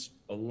things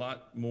a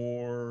lot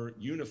more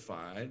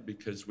unified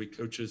because we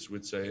coaches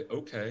would say,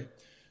 okay,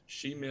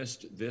 she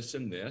missed this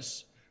and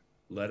this.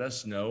 Let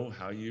us know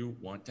how you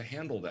want to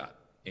handle that.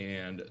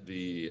 and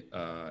the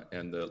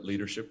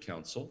Leadership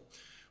Council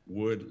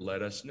would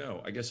let us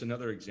know. I guess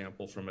another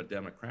example from a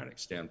democratic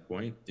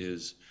standpoint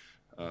is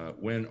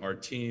when our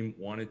team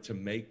wanted to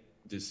make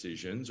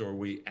decisions or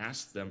we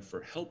asked them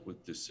for help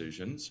with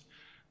decisions,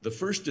 the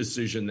first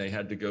decision they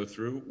had to go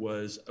through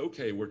was,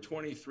 okay, we're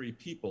 23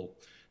 people.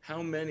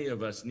 How many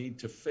of us need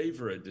to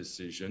favor a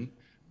decision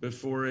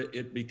before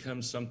it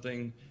becomes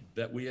something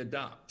that we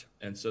adopt?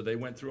 And so they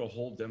went through a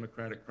whole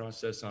democratic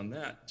process on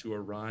that to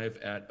arrive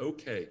at,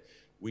 okay,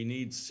 we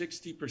need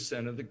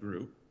 60% of the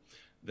group.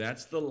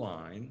 That's the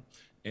line.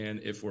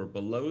 And if we're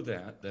below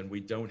that, then we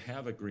don't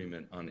have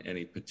agreement on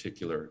any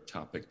particular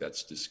topic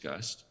that's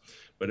discussed.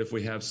 But if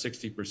we have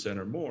 60%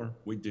 or more,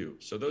 we do.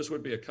 So those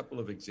would be a couple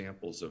of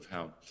examples of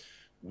how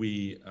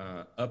we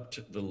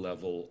upped the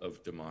level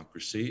of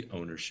democracy,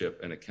 ownership,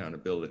 and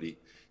accountability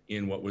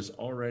in what was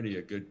already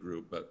a good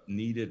group, but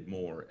needed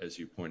more, as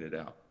you pointed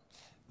out.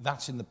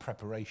 That's in the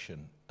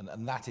preparation,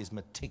 and that is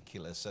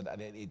meticulous, and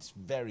it's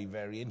very,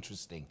 very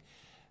interesting.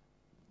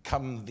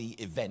 Come the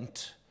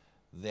event,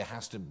 there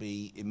has to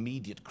be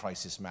immediate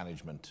crisis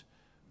management.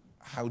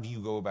 How do you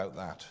go about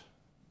that?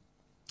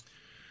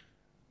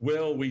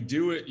 Well, we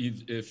do it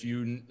if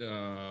you,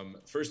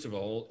 first of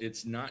all,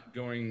 it's not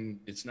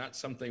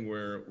something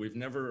where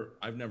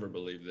I've never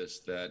believed this,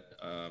 that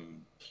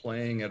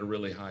playing at a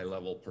really high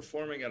level,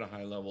 performing at a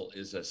high level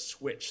is a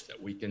switch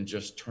that we can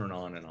just turn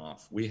on and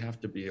off. We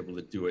have to be able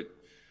to do it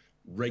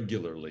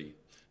regularly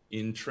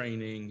in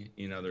training,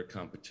 in other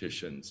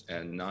competitions,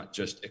 and not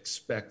just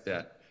expect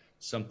that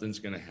something's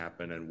going to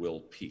happen and we'll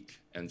peak.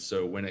 And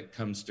so when it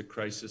comes to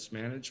crisis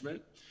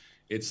management,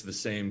 it's the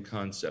same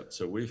concept.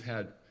 So we've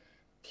had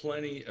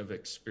plenty of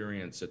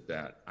experience at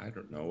that. I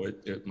don't know,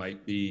 it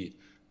might be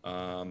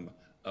a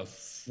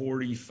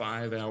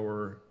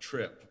 45-hour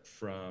trip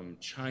from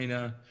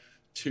China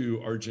to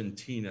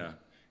Argentina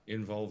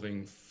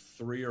involving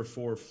 3 or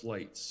 4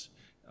 flights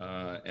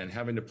and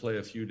having to play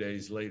a few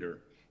days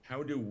later.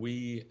 How do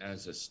we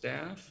as a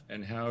staff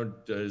and how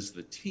does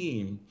the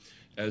team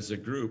as a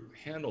group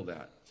handle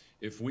that?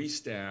 If we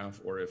staff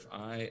or if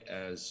I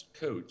as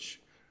coach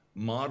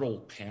model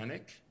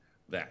panic,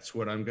 that's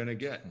what I'm going to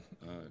get.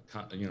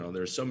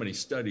 There's so many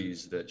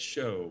studies that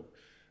show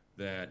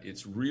that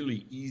it's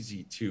really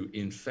easy to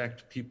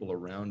infect people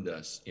around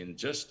us in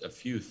just a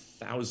few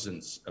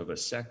thousandths of a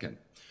second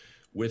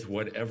with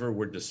whatever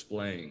we're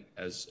displaying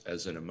as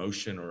an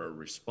emotion or a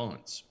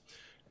response.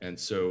 And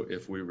so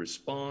if we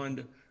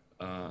respond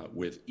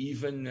with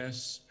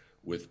evenness,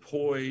 with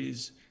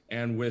poise,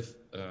 and with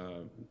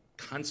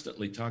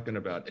constantly talking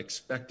about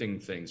expecting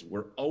things,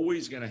 we're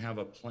always going to have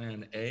a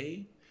plan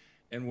A,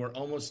 and we're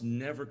almost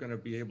never going to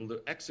be able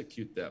to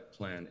execute that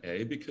plan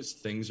A because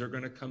things are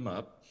going to come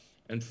up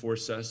and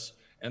force us.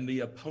 And the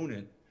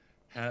opponent,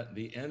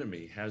 the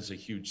enemy, has a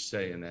huge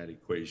say in that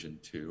equation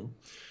too.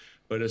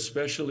 But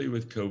especially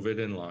with COVID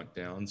and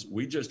lockdowns,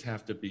 we just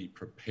have to be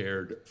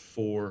prepared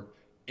for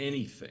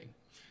anything,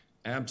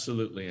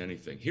 absolutely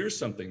anything. Here's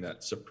something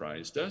that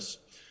surprised us.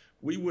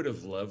 We would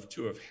have loved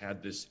to have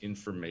had this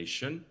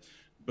information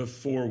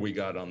before we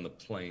got on the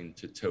plane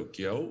to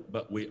Tokyo,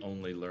 but we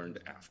only learned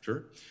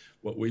after.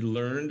 What we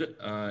learned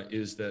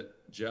is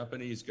that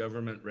Japanese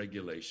government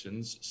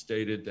regulations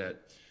stated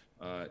that,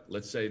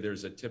 let's say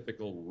there's a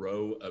typical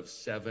row of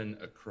 7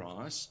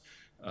 across.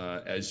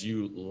 As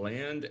you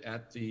land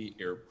at the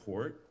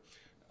airport,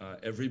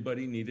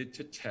 everybody needed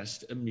to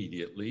test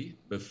immediately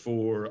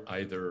before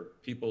either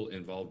people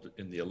involved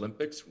in the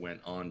Olympics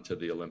went on to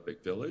the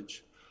Olympic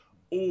Village,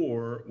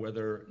 or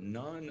whether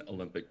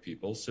non-Olympic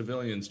people,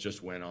 civilians,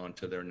 just went on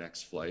to their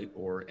next flight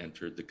or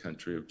entered the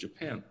country of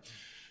Japan.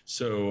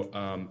 So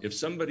if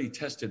somebody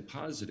tested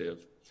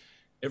positive,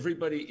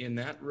 everybody in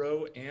that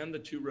row and the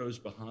 2 rows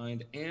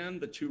behind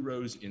and the 2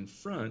 rows in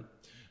front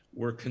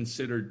were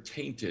considered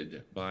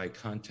tainted by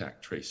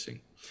contact tracing.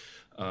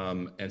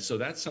 And so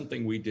that's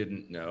something we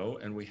didn't know.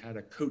 And we had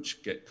a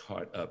coach get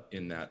caught up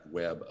in that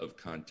web of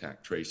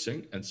contact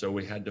tracing. And so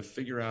we had to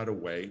figure out a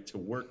way to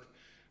work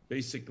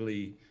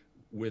basically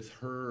with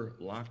her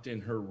locked in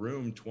her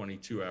room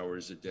 22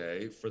 hours a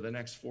day for the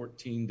next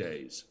 14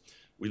 days.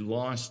 We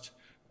lost,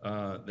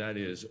 that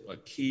is, a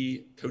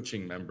key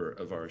coaching member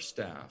of our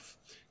staff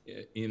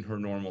in her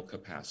normal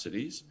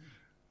capacities.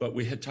 But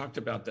we had talked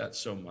about that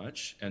so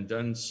much and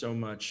done so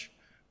much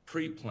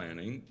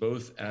pre-planning,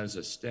 both as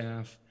a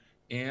staff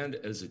and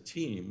as a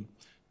team,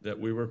 that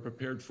we were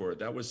prepared for it.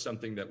 That was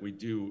something that we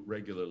do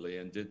regularly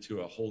and did to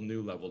a whole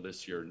new level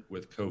this year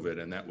with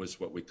COVID. And that was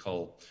what we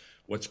call,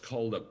 what's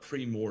called a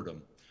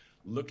pre-mortem,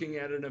 looking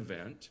at an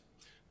event,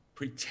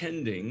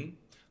 pretending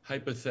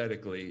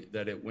hypothetically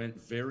that it went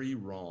very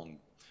wrong,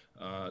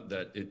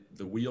 that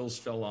the wheels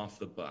fell off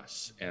the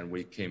bus and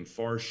we came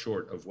far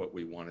short of what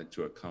we wanted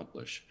to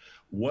accomplish.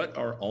 What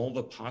are all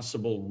the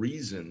possible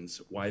reasons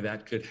why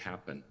that could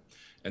happen?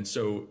 And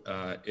so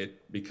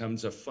it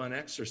becomes a fun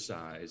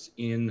exercise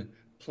in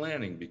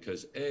planning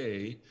because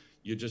A,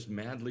 you just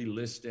madly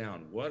list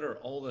down what are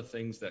all the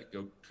things that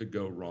could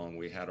go wrong.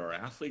 We had our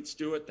athletes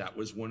do it. That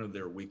was one of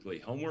their weekly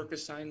homework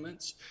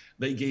assignments.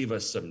 They gave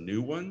us some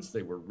new ones.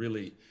 They were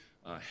really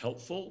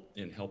helpful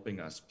in helping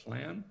us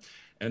plan.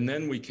 And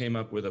then we came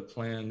up with a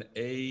plan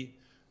A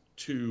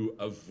to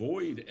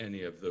avoid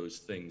any of those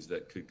things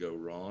that could go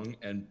wrong,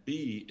 and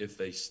B, if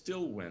they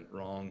still went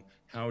wrong,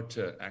 how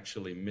to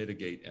actually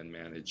mitigate and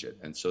manage it.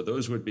 And so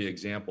those would be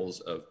examples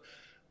of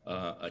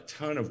a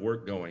ton of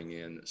work going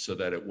in so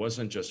that it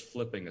wasn't just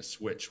flipping a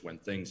switch when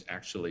things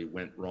actually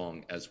went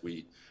wrong, as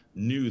we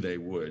knew they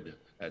would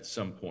at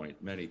some point,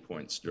 many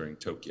points during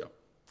Tokyo.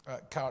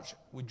 Karch,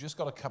 we've just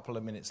got a couple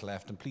of minutes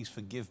left, and please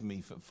forgive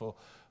me for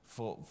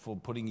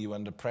putting you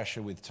under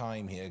pressure with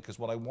time here, because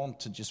what I want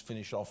to just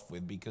finish off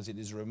with, because it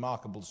is a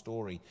remarkable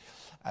story,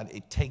 and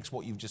it takes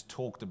what you've just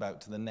talked about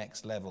to the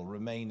next level,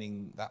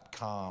 remaining that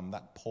calm,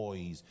 that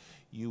poise,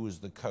 you as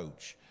the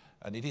coach.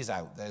 And it is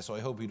out there, so I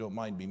hope you don't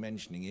mind me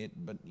mentioning it,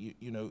 but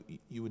you know,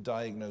 you were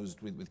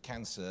diagnosed with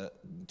cancer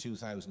in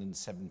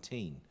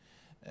 2017.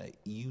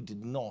 You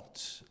did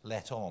not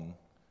let on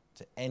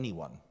to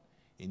anyone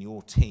in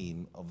your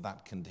team of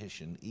that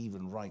condition,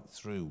 even right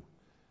through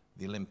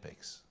the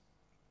Olympics.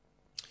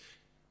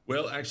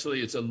 Well,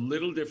 actually, it's a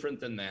little different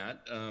than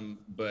that,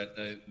 but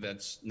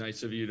that's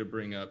nice of you to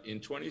bring up. In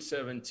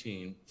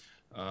 2017,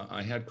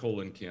 I had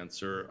colon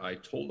cancer. I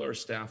told our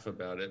staff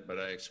about it, but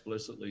I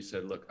explicitly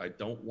said, look, I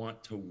don't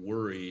want to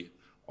worry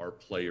our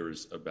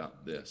players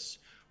about this.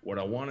 What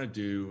I want to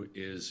do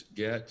is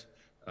get,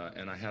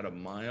 and I had a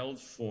mild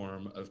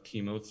form of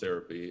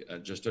chemotherapy,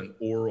 just an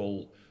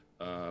oral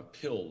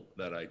pill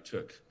that I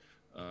took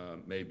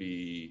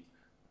maybe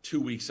 2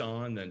 weeks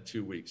on, then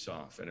 2 weeks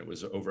off, and it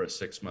was over a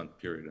 6-month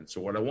period. And so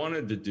what I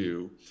wanted to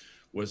do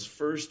was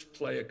first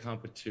play a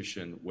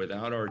competition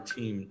without our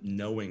team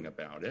knowing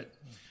about it,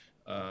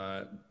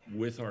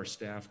 with our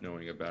staff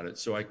knowing about it,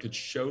 so I could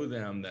show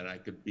them that I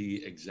could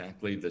be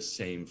exactly the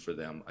same for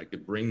them. I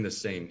could bring the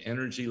same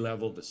energy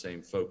level, the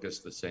same focus,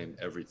 the same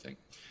everything.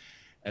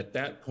 At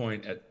that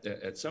point,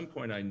 at some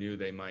point, I knew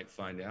they might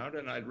find out,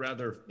 and I'd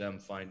rather them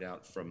find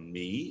out from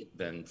me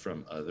than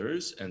from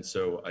others. And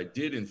so I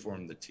did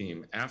inform the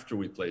team after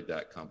we played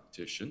that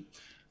competition.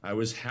 I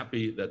was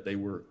happy that they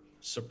were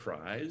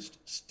surprised,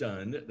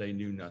 stunned. They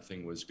knew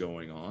nothing was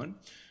going on,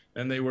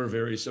 and they were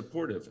very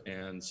supportive.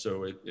 And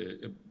so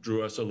it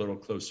drew us a little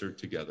closer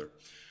together.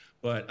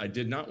 But I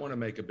did not want to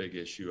make a big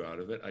issue out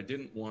of it. I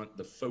didn't want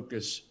the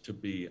focus to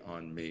be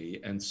on me.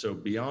 And so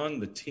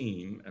beyond the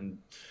team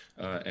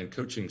and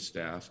coaching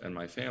staff and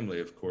my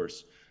family, of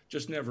course,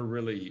 just never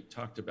really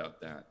talked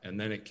about that. And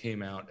then it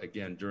came out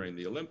again during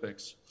the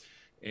Olympics.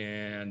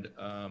 And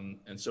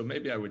so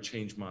maybe I would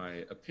change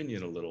my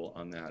opinion a little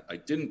on that. I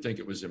didn't think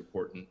it was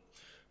important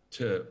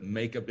to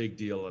make a big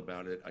deal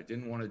about it. I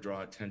didn't want to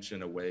draw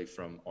attention away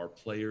from our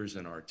players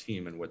and our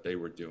team and what they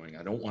were doing.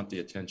 I don't want the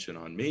attention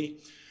on me.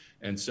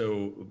 And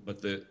so, but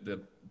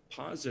the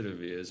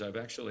positive is I've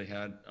actually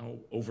had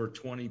over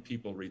 20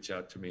 people reach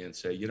out to me and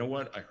say, you know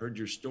what, I heard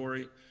your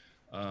story.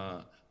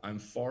 I'm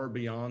far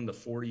beyond the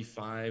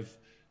 45.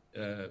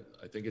 I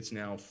think it's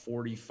now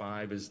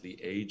 45 is the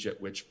age at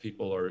which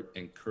people are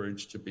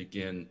encouraged to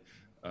begin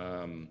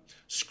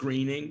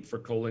screening for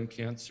colon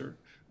cancer.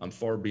 I'm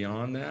far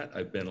beyond that.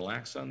 I've been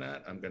lax on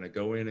that. I'm going to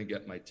go in and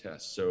get my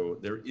test. So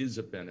there is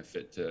a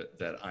benefit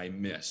that I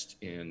missed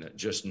in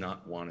just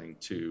not wanting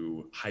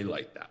to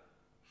highlight that.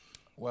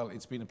 Well,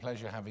 it's been a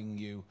pleasure having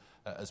you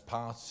as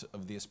part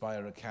of the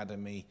Aspire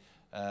Academy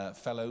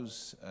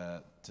fellows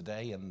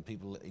today, and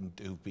people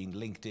who've been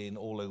linked in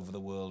all over the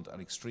world are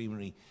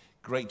extremely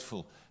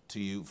grateful to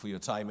you for your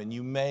time. And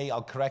you may,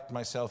 I'll correct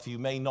myself, you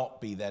may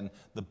not be then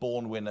the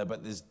born winner,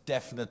 but there's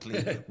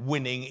definitely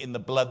winning in the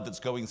blood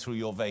that's going through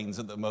your veins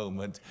at the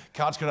moment.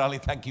 Karch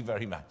Kiraly, thank you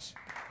very much.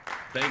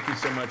 Thank you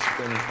so much. It's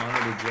been an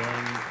honor to join,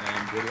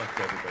 and good luck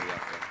to everybody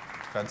out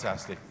there.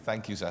 Fantastic.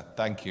 Thank you, sir.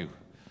 Thank you.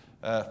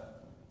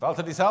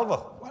 Walter Di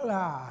Salvo,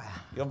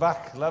 you're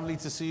back. Lovely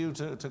to see you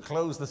to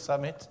close the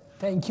summit.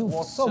 Thank you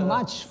so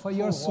much for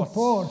your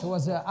support. It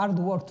was hard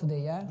work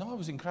today, yeah? No, it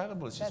was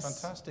incredible. It's just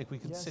fantastic. We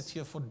could sit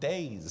here for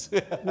days.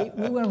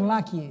 we were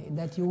lucky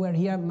that you were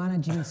here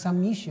managing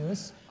some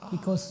issues,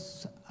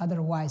 because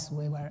otherwise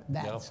we were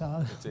dead. Yeah,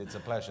 so. It's a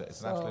pleasure.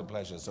 It's an absolute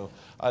pleasure. So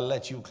I'll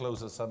let you close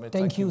the summit.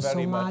 Thank you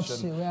very so much.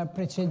 We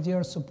appreciate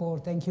your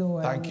support. Thank you.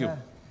 Thank you.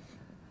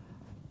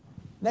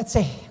 Let's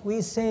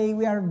say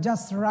we are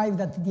just arrived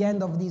at the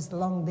end of this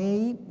long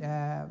day.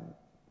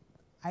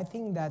 I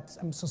think that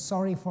I'm so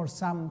sorry for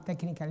some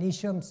technical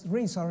issues.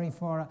 Really sorry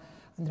for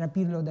Andrea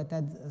Pirlo that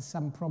had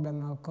some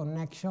problem of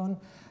connection.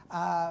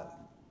 I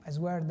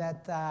swear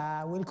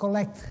that we'll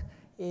collect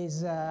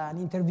an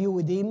interview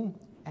with him,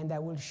 and I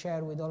will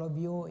share with all of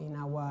you in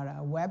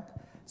our web.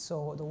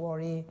 So don't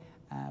worry,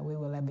 we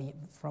will have it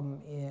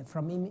from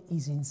him.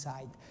 He's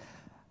inside.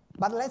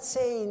 But let's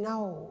say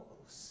now,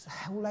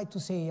 I would like to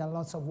say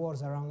lots of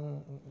words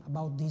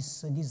about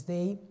this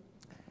day.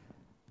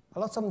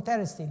 Lots of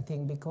interesting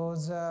thing,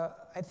 because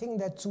I think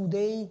that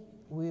today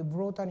we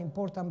wrote an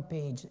important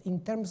page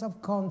in terms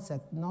of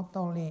concept, not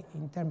only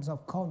in terms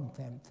of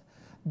content.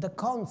 The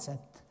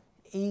concept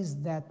is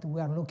that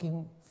we are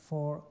looking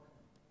for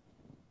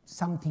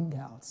something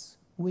else.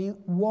 We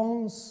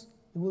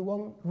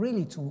want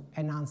really to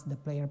enhance the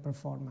player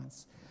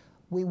performance.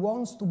 We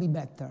want to be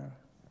better.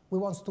 We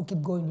want to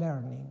keep going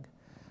learning.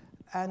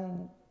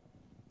 And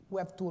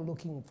we have to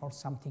looking for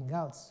something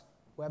else.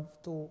 We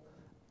have to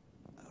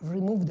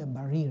remove the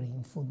barrier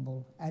in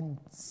football and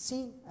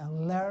see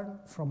and learn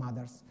from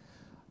others.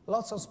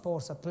 Lots of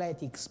sports,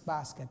 athletics,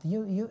 basket,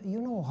 you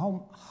know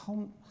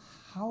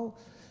how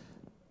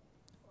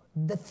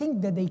the thing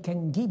that they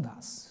can give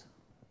us,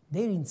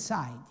 their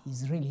inside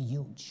is really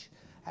huge.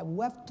 And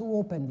we have to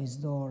open this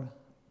door.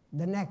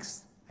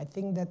 I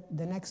think that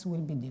the next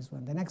will be this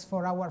one. The next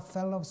for our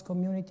fellows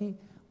community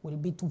will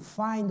be to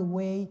find a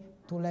way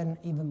to learn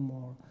even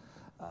more.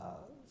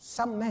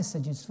 Some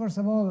messages. First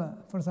of all,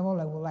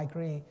 I would like to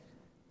really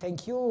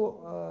thank you,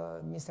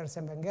 Mr.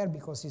 Semvenger,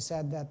 because he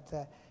said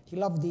that he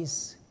loved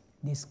this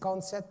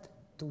concept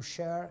to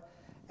share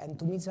and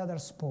to meet other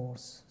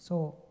sports.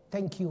 So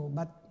thank you.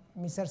 But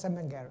Mr.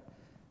 Semvenger,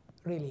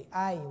 really,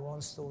 I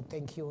want to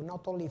thank you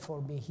not only for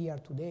being here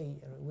today,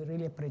 we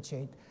really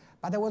appreciate,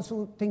 but I want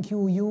to thank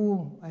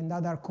you and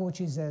other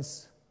coaches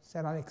as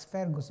Sir Alex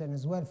Ferguson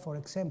as well, for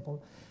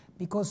example,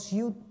 because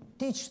you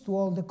teach to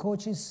all the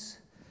coaches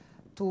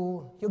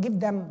you give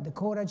them the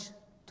courage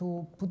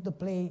to put the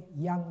play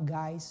young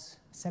guys,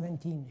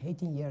 17,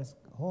 18 years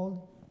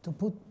old, to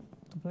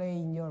play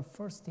in your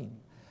first team.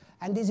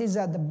 And this is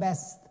the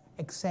best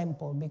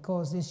example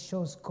because this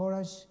shows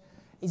courage.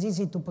 It's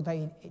easy to put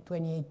a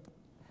 28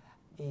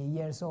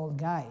 years old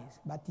guys,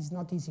 but it's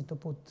not easy to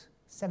put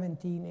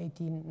 17,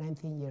 18,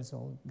 19 years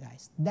old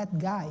guys. That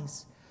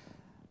guys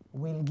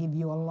will give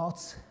you a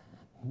lot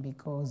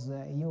because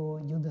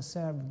you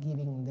deserve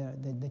giving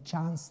the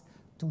chance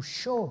to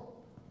show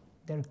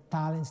their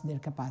talents, their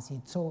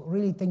capacity. So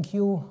really thank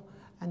you,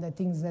 and I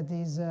think that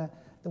is the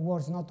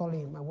words, not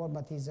only my word,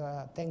 but is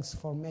thanks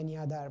for many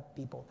other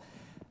people.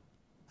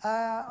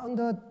 On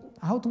the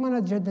how to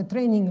manage the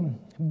training,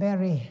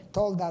 Barry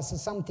told us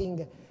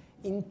something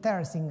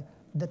interesting.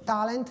 The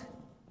talent,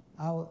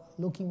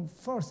 looking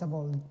first of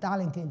all,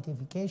 talent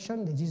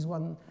identification. This is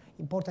one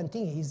important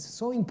thing. It's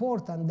so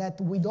important that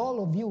with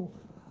all of you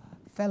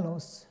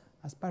fellows,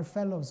 Aspire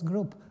Fellows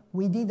group,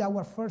 we did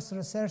our first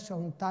research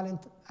on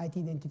talent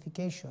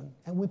identification,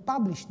 and we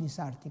published this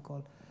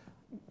article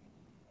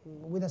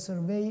with a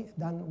survey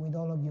done with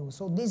all of you.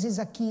 So this is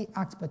a key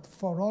aspect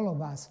for all of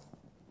us.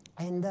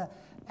 And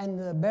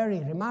Barry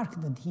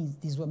remarked that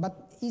this way,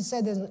 but he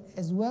said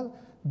as well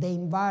the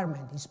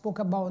environment. He spoke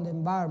about the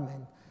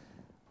environment.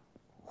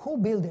 Who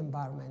build the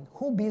environment?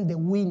 Who build the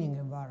winning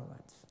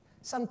environment?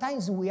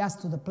 Sometimes we ask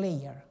to the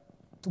player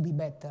to be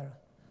better,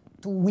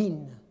 to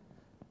win.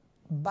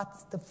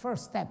 But the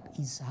first step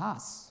is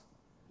us.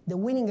 The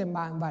winning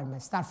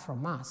environment starts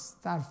from us,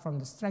 starts from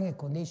the strength and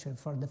condition,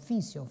 for the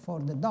physio, for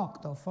the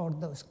doctor, for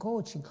the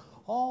coaching,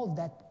 all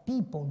that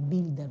people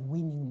build their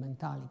winning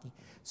mentality.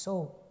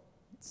 So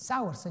it's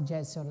our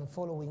suggestion,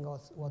 following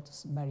what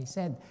Barry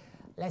said,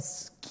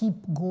 let's keep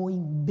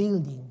going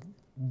building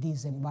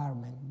this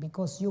environment,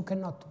 because you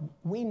cannot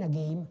win a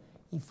game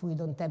if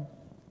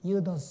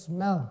you don't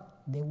smell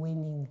the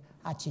winning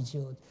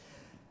attitude.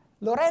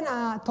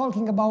 Lorena,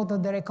 talking about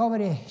the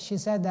recovery, she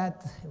said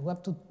that we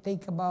have to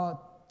think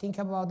about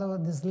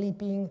the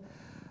sleeping,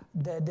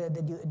 the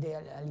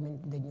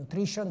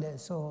nutrition,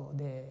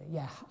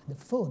 the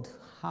food,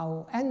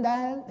 and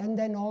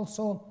then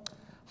also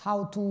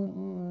how to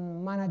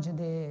manage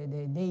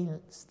the daily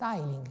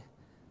styling.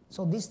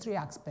 So these three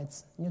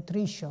aspects: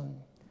 nutrition,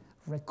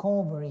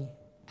 recovery,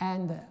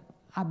 and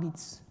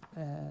habits,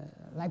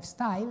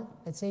 lifestyle,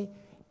 let's say,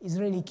 is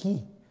really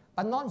key.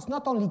 But it's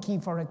not only key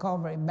for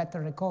recovery,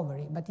 better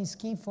recovery, but it's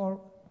key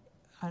for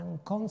a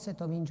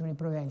concept of injury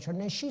prevention.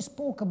 And she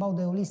spoke about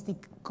the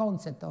holistic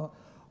concept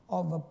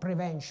of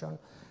prevention.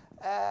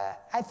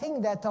 I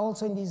think that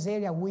also in this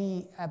area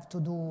we have to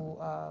do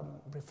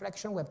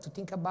reflection. We have to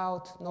think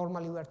about,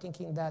 normally we are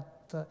thinking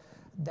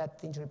that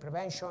injury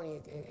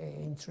prevention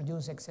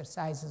introduce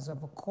exercises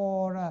of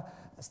core,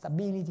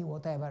 stability,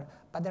 whatever.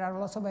 But there are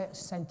lots of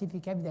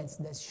scientific evidence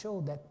that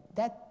show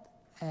that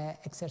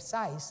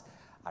exercise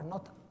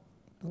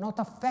do not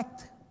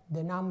affect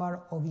the number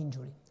of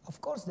injury.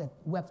 Of course, that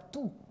we have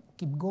to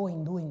keep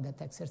going doing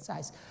that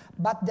exercise,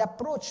 but the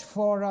approach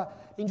for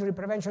injury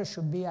prevention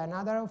should be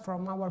another.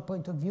 From our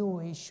point of view,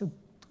 we should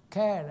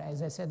care,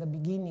 as I said at the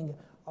beginning,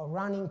 of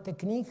running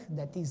technique.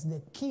 That is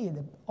the key.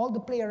 All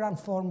the players run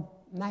for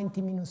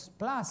 90 minutes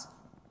plus,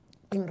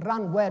 and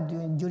run well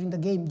during the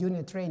game, during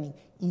the training,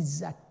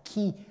 is a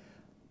key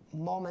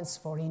moments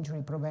for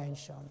injury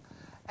prevention.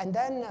 And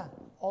then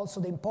also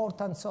the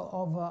importance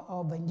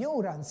of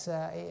endurance.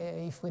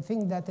 If we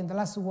think that in the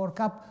last World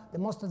Cup, the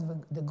most of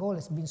the goal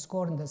has been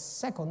scored in the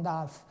second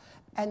half,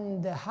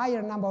 and the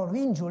higher number of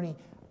injury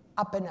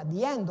happen at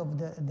the end of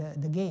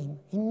the game,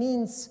 it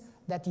means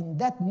that in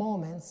that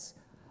moments,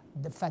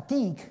 the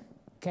fatigue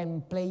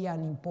can play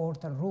an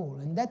important role.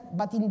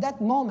 But in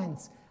that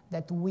moment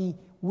that we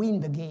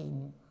win the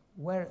game,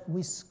 where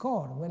we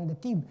score, when the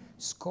team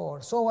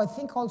scores. So I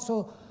think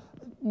also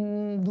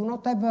do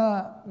not have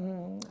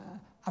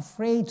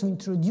afraid to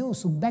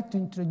introduce, back to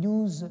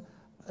introduce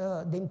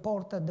the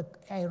important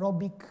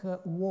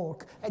aerobic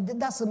work. And that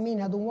doesn't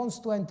mean I don't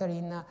want to enter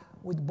in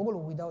with ball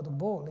or without a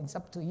ball. It's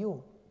up to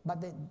you.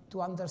 But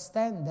to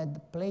understand that the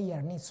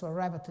player needs to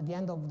arrive at the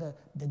end of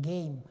the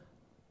game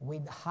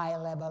with high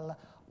level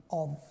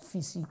of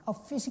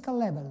physical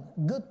level,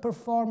 good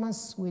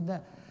performance with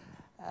a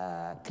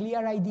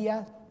clear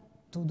idea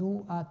to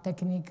do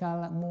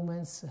technical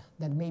movements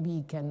that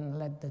maybe can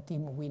let the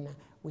team win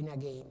a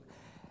game.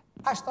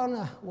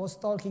 Ashton was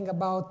talking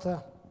about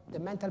the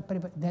mental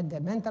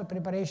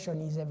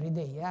preparation is every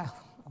day. Yeah,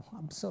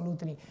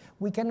 absolutely.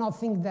 We cannot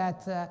think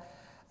that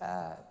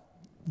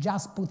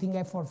just putting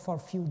effort for a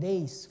few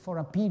days, for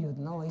a period.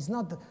 No, it's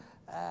not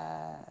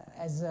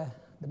as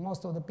the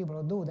most of the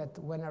people do that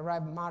when I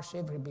arrive March,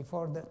 April,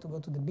 before to go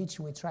to the beach,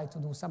 we try to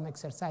do some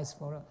exercise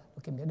for,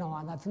 no,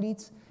 an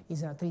athlete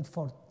is an athlete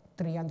for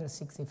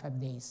 365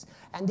 days.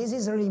 And this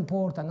is really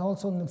important.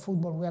 Also in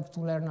football, we have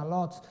to learn a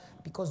lot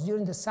because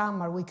during the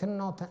summer, we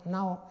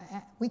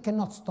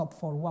cannot stop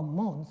for 1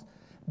 month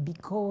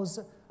because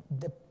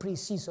the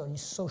pre-season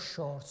is so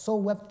short. So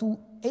we have to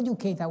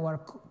educate our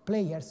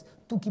players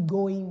to keep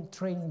going,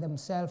 training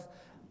themselves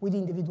with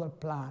individual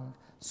plan.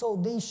 So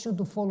they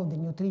should follow the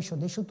nutrition,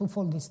 they should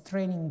follow this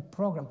training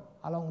program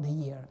along the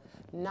year.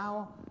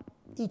 Now,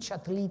 each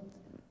athlete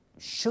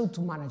should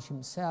manage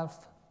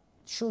himself,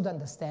 should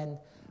understand.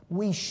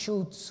 We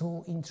should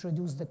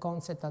introduce the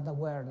concept of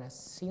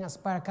awareness. In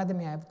Aspire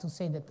Academy, I have to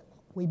say that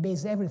we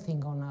base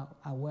everything on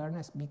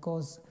awareness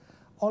because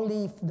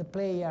only if the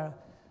player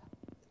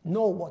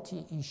know what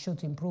he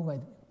should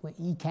improve,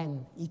 he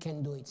can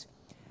do it.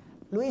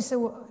 Luis,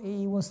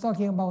 he was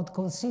talking about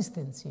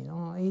consistency,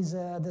 is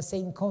the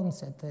same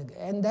concept.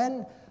 And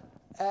then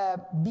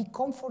be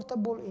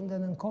comfortable in the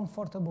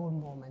uncomfortable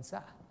moments.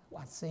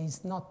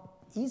 It's not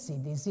easy,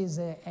 this is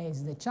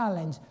the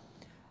challenge.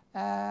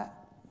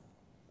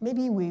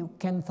 Maybe we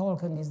can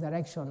talk in this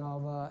direction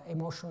of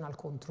emotional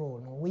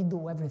control. We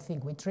do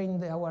everything. We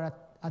train our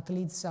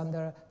athletes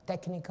under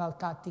technical,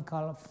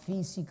 tactical,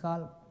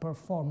 physical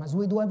performance.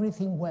 We do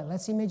everything well.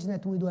 Let's imagine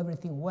that we do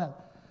everything well.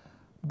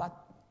 But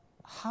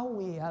how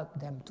we help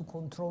them to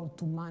control,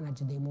 to manage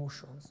the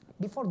emotions?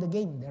 Before the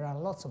game, there are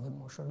lots of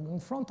emotions. In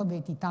front of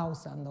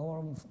 80,000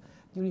 or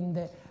during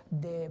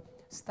the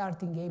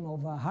starting game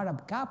of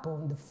Arab Cup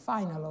or the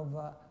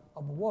final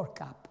of World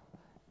Cup.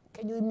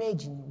 Can you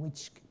imagine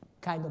which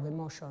kind of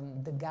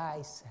emotion the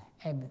guys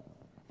have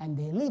and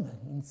they live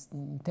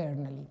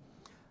internally?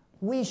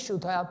 We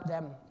should help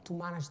them, to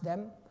manage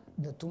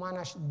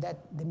that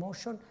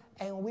emotion.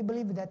 And we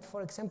believe that,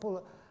 for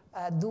example,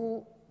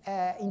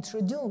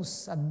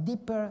 introduce a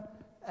deeper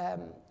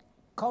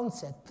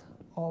concept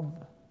of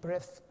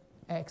breath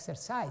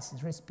exercise,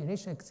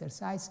 respiration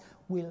exercise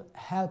will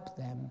help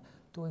them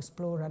to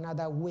explore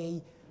another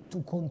way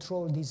to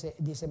control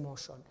this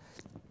emotion.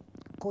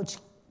 Coach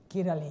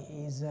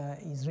Kirali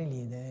is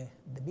really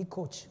the big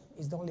coach.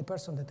 He's the only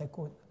person that I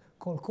call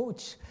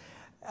coach.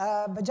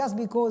 But just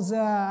because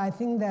I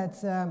think that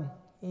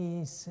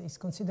he's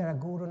considered a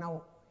guru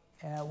now,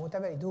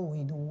 whatever he do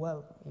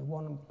well.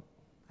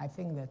 I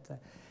think that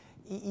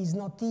it's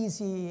not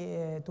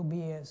easy to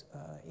be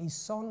his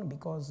son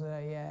because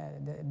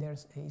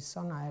there's his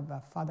son. I have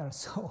a father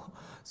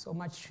so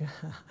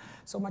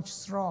much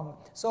strong.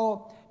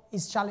 So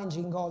it's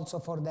challenging also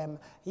for them.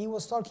 He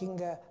was talking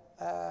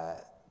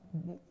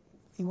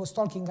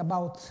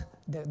about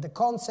the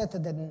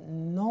concept that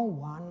no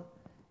one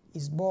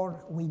is born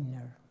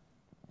winner,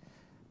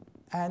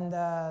 and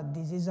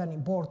this is an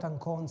important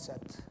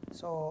concept.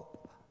 So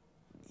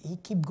he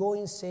keep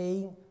going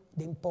saying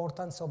the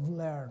importance of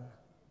learn.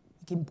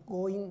 He keep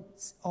going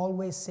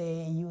always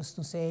say, he used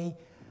to say,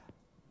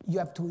 you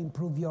have to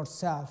improve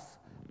yourself,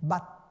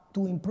 but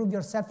to improve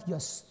yourself you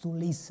have to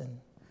listen.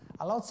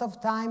 A lot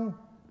of time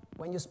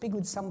when you speak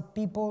with some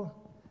people,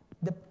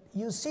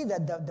 you see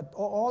that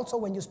also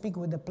when you speak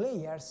with the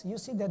players, you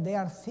see that they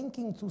are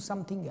thinking to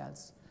something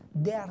else.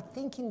 They are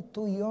thinking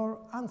to your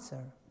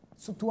answer,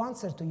 so to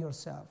answer to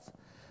yourself,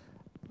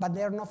 but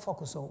they are not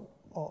focused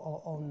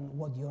on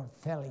what you're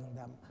telling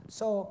them.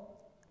 So,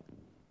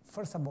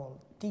 first of all,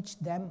 teach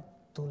them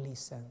to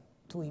listen,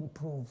 to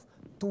improve,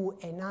 to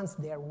enhance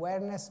their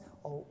awareness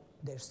of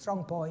their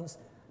strong points,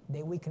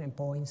 their weakening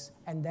points,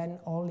 and then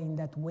only in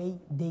that way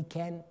they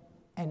can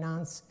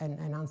enhance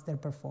their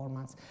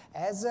performance.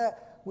 As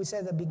we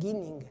said at the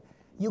beginning,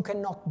 you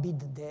cannot beat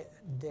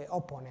the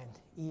opponent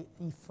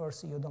if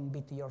first you don't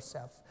beat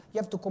yourself. You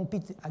have to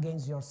compete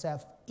against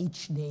yourself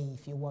each day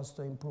if you want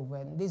to improve.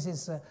 And this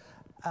is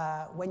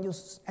when you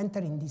enter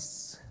in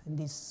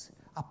this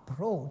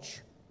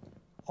approach,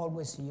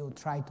 always you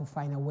try to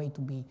find a way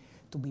to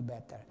be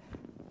better.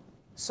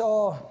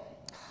 So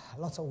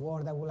lots of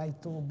words. I would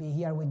like to be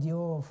here with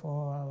you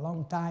for a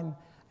long time.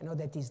 I know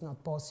that is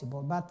not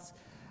possible, but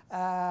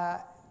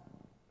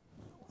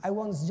I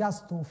want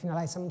just to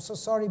finalize. I'm so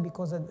sorry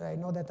because I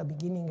know that at the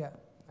beginning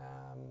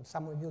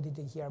some of you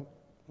didn't hear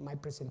my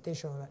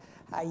presentation.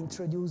 I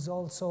introduced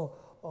also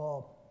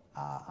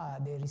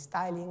the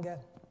restyling,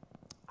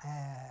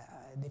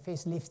 the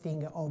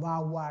facelifting of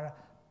our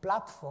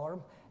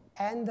platform.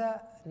 And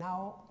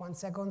now, 1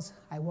 second,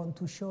 I want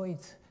to show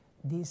it,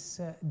 this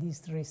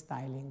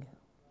restyling.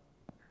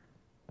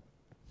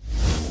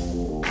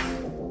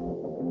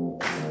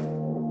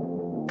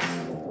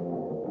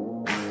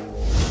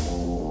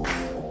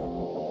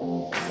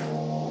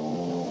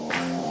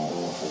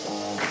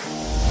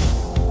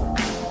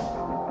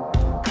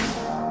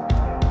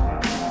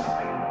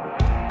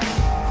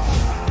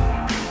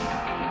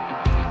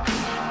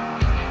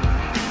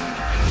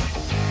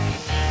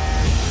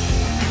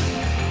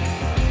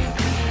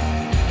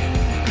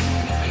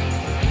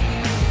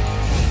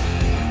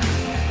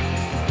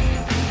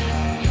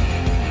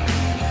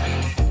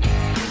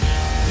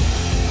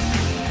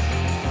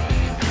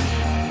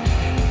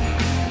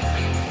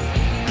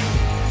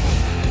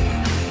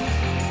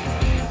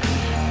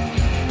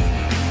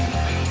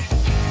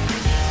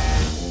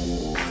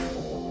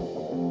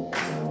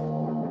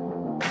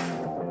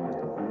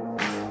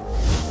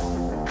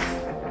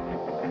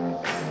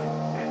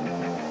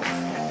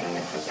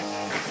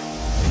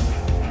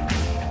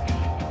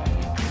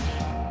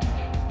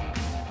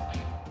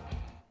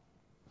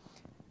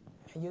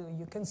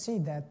 You can see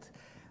that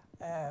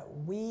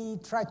we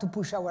try to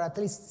push our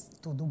athletes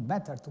to do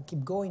better, to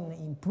keep going,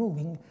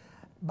 improving,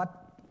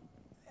 but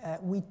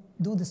we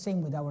do the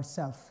same with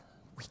ourselves.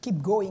 We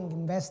keep going,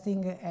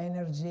 investing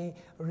energy,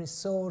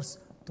 resource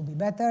to be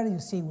better. You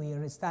see, we are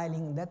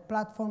restyling that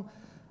platform.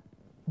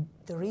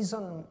 The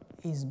reason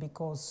is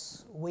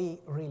because we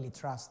really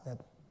trust that,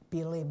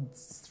 believe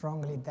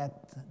strongly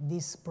that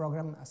this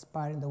program,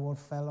 Aspiring the World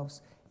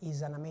Fellows,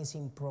 is an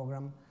amazing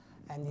program.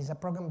 And it's a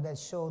program that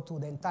shows to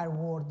the entire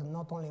world,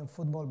 not only in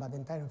football, but the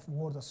entire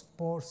world of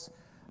sports,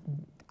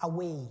 a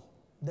way.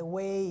 The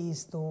way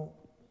is to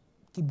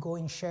keep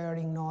going,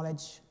 sharing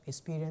knowledge,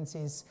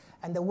 experiences,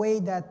 and the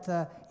way that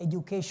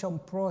education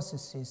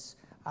processes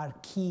are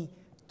key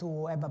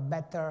to have a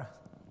better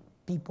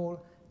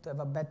people, to have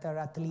a better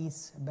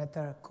athletes,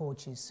 better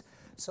coaches.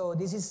 So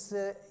this is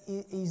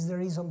the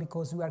reason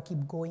because we are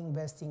keep going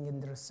investing in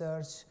the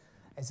research.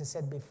 As I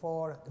said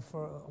before,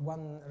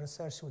 one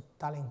research with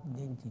talent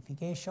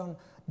identification,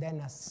 then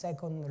a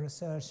second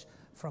research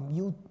from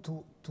youth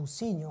to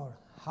senior,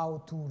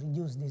 how to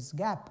reduce this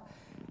gap.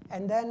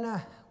 And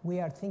then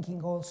we are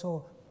thinking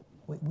also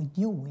with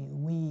you,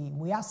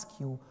 we ask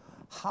you,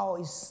 how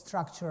is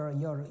structured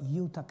your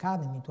youth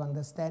academy to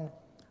understand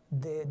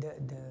the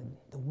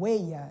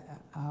way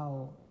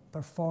how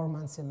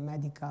performance and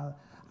medical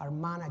are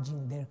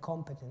managing their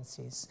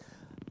competencies.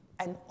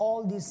 And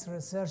all this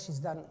research is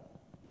done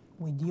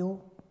with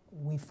you.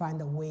 We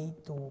find a way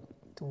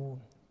to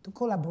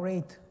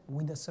collaborate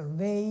with the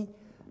survey.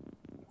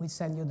 We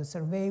send you the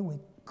survey, we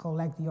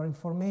collect your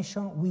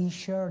information, we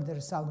share the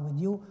result with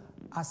you.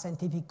 A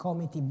scientific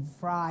committee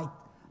write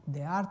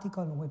the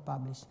article and we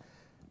publish.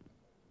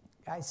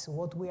 Guys,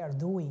 what we are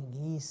doing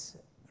is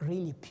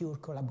really pure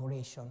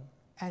collaboration.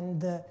 And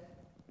the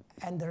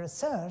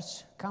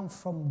research comes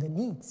from the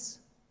needs,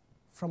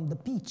 from the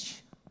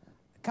pitch,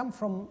 come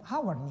from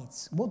our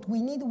needs. What we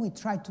need, we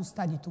try to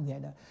study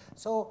together.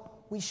 So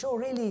we show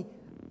really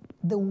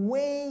the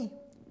way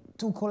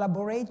to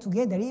collaborate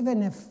together,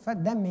 even if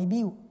then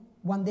maybe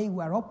one day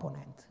we are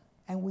opponents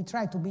and we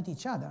try to beat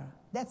each other.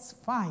 That's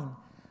fine.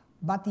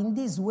 But in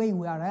this way,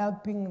 we are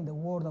helping the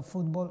world of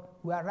football.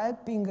 We are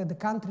helping the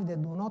country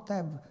that do not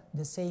have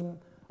the same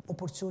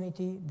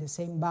opportunity, the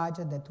same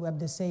budget, that have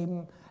the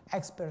same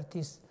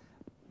expertise.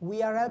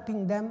 We are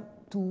helping them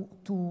to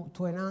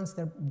enhance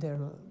their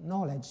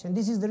knowledge. And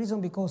this is the reason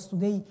because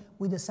today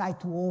we decide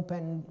to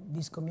open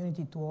this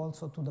community to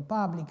also to the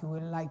public. We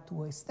would like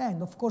to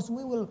extend. Of course,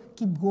 we will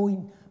keep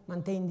going,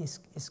 maintain this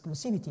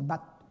exclusivity,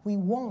 but we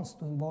want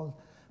to involve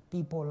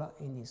people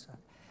in this one.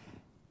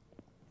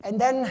 And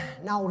then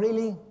now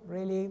really,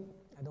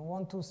 I don't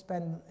want to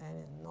spend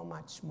not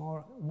much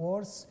more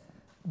words,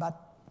 but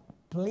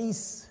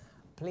please,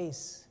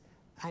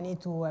 I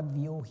need to have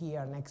you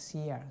here next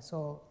year.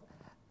 So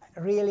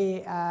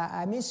really,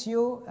 I miss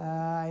you.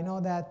 I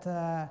know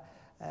that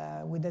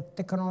with the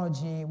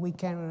technology, we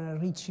can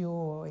reach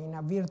you in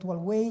a virtual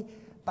way,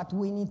 but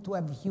we need to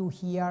have you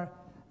here.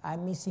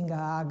 I'm missing a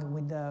hug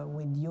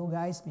with you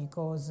guys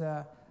because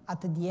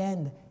at the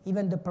end,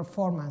 even the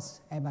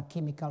performance have a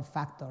chemical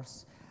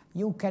factors.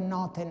 You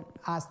cannot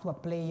ask to a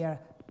player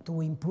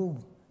to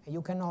improve.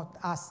 You cannot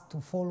ask to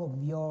follow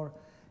your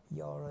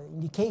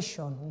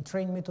indication in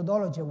training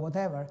methodology or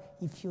whatever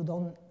if you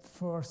don't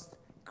first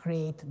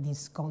create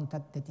this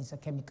content that is a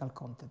chemical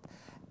content.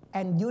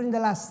 And during the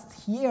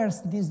last years,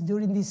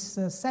 during these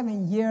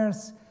 7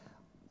 years,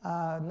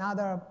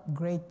 another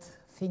great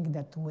thing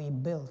that we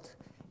built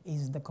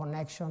is the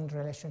connection,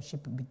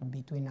 relationship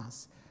between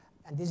us.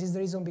 And this is the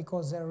reason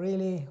because I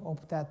really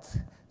hope that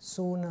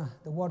soon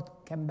the world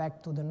come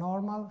back to the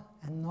normal,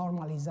 and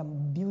normal is a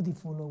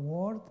beautiful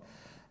word.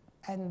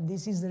 And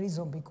this is the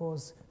reason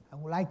because I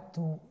would like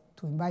to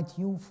invite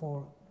you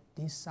for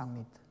this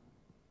summit.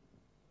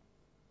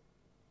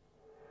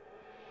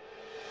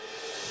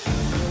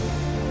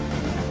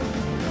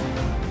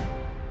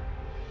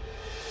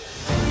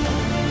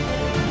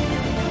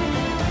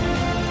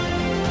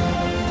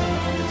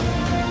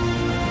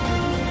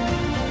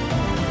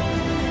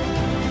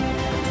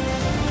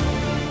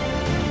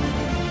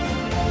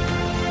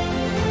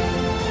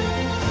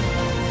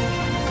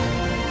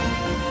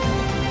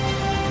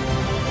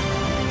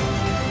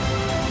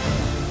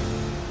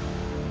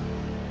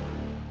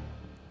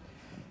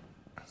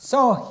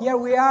 So here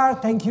we are.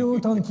 Thank you,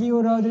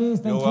 Rodri.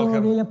 Thank you,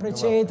 really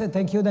appreciate it.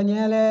 Thank you,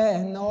 Daniele,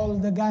 and all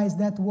the guys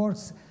that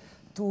works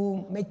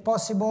to make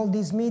possible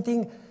this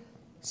meeting.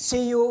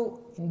 See you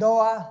in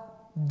Doha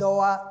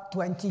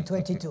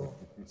 2022.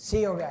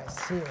 See you guys.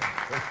 See you.